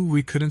knew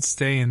we couldn't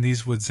stay in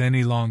these woods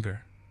any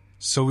longer,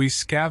 so we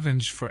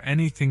scavenged for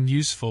anything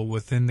useful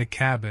within the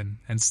cabin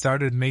and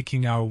started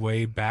making our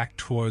way back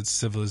towards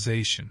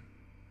civilization.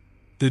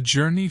 The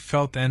journey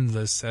felt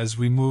endless as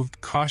we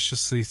moved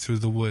cautiously through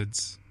the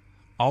woods,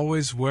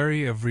 always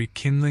wary of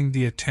rekindling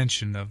the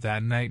attention of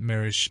that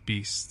nightmarish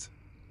beast.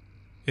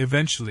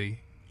 Eventually,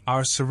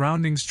 our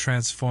surroundings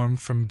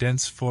transformed from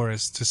dense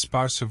forest to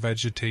sparser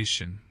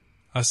vegetation,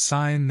 a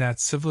sign that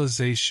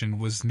civilization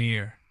was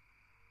near.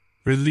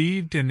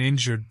 Relieved and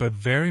injured but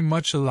very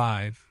much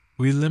alive,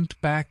 we limped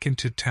back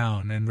into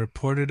town and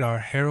reported our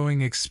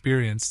harrowing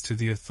experience to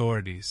the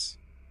authorities.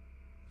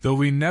 Though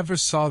we never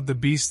saw the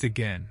beast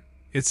again,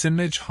 its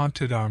image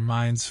haunted our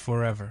minds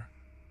forever.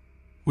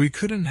 We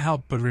couldn't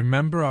help but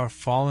remember our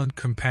fallen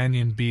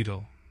companion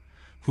beetle,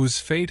 whose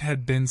fate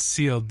had been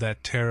sealed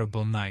that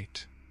terrible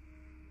night.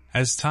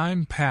 As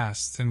time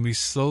passed and we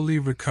slowly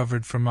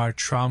recovered from our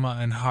trauma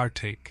and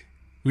heartache,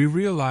 we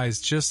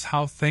realized just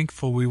how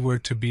thankful we were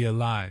to be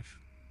alive,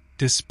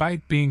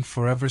 despite being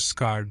forever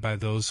scarred by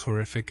those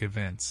horrific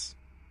events.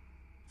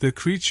 The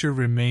creature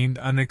remained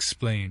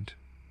unexplained,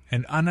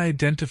 an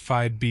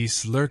unidentified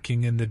beast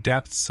lurking in the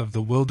depths of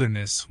the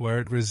wilderness where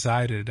it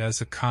resided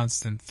as a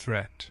constant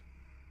threat.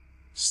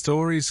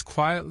 Stories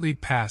quietly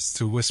passed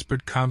through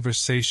whispered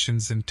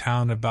conversations in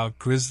town about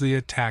grisly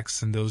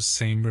attacks in those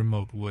same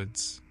remote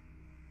woods.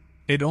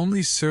 It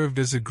only served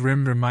as a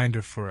grim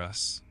reminder for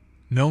us,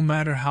 no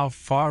matter how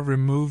far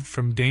removed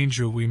from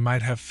danger we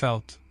might have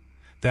felt,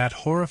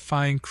 that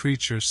horrifying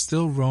creature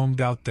still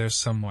roamed out there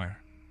somewhere,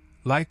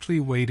 likely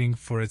waiting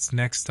for its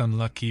next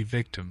unlucky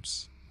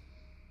victims.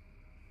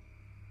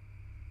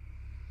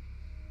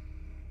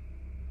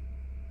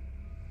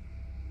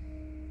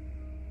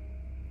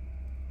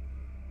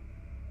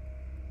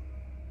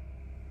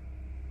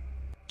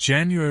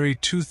 January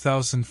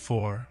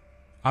 2004,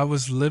 I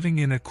was living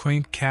in a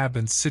quaint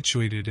cabin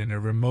situated in a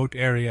remote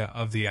area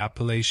of the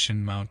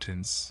Appalachian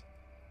Mountains.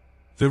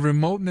 The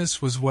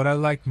remoteness was what I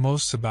liked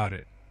most about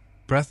it,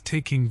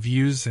 breathtaking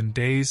views and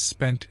days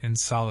spent in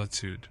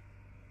solitude.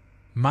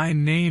 My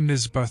name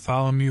is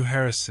Bartholomew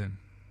Harrison,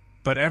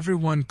 but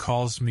everyone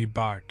calls me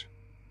Bart.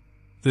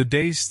 The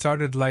day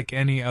started like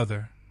any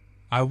other.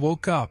 I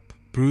woke up,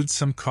 brewed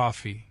some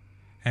coffee,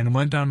 and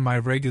went on my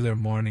regular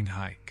morning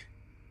hike.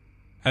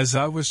 As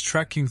I was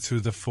trekking through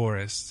the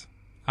forest,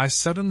 I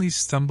suddenly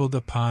stumbled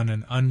upon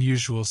an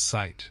unusual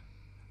sight.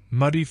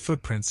 Muddy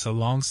footprints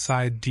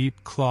alongside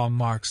deep claw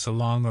marks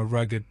along a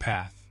rugged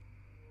path.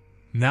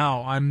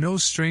 Now, I'm no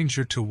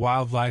stranger to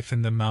wildlife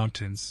in the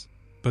mountains,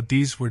 but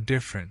these were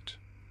different.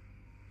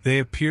 They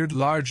appeared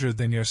larger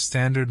than your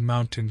standard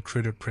mountain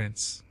critter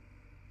prints.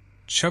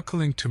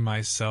 Chuckling to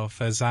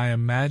myself as I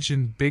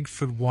imagined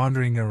Bigfoot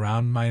wandering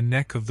around my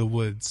neck of the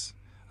woods,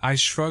 I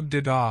shrugged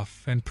it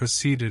off and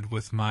proceeded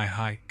with my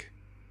hike.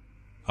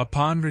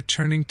 Upon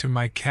returning to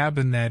my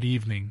cabin that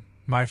evening,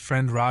 my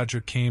friend Roger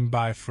came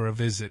by for a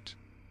visit.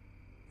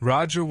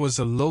 Roger was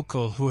a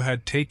local who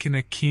had taken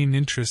a keen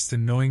interest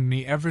in knowing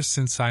me ever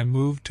since I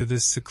moved to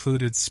this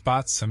secluded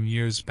spot some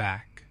years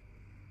back.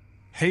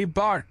 "Hey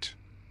Bart!"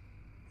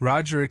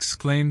 Roger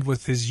exclaimed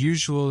with his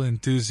usual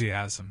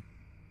enthusiasm.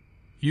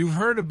 "You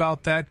heard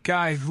about that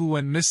guy who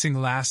went missing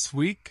last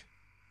week?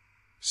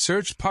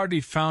 Search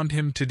party found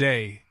him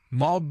today,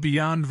 mauled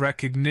beyond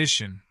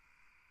recognition."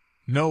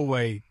 "No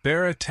way,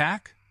 bear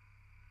attack?"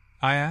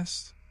 I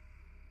asked.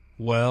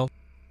 "Well,"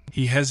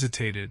 he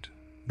hesitated,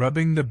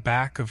 rubbing the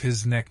back of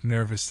his neck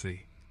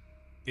nervously.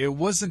 "It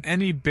wasn't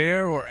any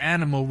bear or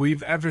animal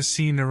we've ever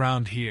seen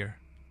around here."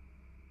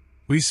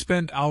 We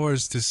spent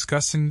hours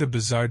discussing the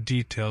bizarre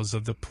details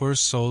of the poor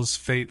soul's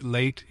fate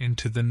late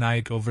into the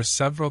night over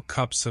several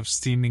cups of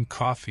steaming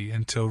coffee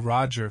until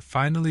Roger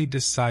finally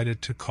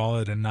decided to call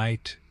it a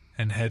night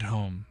and head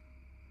home.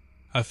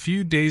 A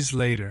few days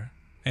later,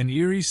 an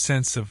eerie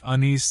sense of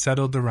unease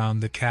settled around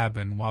the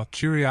cabin while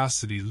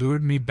curiosity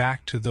lured me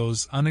back to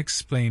those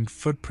unexplained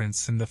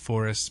footprints in the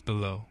forest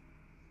below.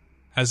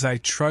 As I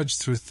trudged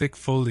through thick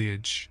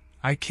foliage,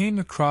 I came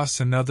across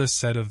another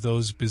set of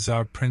those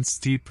bizarre prints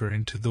deeper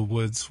into the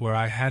woods where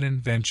I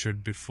hadn't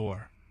ventured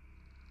before.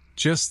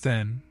 Just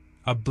then,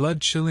 a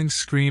blood-chilling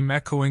scream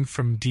echoing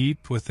from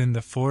deep within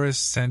the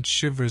forest sent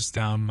shivers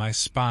down my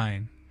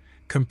spine,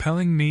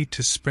 compelling me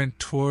to sprint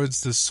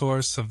towards the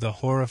source of the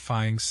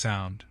horrifying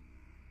sound.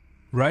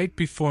 Right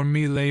before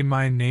me lay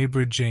my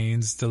neighbor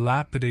Jane's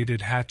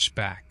dilapidated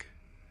hatchback,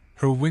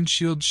 her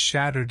windshield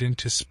shattered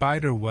into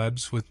spider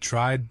webs with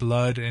dried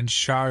blood and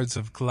shards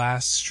of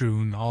glass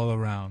strewn all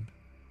around.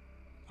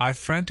 I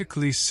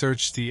frantically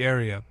searched the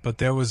area, but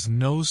there was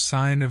no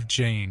sign of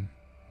Jane,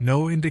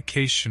 no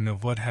indication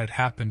of what had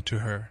happened to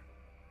her.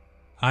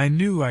 I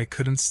knew I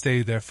couldn't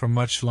stay there for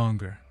much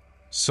longer,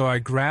 so I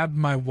grabbed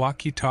my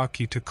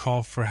walkie-talkie to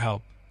call for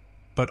help,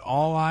 but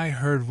all I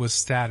heard was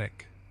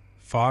static,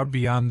 far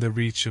beyond the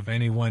reach of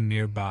anyone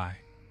nearby.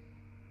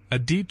 A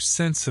deep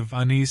sense of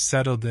unease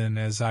settled in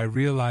as I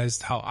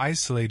realized how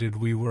isolated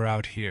we were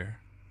out here.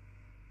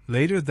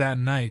 Later that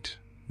night,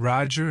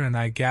 Roger and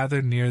I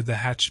gathered near the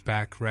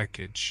hatchback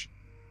wreckage.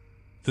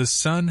 The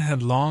sun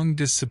had long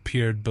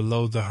disappeared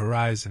below the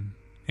horizon,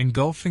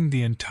 engulfing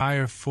the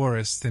entire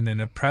forest in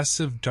an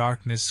oppressive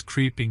darkness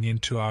creeping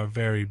into our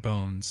very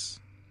bones.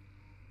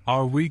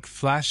 Our weak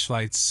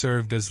flashlights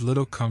served as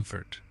little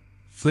comfort,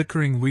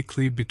 flickering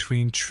weakly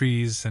between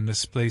trees and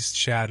misplaced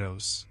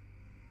shadows.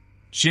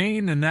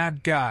 "Jane and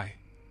that guy.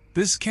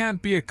 This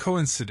can't be a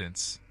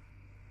coincidence,"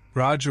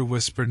 Roger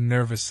whispered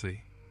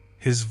nervously,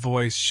 his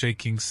voice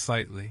shaking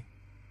slightly.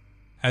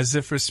 As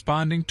if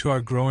responding to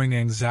our growing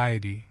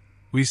anxiety,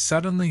 we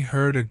suddenly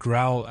heard a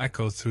growl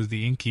echo through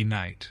the inky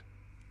night,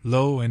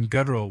 low and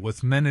guttural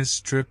with menace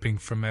dripping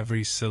from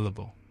every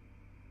syllable.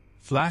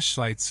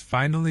 Flashlights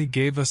finally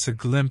gave us a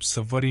glimpse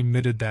of what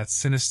emitted that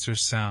sinister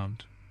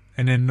sound.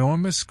 An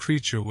enormous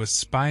creature with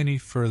spiny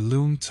fur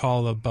loomed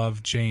tall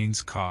above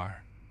Jane's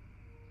car.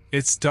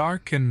 Its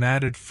dark and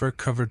matted fur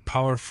covered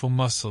powerful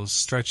muscles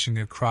stretching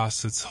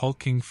across its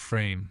hulking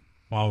frame,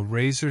 while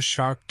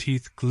razor-sharp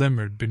teeth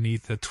glimmered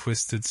beneath a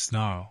twisted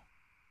snarl.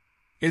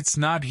 "It's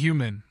not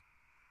human,"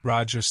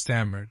 Roger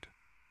stammered.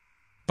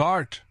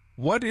 "Bart,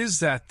 what is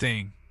that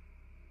thing?"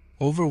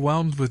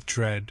 Overwhelmed with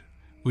dread,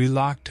 we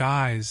locked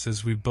eyes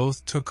as we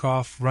both took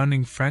off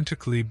running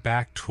frantically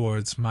back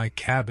towards my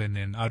cabin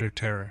in utter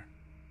terror.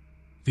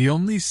 The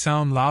only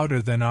sound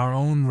louder than our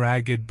own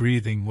ragged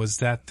breathing was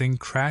that thing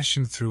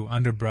crashing through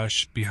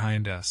underbrush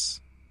behind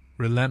us,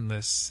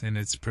 relentless in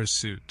its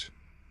pursuit.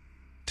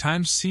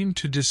 Time seemed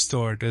to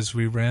distort as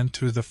we ran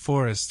through the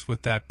forest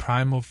with that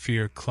primal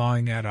fear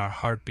clawing at our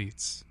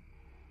heartbeats.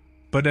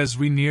 But as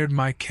we neared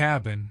my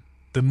cabin,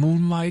 the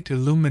moonlight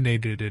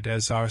illuminated it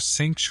as our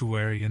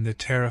sanctuary in the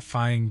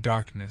terrifying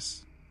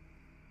darkness.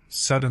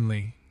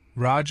 Suddenly,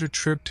 Roger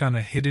tripped on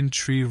a hidden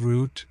tree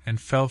root and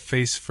fell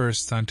face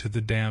first onto the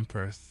damp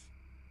earth.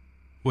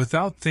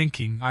 Without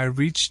thinking, I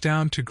reached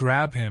down to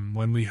grab him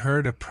when we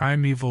heard a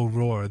primeval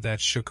roar that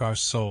shook our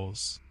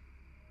souls.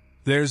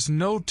 "There's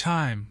no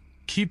time!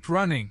 Keep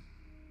running!"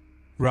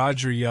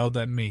 Roger yelled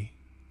at me,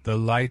 the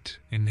light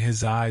in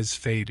his eyes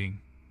fading.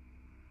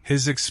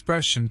 His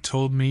expression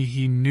told me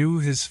he knew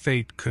his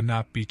fate could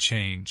not be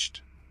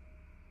changed.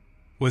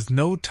 With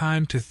no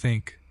time to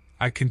think,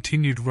 I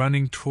continued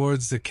running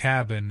towards the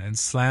cabin and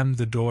slammed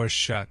the door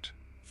shut,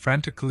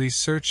 frantically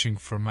searching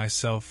for my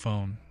cell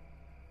phone.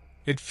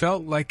 It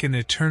felt like an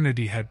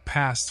eternity had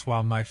passed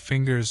while my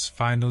fingers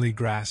finally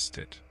grasped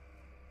it.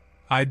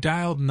 I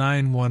dialed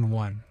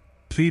 911,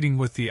 pleading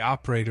with the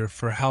operator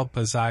for help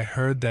as I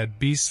heard that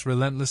beast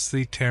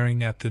relentlessly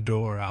tearing at the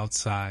door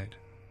outside.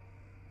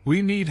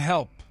 "We need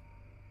help.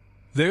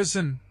 There's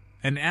an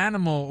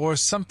animal or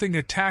something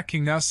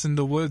attacking us in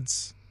the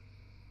woods,"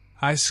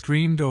 I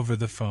screamed over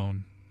the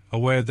phone,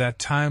 aware that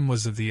time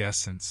was of the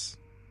essence.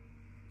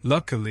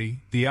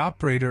 Luckily, the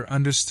operator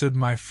understood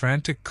my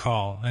frantic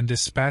call and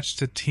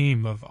dispatched a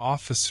team of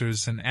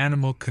officers and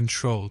animal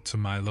control to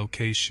my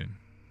location.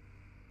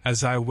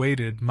 As I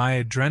waited, my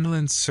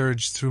adrenaline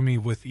surged through me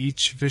with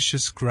each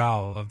vicious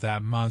growl of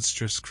that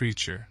monstrous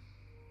creature.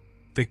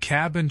 The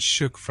cabin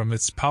shook from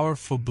its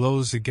powerful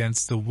blows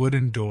against the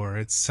wooden door.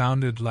 It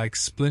sounded like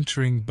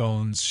splintering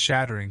bones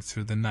shattering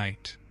through the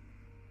night.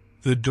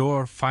 The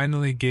door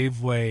finally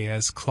gave way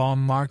as claw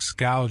marks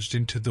gouged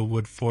into the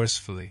wood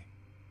forcefully.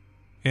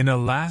 In a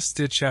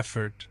last-ditch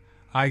effort,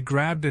 I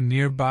grabbed a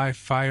nearby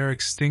fire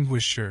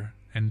extinguisher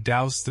and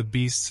doused the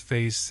beast's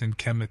face in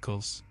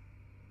chemicals.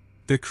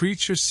 The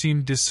creature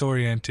seemed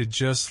disoriented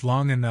just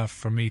long enough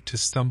for me to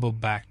stumble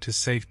back to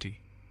safety.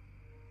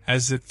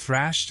 As it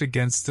thrashed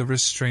against the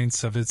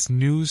restraints of its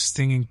new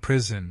stinging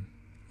prison,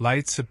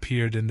 lights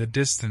appeared in the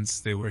distance.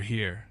 They were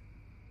here.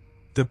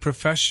 The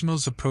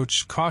professionals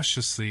approached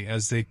cautiously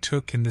as they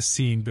took in the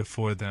scene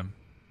before them.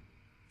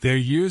 Their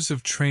years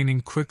of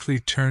training quickly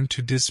turned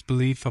to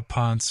disbelief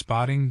upon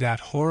spotting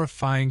that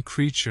horrifying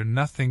creature.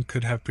 Nothing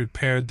could have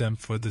prepared them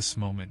for this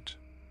moment.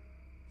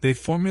 They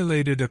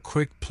formulated a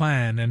quick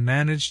plan and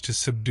managed to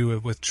subdue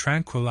it with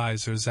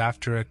tranquilizers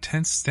after a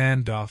tense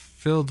standoff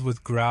filled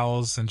with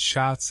growls and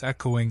shots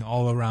echoing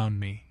all around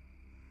me.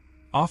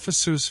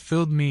 Officers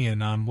filled me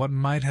in on what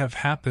might have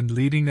happened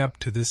leading up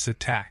to this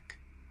attack.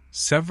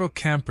 Several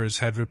campers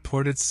had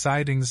reported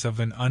sightings of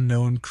an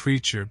unknown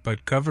creature,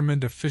 but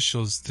government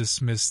officials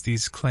dismissed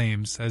these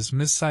claims as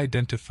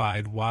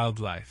misidentified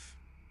wildlife.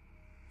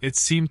 It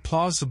seemed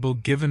plausible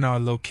given our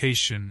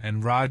location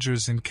and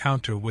Roger's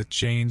encounter with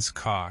Jane's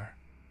car.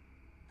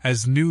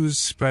 As news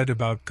spread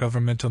about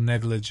governmental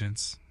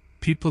negligence,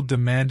 people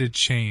demanded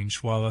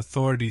change while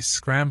authorities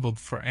scrambled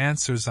for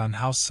answers on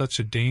how such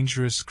a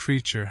dangerous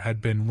creature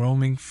had been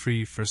roaming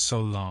free for so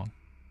long.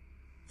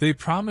 They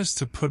promised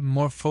to put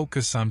more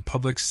focus on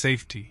public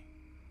safety,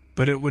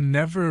 but it would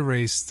never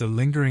erase the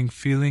lingering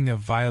feeling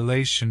of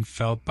violation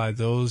felt by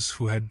those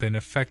who had been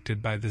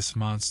affected by this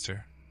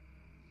monster.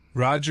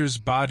 Roger's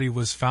body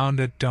was found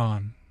at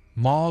dawn,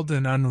 mauled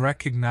and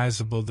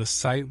unrecognizable. The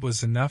sight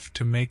was enough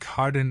to make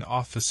hardened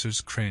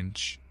officers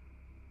cringe.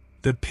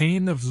 The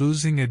pain of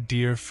losing a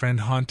dear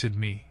friend haunted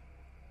me,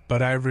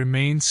 but I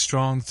remained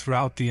strong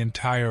throughout the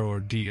entire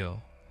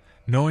ordeal,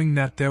 knowing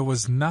that there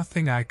was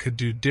nothing I could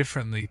do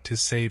differently to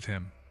save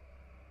him.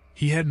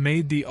 He had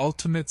made the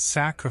ultimate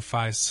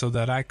sacrifice so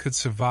that I could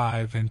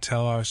survive and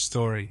tell our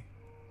story.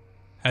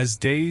 As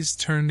days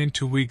turned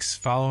into weeks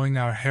following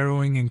our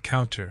harrowing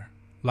encounter,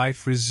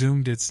 life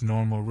resumed its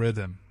normal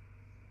rhythm.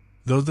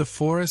 Though the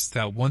forest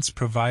that once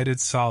provided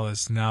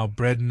solace now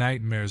bred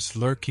nightmares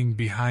lurking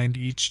behind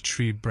each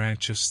tree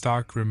branch, a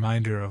stark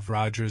reminder of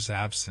Roger's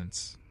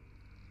absence.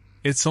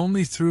 It's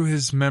only through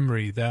his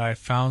memory that I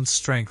found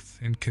strength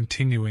in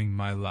continuing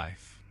my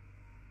life.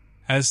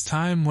 As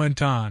time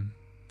went on,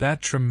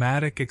 that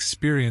traumatic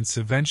experience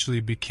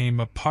eventually became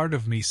a part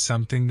of me,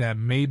 something that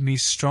made me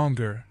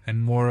stronger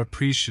and more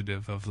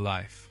appreciative of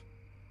life.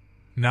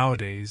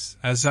 Nowadays,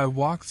 as I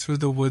walk through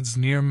the woods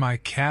near my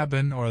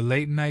cabin or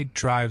late-night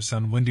drives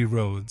on windy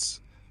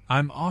roads,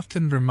 I'm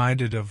often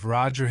reminded of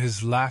Roger,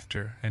 his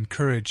laughter and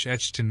courage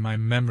etched in my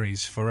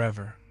memories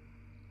forever.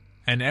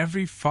 And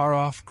every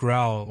far-off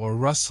growl or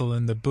rustle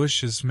in the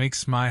bushes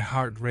makes my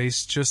heart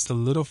race just a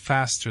little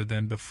faster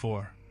than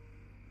before.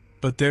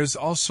 But there's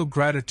also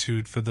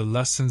gratitude for the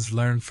lessons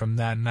learned from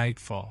that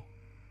nightfall.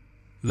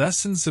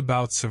 Lessons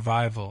about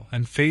survival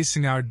and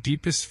facing our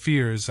deepest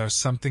fears are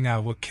something I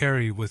will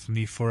carry with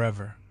me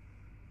forever.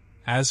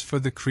 As for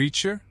the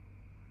creature,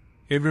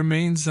 it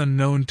remains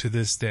unknown to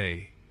this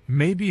day,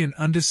 maybe an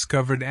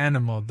undiscovered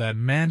animal that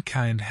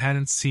mankind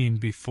hadn't seen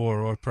before,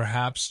 or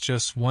perhaps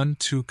just one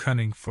too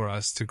cunning for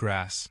us to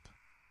grasp.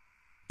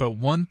 But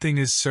one thing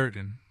is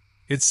certain,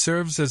 it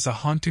serves as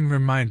a haunting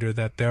reminder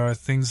that there are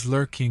things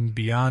lurking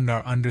beyond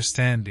our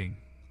understanding,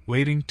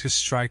 waiting to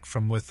strike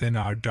from within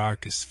our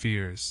darkest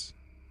fears.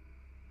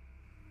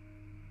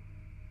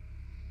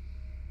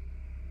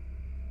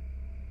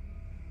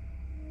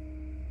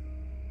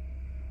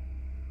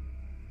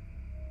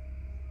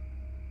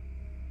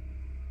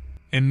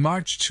 In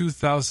March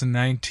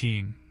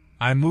 2019,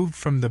 I moved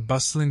from the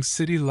bustling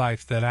city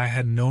life that I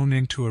had known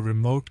into a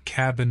remote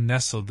cabin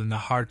nestled in the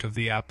heart of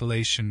the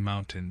Appalachian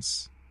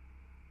Mountains.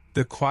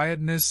 The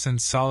quietness and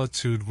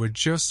solitude were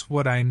just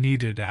what I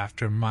needed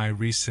after my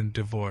recent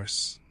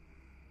divorce.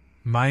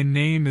 My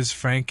name is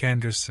Frank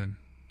Anderson,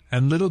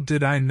 and little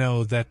did I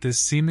know that this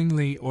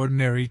seemingly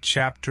ordinary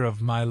chapter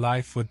of my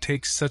life would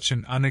take such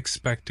an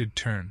unexpected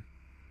turn.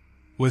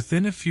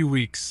 Within a few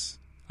weeks,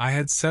 I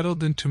had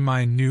settled into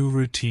my new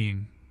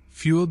routine,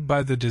 fueled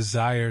by the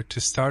desire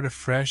to start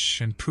afresh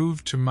and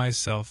prove to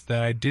myself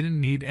that I didn't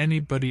need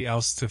anybody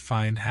else to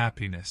find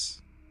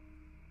happiness.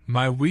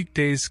 My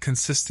weekdays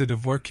consisted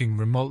of working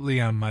remotely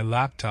on my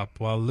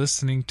laptop while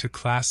listening to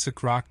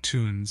classic rock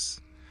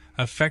tunes,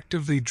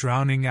 effectively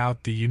drowning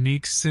out the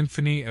unique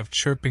symphony of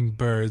chirping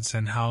birds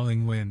and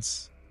howling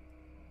winds.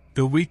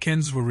 The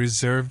weekends were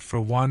reserved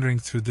for wandering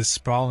through the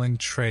sprawling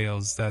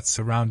trails that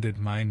surrounded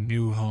my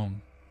new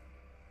home.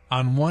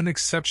 On one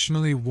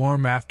exceptionally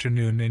warm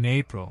afternoon in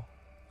April,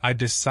 I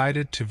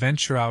decided to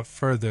venture out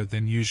further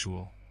than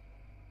usual.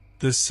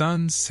 The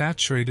sun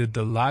saturated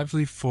the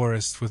lively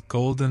forest with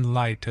golden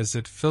light as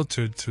it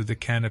filtered through the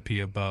canopy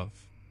above.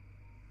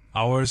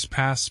 Hours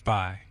passed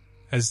by,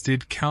 as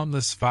did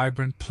countless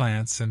vibrant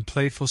plants and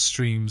playful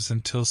streams,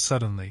 until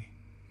suddenly,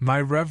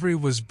 my reverie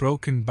was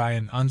broken by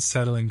an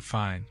unsettling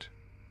find.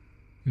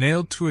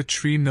 Nailed to a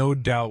tree, no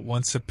doubt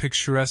once a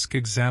picturesque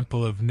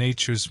example of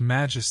nature's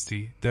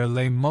majesty, there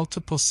lay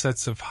multiple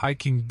sets of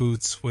hiking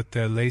boots with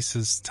their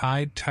laces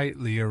tied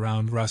tightly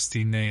around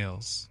rusty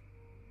nails.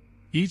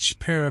 Each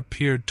pair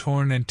appeared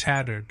torn and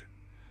tattered,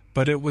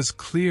 but it was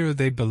clear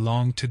they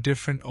belonged to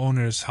different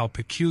owners. How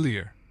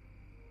peculiar!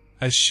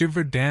 A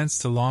shiver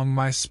danced along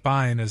my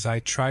spine as I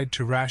tried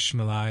to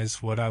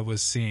rationalize what I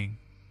was seeing.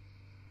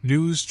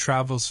 News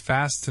travels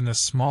fast in a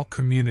small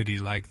community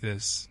like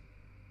this.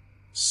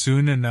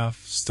 Soon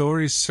enough,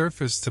 stories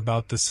surfaced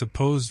about the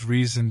supposed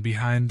reason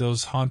behind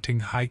those haunting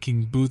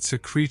hiking boots, a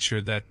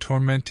creature that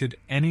tormented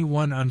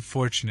anyone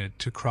unfortunate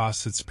to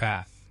cross its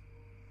path.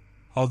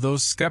 Although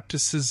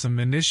skepticism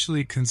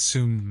initially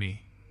consumed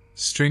me,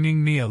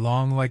 stringing me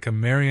along like a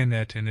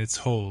marionette in its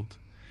hold,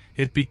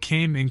 it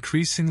became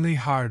increasingly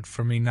hard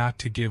for me not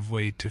to give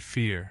way to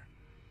fear.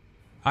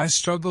 I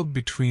struggled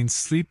between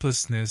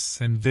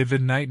sleeplessness and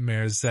vivid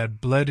nightmares that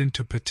bled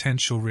into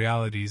potential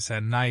realities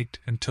at night,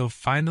 until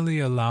finally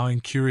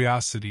allowing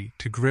curiosity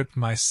to grip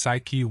my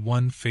psyche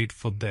one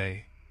fateful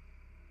day.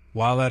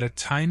 While at a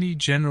tiny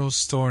general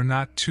store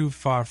not too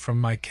far from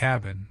my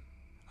cabin,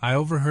 I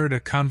overheard a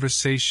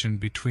conversation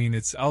between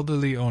its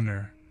elderly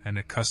owner and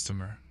a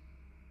customer.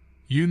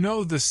 "You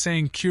know the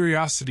saying,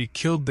 curiosity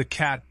killed the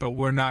cat, but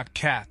we're not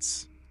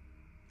cats,"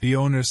 the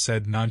owner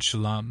said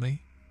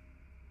nonchalantly.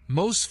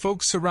 "Most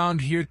folks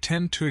around here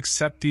tend to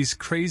accept these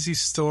crazy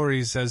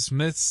stories as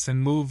myths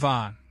and move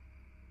on."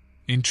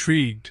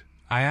 Intrigued,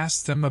 I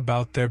asked them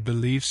about their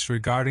beliefs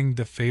regarding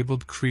the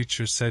fabled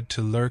creature said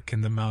to lurk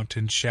in the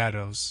mountain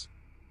shadows.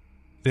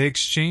 They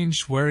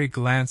exchanged wary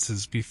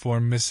glances before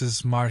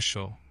Mrs.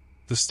 Marshall,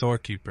 the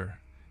storekeeper,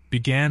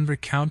 began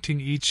recounting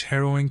each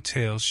harrowing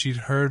tale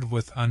she'd heard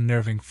with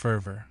unnerving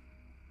fervor.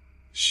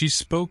 She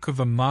spoke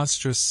of a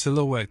monstrous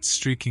silhouette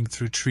streaking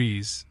through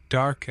trees,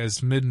 dark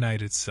as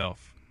midnight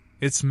itself,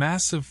 its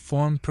massive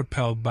form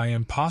propelled by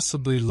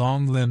impossibly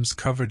long limbs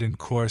covered in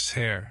coarse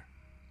hair,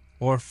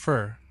 or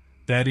fur,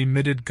 that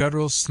emitted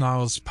guttural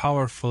snarls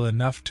powerful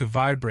enough to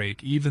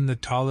vibrate even the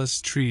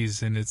tallest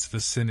trees in its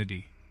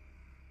vicinity.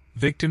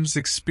 Victims'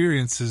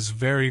 experiences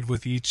varied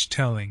with each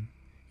telling,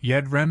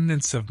 yet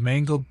remnants of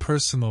mangled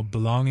personal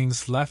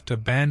belongings left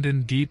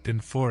abandoned deep in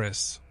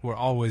forests were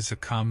always a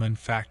common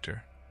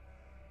factor.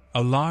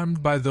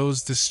 Alarmed by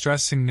those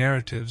distressing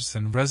narratives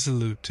and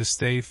resolute to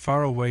stay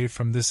far away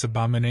from this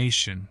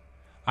abomination,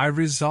 I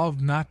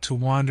resolved not to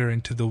wander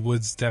into the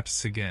woods'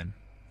 depths again,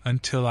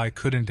 until I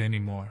couldn't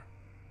anymore.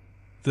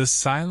 The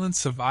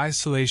silence of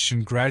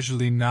isolation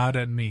gradually gnawed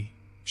at me,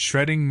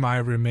 shredding my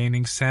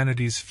remaining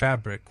sanity's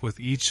fabric with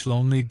each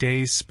lonely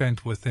day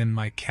spent within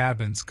my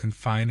cabin's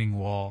confining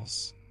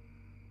walls.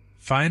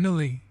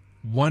 Finally,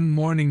 one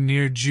morning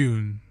near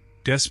June,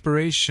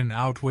 desperation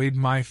outweighed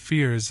my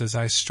fears as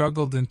I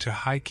struggled into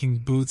hiking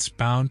boots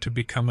bound to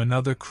become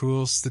another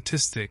cruel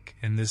statistic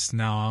in this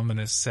now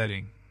ominous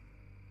setting.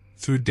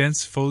 Through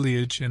dense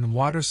foliage and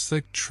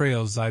water-slicked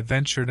trails I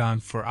ventured on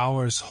for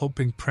hours,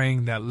 hoping,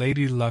 praying that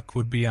Lady Luck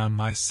would be on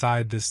my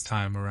side this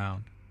time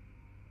around.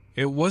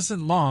 It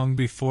wasn't long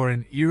before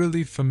an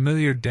eerily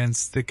familiar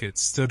dense thicket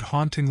stood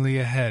hauntingly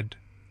ahead,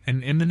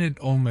 an imminent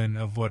omen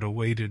of what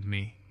awaited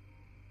me.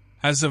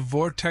 As a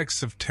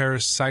vortex of terror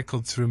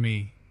cycled through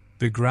me,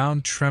 the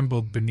ground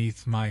trembled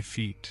beneath my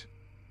feet.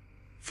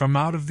 From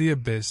out of the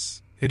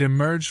abyss, it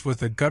emerged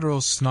with a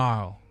guttural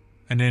snarl,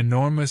 an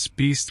enormous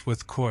beast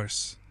with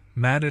coarse,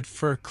 matted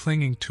fur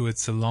clinging to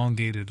its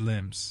elongated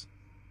limbs.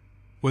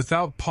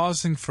 Without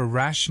pausing for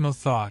rational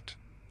thought,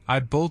 I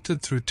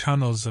bolted through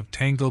tunnels of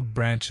tangled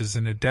branches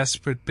in a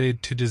desperate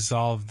bid to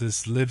dissolve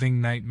this living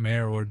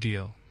nightmare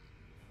ordeal.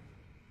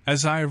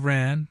 As I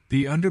ran,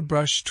 the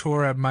underbrush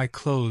tore at my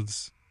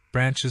clothes,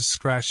 branches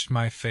scratched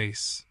my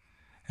face,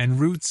 and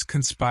roots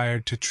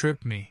conspired to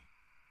trip me.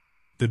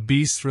 The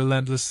beast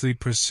relentlessly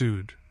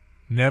pursued,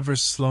 never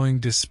slowing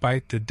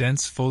despite the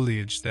dense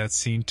foliage that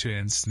seemed to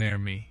ensnare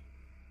me.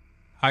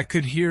 I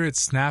could hear it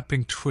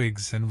snapping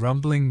twigs and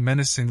rumbling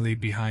menacingly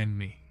behind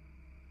me.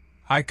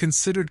 I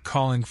considered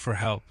calling for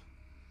help,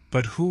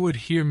 but who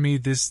would hear me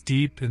this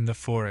deep in the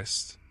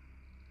forest?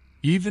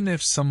 Even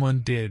if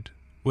someone did,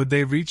 would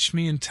they reach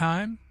me in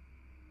time?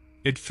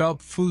 It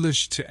felt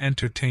foolish to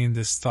entertain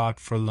this thought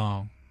for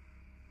long.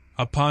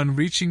 Upon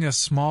reaching a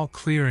small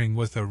clearing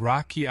with a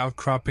rocky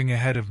outcropping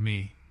ahead of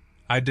me,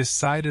 I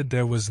decided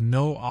there was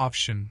no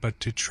option but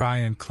to try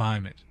and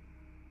climb it.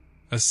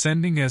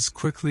 Ascending as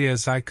quickly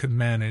as I could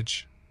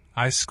manage,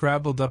 I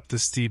scrabbled up the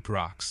steep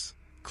rocks,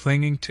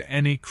 clinging to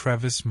any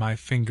crevice my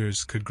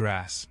fingers could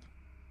grasp.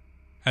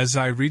 As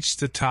I reached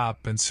the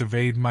top and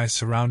surveyed my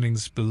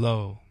surroundings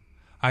below,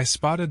 I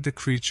spotted the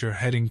creature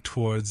heading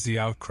towards the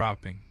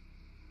outcropping.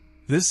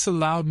 This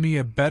allowed me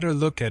a better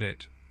look at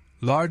it,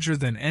 larger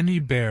than any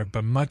bear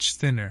but much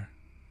thinner,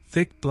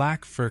 thick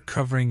black fur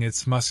covering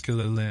its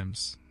muscular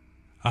limbs.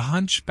 A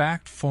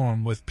hunchbacked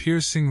form with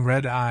piercing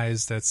red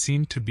eyes that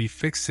seemed to be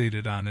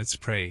fixated on its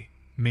prey,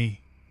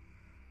 me.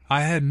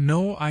 I had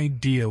no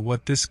idea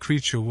what this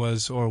creature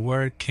was or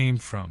where it came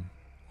from.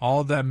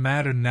 All that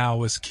mattered now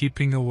was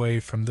keeping away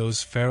from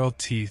those feral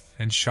teeth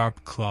and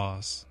sharp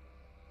claws.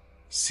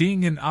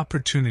 Seeing an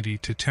opportunity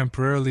to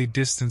temporarily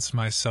distance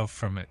myself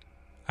from it,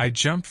 I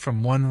jumped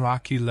from one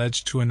rocky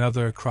ledge to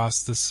another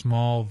across the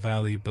small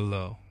valley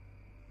below.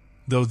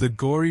 Though the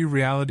gory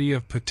reality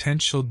of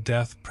potential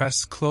death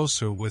pressed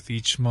closer with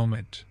each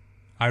moment,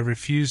 I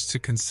refused to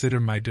consider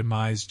my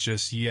demise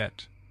just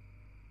yet.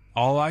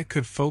 All I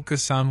could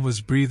focus on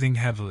was breathing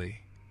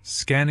heavily,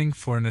 scanning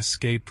for an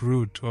escape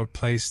route or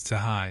place to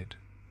hide.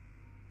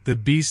 The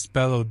beast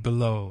bellowed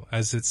below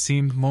as it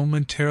seemed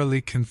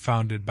momentarily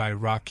confounded by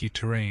rocky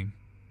terrain.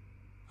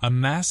 A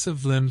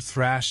massive limb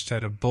thrashed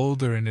at a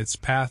boulder in its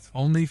path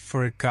only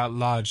for it got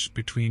lodged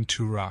between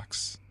two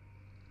rocks.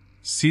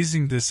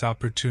 Seizing this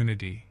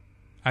opportunity,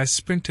 I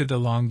sprinted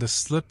along the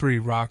slippery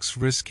rocks,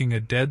 risking a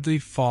deadly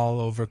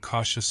fall over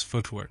cautious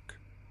footwork.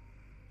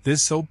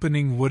 This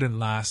opening wouldn't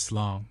last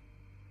long.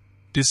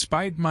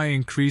 Despite my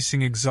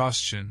increasing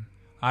exhaustion,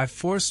 I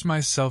forced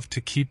myself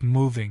to keep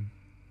moving,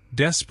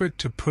 desperate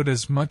to put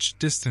as much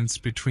distance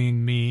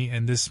between me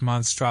and this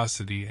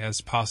monstrosity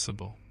as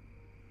possible.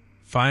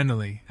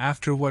 Finally,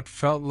 after what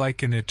felt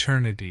like an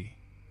eternity,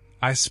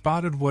 I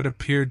spotted what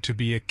appeared to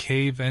be a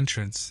cave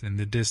entrance in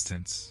the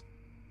distance.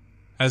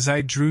 As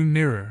I drew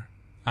nearer,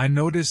 I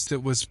noticed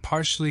it was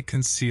partially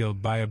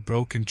concealed by a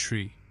broken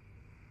tree.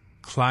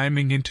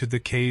 Climbing into the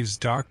cave's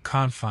dark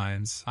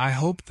confines, I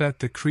hoped that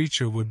the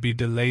creature would be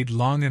delayed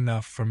long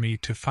enough for me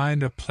to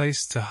find a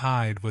place to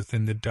hide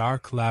within the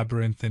dark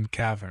labyrinthine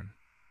cavern.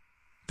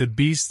 The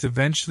beast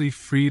eventually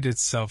freed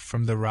itself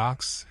from the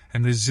rocks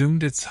and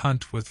resumed its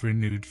hunt with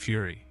renewed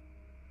fury.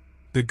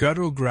 The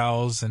guttural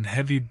growls and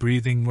heavy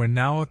breathing were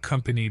now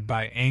accompanied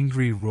by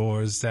angry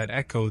roars that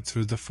echoed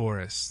through the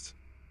forest.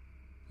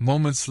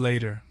 Moments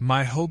later,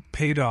 my hope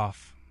paid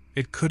off.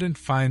 It couldn't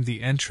find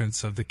the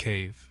entrance of the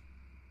cave.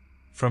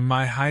 From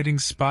my hiding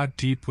spot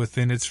deep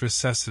within its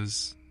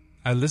recesses,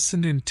 I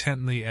listened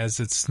intently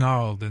as it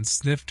snarled and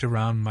sniffed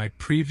around my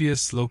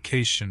previous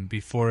location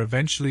before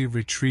eventually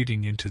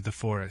retreating into the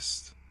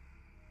forest.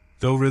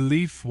 Though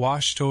relief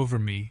washed over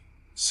me,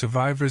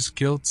 survivor's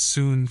guilt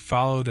soon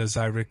followed as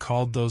I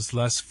recalled those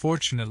less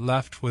fortunate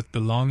left with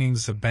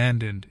belongings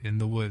abandoned in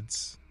the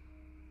woods.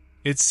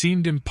 It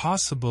seemed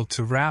impossible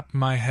to wrap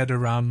my head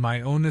around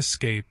my own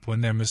escape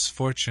when their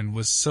misfortune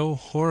was so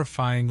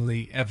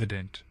horrifyingly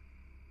evident.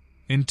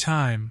 In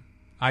time,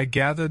 I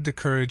gathered the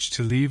courage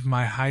to leave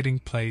my hiding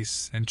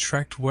place and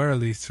trekked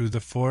warily through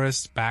the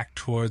forest back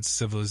towards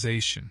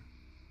civilization.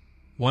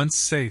 Once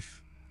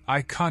safe,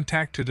 I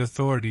contacted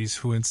authorities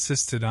who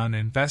insisted on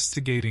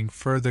investigating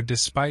further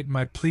despite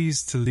my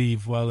pleas to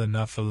leave well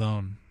enough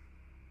alone.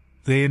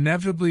 They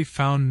inevitably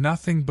found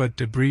nothing but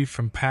debris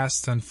from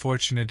past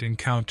unfortunate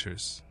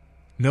encounters,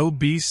 no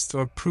beast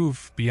or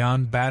proof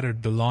beyond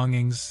battered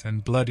belongings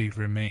and bloody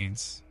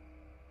remains.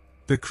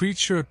 The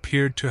creature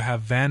appeared to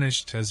have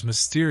vanished as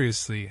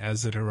mysteriously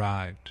as it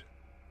arrived.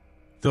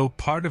 Though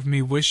part of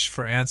me wished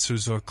for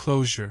answers or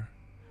closure,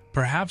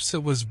 perhaps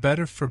it was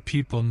better for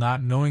people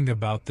not knowing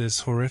about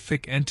this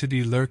horrific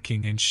entity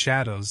lurking in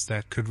shadows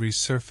that could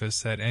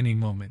resurface at any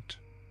moment.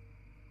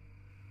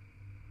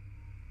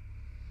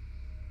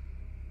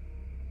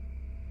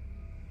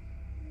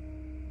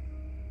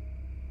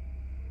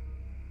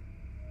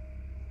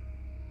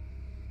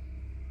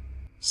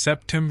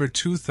 September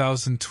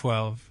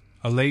 2012,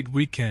 a late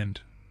weekend,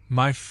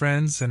 my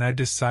friends and I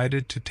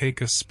decided to take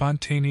a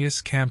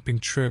spontaneous camping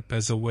trip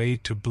as a way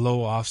to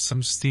blow off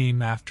some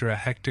steam after a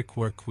hectic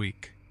work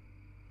week.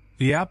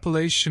 The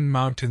Appalachian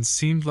Mountains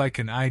seemed like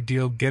an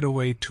ideal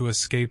getaway to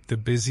escape the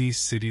busy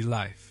city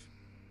life.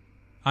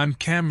 I'm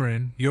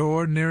Cameron, your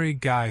ordinary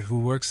guy who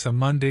works a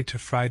Monday to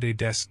Friday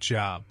desk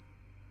job.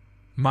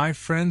 My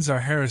friends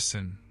are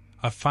Harrison,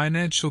 a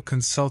financial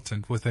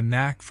consultant with a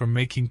knack for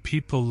making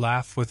people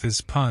laugh with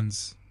his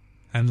puns,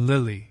 and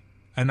Lily,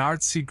 an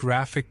artsy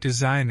graphic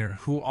designer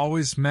who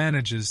always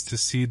manages to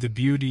see the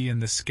beauty in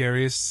the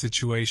scariest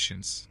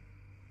situations.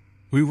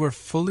 We were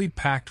fully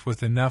packed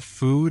with enough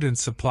food and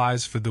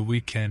supplies for the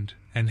weekend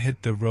and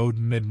hit the road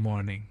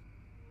mid-morning.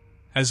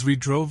 As we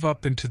drove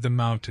up into the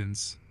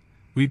mountains,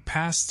 we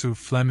passed through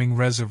Fleming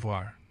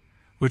Reservoir,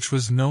 which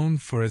was known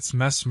for its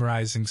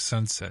mesmerizing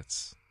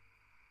sunsets.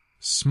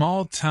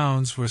 Small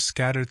towns were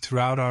scattered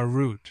throughout our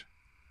route,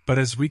 but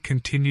as we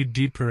continued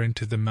deeper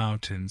into the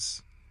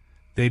mountains,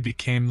 they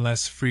became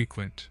less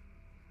frequent.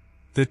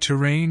 The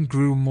terrain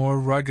grew more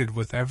rugged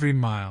with every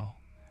mile,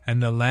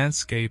 and the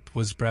landscape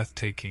was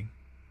breathtaking.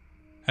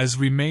 As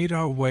we made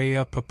our way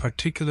up a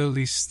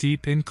particularly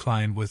steep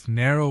incline with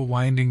narrow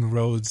winding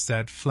roads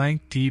that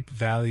flanked deep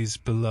valleys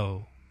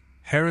below,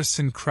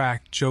 Harrison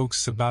cracked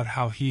jokes about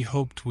how he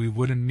hoped we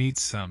wouldn't meet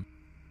some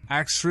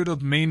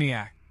axe-riddled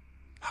maniac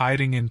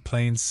hiding in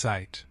plain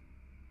sight.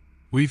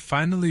 We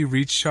finally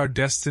reached our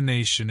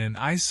destination, an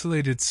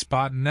isolated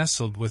spot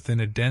nestled within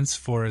a dense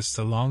forest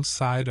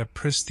alongside a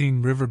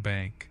pristine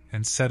riverbank,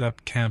 and set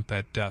up camp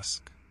at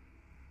dusk.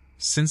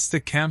 Since the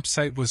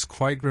campsite was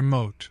quite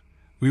remote,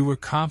 we were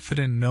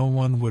confident no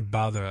one would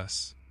bother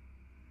us.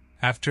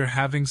 After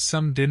having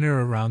some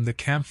dinner around the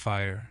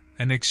campfire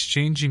and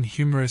exchanging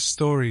humorous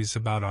stories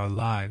about our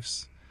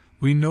lives,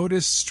 we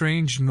noticed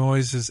strange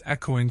noises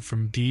echoing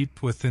from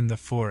deep within the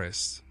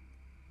forest.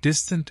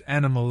 Distant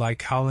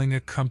animal-like howling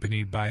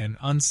accompanied by an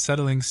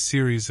unsettling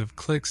series of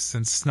clicks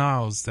and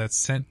snarls that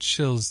sent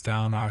chills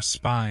down our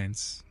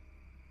spines.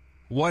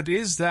 "What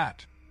is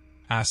that?"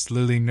 asked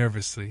Lily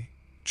nervously,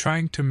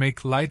 trying to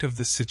make light of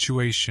the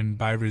situation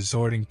by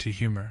resorting to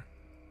humor.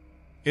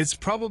 "It's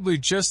probably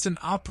just an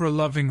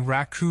opera-loving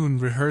raccoon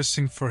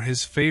rehearsing for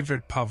his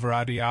favorite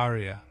Pavarotti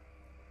aria,"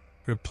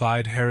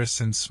 replied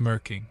Harrison,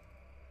 smirking.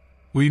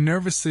 We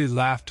nervously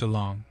laughed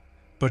along,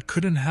 but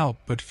couldn't help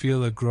but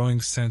feel a growing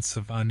sense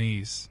of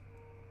unease.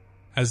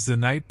 As the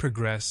night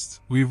progressed,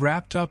 we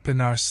wrapped up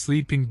in our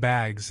sleeping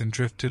bags and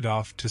drifted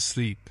off to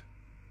sleep.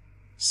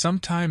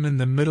 Sometime in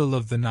the middle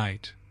of the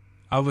night,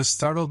 I was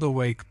startled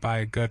awake by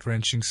a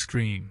gut-wrenching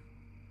scream.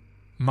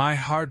 My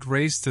heart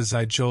raced as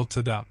I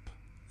jolted up,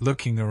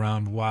 looking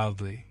around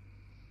wildly.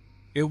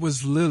 It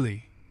was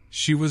Lily.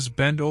 She was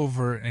bent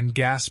over and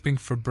gasping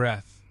for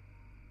breath.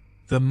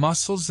 The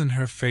muscles in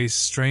her face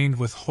strained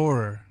with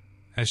horror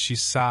as she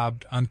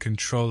sobbed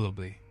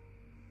uncontrollably.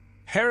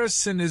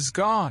 "Harrison is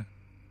gone!"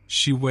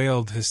 she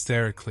wailed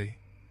hysterically.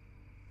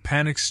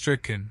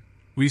 Panic-stricken,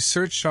 we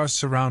searched our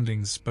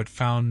surroundings but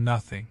found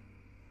nothing.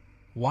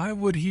 Why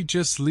would he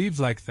just leave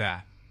like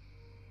that?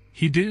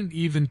 He didn't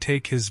even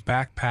take his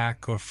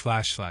backpack or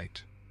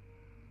flashlight.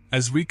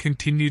 As we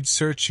continued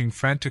searching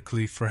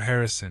frantically for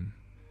Harrison,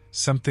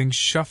 something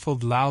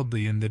shuffled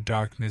loudly in the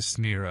darkness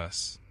near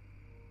us.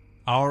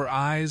 Our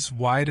eyes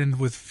widened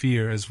with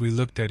fear as we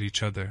looked at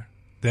each other,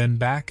 then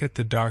back at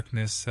the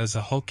darkness as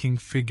a hulking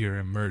figure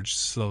emerged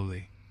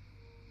slowly.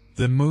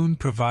 The moon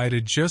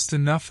provided just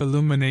enough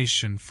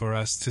illumination for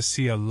us to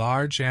see a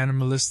large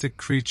animalistic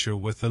creature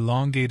with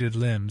elongated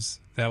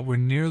limbs that were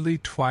nearly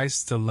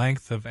twice the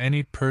length of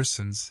any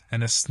person's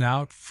and a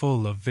snout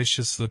full of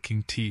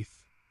vicious-looking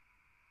teeth.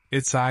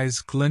 Its eyes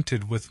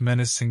glinted with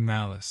menacing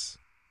malice.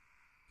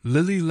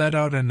 Lily let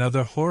out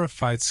another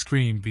horrified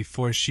scream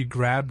before she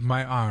grabbed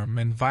my arm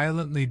and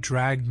violently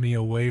dragged me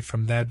away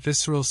from that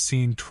visceral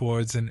scene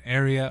towards an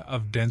area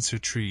of denser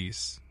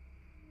trees.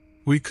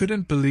 We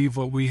couldn't believe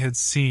what we had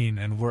seen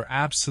and were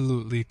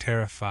absolutely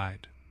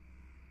terrified.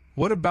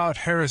 "What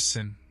about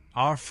Harrison?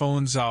 Our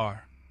phones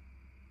are..."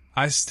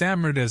 I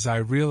stammered as I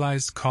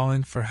realized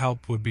calling for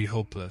help would be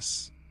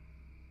hopeless.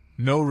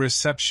 "No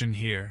reception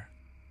here,"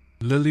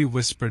 Lily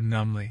whispered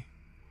numbly.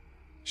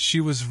 She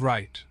was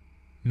right.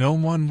 No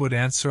one would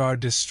answer our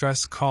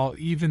distress call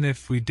even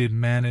if we did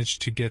manage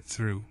to get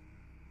through.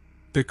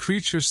 The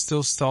creature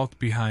still stalked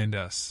behind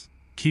us,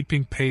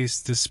 keeping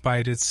pace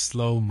despite its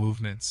slow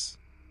movements.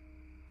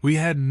 We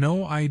had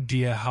no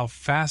idea how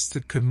fast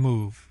it could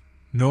move,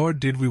 nor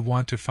did we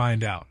want to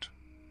find out.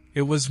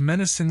 It was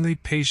menacingly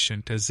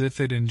patient, as if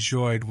it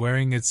enjoyed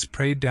wearing its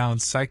prey down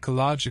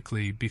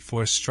psychologically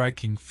before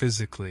striking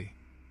physically.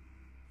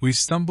 We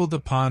stumbled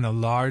upon a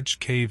large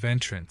cave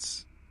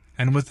entrance,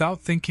 and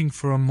without thinking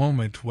for a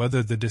moment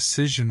whether the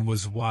decision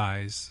was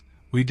wise,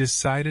 we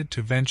decided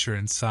to venture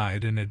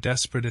inside in a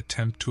desperate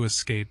attempt to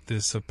escape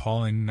this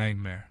appalling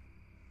nightmare.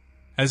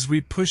 As we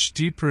pushed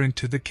deeper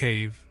into the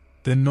cave,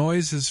 the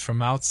noises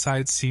from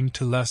outside seemed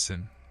to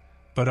lessen,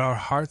 but our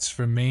hearts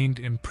remained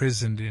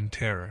imprisoned in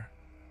terror.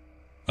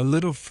 A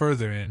little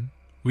further in,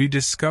 we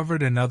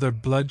discovered another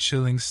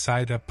blood-chilling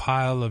sight: a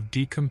pile of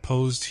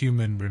decomposed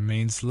human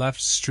remains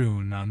left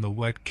strewn on the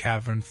wet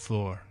cavern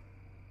floor.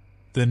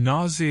 The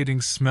nauseating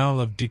smell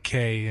of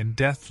decay and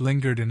death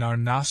lingered in our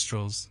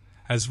nostrils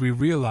as we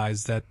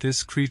realized that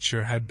this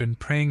creature had been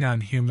preying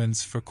on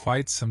humans for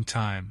quite some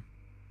time.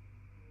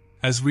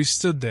 As we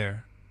stood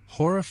there,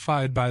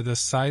 horrified by the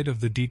sight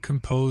of the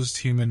decomposed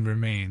human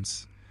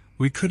remains,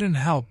 we couldn't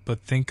help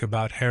but think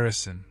about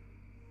Harrison.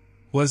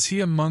 Was he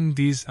among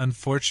these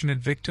unfortunate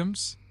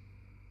victims?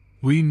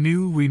 We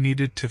knew we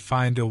needed to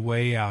find a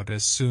way out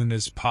as soon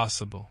as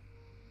possible.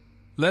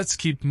 "Let's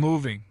keep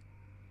moving,"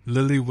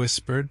 Lily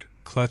whispered,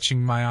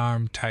 clutching my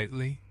arm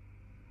tightly.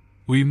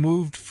 We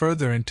moved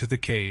further into the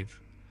cave,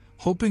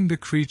 hoping the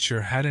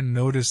creature hadn't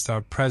noticed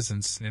our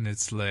presence in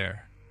its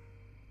lair.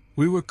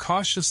 We were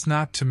cautious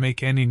not to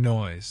make any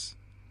noise,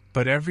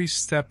 but every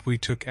step we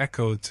took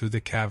echoed through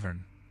the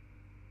cavern.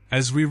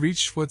 As we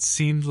reached what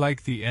seemed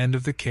like the end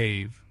of the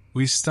cave,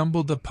 we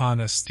stumbled upon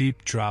a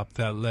steep drop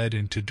that led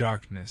into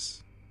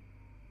darkness.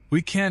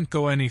 "We can't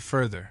go any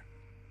further,"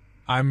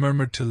 I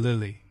murmured to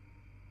Lily.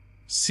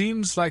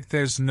 "Seems like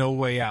there's no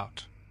way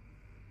out."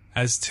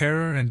 As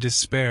terror and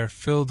despair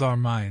filled our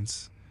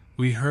minds,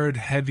 we heard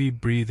heavy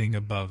breathing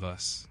above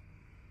us.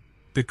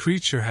 The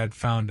creature had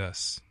found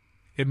us.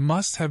 It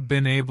must have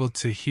been able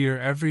to hear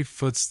every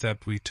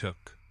footstep we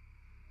took.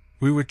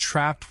 We were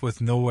trapped with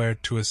nowhere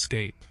to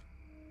escape.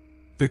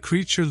 The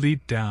creature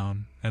leaped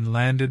down and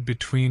landed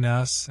between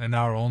us and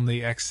our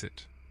only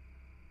exit.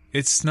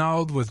 It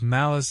snarled with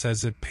malice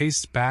as it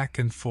paced back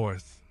and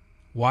forth,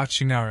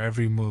 watching our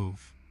every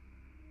move.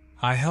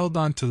 I held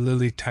on to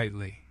Lily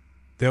tightly.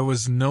 There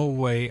was no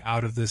way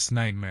out of this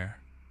nightmare.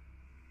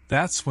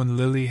 That's when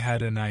Lily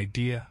had an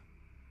idea.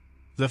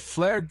 "The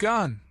flare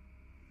gun!"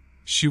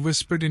 she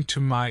whispered into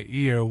my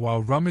ear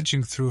while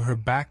rummaging through her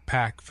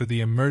backpack for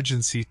the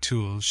emergency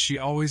tools she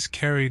always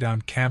carried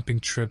on camping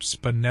trips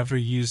but never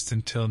used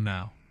until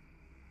now.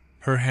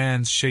 Her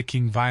hands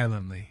shaking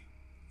violently,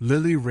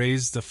 Lily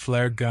raised the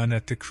flare gun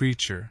at the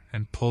creature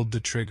and pulled the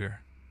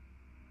trigger.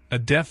 A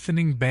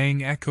deafening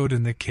bang echoed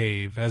in the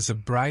cave as a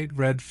bright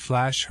red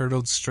flash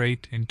hurtled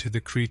straight into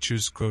the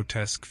creature's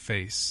grotesque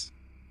face.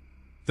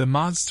 The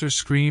monster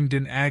screamed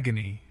in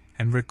agony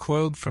and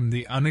recoiled from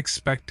the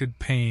unexpected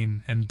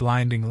pain and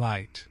blinding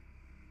light.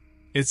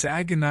 Its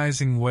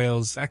agonizing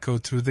wails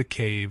echoed through the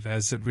cave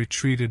as it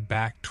retreated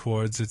back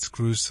towards its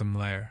gruesome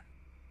lair.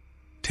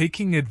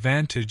 Taking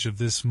advantage of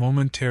this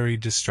momentary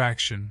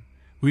distraction,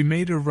 we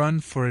made a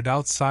run for it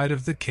outside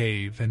of the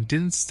cave and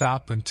didn't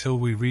stop until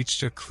we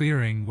reached a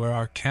clearing where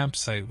our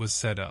campsite was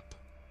set up.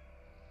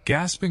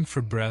 Gasping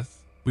for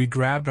breath, we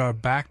grabbed our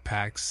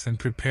backpacks and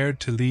prepared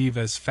to leave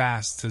as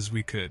fast as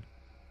we could.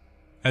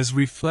 As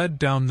we fled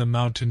down the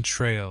mountain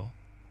trail,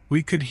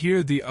 we could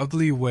hear the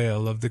ugly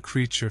wail of the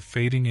creature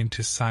fading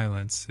into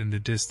silence in the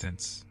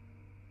distance.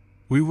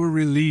 We were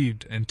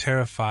relieved and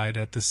terrified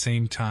at the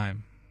same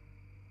time.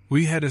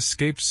 We had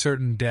escaped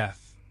certain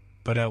death,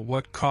 but at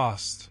what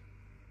cost?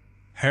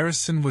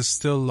 Harrison was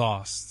still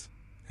lost,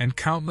 and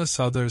countless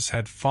others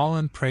had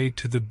fallen prey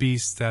to the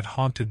beast that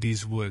haunted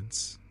these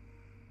woods.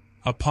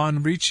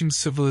 Upon reaching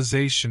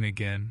civilization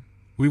again,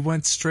 we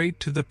went straight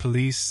to the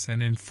police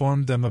and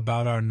informed them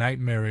about our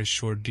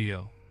nightmarish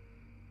ordeal.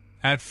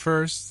 At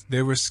first,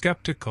 they were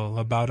skeptical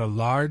about a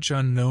large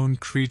unknown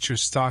creature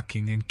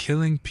stalking and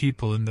killing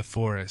people in the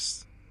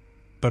forest,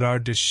 but our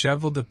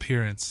disheveled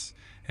appearance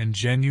and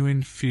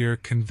genuine fear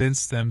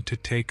convinced them to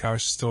take our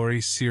story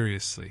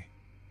seriously.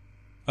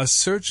 A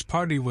search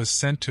party was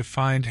sent to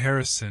find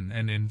Harrison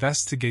and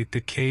investigate the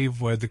cave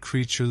where the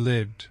creature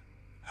lived.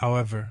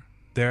 However,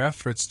 their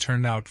efforts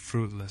turned out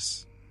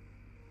fruitless.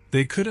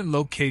 They couldn't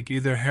locate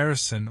either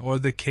Harrison or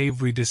the cave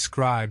we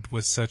described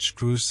with such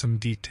gruesome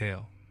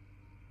detail.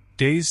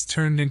 Days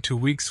turned into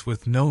weeks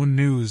with no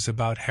news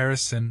about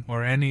Harrison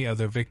or any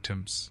other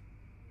victims.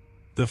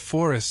 The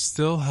forest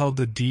still held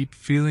a deep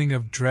feeling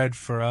of dread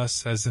for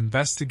us as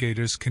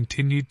investigators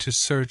continued to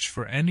search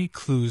for any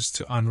clues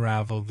to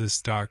unravel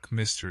this dark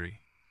mystery.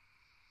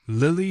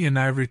 Lily and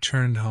I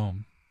returned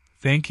home,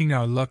 thanking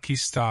our lucky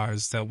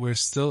stars that we're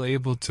still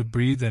able to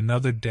breathe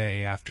another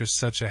day after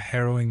such a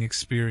harrowing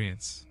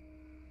experience.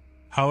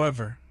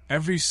 However,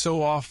 every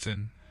so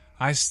often,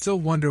 I still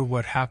wonder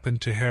what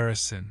happened to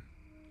Harrison.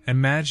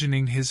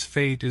 Imagining his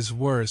fate is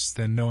worse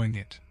than knowing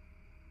it.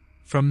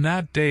 From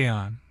that day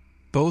on,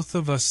 both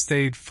of us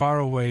stayed far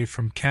away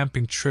from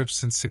camping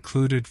trips in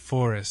secluded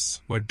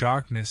forests where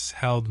darkness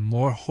held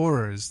more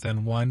horrors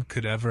than one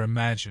could ever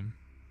imagine.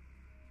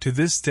 To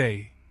this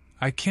day,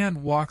 I can't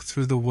walk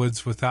through the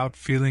woods without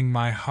feeling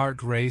my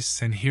heart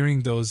race and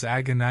hearing those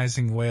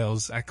agonizing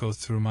wails echo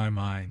through my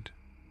mind.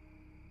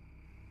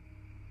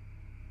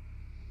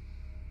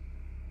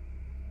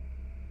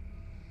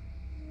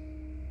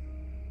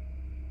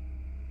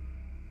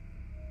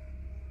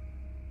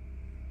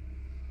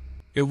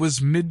 It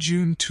was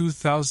mid-June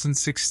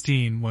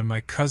 2016 when my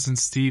cousin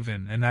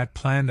Stephen and I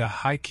planned a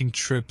hiking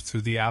trip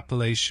through the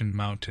Appalachian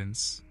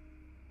Mountains.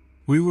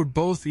 We were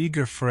both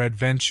eager for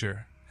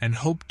adventure and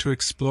hoped to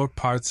explore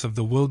parts of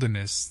the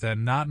wilderness that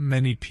not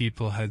many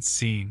people had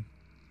seen.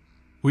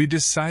 We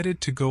decided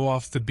to go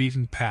off the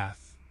beaten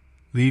path,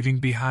 leaving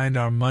behind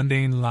our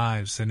mundane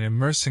lives and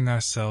immersing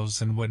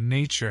ourselves in what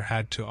nature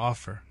had to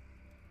offer.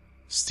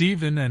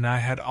 Stephen and I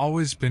had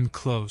always been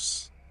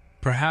close,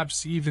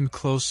 perhaps even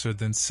closer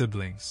than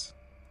siblings.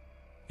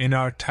 In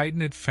our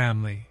tight-knit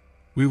family,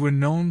 we were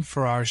known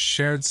for our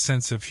shared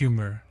sense of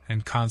humor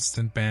and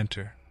constant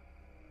banter.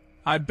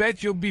 "I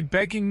bet you'll be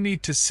begging me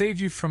to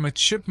save you from a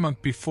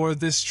chipmunk before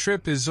this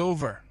trip is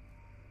over,"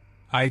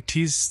 I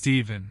teased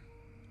Stephen,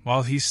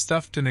 while he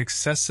stuffed an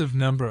excessive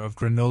number of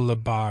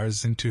granola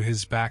bars into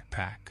his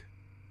backpack.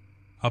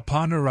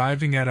 Upon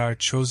arriving at our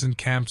chosen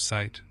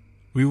campsite,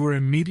 we were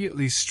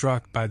immediately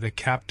struck by the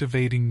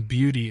captivating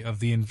beauty of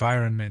the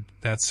environment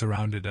that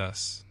surrounded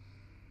us.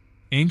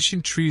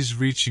 Ancient trees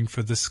reaching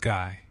for the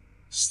sky,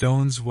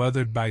 stones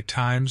weathered by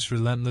time's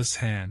relentless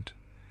hand,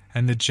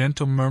 and the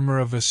gentle murmur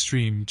of a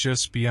stream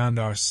just beyond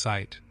our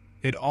sight.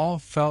 It all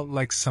felt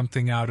like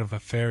something out of a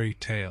fairy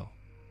tale.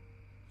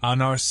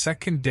 On our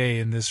second day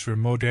in this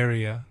remote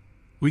area,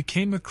 we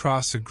came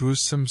across a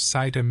gruesome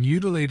sight: a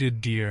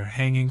mutilated deer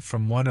hanging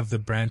from one of the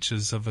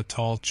branches of a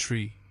tall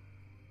tree.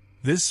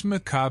 This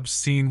macabre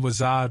scene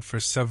was odd for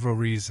several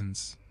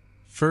reasons.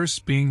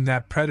 First being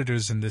that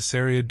predators in this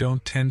area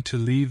don't tend to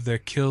leave their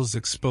kills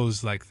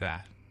exposed like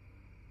that.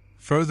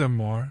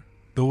 Furthermore,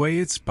 the way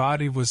its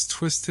body was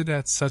twisted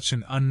at such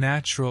an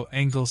unnatural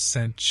angle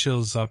sent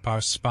chills up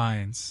our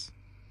spines.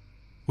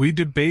 We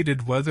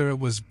debated whether it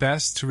was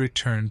best to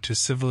return to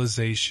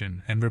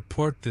civilization and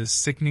report this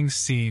sickening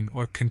scene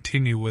or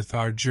continue with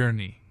our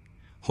journey,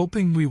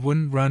 hoping we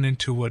wouldn't run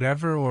into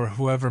whatever or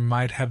whoever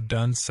might have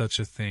done such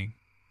a thing.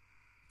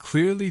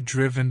 Clearly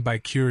driven by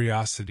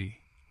curiosity,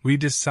 we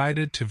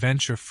decided to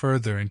venture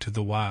further into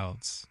the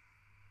wilds.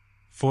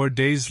 4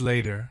 days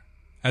later,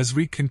 as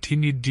we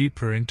continued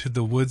deeper into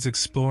the woods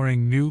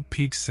exploring new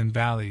peaks and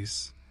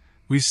valleys,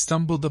 we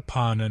stumbled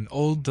upon an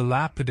old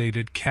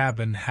dilapidated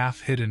cabin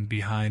half hidden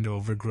behind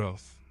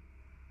overgrowth.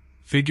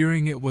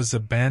 Figuring it was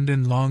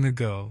abandoned long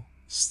ago,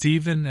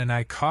 Stephen and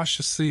I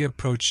cautiously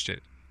approached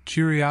it,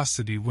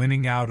 curiosity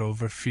winning out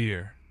over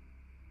fear.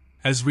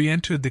 As we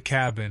entered the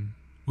cabin,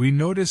 we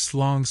noticed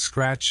long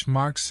scratch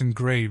marks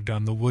engraved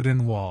on the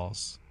wooden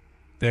walls,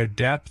 their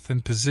depth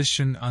and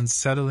position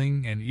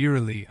unsettling and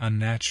eerily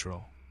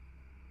unnatural.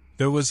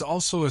 There was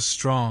also a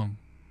strong,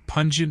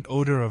 pungent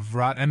odor of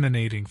rot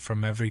emanating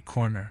from every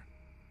corner.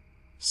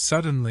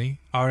 Suddenly,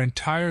 our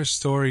entire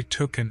story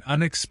took an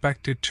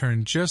unexpected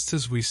turn. Just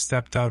as we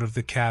stepped out of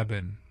the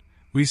cabin,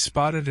 we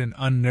spotted an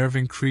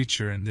unnerving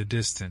creature in the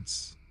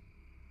distance.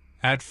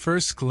 At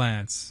first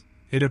glance,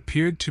 it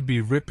appeared to be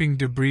ripping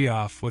debris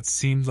off what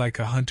seemed like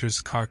a hunter's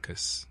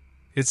carcass,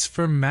 its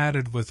fur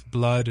matted with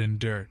blood and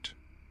dirt.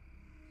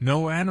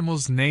 No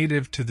animals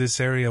native to this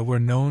area were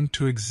known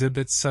to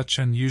exhibit such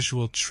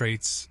unusual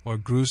traits or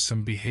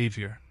gruesome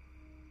behavior.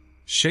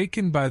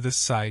 Shaken by the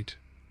sight,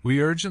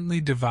 we urgently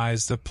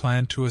devised a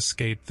plan to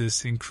escape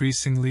this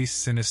increasingly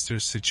sinister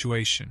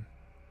situation.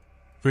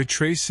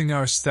 Retracing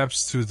our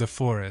steps through the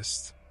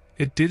forest,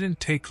 it didn't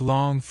take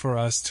long for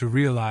us to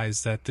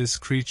realize that this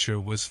creature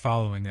was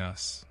following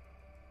us.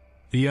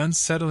 The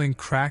unsettling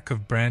crack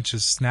of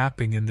branches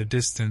snapping in the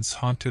distance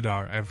haunted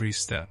our every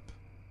step.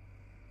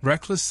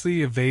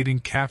 Recklessly evading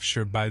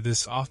capture by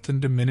this often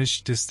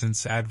diminished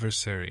distance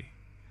adversary,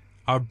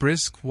 our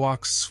brisk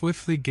walk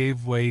swiftly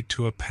gave way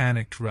to a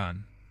panicked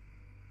run.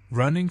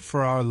 Running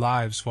for our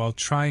lives while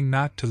trying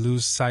not to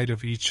lose sight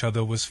of each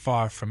other was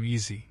far from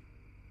easy.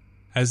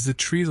 As the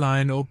tree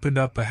line opened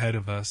up ahead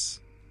of us,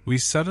 we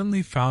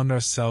suddenly found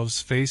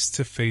ourselves face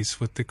to face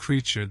with the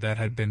creature that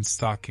had been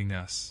stalking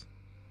us.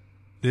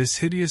 This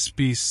hideous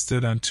beast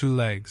stood on 2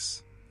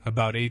 legs,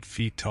 about 8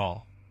 feet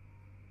tall.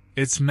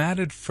 Its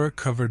matted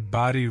fur-covered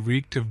body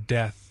reeked of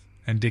death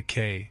and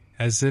decay,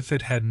 as if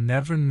it had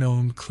never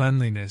known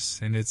cleanliness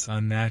in its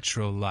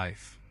unnatural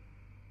life.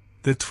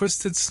 The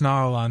twisted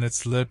snarl on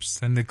its lips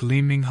and the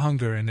gleaming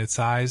hunger in its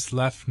eyes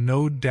left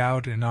no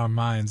doubt in our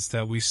minds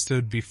that we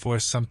stood before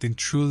something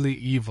truly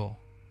evil,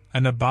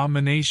 an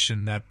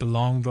abomination that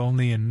belonged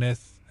only in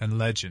myth and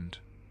legend.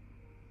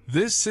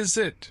 "This is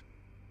it!"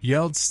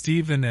 yelled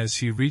Stephen as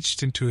he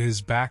reached into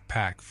his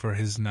backpack for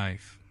his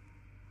knife.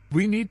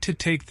 "We need to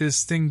take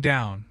this thing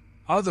down,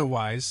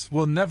 otherwise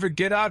we'll never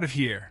get out of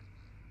here."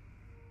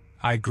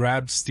 I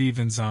grabbed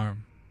Stephen's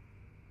arm.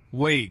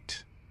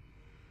 "Wait,"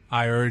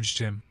 I urged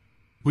him.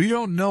 "We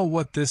don't know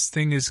what this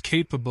thing is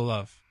capable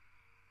of.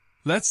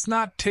 Let's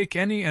not take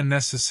any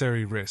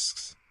unnecessary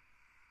risks."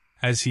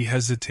 As he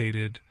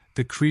hesitated,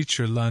 the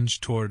creature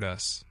lunged toward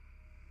us.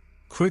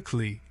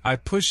 Quickly, I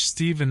pushed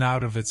Stephen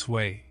out of its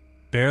way,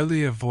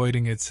 barely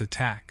avoiding its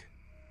attack.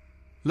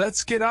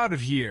 "Let's get out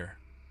of here!"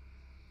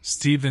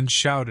 Stephen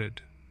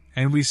shouted,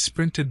 and we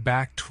sprinted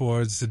back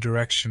towards the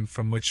direction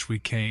from which we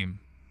came.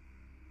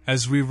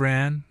 As we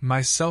ran,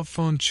 my cell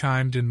phone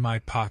chimed in my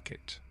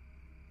pocket.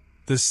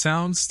 The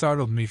sound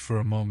startled me for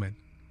a moment,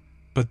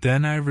 but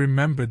then I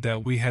remembered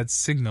that we had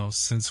signal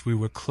since we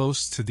were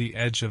close to the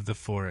edge of the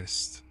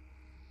forest.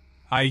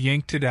 I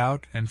yanked it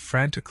out and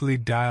frantically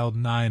dialed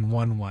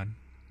 911.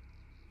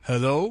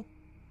 "Hello?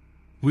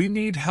 We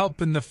need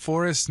help in the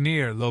forest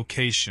near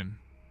location.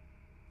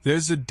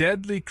 There's a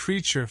deadly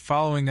creature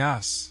following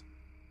us."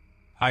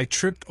 I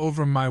tripped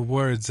over my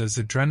words as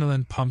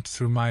adrenaline pumped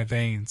through my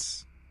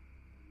veins.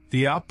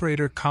 The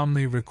operator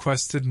calmly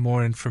requested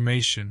more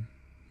information,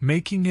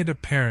 making it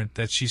apparent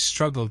that she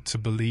struggled to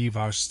believe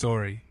our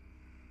story.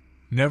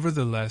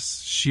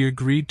 Nevertheless, she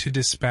agreed to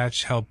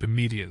dispatch help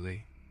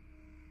immediately.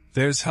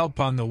 "There's help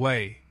on the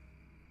way,"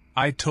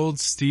 I told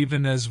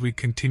Stephen as we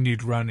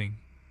continued running.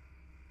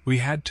 We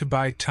had to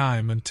buy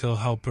time until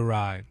help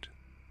arrived.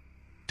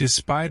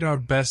 Despite our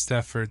best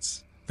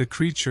efforts, the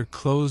creature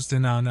closed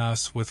in on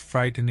us with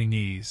frightening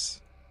ease.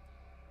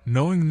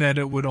 Knowing that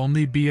it would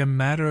only be a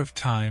matter of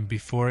time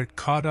before it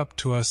caught up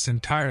to us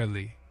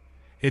entirely,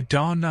 It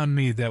dawned on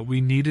me that we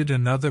needed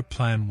another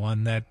plan,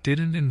 one that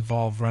didn't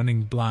involve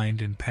running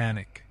blind in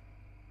panic.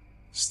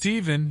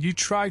 "Stephen, you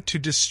try to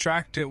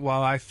distract it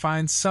while I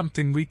find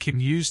something we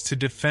can use to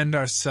defend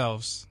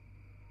ourselves,"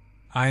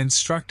 I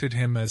instructed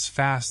him as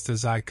fast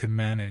as I could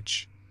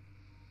manage.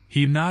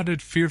 He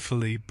nodded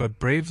fearfully but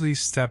bravely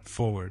stepped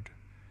forward,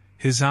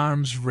 his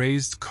arms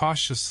raised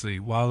cautiously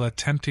while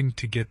attempting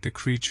to get the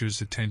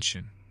creature's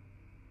attention.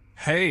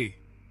 "Hey!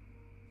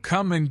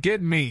 Come and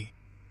get me!"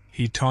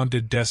 he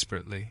taunted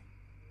desperately.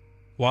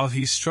 While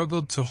he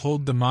struggled to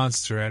hold the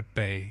monster at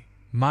bay,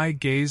 my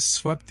gaze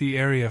swept the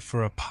area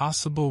for a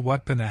possible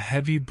weapon, a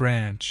heavy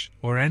branch,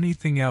 or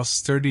anything else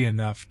sturdy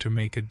enough to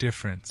make a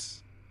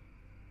difference.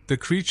 The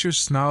creature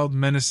snarled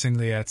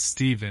menacingly at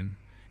Stephen,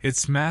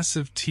 its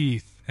massive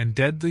teeth and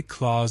deadly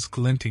claws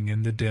glinting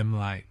in the dim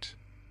light.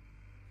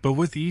 But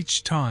with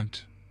each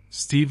taunt,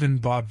 Stephen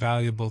bought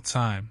valuable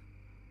time.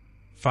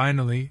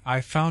 Finally,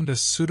 I found a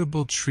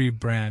suitable tree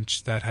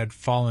branch that had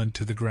fallen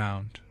to the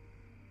ground.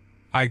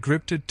 I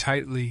gripped it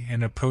tightly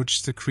and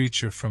approached the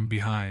creature from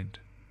behind.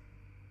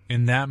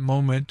 In that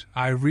moment,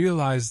 I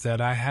realized that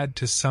I had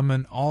to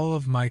summon all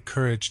of my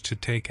courage to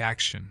take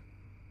action.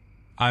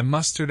 I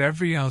mustered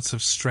every ounce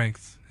of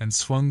strength and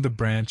swung the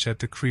branch at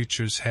the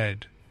creature's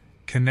head,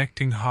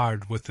 connecting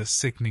hard with a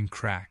sickening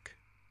crack.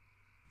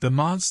 The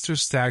monster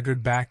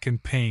staggered back in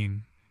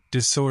pain,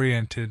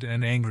 disoriented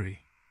and angry.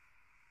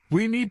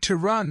 "We need to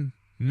run,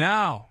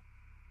 now!"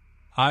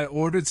 I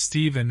ordered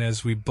Stephen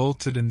as we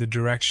bolted in the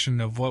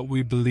direction of what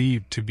we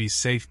believed to be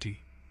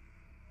safety.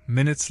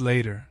 Minutes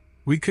later,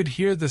 we could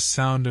hear the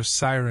sound of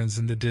sirens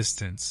in the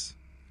distance,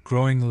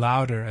 growing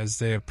louder as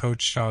they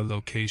approached our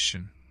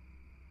location.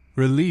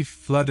 Relief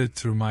flooded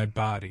through my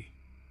body.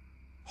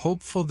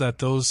 Hopeful that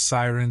those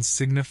sirens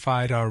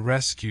signified our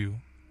rescue,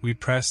 we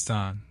pressed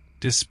on,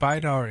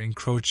 despite our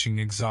encroaching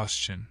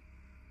exhaustion.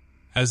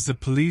 As the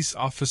police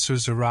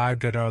officers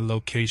arrived at our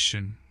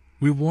location,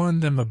 we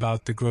warned them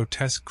about the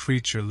grotesque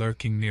creature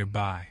lurking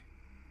nearby.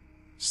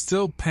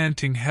 Still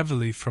panting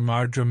heavily from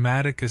our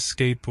dramatic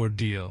escape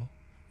ordeal,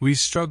 we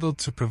struggled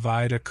to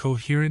provide a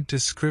coherent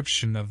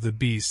description of the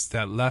beast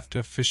that left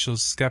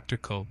officials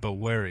skeptical but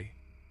wary.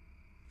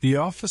 The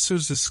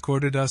officers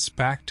escorted us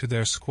back to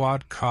their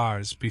squad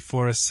cars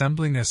before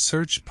assembling a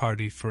search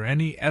party for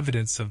any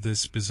evidence of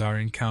this bizarre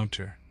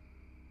encounter.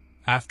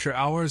 After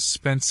hours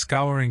spent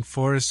scouring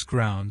forest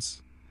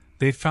grounds,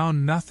 they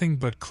found nothing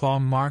but claw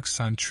marks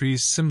on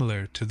trees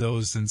similar to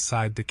those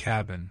inside the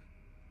cabin.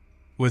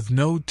 With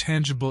no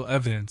tangible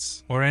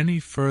evidence or any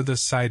further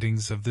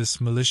sightings of this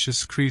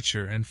malicious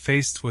creature and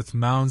faced with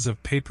mounds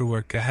of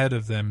paperwork ahead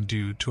of them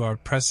due to our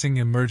pressing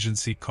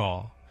emergency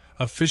call,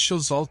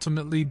 officials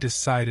ultimately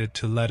decided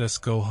to let us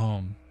go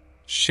home,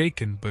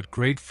 shaken but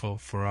grateful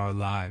for our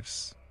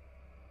lives.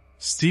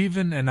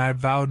 Stephen and I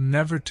vowed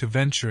never to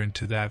venture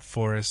into that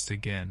forest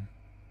again.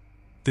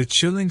 The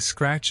chilling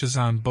scratches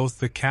on both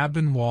the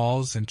cabin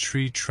walls and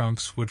tree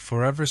trunks would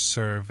forever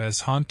serve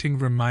as haunting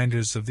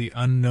reminders of the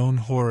unknown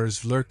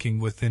horrors lurking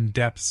within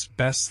depths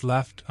best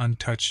left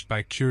untouched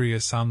by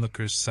curious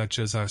onlookers such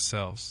as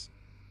ourselves.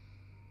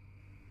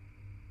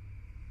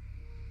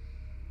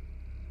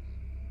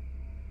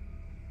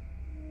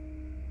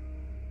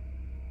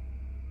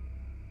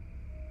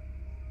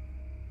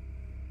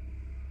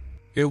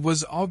 It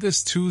was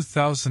August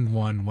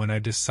 2001 when I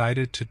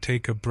decided to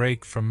take a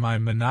break from my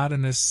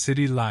monotonous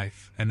city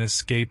life and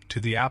escape to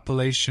the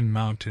Appalachian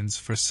Mountains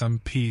for some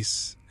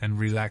peace and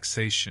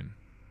relaxation.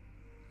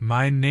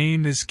 My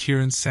name is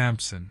Kieran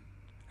Sampson,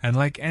 and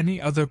like any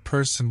other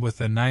person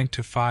with a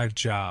 9-to-5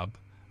 job,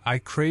 I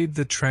crave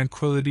the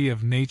tranquility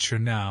of nature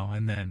now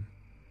and then.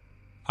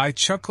 I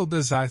chuckled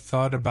as I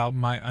thought about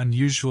my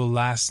unusual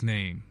last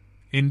name.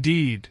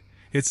 Indeed,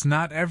 it's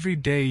not every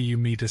day you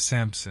meet a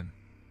Sampson.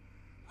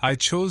 I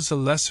chose a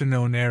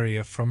lesser-known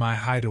area for my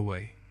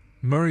hideaway,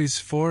 Murray's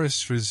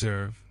Forest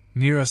Reserve,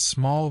 near a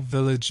small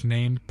village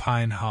named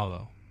Pine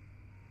Hollow.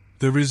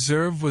 The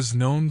reserve was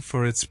known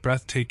for its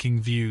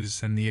breathtaking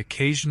views and the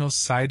occasional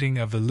sighting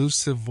of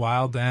elusive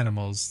wild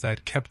animals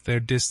that kept their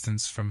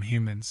distance from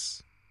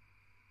humans.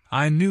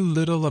 I knew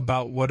little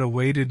about what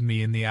awaited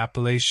me in the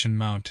Appalachian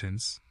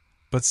Mountains,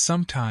 but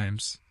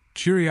sometimes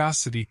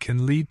curiosity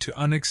can lead to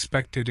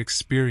unexpected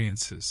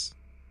experiences.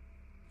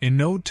 In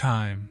no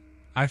time,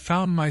 I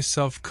found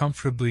myself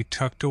comfortably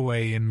tucked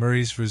away in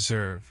Murray's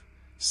Reserve,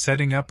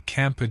 setting up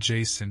camp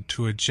adjacent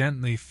to a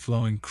gently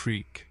flowing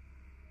creek.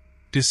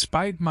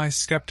 Despite my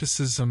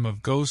skepticism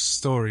of ghost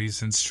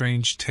stories and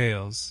strange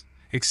tales,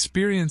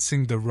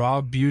 experiencing the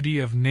raw beauty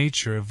of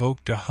nature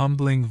evoked a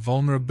humbling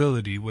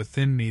vulnerability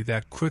within me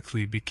that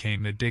quickly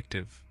became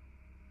addictive.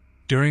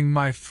 During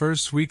my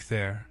first week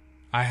there,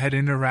 I had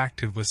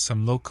interacted with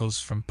some locals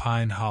from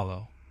Pine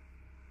Hollow.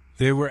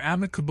 They were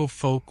amicable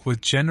folk who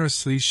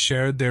generously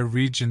shared their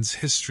region's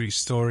history,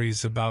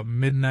 stories about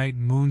midnight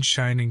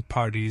moonshining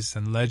parties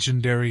and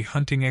legendary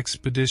hunting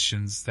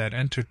expeditions that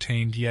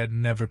entertained yet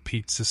never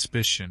piqued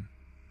suspicion.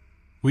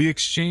 We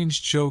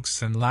exchanged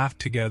jokes and laughed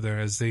together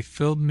as they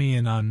filled me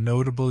in on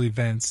notable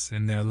events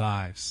in their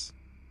lives.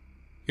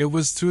 It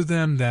was through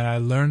them that I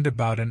learned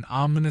about an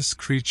ominous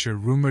creature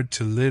rumored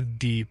to live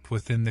deep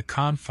within the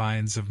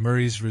confines of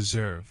Murray's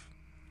Reserve,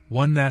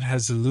 one that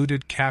has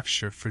eluded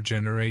capture for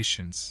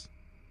generations.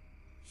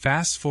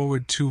 Fast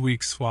forward 2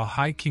 weeks while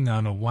hiking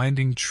on a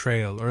winding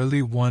trail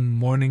early one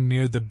morning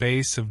near the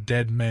base of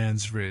Dead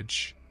Man's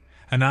Ridge,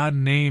 an odd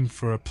name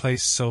for a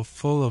place so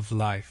full of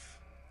life,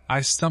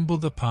 I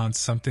stumbled upon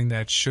something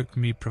that shook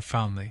me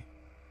profoundly.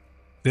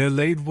 There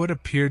laid what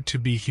appeared to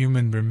be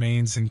human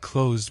remains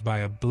enclosed by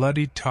a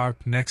bloody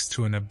tarp next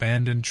to an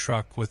abandoned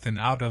truck with an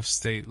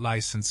out-of-state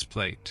license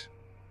plate.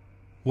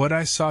 What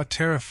I saw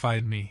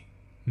terrified me,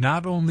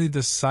 not only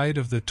the sight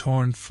of the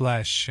torn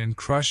flesh and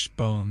crushed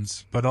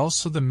bones, but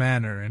also the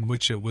manner in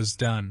which it was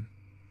done.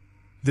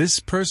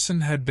 This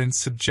person had been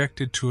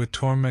subjected to a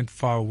torment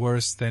far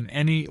worse than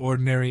any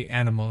ordinary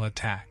animal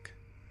attack.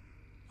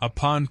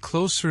 Upon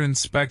closer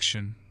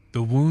inspection,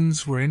 the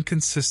wounds were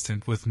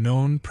inconsistent with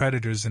known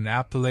predators in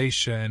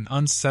Appalachia, an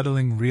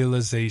unsettling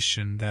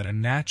realization that a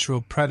natural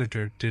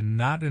predator did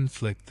not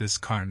inflict this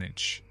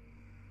carnage.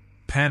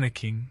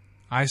 Panicking,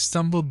 I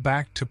stumbled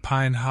back to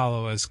Pine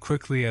Hollow as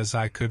quickly as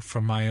I could for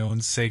my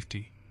own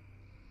safety.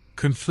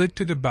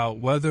 Conflicted about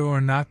whether or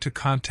not to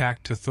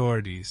contact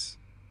authorities,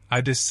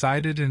 I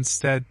decided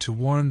instead to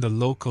warn the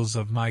locals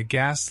of my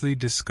ghastly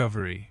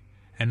discovery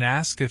and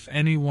ask if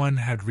anyone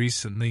had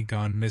recently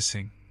gone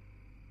missing.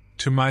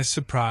 To my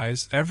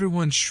surprise,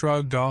 everyone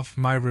shrugged off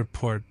my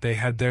report. They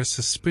had their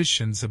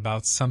suspicions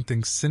about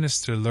something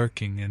sinister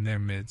lurking in their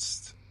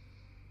midst.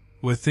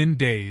 Within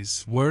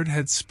days, word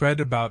had spread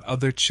about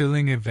other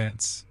chilling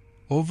events: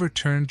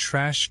 overturned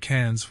trash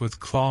cans with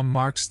claw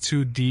marks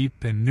too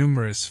deep and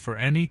numerous for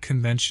any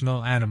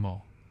conventional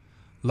animal,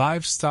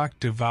 livestock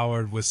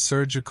devoured with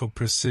surgical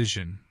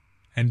precision,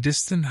 and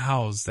distant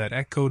howls that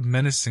echoed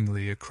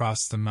menacingly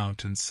across the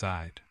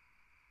mountainside.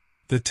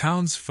 The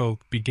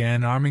townsfolk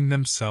began arming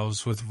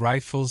themselves with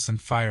rifles and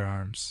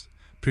firearms,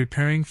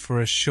 preparing for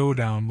a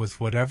showdown with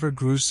whatever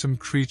gruesome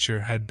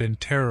creature had been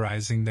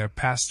terrorizing their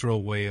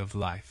pastoral way of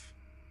life.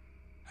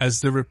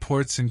 As the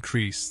reports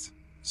increased,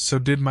 so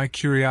did my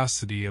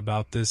curiosity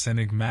about this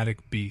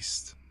enigmatic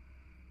beast.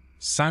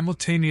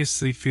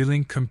 Simultaneously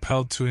feeling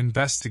compelled to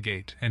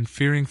investigate and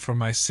fearing for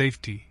my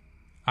safety,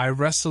 I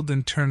wrestled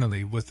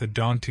internally with a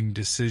daunting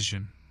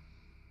decision.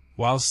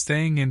 While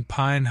staying in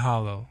Pine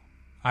Hollow,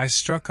 I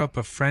struck up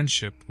a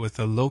friendship with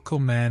a local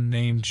man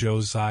named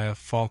Josiah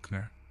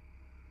Faulkner.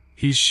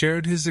 He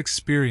shared his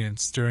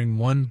experience during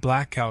one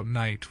blackout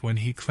night when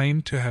he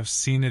claimed to have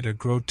seen a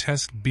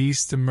grotesque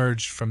beast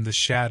emerge from the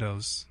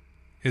shadows,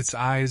 its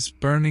eyes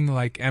burning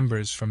like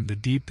embers from the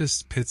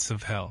deepest pits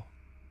of hell.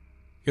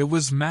 It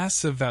was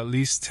massive, at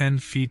least 10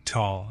 feet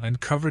tall, and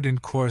covered in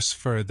coarse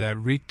fur that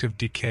reeked of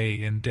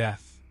decay and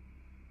death.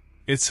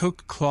 Its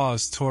hooked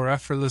claws tore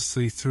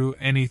effortlessly through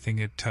anything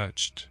it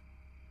touched.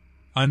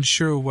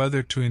 Unsure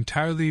whether to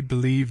entirely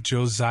believe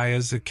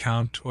Josiah's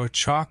account or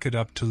chalk it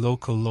up to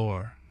local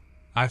lore,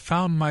 I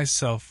found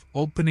myself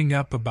opening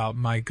up about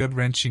my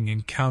gut-wrenching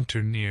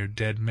encounter near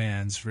Dead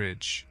Man's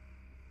Ridge.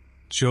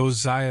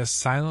 Josiah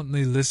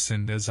silently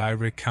listened as I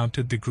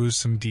recounted the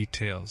gruesome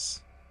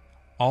details,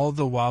 all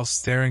the while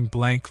staring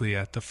blankly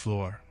at the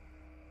floor.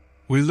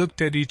 We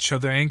looked at each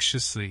other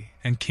anxiously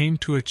and came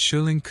to a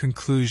chilling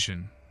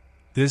conclusion.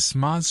 This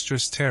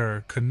monstrous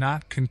terror could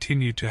not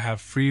continue to have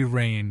free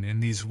rein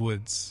in these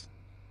woods.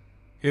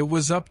 It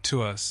was up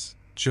to us,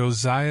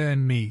 Josiah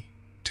and me,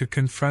 to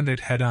confront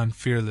it head-on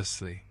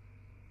fearlessly.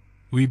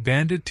 We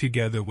banded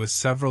together with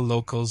several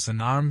locals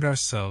and armed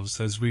ourselves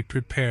as we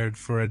prepared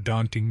for a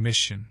daunting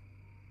mission.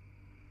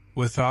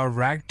 With our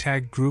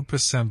ragtag group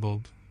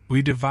assembled,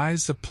 we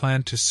devised a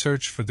plan to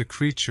search for the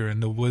creature in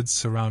the woods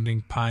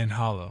surrounding Pine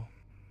Hollow.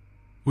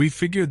 We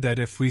figured that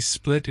if we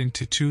split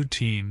into 2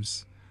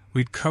 teams,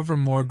 we'd cover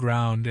more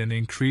ground and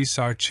increase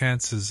our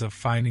chances of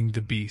finding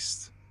the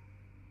beast.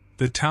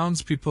 The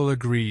townspeople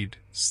agreed,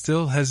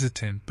 still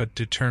hesitant but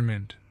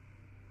determined.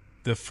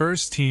 The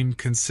first team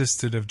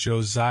consisted of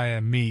Josiah,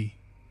 me,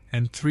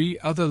 and 3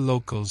 other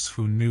locals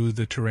who knew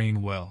the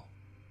terrain well.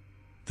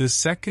 The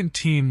second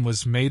team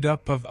was made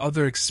up of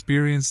other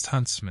experienced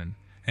huntsmen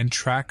and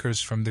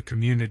trackers from the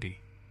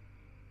community.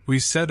 We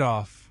set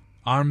off,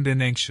 armed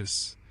and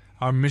anxious,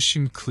 our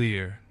mission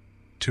clear,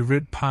 to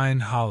rid Pine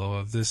Hollow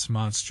of this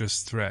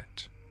monstrous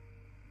threat.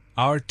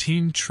 Our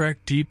team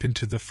trekked deep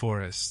into the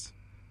forest,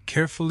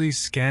 carefully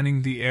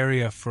scanning the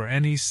area for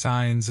any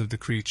signs of the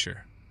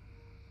creature.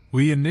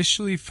 We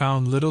initially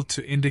found little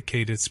to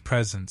indicate its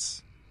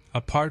presence,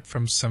 apart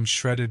from some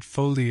shredded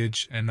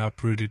foliage and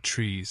uprooted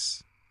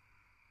trees.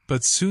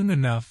 But soon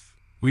enough,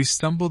 we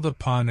stumbled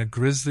upon a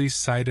grisly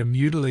sight: a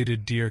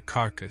mutilated deer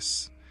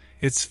carcass,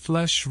 its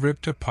flesh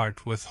ripped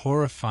apart with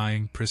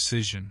horrifying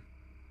precision.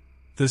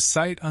 The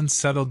sight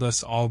unsettled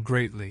us all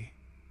greatly,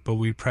 but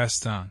we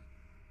pressed on.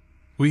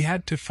 We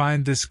had to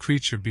find this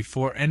creature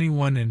before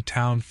anyone in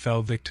town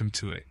fell victim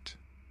to it.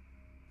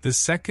 The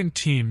second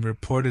team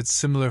reported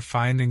similar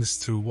findings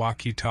through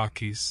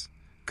walkie-talkies,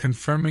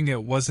 confirming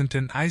it wasn't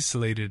an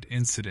isolated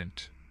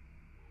incident.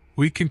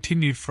 We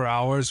continued for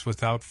hours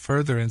without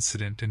further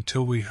incident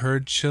until we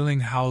heard chilling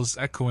howls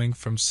echoing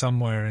from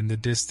somewhere in the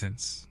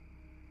distance.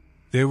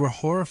 They were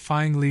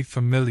horrifyingly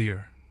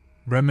familiar,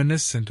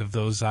 reminiscent of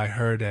those I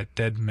heard at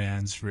Dead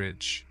Man's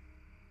Ridge.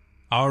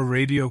 Our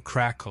radio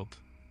crackled.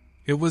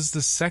 It was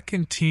the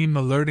second team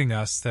alerting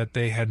us that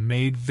they had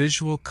made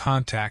visual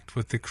contact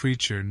with the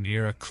creature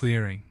near a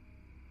clearing.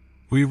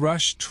 We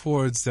rushed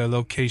towards their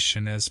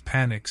location as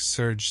panic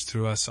surged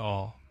through us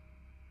all.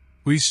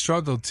 We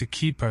struggled to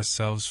keep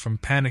ourselves from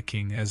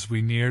panicking as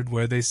we neared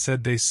where they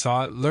said they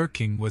saw it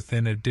lurking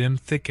within a dim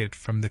thicket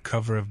from the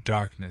cover of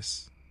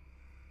darkness.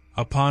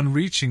 Upon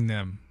reaching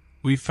them,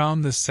 we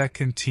found the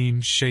second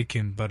team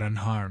shaken but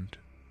unharmed.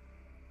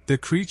 The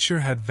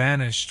creature had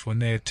vanished when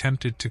they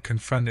attempted to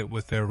confront it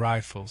with their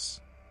rifles.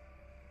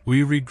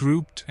 We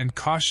regrouped and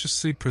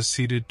cautiously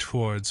proceeded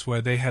towards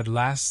where they had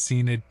last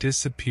seen it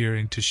disappear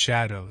into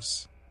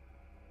shadows.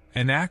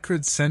 An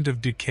acrid scent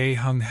of decay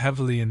hung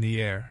heavily in the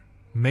air,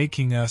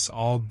 making us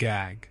all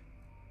gag.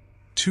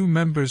 2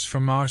 members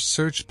from our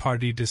search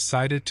party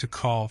decided to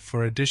call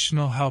for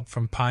additional help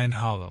from Pine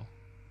Hollow.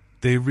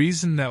 They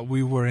reasoned that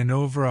we were in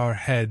over our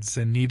heads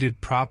and needed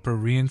proper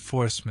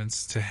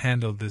reinforcements to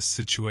handle this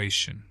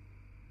situation.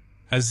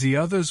 As the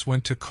others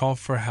went to call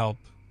for help,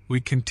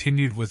 we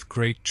continued with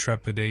great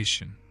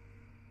trepidation.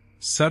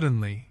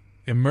 Suddenly,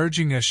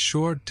 emerging a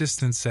short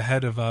distance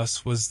ahead of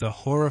us was the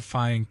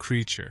horrifying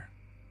creature.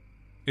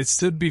 It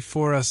stood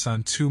before us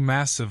on 2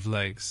 massive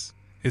legs,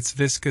 its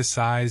viscous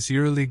eyes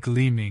eerily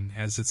gleaming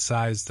as it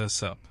sized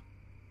us up.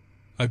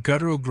 A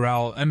guttural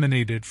growl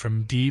emanated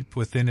from deep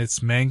within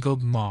its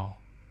mangled maw,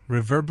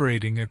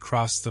 reverberating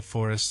across the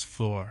forest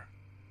floor.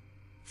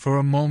 For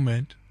a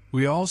moment,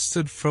 we all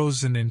stood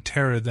frozen in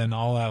terror, then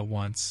all at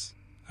once,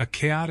 a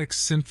chaotic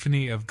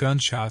symphony of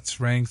gunshots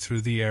rang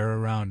through the air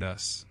around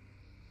us.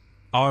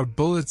 Our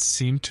bullets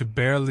seemed to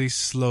barely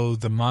slow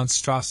the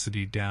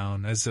monstrosity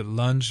down as it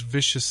lunged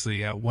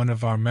viciously at one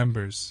of our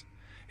members,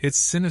 its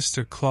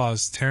sinister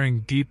claws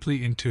tearing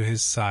deeply into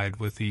his side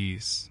with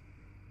ease.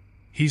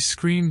 He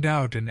screamed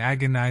out in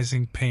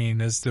agonizing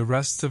pain as the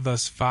rest of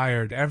us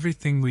fired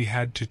everything we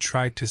had to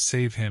try to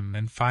save him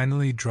and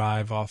finally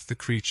drive off the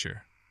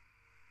creature.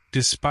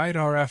 Despite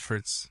our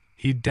efforts,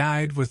 he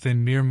died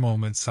within mere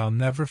moments. I'll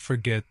never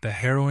forget the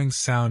harrowing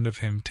sound of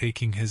him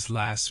taking his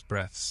last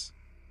breaths.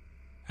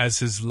 As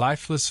his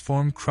lifeless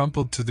form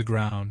crumpled to the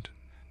ground,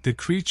 the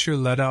creature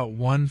let out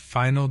one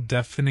final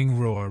deafening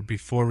roar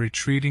before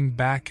retreating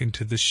back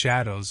into the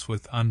shadows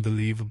with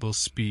unbelievable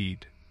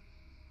speed.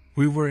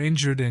 We were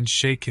injured and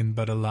shaken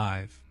but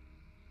alive.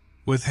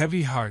 With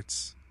heavy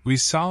hearts, we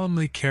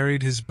solemnly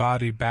carried his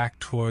body back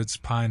towards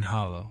Pine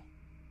Hollow.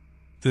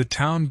 The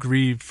town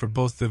grieved for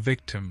both the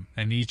victim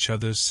and each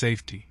other's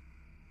safety.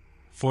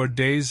 For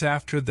days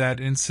after that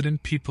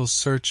incident, people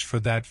searched for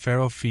that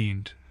feral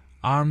fiend,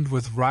 armed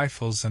with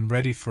rifles and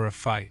ready for a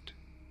fight,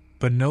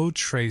 but no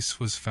trace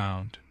was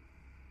found.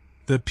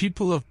 The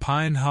people of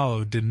Pine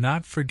Hollow did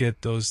not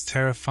forget those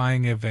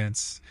terrifying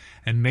events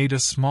and made a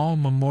small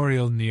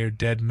memorial near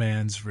Dead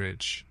Man's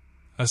Ridge,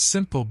 a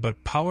simple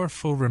but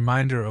powerful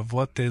reminder of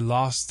what they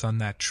lost on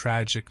that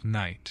tragic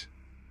night.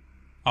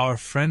 Our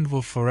friend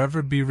will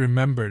forever be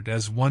remembered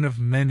as one of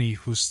many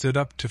who stood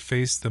up to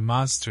face the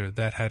monster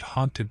that had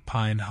haunted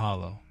Pine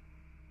Hollow.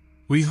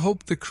 We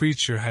hoped the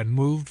creature had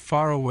moved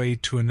far away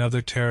to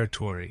another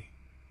territory.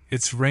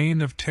 Its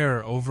reign of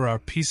terror over our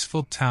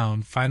peaceful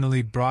town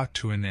finally brought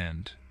to an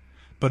end,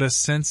 but a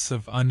sense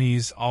of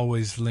unease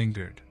always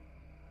lingered.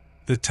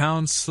 The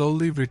town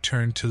slowly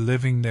returned to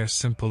living their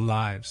simple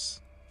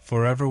lives,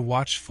 forever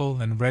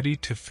watchful and ready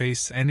to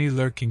face any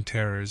lurking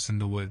terrors in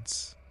the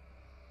woods.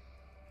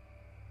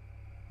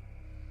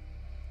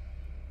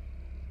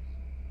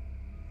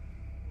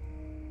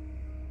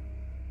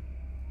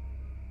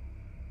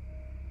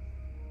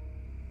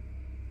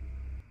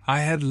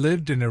 I had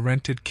lived in a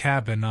rented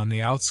cabin on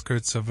the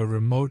outskirts of a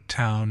remote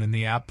town in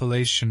the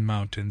Appalachian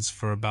Mountains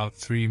for about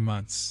 3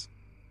 months.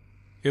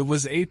 It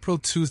was April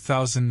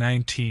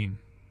 2019,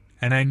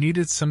 and I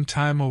needed some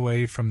time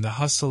away from the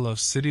hustle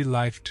of city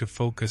life to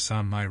focus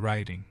on my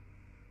writing.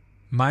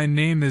 My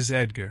name is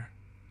Edgar,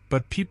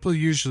 but people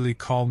usually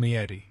call me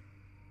Eddie.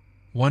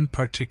 One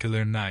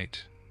particular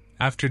night,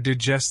 after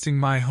digesting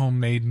my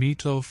homemade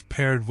meatloaf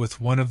paired with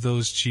one of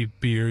those cheap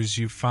beers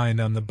you find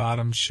on the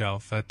bottom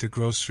shelf at the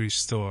grocery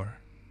store,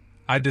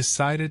 I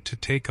decided to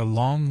take a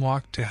long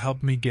walk to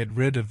help me get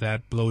rid of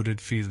that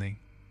bloated feeling.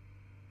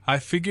 I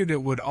figured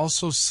it would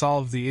also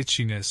solve the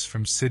itchiness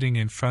from sitting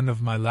in front of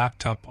my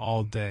laptop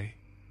all day.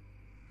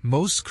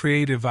 Most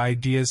creative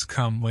ideas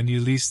come when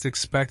you least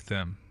expect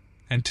them,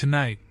 and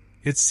tonight,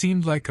 it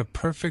seemed like a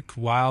perfect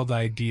wild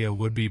idea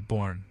would be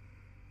born.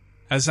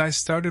 As I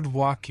started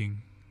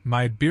walking,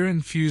 my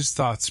beer-infused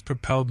thoughts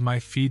propelled my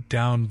feet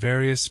down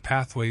various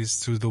pathways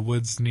through the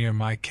woods near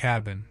my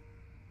cabin.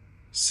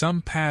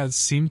 Some paths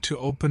seemed to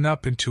open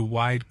up into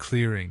wide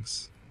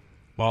clearings,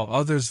 while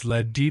others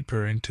led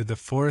deeper into the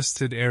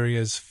forested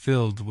areas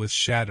filled with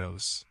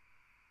shadows.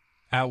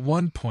 At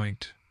one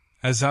point,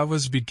 as I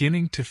was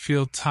beginning to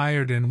feel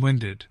tired and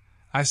winded,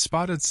 I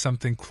spotted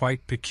something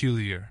quite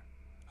peculiar,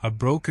 a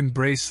broken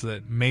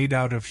bracelet made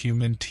out of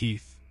human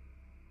teeth.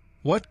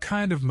 What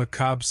kind of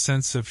macabre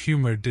sense of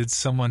humor did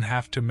someone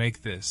have to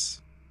make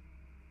this?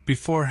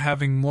 Before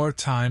having more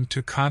time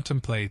to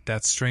contemplate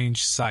that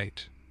strange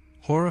sight,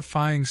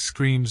 horrifying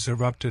screams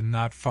erupted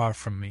not far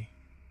from me.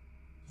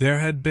 There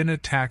had been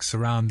attacks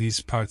around these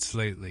parts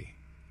lately,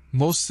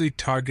 mostly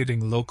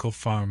targeting local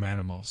farm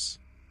animals.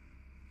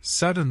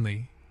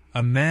 Suddenly,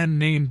 a man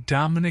named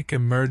Dominic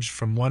emerged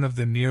from one of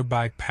the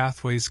nearby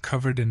pathways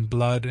covered in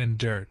blood and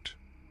dirt.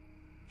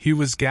 He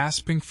was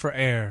gasping for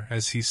air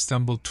as he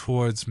stumbled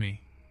towards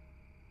me.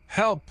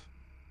 "Help!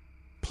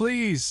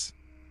 Please!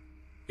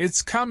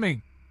 It's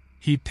coming!"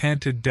 he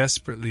panted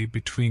desperately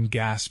between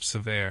gasps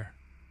of air.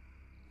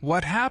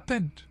 "What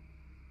happened?"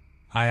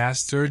 I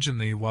asked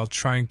urgently while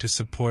trying to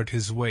support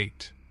his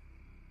weight.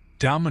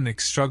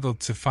 Dominic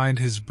struggled to find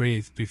his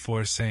breath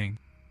before saying,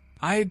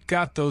 "I'd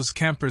got those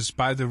campers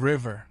by the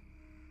river."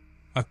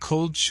 A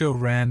cold chill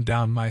ran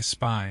down my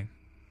spine.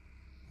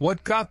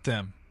 "What got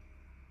them?"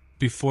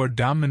 Before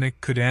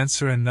Dominic could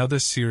answer, another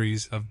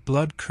series of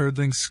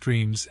blood-curdling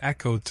screams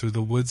echoed through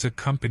the woods,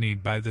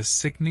 accompanied by the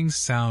sickening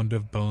sound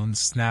of bones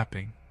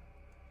snapping.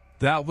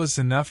 That was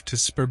enough to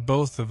spur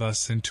both of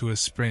us into a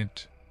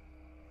sprint.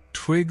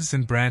 Twigs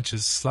and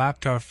branches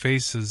slapped our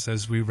faces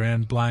as we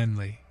ran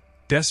blindly,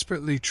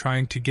 desperately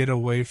trying to get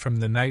away from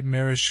the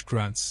nightmarish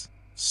grunts,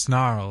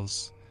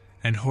 snarls,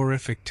 and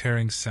horrific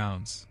tearing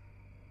sounds.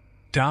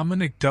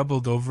 Dominic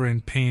doubled over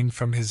in pain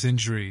from his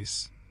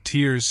injuries,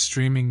 tears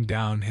streaming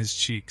down his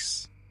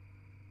cheeks.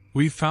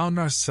 We found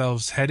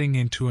ourselves heading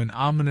into an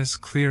ominous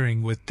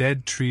clearing with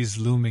dead trees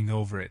looming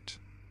over it.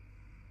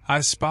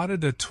 I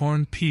spotted a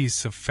torn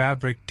piece of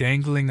fabric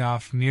dangling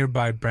off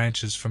nearby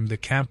branches from the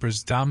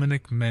campers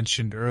Dominic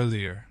mentioned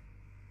earlier.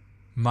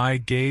 My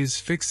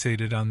gaze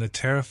fixated on the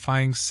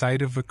terrifying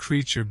sight of a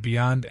creature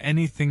beyond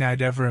anything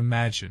I'd ever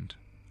imagined,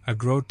 a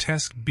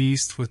grotesque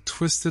beast with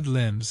twisted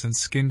limbs and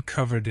skin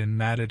covered in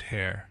matted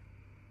hair.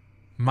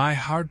 My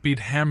heartbeat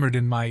hammered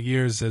in my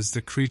ears as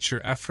the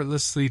creature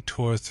effortlessly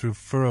tore through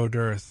furrowed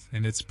earth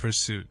in its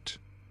pursuit.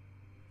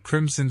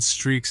 Crimson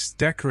streaks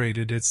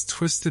decorated its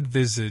twisted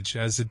visage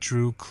as it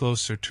drew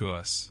closer to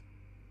us.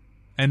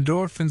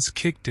 Endorphins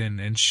kicked in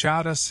and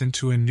shot us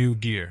into a new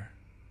gear,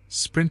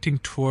 sprinting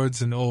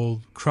towards an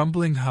old,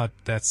 crumbling hut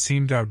that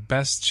seemed our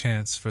best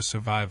chance for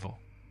survival.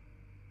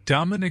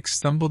 Dominic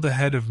stumbled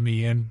ahead of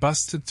me and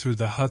busted through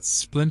the hut's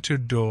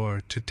splintered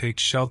door to take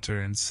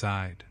shelter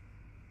inside.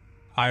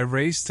 I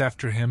raced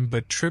after him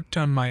but tripped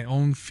on my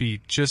own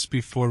feet just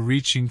before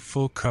reaching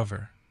full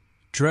cover.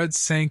 Dread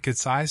sank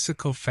its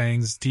icicle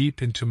fangs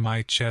deep into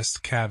my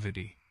chest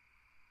cavity.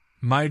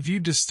 My view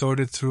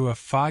distorted through a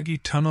foggy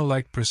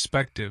tunnel-like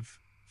perspective.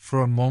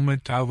 For a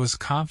moment I was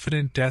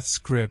confident death's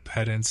grip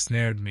had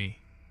ensnared me.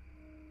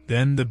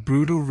 Then the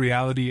brutal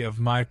reality of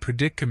my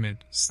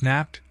predicament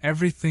snapped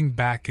everything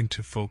back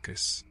into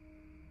focus.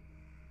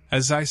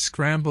 As I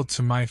scrambled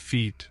to my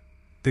feet,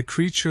 the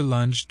creature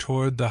lunged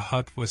toward the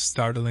hut with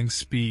startling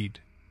speed.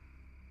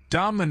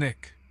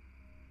 "Dominic!"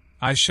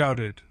 I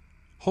shouted,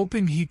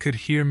 hoping he could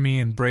hear me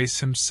and brace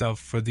himself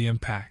for the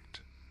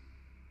impact.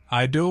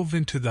 I dove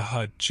into the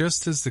hut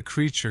just as the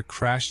creature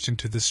crashed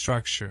into the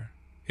structure,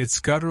 its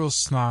guttural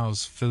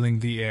snarls filling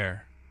the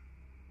air.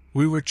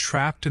 We were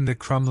trapped in the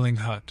crumbling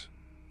hut,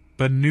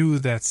 but knew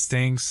that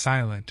staying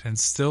silent and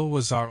still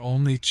was our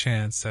only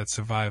chance at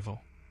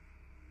survival.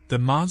 The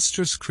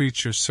monstrous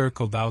creature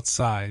circled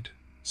outside,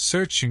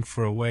 searching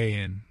for a way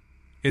in,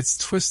 its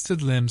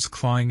twisted limbs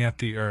clawing at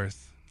the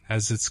earth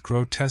as its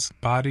grotesque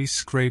body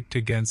scraped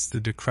against the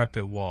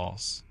decrepit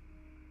walls.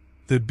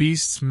 The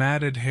beast's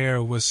matted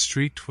hair was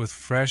streaked with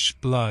fresh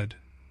blood,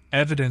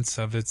 evidence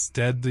of its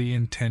deadly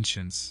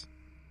intentions.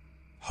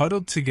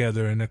 Huddled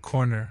together in a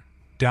corner,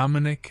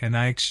 Dominic and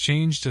I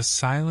exchanged a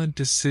silent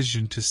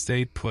decision to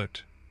stay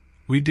put.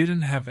 We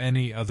didn't have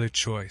any other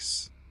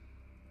choice.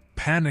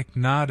 Panic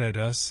gnawed at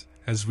us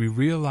as we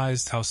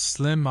realized how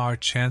slim our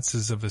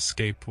chances of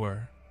escape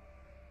were.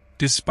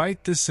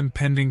 Despite this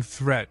impending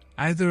threat,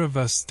 neither of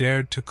us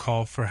dared to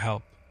call for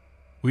help.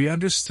 We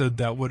understood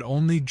that would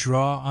only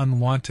draw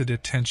unwanted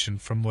attention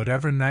from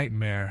whatever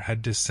nightmare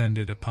had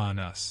descended upon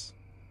us.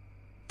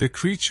 The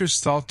creature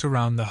stalked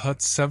around the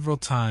hut several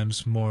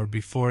times more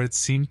before it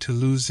seemed to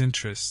lose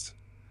interest,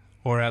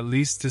 or at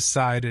least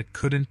decide it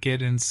couldn't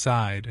get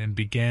inside, and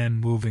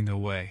began moving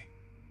away.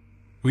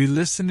 We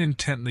listened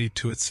intently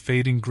to its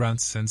fading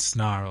grunts and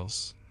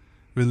snarls,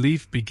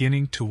 relief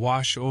beginning to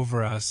wash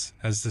over us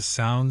as the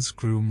sounds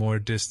grew more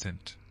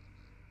distant.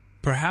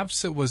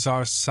 Perhaps it was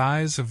our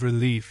sighs of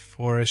relief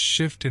or a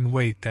shift in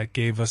weight that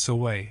gave us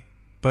away,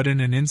 but in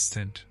an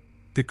instant,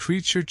 the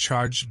creature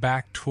charged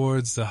back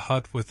towards the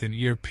hut with an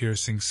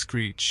ear-piercing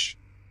screech.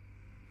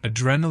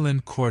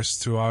 Adrenaline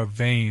coursed through our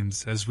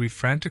veins as we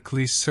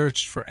frantically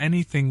searched for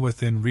anything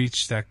within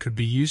reach that could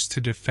be used to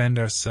defend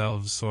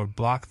ourselves or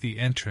block the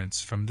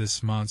entrance from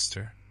this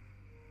monster.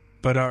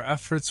 But our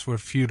efforts were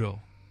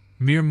futile.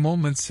 Mere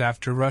moments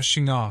after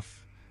rushing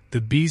off,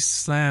 the beast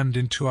slammed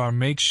into our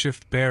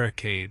makeshift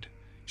barricade,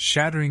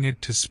 shattering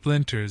it to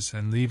splinters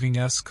and leaving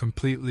us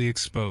completely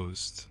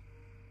exposed.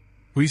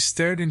 We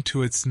stared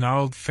into its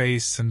gnarled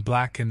face and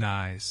blackened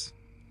eyes,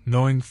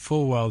 knowing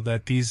full well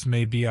that these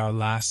may be our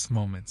last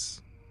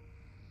moments.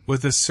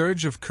 With a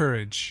surge of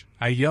courage,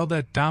 I yelled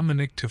at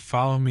Dominic to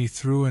follow me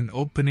through an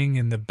opening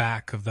in the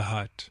back of the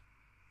hut.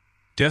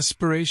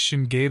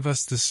 Desperation gave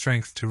us the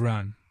strength to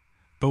run,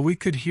 but we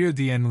could hear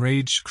the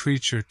enraged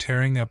creature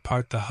tearing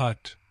apart the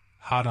hut,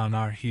 hot on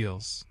our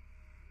heels.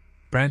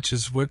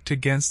 Branches whipped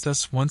against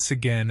us once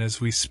again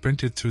as we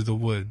sprinted through the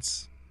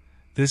woods,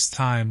 this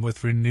time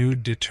with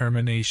renewed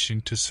determination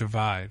to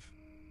survive.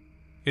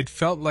 It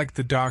felt like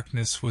the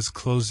darkness was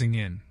closing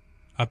in,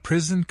 a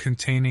prison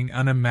containing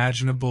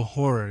unimaginable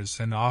horrors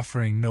and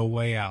offering no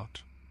way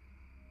out.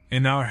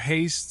 In our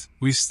haste,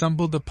 we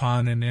stumbled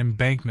upon an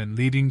embankment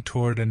leading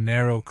toward a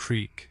narrow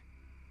creek,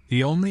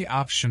 the only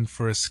option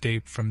for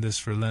escape from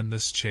this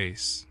relentless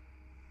chase.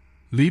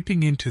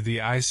 Leaping into the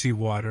icy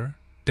water,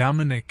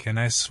 Dominic and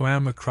I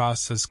swam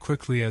across as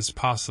quickly as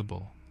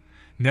possible,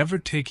 never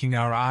taking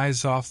our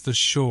eyes off the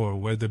shore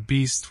where the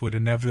beast would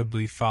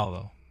inevitably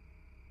follow.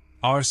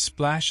 Our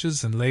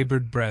splashes and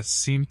labored breaths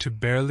seemed to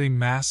barely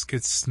mask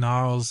its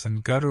snarls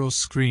and guttural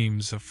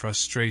screams of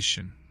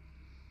frustration.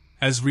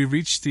 As we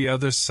reached the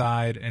other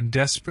side and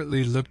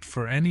desperately looked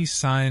for any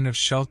sign of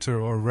shelter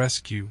or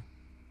rescue,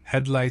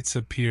 headlights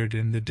appeared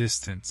in the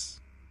distance.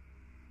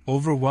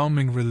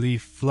 Overwhelming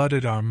relief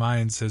flooded our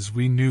minds as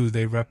we knew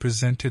they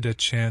represented a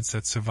chance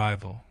at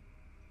survival.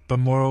 But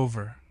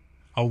moreover,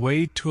 a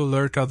way to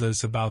alert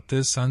others about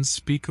this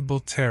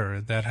unspeakable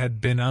terror that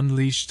had been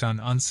unleashed on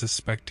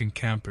unsuspecting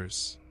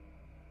campers.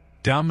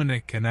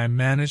 Dominic and I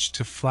managed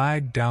to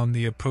flag down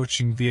the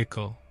approaching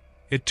vehicle.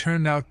 It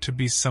turned out to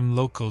be some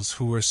locals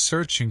who were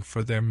searching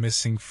for their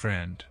missing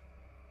friend.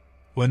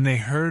 When they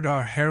heard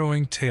our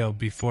harrowing tale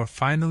before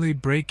finally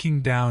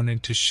breaking down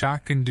into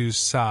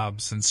shock-induced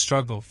sobs and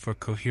struggle for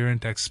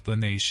coherent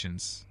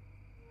explanations,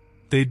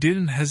 they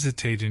didn't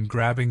hesitate in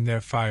grabbing their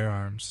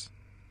firearms,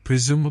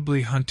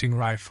 presumably hunting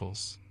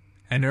rifles,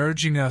 and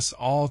urging us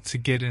all to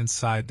get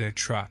inside their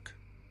truck.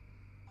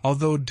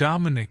 Although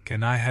Dominic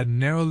and I had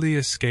narrowly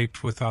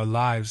escaped with our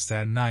lives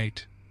that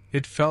night,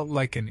 it felt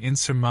like an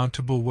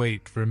insurmountable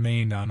weight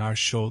remained on our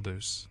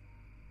shoulders.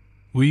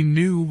 We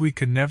knew we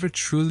could never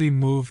truly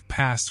move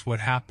past what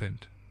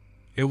happened.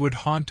 It would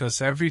haunt us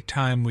every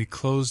time we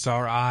closed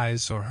our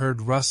eyes or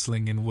heard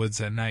rustling in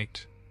woods at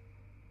night.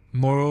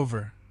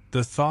 Moreover,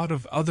 the thought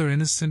of other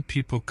innocent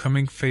people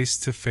coming face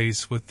to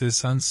face with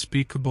this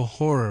unspeakable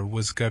horror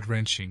was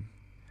gut-wrenching,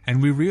 and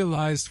we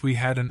realized we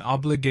had an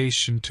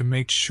obligation to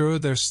make sure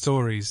their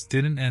stories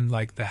didn't end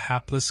like the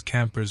hapless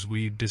campers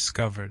we'd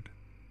discovered.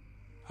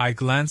 I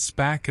glanced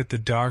back at the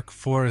dark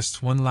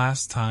forest one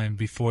last time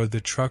before the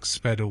truck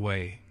sped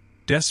away,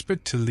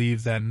 desperate to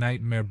leave that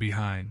nightmare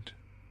behind.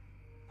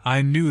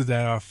 I knew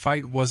that our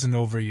fight wasn't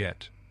over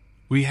yet.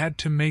 We had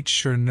to make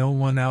sure no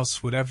one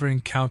else would ever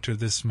encounter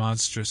this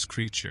monstrous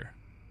creature.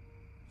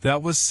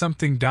 That was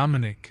something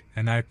Dominic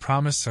and I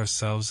promised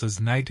ourselves as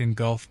night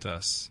engulfed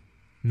us.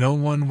 No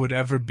one would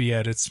ever be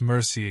at its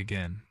mercy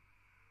again.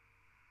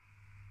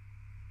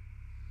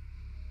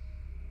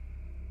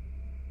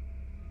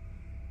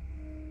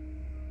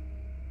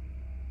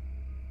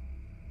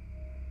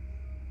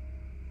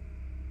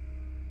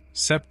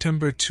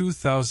 September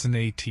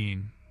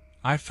 2018.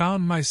 I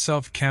found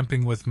myself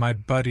camping with my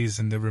buddies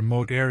in the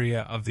remote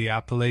area of the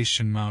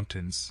Appalachian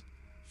Mountains,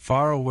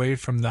 far away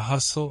from the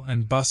hustle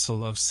and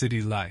bustle of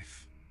city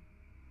life.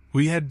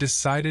 We had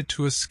decided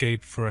to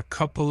escape for a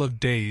couple of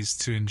days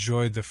to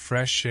enjoy the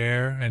fresh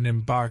air and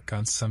embark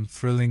on some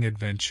thrilling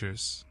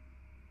adventures.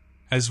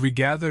 As we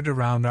gathered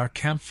around our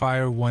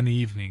campfire one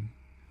evening,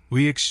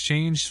 we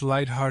exchanged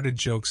light-hearted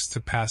jokes to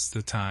pass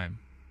the time.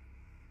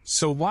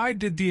 "So why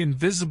did the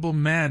Invisible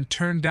Man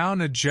turn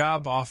down a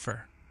job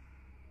offer?"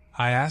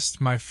 I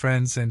asked my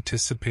friends,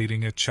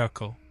 anticipating a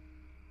chuckle.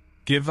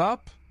 "Give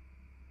up?"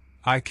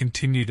 I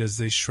continued as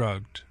they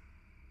shrugged.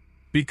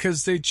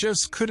 "Because they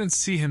just couldn't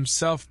see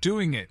himself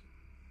doing it."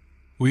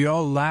 We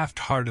all laughed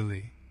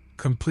heartily,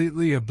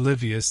 completely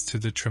oblivious to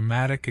the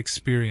traumatic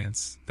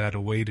experience that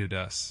awaited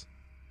us.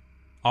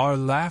 Our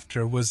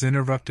laughter was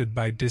interrupted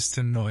by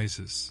distant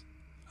noises,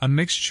 a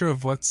mixture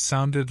of what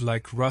sounded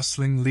like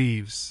rustling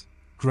leaves,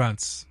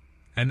 grunts,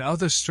 and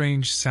other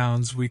strange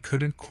sounds we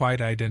couldn't quite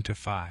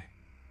identify.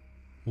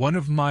 One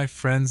of my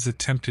friends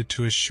attempted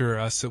to assure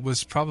us it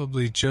was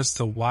probably just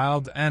a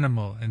wild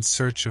animal in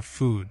search of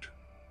food.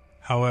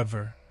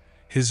 However,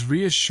 his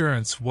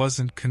reassurance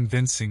wasn't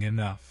convincing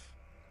enough.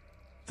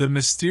 The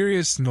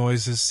mysterious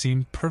noises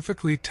seemed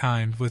perfectly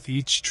timed with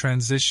each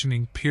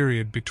transitioning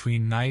period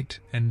between night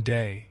and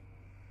day.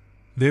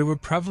 They were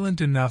prevalent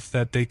enough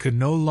that they could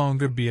no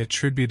longer be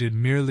attributed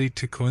merely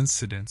to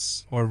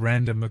coincidence or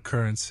random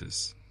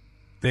occurrences.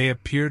 They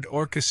appeared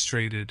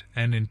orchestrated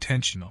and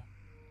intentional.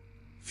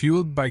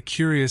 Fueled by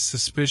curious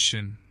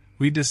suspicion,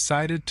 we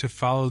decided to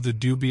follow the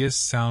dubious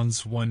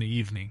sounds one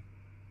evening.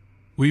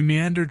 We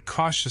meandered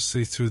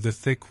cautiously through the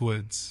thick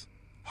woods,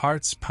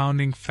 hearts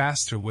pounding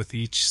faster with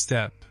each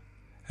step,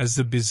 as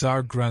the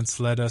bizarre grunts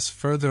led us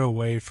further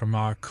away from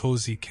our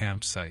cozy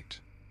campsite.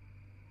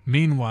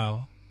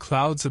 Meanwhile,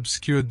 clouds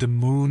obscured the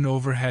moon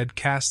overhead,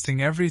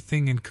 casting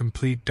everything in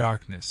complete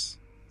darkness,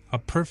 a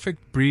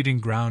perfect breeding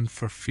ground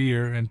for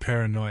fear and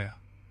paranoia.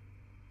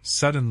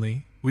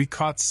 Suddenly, we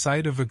caught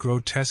sight of a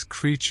grotesque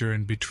creature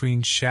in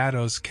between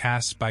shadows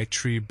cast by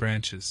tree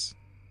branches.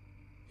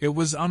 It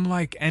was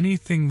unlike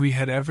anything we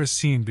had ever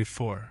seen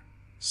before,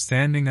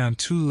 standing on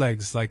two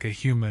legs like a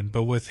human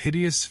but with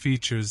hideous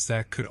features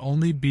that could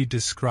only be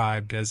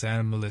described as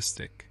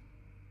animalistic.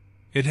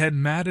 It had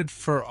matted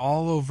fur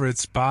all over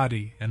its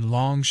body and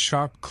long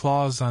sharp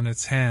claws on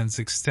its hands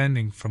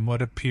extending from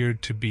what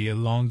appeared to be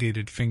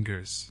elongated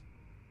fingers.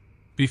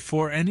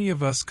 Before any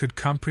of us could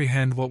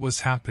comprehend what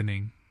was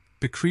happening,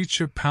 the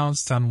creature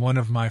pounced on one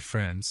of my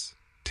friends,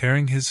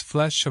 tearing his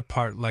flesh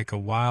apart like a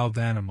wild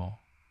animal,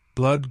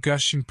 blood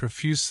gushing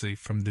profusely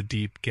from the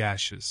deep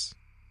gashes.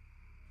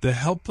 The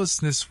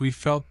helplessness we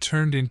felt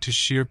turned into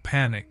sheer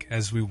panic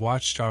as we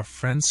watched our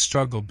friend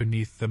struggle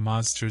beneath the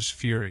monster's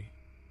fury.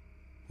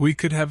 We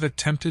could have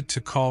attempted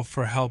to call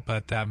for help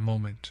at that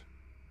moment,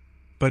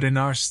 but in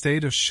our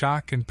state of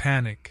shock and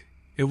panic,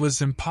 it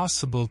was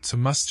impossible to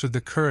muster the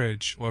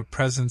courage or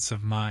presence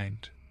of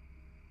mind.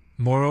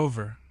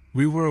 Moreover,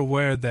 we were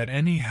aware that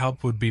any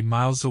help would be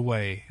miles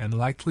away and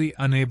likely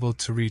unable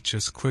to reach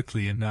us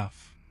quickly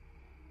enough.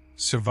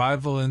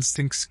 Survival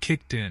instincts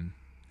kicked in,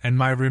 and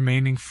my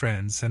remaining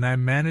friends and I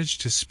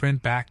managed to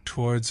sprint back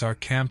towards our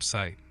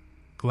campsite,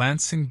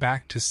 glancing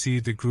back to see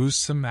the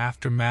gruesome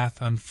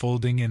aftermath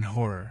unfolding in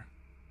horror.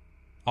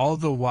 All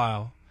the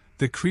while,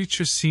 the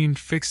creature seemed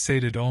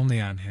fixated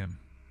only on him,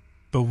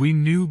 but we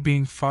knew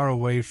being far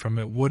away from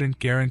it wouldn't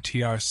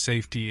guarantee our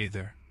safety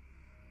either.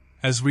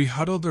 As we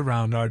huddled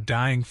around our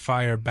dying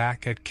fire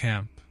back at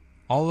camp,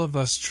 all of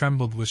us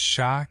trembled with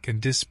shock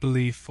and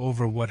disbelief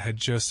over what had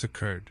just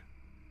occurred.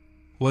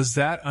 Was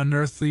that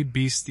unearthly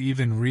beast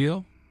even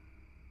real?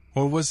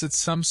 Or was it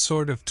some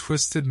sort of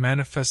twisted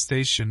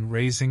manifestation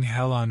raising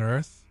hell on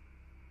earth?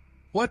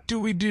 "What do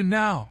we do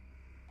now?"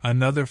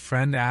 another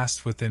friend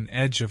asked with an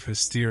edge of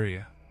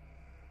hysteria.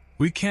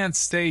 "We can't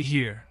stay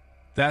here.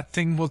 That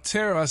thing will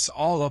tear us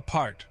all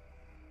apart."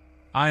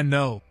 "I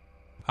know,"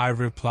 I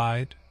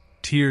replied,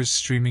 tears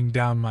streaming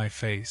down my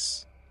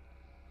face.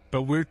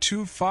 "But we're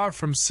too far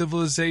from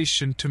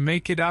civilization to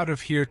make it out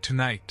of here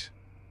tonight."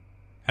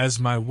 As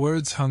my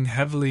words hung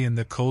heavily in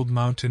the cold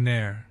mountain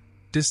air,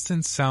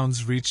 distant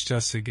sounds reached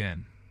us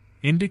again,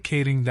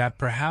 indicating that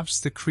perhaps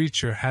the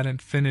creature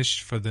hadn't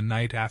finished for the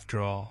night after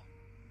all.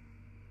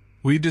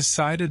 We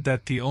decided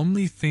that the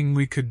only thing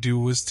we could do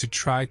was to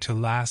try to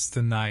last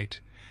the night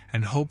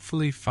and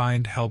hopefully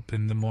find help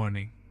in the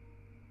morning.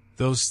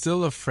 Though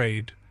still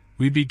afraid,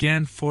 we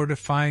began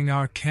fortifying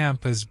our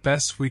camp as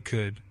best we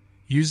could,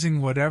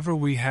 using whatever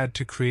we had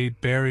to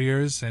create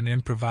barriers and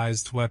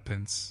improvised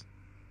weapons.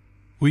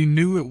 We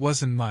knew it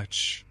wasn't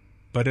much,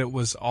 but it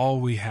was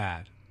all we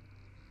had.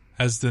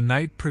 As the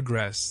night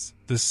progressed,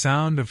 the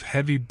sound of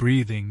heavy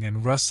breathing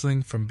and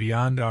rustling from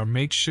beyond our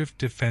makeshift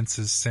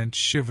defenses sent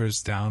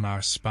shivers down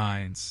our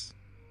spines.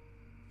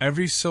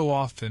 Every so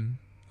often,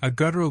 a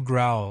guttural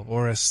growl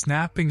or a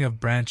snapping of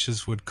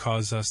branches would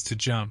cause us to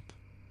jump.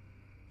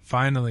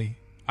 Finally,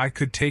 I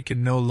could take it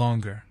no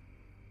longer.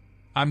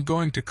 "I'm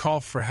going to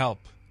call for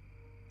help,"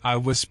 I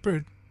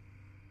whispered.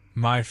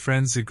 My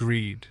friends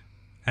agreed,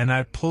 and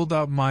I pulled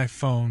out my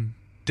phone,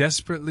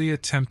 desperately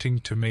attempting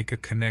to make a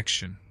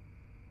connection.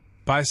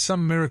 By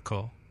some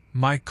miracle,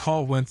 my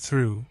call went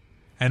through,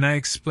 and I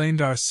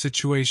explained our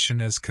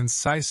situation as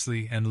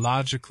concisely and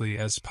logically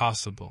as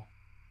possible.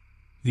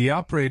 The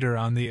operator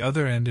on the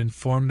other end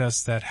informed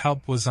us that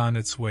help was on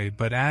its way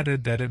but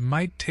added that it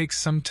might take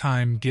some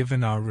time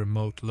given our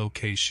remote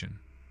location.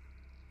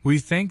 We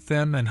thanked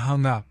them and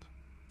hung up,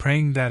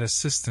 praying that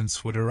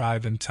assistance would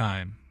arrive in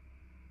time.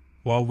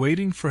 While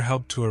waiting for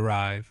help to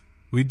arrive,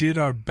 we did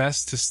our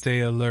best to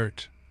stay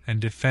alert and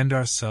defend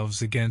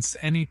ourselves against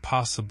any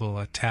possible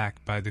attack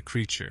by the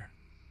creature.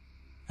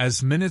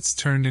 As minutes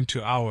turned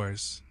into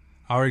hours,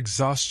 our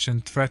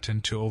exhaustion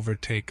threatened to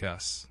overtake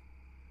us.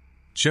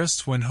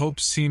 Just when hope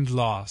seemed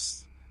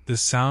lost, the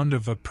sound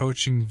of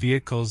approaching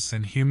vehicles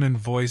and human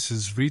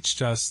voices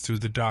reached us through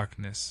the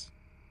darkness.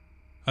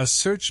 A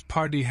search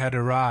party had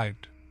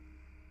arrived.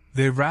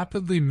 They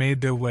rapidly made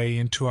their way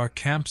into our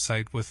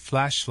campsite with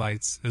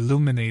flashlights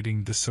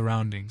illuminating the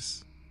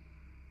surroundings.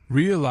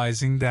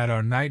 Realizing that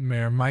our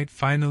nightmare might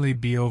finally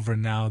be over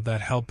now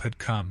that help had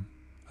come,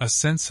 a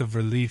sense of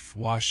relief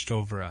washed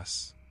over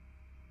us.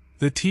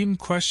 The team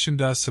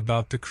questioned us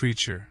about the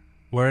creature,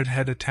 where it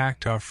had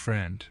attacked our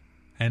friend,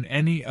 and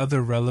any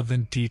other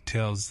relevant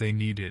details they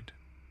needed.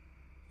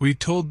 We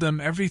told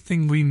them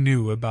everything we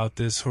knew about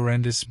this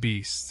horrendous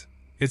beast,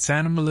 its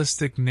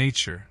animalistic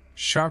nature,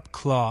 sharp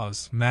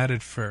claws,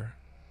 matted fur,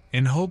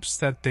 in hopes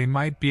that they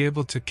might be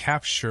able to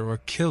capture or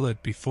kill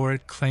it before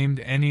it claimed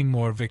any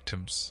more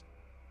victims.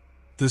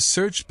 The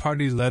search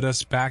party led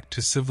us back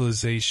to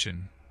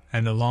civilization,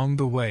 and along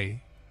the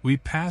way, we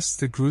passed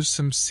the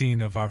gruesome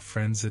scene of our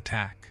friend's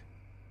attack.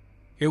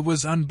 It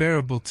was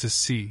unbearable to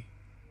see,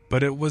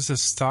 but it was a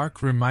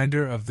stark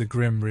reminder of the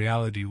grim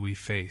reality we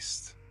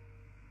faced.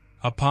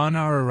 Upon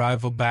our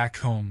arrival back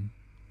home,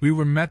 we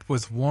were met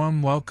with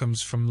warm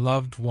welcomes from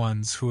loved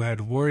ones who had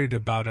worried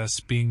about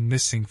us being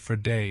missing for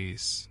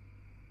days.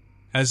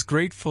 As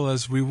grateful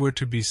as we were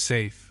to be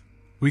safe,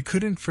 we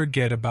couldn't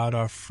forget about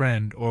our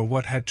friend or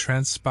what had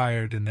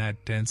transpired in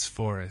that dense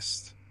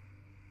forest.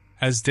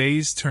 As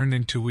days turned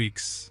into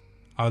weeks,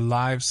 our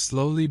lives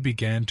slowly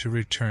began to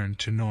return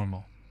to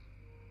normal.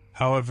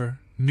 However,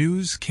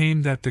 news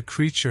came that the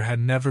creature had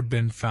never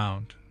been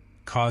found,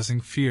 causing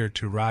fear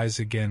to rise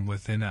again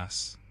within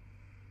us.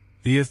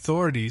 The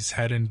authorities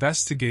had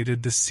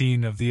investigated the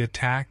scene of the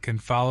attack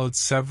and followed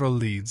several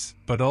leads,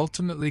 but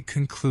ultimately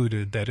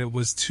concluded that it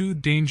was too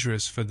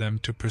dangerous for them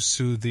to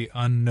pursue the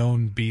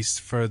unknown beast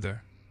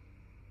further.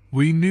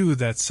 We knew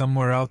that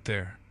somewhere out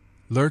there,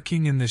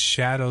 lurking in the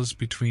shadows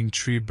between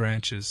tree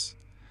branches,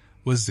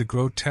 was the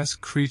grotesque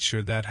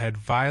creature that had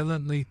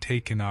violently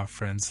taken our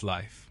friend's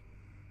life.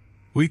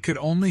 We could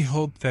only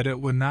hope that it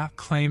would not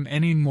claim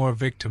any more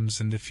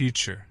victims in the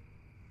future.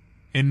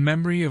 In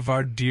memory of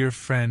our dear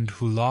friend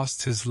who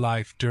lost his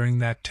life during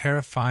that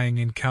terrifying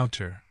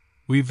encounter,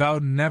 we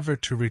vowed never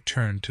to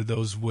return to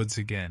those woods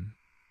again.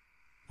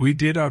 We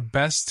did our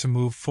best to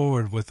move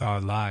forward with our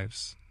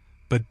lives,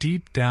 but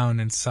deep down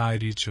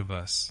inside each of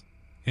us,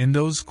 in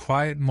those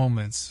quiet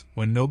moments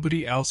when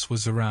nobody else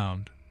was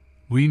around,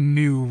 we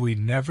knew we'd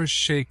never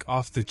shake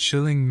off the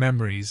chilling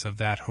memories of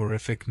that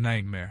horrific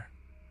nightmare.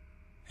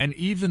 And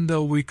even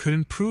though we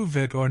couldn't prove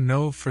it or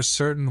know for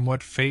certain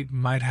what fate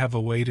might have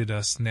awaited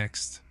us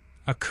next,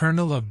 a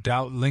kernel of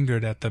doubt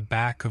lingered at the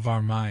back of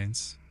our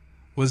minds.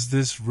 Was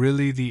this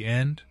really the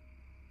end?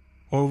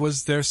 Or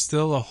was there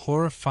still a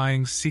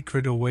horrifying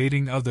secret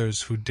awaiting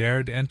others who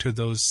dared enter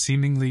those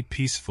seemingly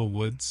peaceful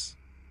woods?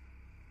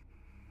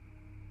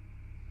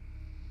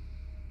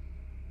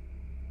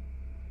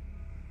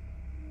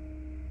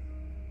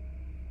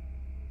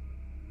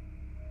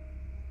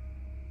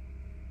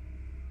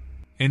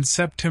 In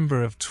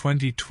September of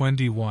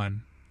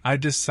 2021, I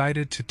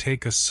decided to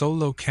take a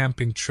solo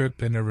camping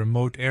trip in a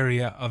remote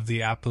area of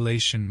the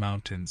Appalachian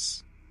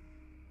Mountains.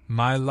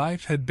 My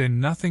life had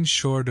been nothing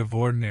short of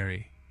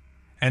ordinary,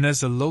 and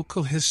as a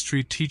local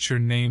history teacher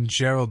named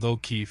Gerald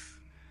O'Keefe,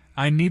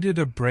 I needed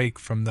a break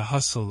from the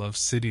hustle of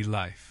city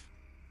life.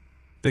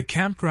 The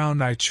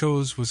campground I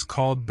chose was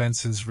called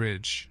Benson's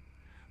Ridge,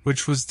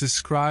 which was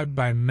described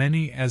by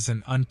many as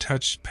an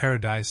untouched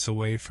paradise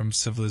away from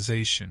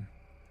civilization.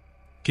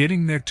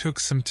 Getting there took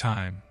some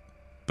time,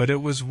 but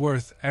it was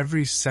worth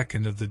every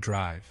second of the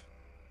drive.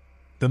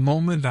 The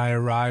moment I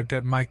arrived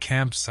at my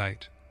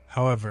campsite,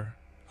 however,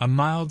 a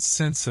mild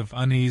sense of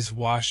unease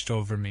washed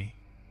over me.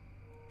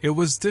 It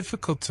was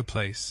difficult to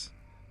place,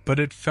 but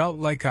it felt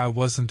like I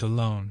wasn't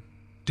alone,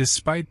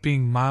 despite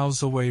being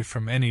miles away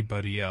from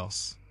anybody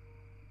else.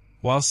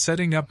 While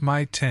setting up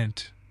my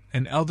tent,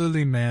 an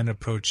elderly man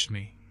approached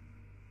me.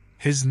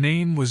 His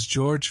name was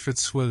George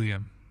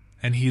Fitzwilliam,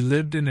 and he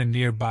lived in a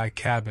nearby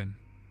cabin.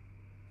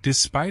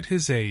 Despite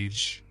his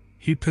age,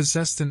 he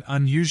possessed an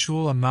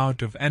unusual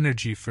amount of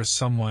energy for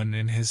someone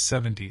in his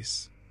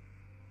 70s.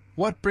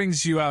 "What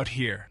brings you out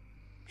here?"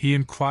 he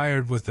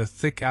inquired with a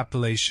thick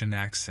Appalachian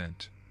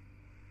accent.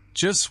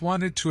 "Just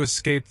wanted to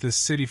escape the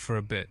city for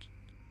a bit,"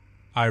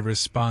 I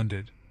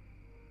responded.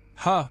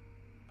 "Huh,"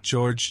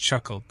 George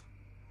chuckled.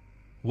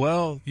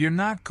 "Well, you're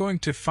not going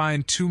to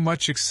find too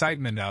much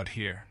excitement out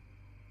here."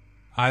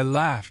 I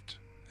laughed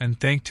and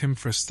thanked him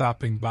for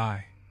stopping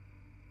by.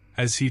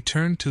 As he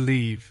turned to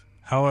leave,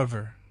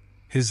 however,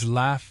 his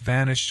laugh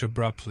vanished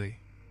abruptly.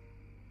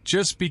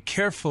 "Just be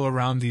careful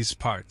around these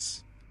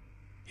parts,"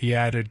 he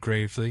added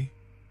gravely.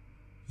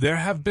 "There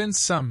have been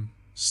some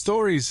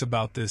stories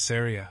about this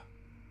area."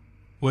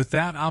 With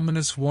that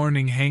ominous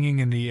warning hanging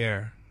in the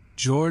air,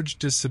 George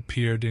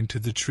disappeared into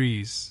the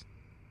trees.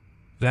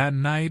 That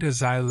night,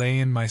 as I lay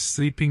in my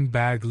sleeping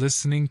bag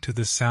listening to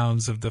the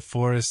sounds of the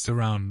forest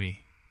around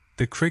me,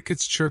 the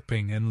crickets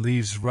chirping and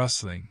leaves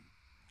rustling,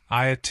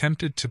 I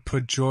attempted to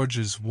put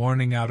George's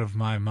warning out of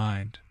my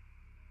mind.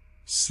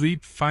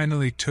 Sleep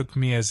finally took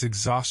me as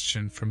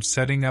exhaustion from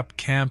setting up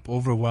camp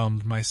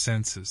overwhelmed my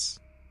senses.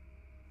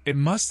 It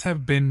must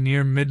have been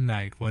near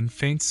midnight when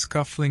faint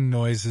scuffling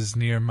noises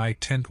near my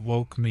tent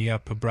woke me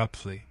up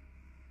abruptly.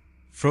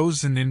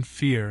 Frozen in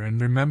fear and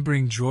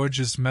remembering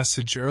George's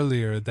message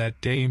earlier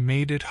that day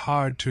made it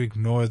hard to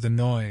ignore the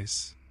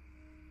noise.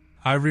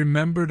 I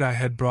remembered I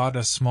had brought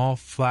a small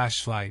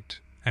flashlight,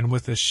 and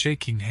with a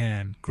shaking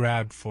hand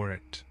grabbed for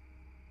it.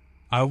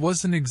 I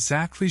wasn't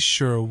exactly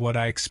sure what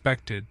I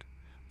expected,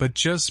 but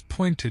just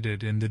pointed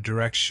it in the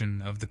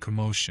direction of the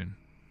commotion.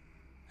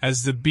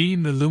 As the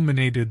beam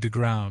illuminated the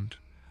ground,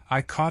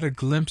 I caught a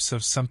glimpse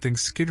of something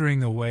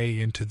skittering away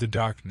into the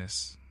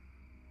darkness.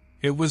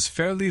 It was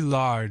fairly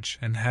large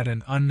and had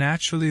an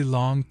unnaturally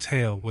long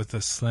tail with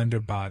a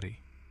slender body.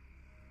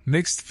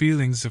 Mixed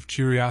feelings of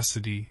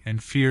curiosity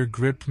and fear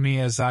gripped me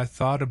as I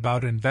thought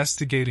about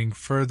investigating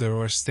further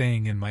or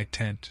staying in my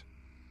tent.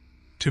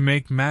 To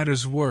make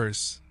matters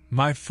worse,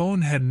 my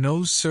phone had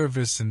no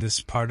service in this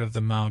part of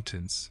the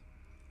mountains,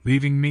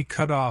 leaving me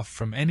cut off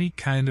from any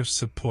kind of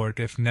support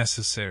if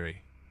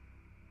necessary.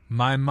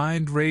 My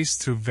mind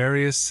raced through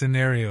various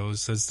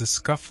scenarios as the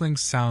scuffling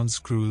sounds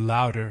grew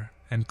louder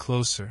and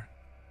closer.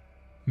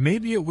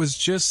 Maybe it was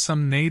just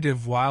some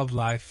native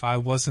wildlife I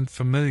wasn't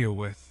familiar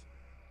with.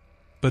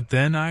 But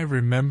then I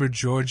remembered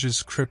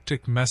George's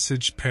cryptic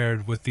message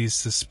paired with these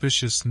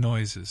suspicious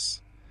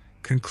noises,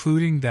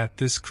 concluding that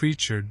this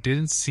creature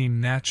didn't seem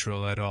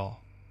natural at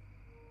all.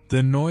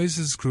 The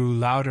noises grew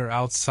louder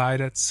outside.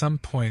 At some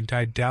point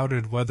I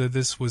doubted whether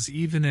this was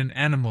even an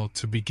animal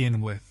to begin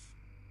with.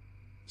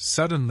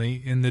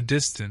 Suddenly, in the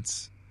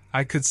distance,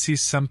 I could see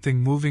something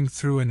moving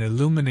through an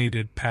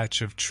illuminated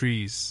patch of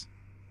trees.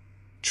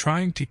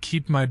 Trying to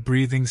keep my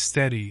breathing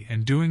steady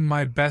and doing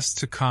my best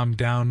to calm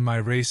down my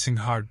racing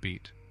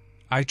heartbeat,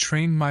 I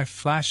trained my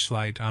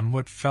flashlight on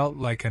what felt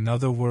like an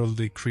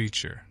otherworldly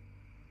creature.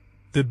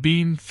 The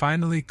beam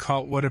finally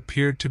caught what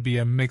appeared to be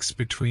a mix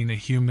between a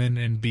human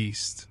and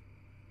beast.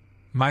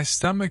 My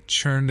stomach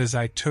churned as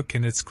I took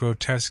in its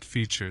grotesque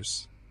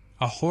features,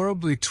 a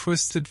horribly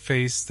twisted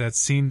face that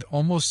seemed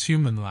almost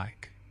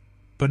human-like,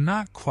 but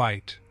not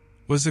quite,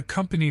 was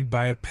accompanied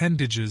by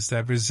appendages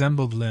that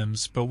resembled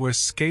limbs but were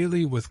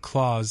scaly with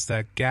claws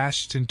that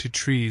gashed into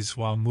trees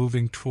while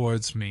moving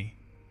towards me.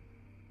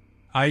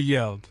 I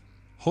yelled,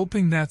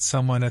 hoping that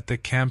someone at the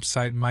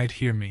campsite might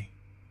hear me.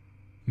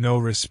 No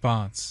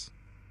response.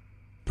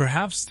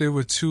 Perhaps they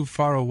were too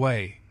far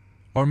away,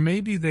 or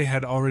maybe they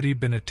had already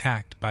been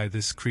attacked by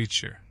this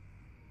creature.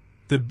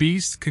 The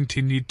beast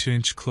continued to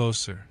inch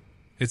closer,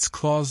 its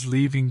claws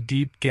leaving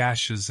deep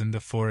gashes in the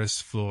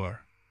forest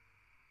floor.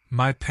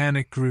 My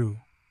panic grew,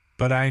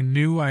 but I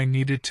knew I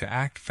needed to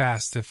act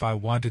fast if I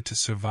wanted to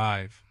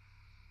survive.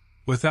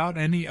 Without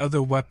any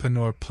other weapon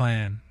or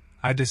plan,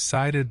 I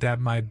decided that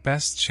my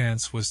best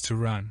chance was to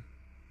run.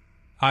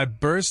 I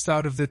burst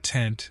out of the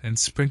tent and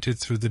sprinted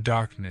through the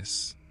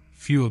darkness,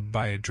 fueled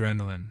by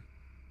adrenaline.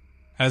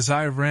 As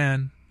I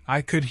ran,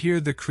 I could hear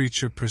the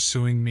creature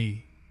pursuing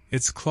me,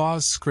 its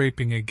claws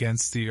scraping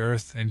against the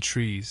earth and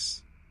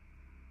trees.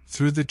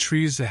 Through the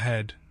trees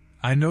ahead,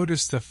 I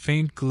noticed a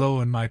faint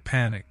glow. In my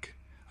panic,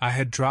 I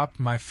had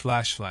dropped my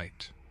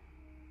flashlight.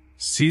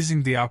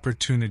 Seizing the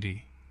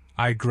opportunity,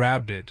 I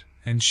grabbed it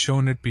and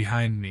shone it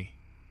behind me.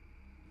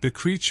 The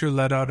creature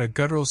let out a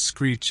guttural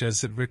screech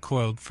as it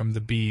recoiled from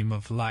the beam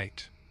of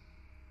light.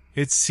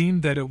 It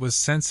seemed that it was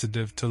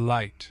sensitive to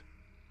light.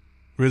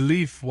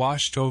 Relief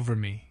washed over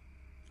me.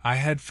 I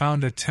had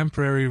found a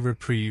temporary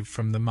reprieve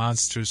from the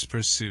monster's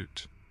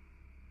pursuit.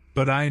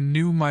 But I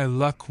knew my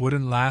luck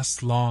wouldn't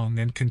last long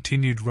and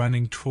continued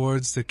running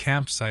towards the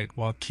campsite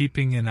while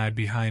keeping an eye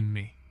behind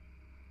me.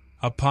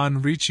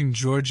 Upon reaching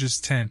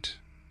George's tent,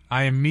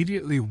 I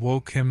immediately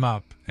woke him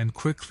up and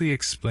quickly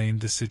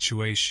explained the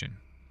situation.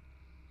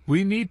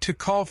 "We need to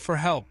call for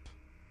help,"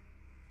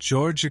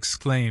 George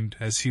exclaimed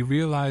as he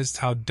realized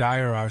how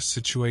dire our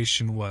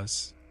situation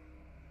was.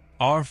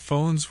 Our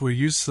phones were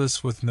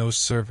useless with no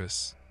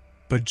service,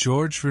 but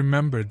George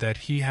remembered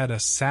that he had a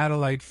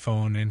satellite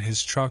phone in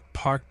his truck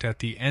parked at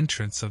the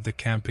entrance of the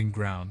camping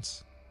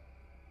grounds.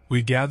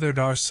 We gathered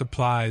our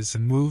supplies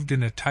and moved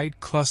in a tight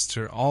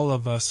cluster, all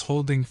of us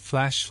holding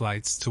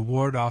flashlights to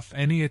ward off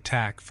any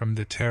attack from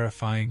the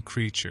terrifying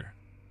creature.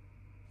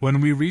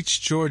 When we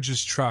reached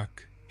George's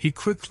truck, he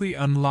quickly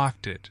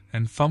unlocked it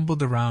and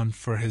fumbled around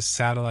for his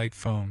satellite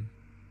phone.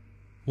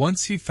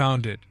 Once he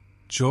found it,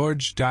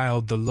 George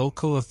dialed the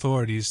local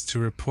authorities to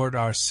report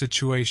our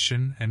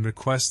situation and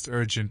request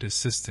urgent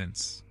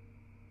assistance.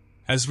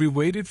 As we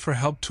waited for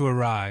help to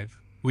arrive,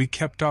 we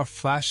kept our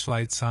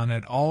flashlights on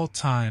at all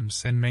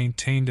times and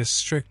maintained a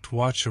strict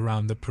watch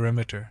around the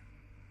perimeter.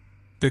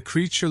 The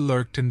creature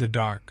lurked in the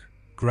dark,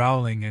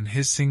 growling and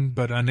hissing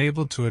but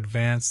unable to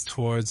advance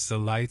towards the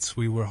lights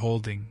we were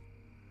holding.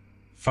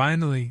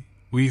 Finally,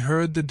 we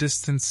heard the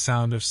distant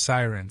sound of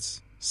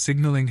sirens,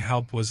 signaling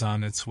help was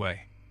on its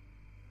way.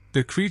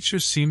 The creature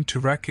seemed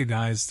to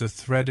recognize the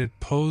threat it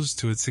posed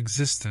to its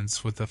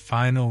existence. With a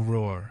final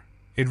roar,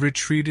 it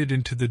retreated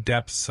into the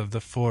depths of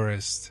the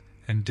forest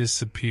and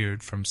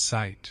disappeared from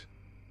sight.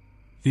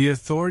 The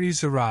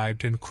authorities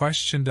arrived and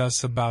questioned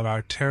us about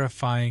our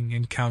terrifying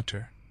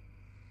encounter.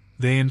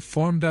 They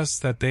informed us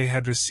that they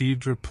had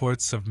received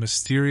reports of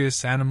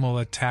mysterious animal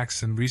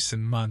attacks in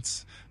recent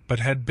months, but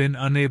had been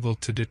unable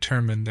to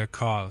determine their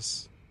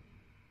cause.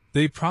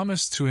 They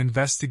promised to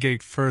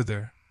investigate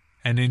further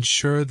and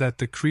ensure that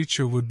the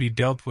creature would be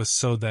dealt with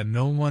so that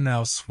no one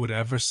else would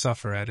ever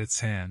suffer at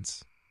its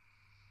hands.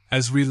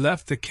 As we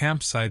left the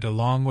campsite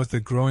along with a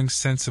growing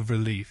sense of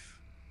relief,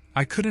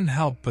 I couldn't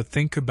help but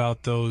think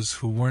about those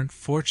who weren't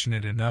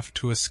fortunate enough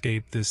to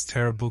escape this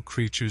terrible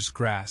creature's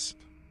grasp.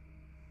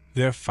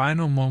 Their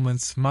final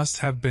moments must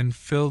have been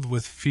filled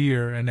with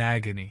fear and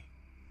agony.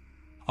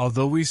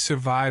 Although we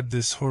survived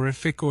this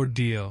horrific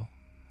ordeal,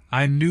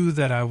 I knew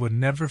that I would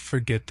never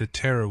forget the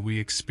terror we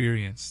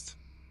experienced.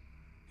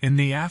 In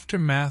the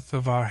aftermath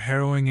of our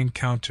harrowing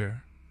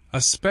encounter,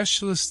 a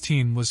specialist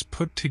team was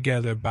put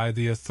together by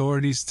the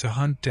authorities to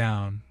hunt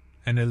down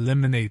and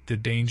eliminate the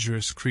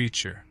dangerous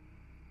creature.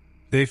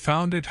 They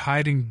found it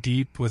hiding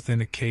deep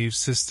within a cave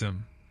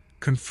system,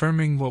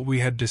 confirming what we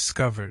had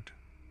discovered.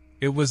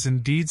 It was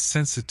indeed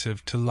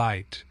sensitive to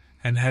light,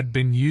 and had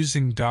been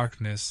using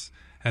darkness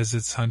as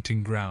its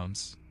hunting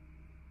grounds.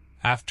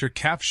 After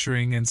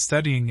capturing and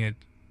studying it,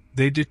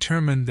 they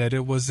determined that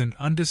it was an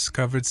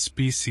undiscovered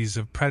species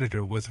of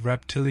predator with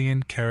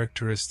reptilian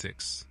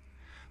characteristics,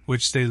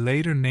 which they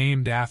later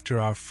named after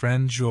our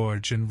friend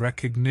George in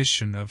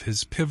recognition of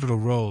his pivotal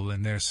role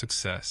in their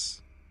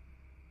success.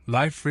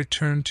 Life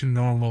returned to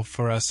normal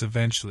for us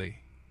eventually,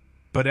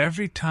 but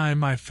every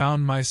time I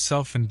found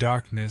myself in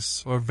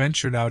darkness or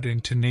ventured out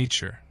into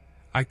nature,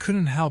 I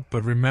couldn't help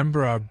but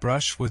remember our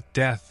brush with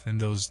death in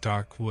those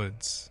dark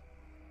woods.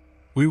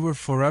 We were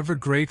forever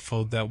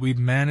grateful that we'd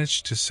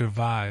managed to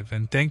survive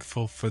and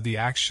thankful for the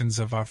actions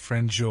of our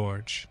friend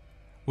George.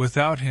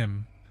 Without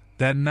him,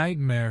 that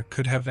nightmare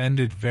could have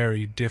ended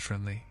very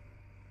differently.